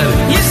bed.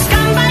 you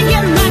scumbag,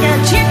 you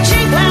maggot, you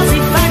cheap, lousy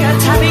faggot.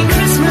 Happy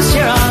Christmas,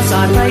 you're ours, I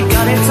pray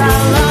God it's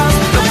our love.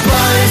 The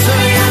boys of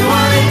the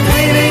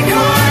NYPD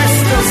choir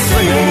still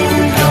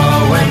singing Go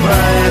Away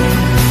Babe,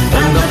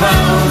 and the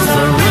bells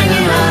are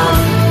ringing out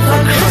for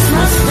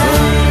Christmas Day.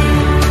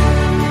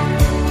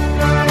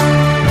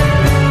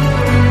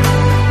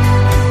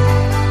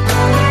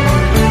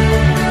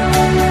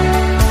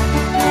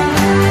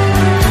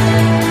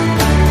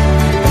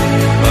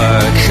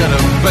 Could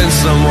have been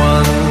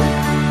someone.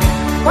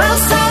 Well,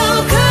 so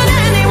could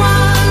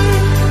anyone.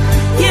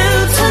 You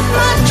took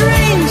my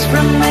dreams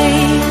from me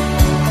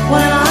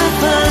when I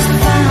first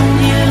found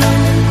you.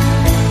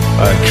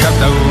 I kept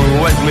them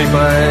with me,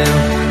 babe.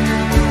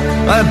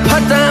 I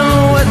put them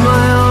with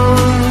my own.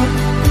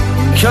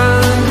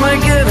 can't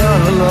make it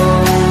all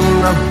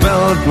alone. I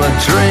built my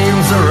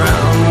dreams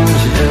around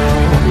you.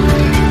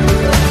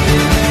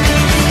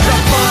 The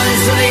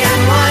boys of the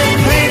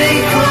NYPD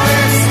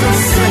chorus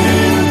are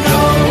singing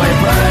Galway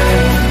Bay,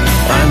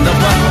 and the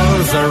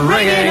bells are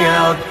ringing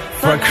out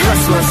for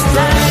Christmas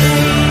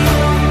Day.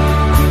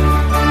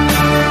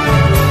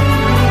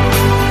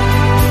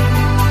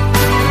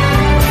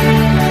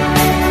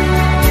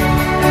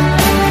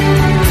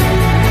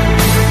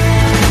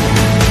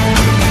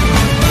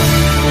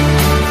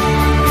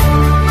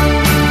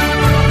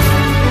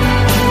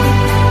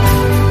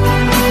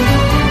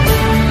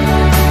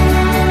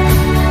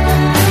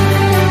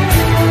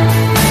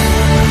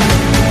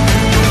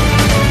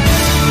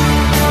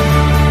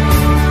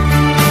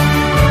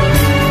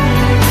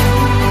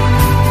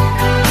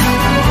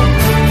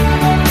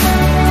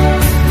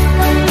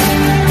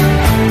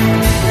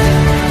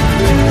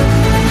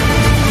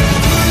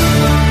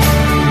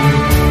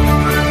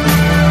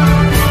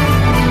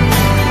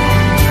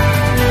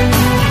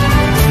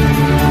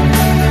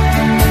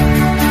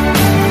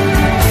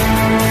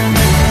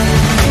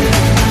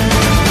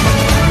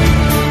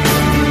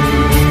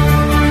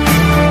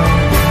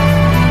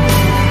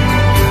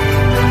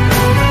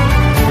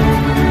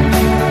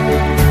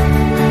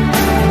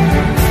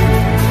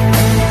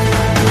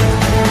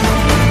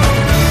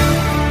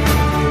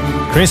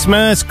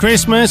 Christmas,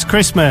 Christmas,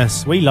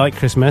 Christmas. We like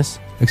Christmas.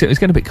 Except it's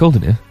getting a bit cold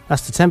in here.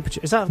 That's the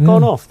temperature. Is that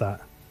gone off, that?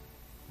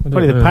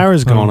 Probably the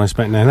power's gone, I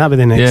expect now. That'll be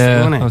the next thing,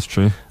 won't it? That's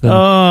true. Then,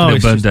 then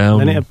it'll burn down.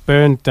 Then it'll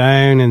burn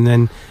down, and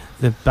then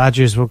the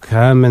badgers will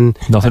come and...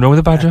 Nothing wrong with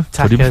the badger.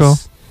 Pretty before.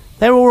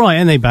 They're all right,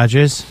 aren't they,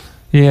 badgers?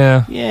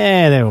 Yeah.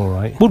 Yeah, they're all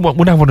right.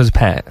 Wouldn't have one as a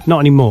pet. Not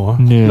anymore.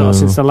 No. Not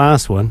since the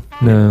last one.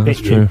 No, that's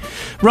true.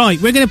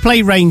 Right, we're going to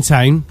play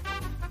Raintown.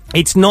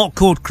 It's not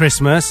called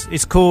Christmas.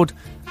 It's called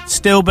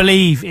Still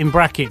Believe, in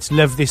brackets,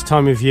 Love This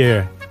Time of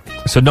Year.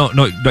 So not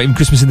even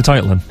Christmas in the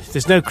title, then?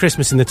 There's no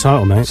Christmas in the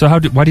title, mate. So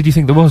why did you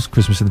think there was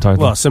Christmas in the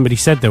title? Well, somebody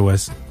said there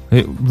was.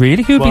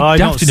 Really? Who'd be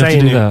daft enough to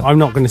do that? I'm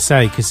not going to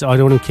say, because I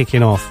don't want him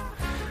kicking off.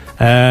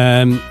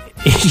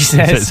 He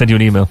says... Send you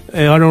an email.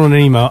 I don't want an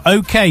email.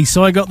 OK,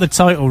 so I got the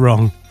title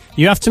wrong.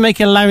 You have to make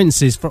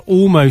allowances for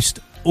almost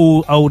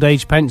all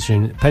old-age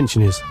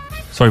pensioners.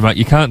 Sorry, Matt,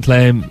 you can't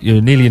claim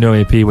you're nearly an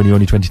OAP when you're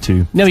only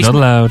 22. No, it's not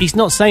allowed. He's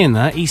not saying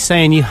that. He's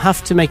saying you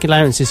have to make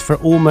allowances for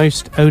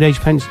almost old-age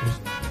pensioners.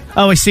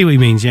 Oh, I see what he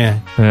means,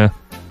 yeah.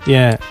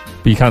 Yeah.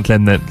 But you can't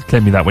claim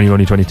me that when you're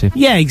only 22.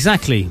 Yeah,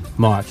 exactly,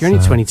 Mark. You're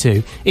only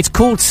 22. It's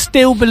called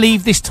Still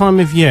Believe This Time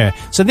of Year.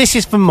 So this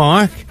is for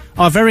Mark,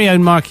 our very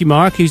own Marky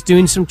Mark, who's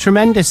doing some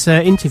tremendous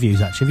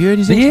interviews, actually. Have you heard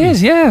his interviews? He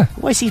is, yeah.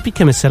 Why, he's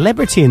become a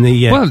celebrity in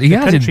the,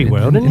 country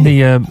world, in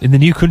the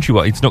new country.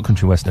 Well, it's not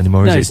Country West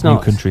anymore, is it? It's not.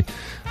 New country.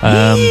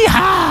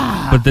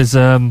 Yeehaw! But there's,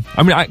 I mean,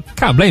 I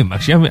can't blame him,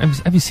 actually. I mean,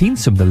 have you seen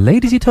some of the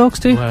ladies he talks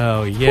to?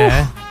 Well,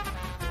 yeah.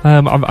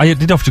 I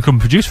did offer to come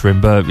produce for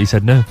him, but he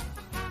said no.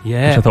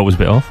 Yeah. Which I thought was a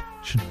bit off.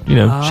 Should,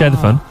 share the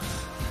fun.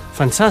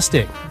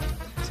 Fantastic.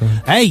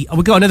 Hey,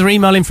 we got another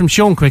email in from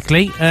Sean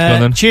quickly.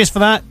 Cheers for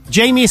that.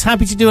 Jamie is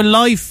happy to do a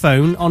live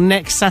phone on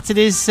next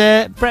Saturday's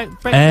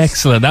breakfast.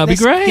 Excellent, that would be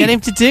great. Get him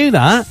to do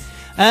that.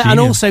 And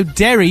also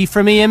Derry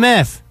from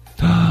EMF.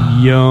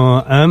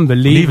 You're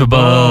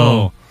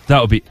unbelievable. That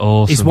would be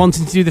awesome. Is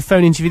wanting to do the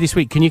phone interview this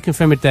week. Can you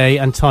confirm a day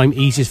and time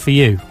easiest for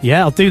you?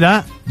 Yeah, I'll do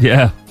that.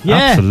 Yeah,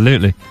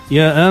 absolutely.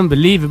 You're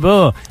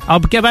unbelievable. I'll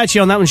get back to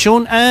you on that one,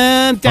 Sean.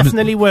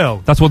 Definitely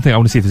will. That's one thing I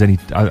want to see if there's any...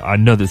 I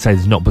know that says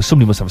there's not, but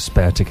somebody must have a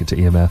spare ticket to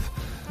EMF.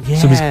 Yeah.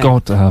 Somebody's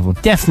got to have one.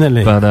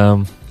 Definitely. But,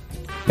 I'll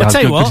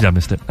tell you what. I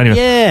missed it. Anyway.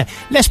 Yeah.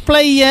 Let's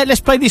play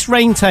this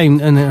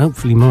Raintown, and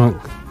hopefully Mark...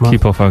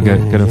 Keep off, I'll get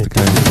off the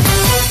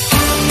case.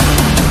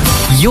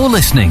 You're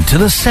listening to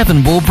the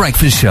 7 Ball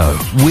Breakfast Show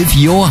with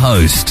your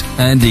host,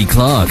 Andy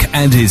Clark,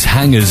 and his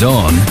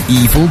hangers-on,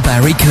 Evil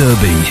Barry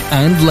Kirby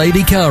and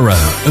Lady Caro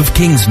of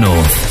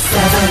Kingsnorth.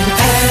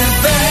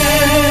 7FM.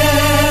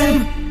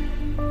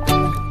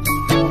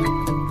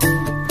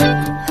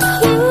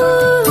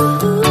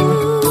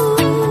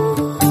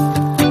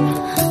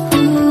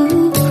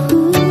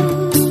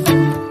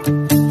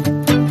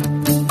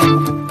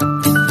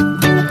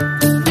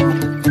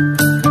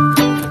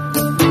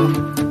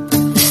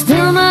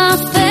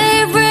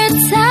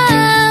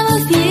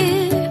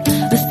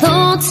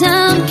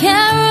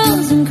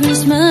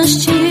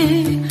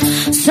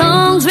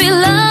 Songs we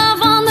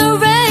love on the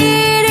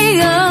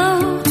radio,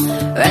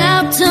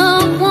 wrapped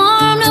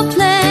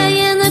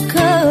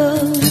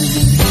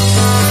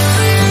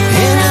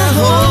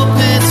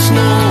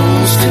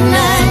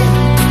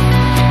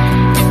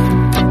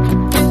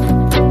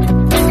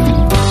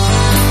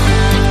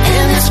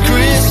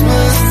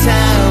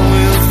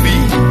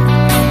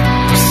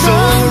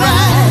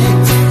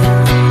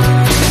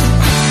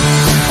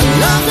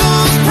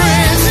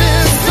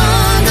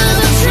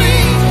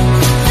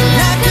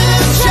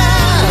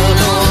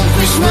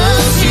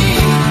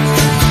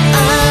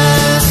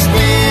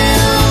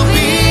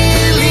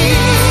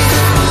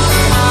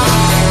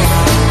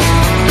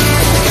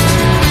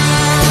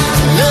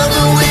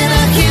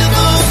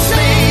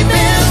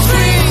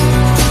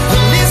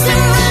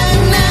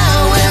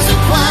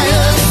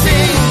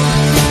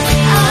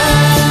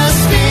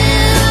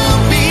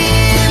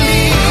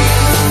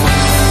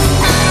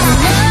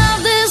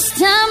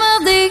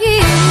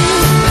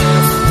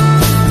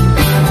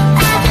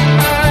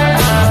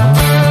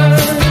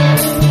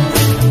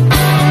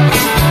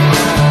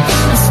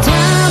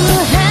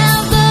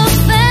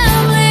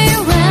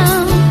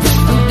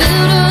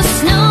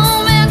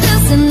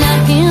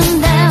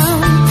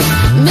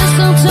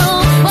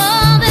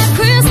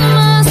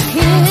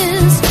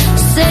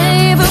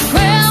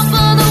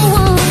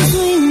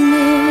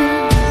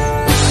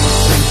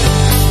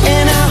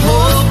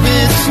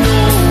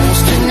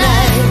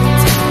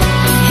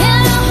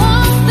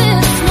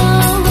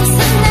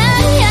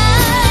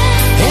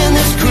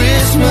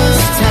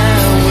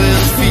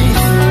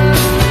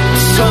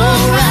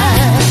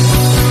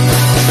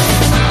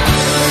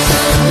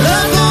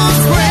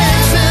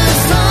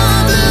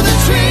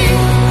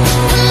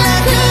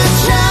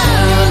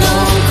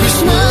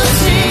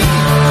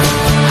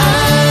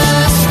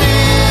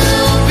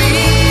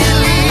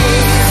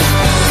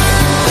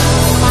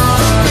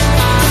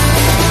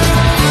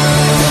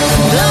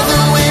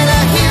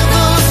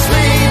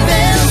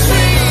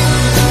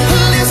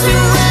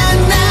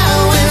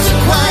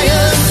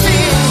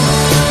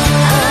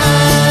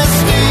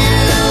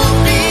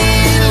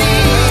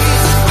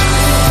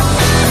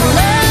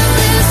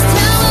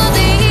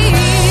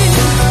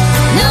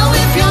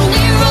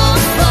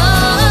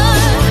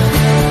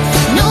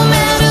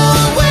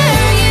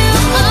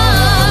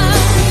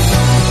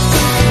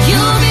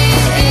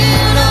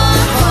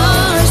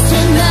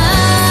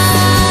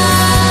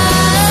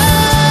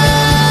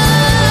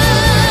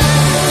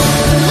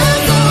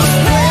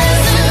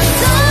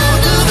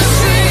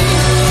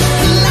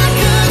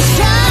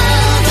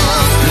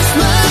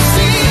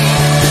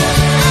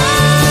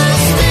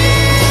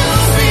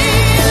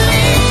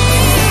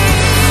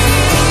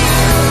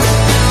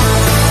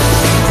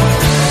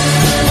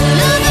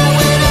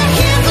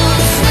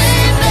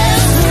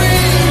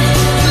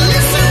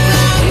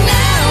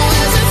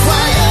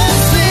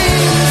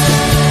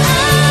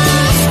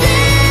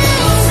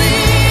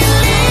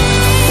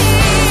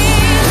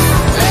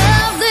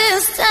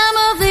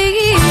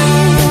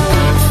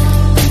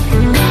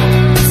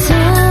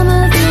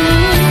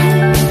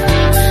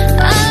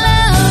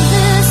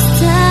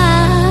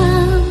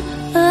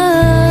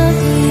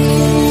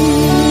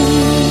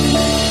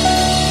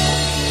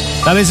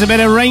That is a bit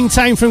of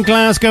Raintown from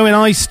Glasgow, and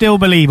I Still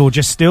Believe, or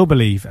Just Still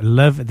Believe.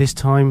 Love at this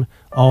time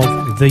of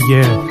the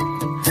year.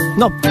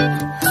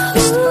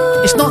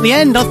 It's not the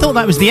end. I thought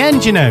that was the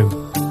end, you know.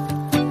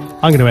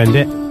 I'm going to end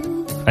it.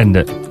 End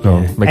it.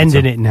 Oh, Yeah.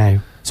 Ending it now.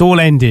 It's all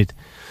ended.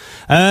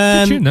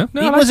 Good tune, no?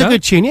 No, I it like was a that.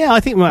 good tune, yeah. I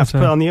think we'll have to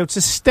put it on the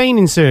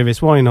sustaining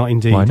service. Why not,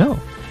 indeed? Why not?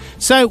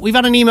 So, we've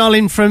had an email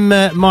in from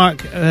Mark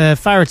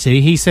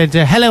Farity. He said,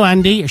 hello,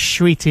 Andy,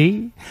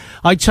 sweetie.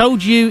 I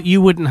told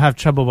you wouldn't have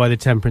trouble by the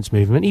temperance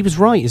movement. He was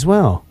right as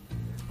well.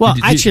 Well,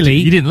 actually...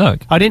 You didn't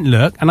look? I didn't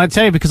look, and I'd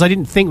tell you because I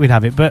didn't think we'd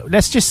have it, but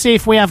let's just see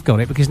if we have got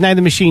it, because now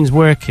the machine's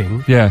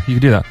working. Yeah, you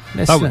can do that.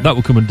 That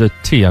will come under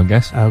T, I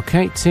guess.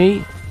 Okay,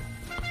 T.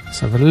 Let's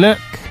have a look.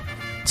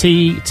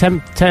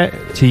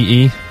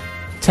 T-E.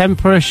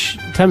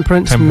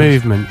 Temperance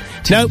movement.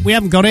 No, we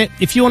haven't got it.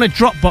 If you want to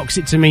Dropbox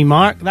it to me,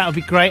 Mark, that would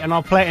be great, and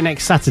I'll play it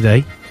next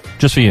Saturday.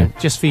 Just for you?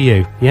 Just for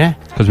you, yeah?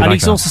 And like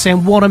he's also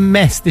saying what a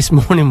mess this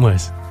morning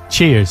was.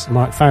 Cheers,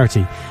 Mark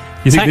Farity.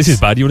 You think this is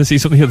bad? You want to see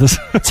something others?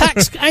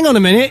 Hang on a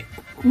minute.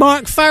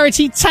 Mark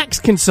Farity, tax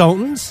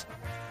consultants?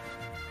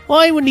 Well,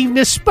 I wouldn't even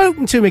have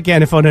spoken to him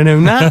again if I'd have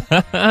known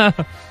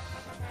that.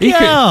 He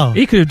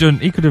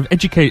could have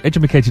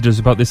educated us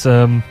about this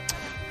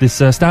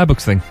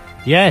Starbucks thing.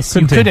 Yes,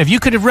 you could have. You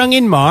could have rung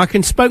in, Mark,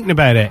 and spoken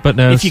about it. But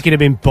no, if you could have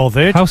been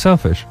bothered. How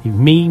selfish.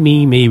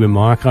 Me with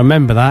Mark. I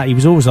remember that. He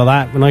was always like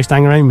that when I used to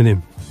hang around with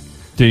him.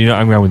 Do you not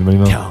hang around with him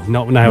anymore? No,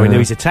 not now. I know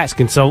he's a tax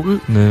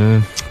consultant.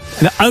 No.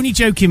 Only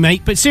joking,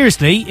 mate. But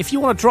seriously, if you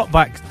want to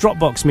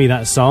Dropbox me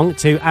that song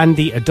to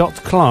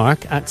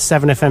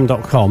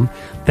andy.clark@7fm.com,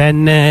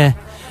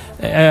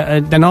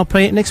 then I'll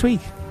play it next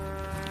week.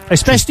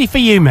 Especially for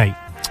you, mate.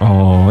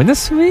 Oh, and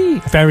that's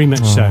sweet. Very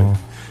much so.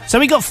 So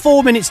we got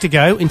 4 minutes to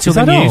go until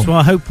the news. All? Well,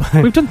 I hope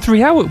we've done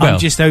 3 hours. Well, I'm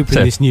just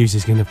hoping this news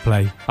is going to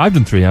play. I've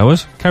done 3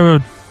 hours. Caro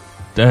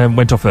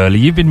went off early.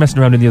 You've been messing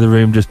around in the other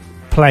room, just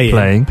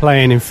playing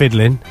and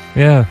fiddling.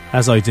 Yeah,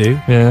 as I do.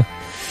 Yeah,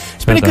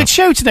 it's been a good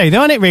show today,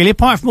 though, hasn't it? Really,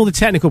 apart from all the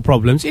technical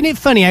problems. Isn't it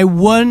funny how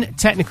one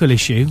technical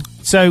issue?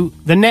 So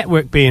the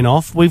network being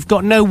off, we've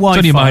got no Wi-Fi.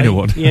 It's only a minor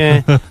one.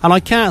 Yeah, and I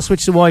can't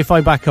switch the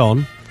Wi-Fi back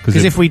on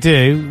because if we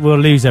do, we'll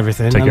lose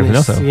everything. Take everything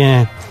else out.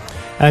 Yeah.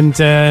 And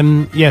so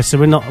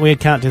we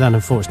can't do that,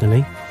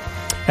 unfortunately.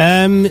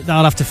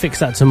 I'll have to fix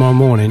that tomorrow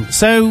morning.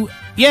 So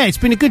yeah, it's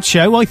been a good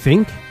show, I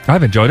think.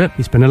 I've enjoyed it.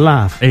 It's been a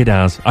laugh. It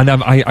has. And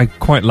I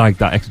quite like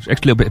that extra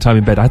little bit of time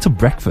in bed. I had some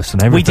breakfast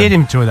and everything. We did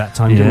enjoy that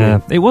time,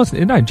 didn't we? It was.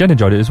 No, Jen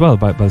enjoyed it as well,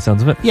 by the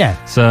sounds of it. Yeah.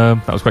 So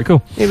that was quite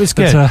cool. It was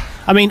good. But,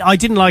 I mean, I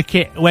didn't like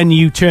it when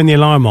you turned the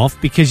alarm off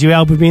because you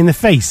elbowed me in the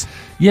face.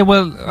 Yeah,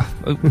 well,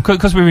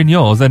 because we were in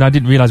yours, then I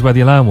didn't realise where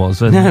the alarm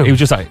was. And No. it was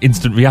just that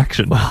instant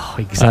reaction. Well,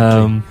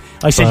 exactly.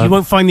 I said, you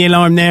won't find the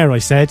alarm there, I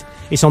said.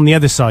 It's on the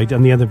other side,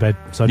 on the other bed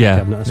side of the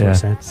cabinet. That's what I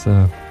said.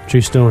 So.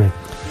 True story.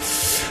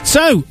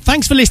 So,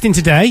 thanks for listening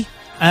today.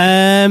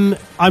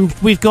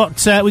 We've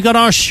got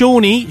our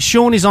Shawnee.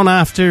 Sean is on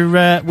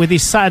after with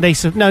his Saturday.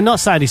 Not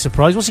Saturday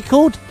surprise. What's it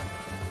called?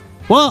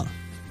 What?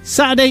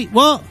 Saturday?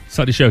 What?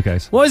 Saturday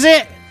showcase. What is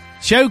it?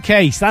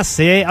 Showcase. That's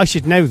it. I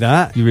should know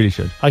that. You really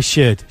should. I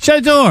should.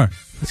 Shut the door.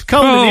 It's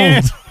cold in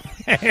here.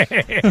 We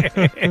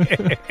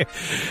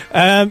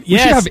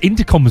should have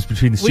intercoms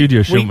between the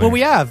studios, shouldn't we? Well,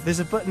 we have. There's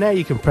a button there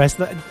you can press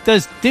that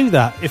does do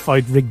that if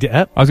I'd rigged it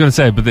up. I was going to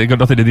say, but they've got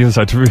nothing on the other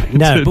side to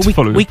No,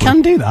 but we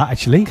can do that,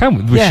 actually. Can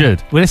we? We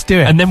should. Well, let's do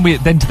it. And then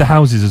to the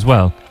houses as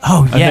well.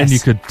 Oh, and then you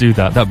could do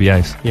that. That'd be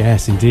ace.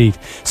 Yes, indeed.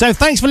 So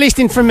thanks for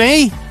listening from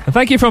me. And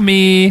thank you from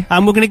me.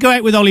 And we're going to go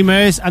out with Ollie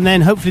Murs, and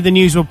then hopefully the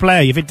news will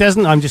play. If it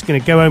doesn't, I'm just going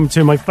to go home,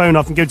 turn my phone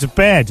off, and go to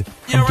bed.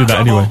 I'll do that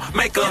anyway.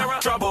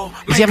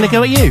 Is he having a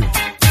go at you?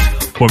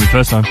 Won't be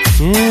first time.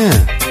 Yeah.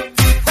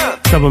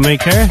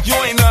 Troublemaker. You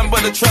ain't nothing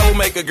but a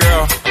troublemaker,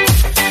 girl.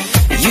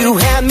 You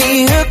had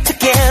me hooked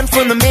again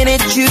from the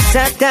minute you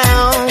sat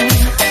down.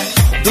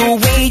 The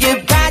way you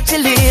bite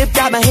your lip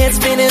got my head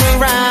spinning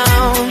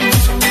around.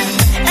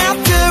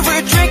 After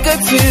a drink or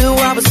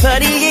two, I was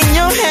putty in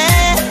your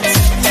hands.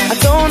 I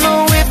don't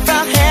know if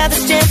I'll have the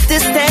strength to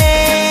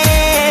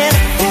stand.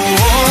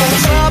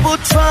 Oh,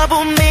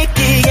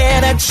 troublemaker, yeah,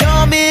 that's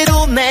your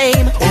middle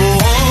name.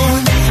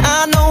 Oh,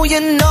 I know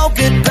you're no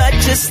good, but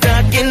you're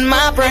stuck in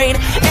my brain.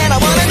 And I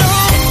wanna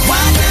know,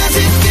 why does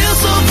it feel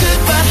so good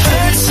but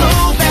hurt so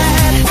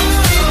bad?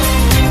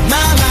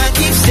 My mind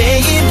keeps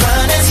saying,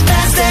 run as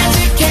fast as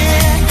you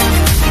can.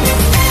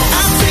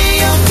 I say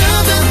I'm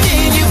done, but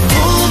then you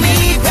pull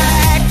me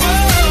back.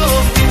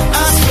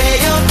 I swear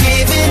you're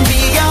giving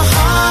me a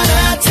heart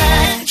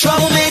attack.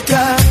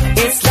 Troublemaker,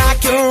 it's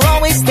like you're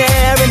always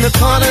there in the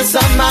corners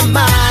of my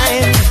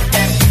mind.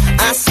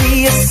 I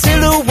see a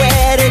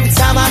silhouette every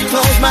time I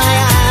close my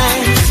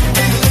eyes.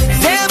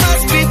 There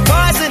must be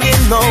poison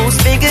in those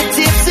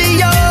fingertips of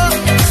yours,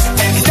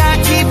 'cause I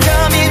keep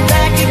coming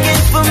back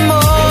again for more.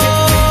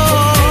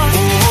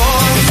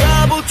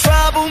 Oh,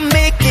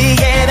 troublemaker,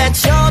 yeah,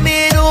 that's your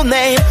middle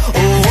name.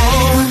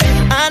 Oh,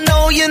 I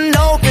know you're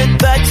no good,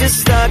 but you're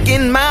stuck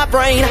in my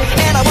brain.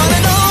 And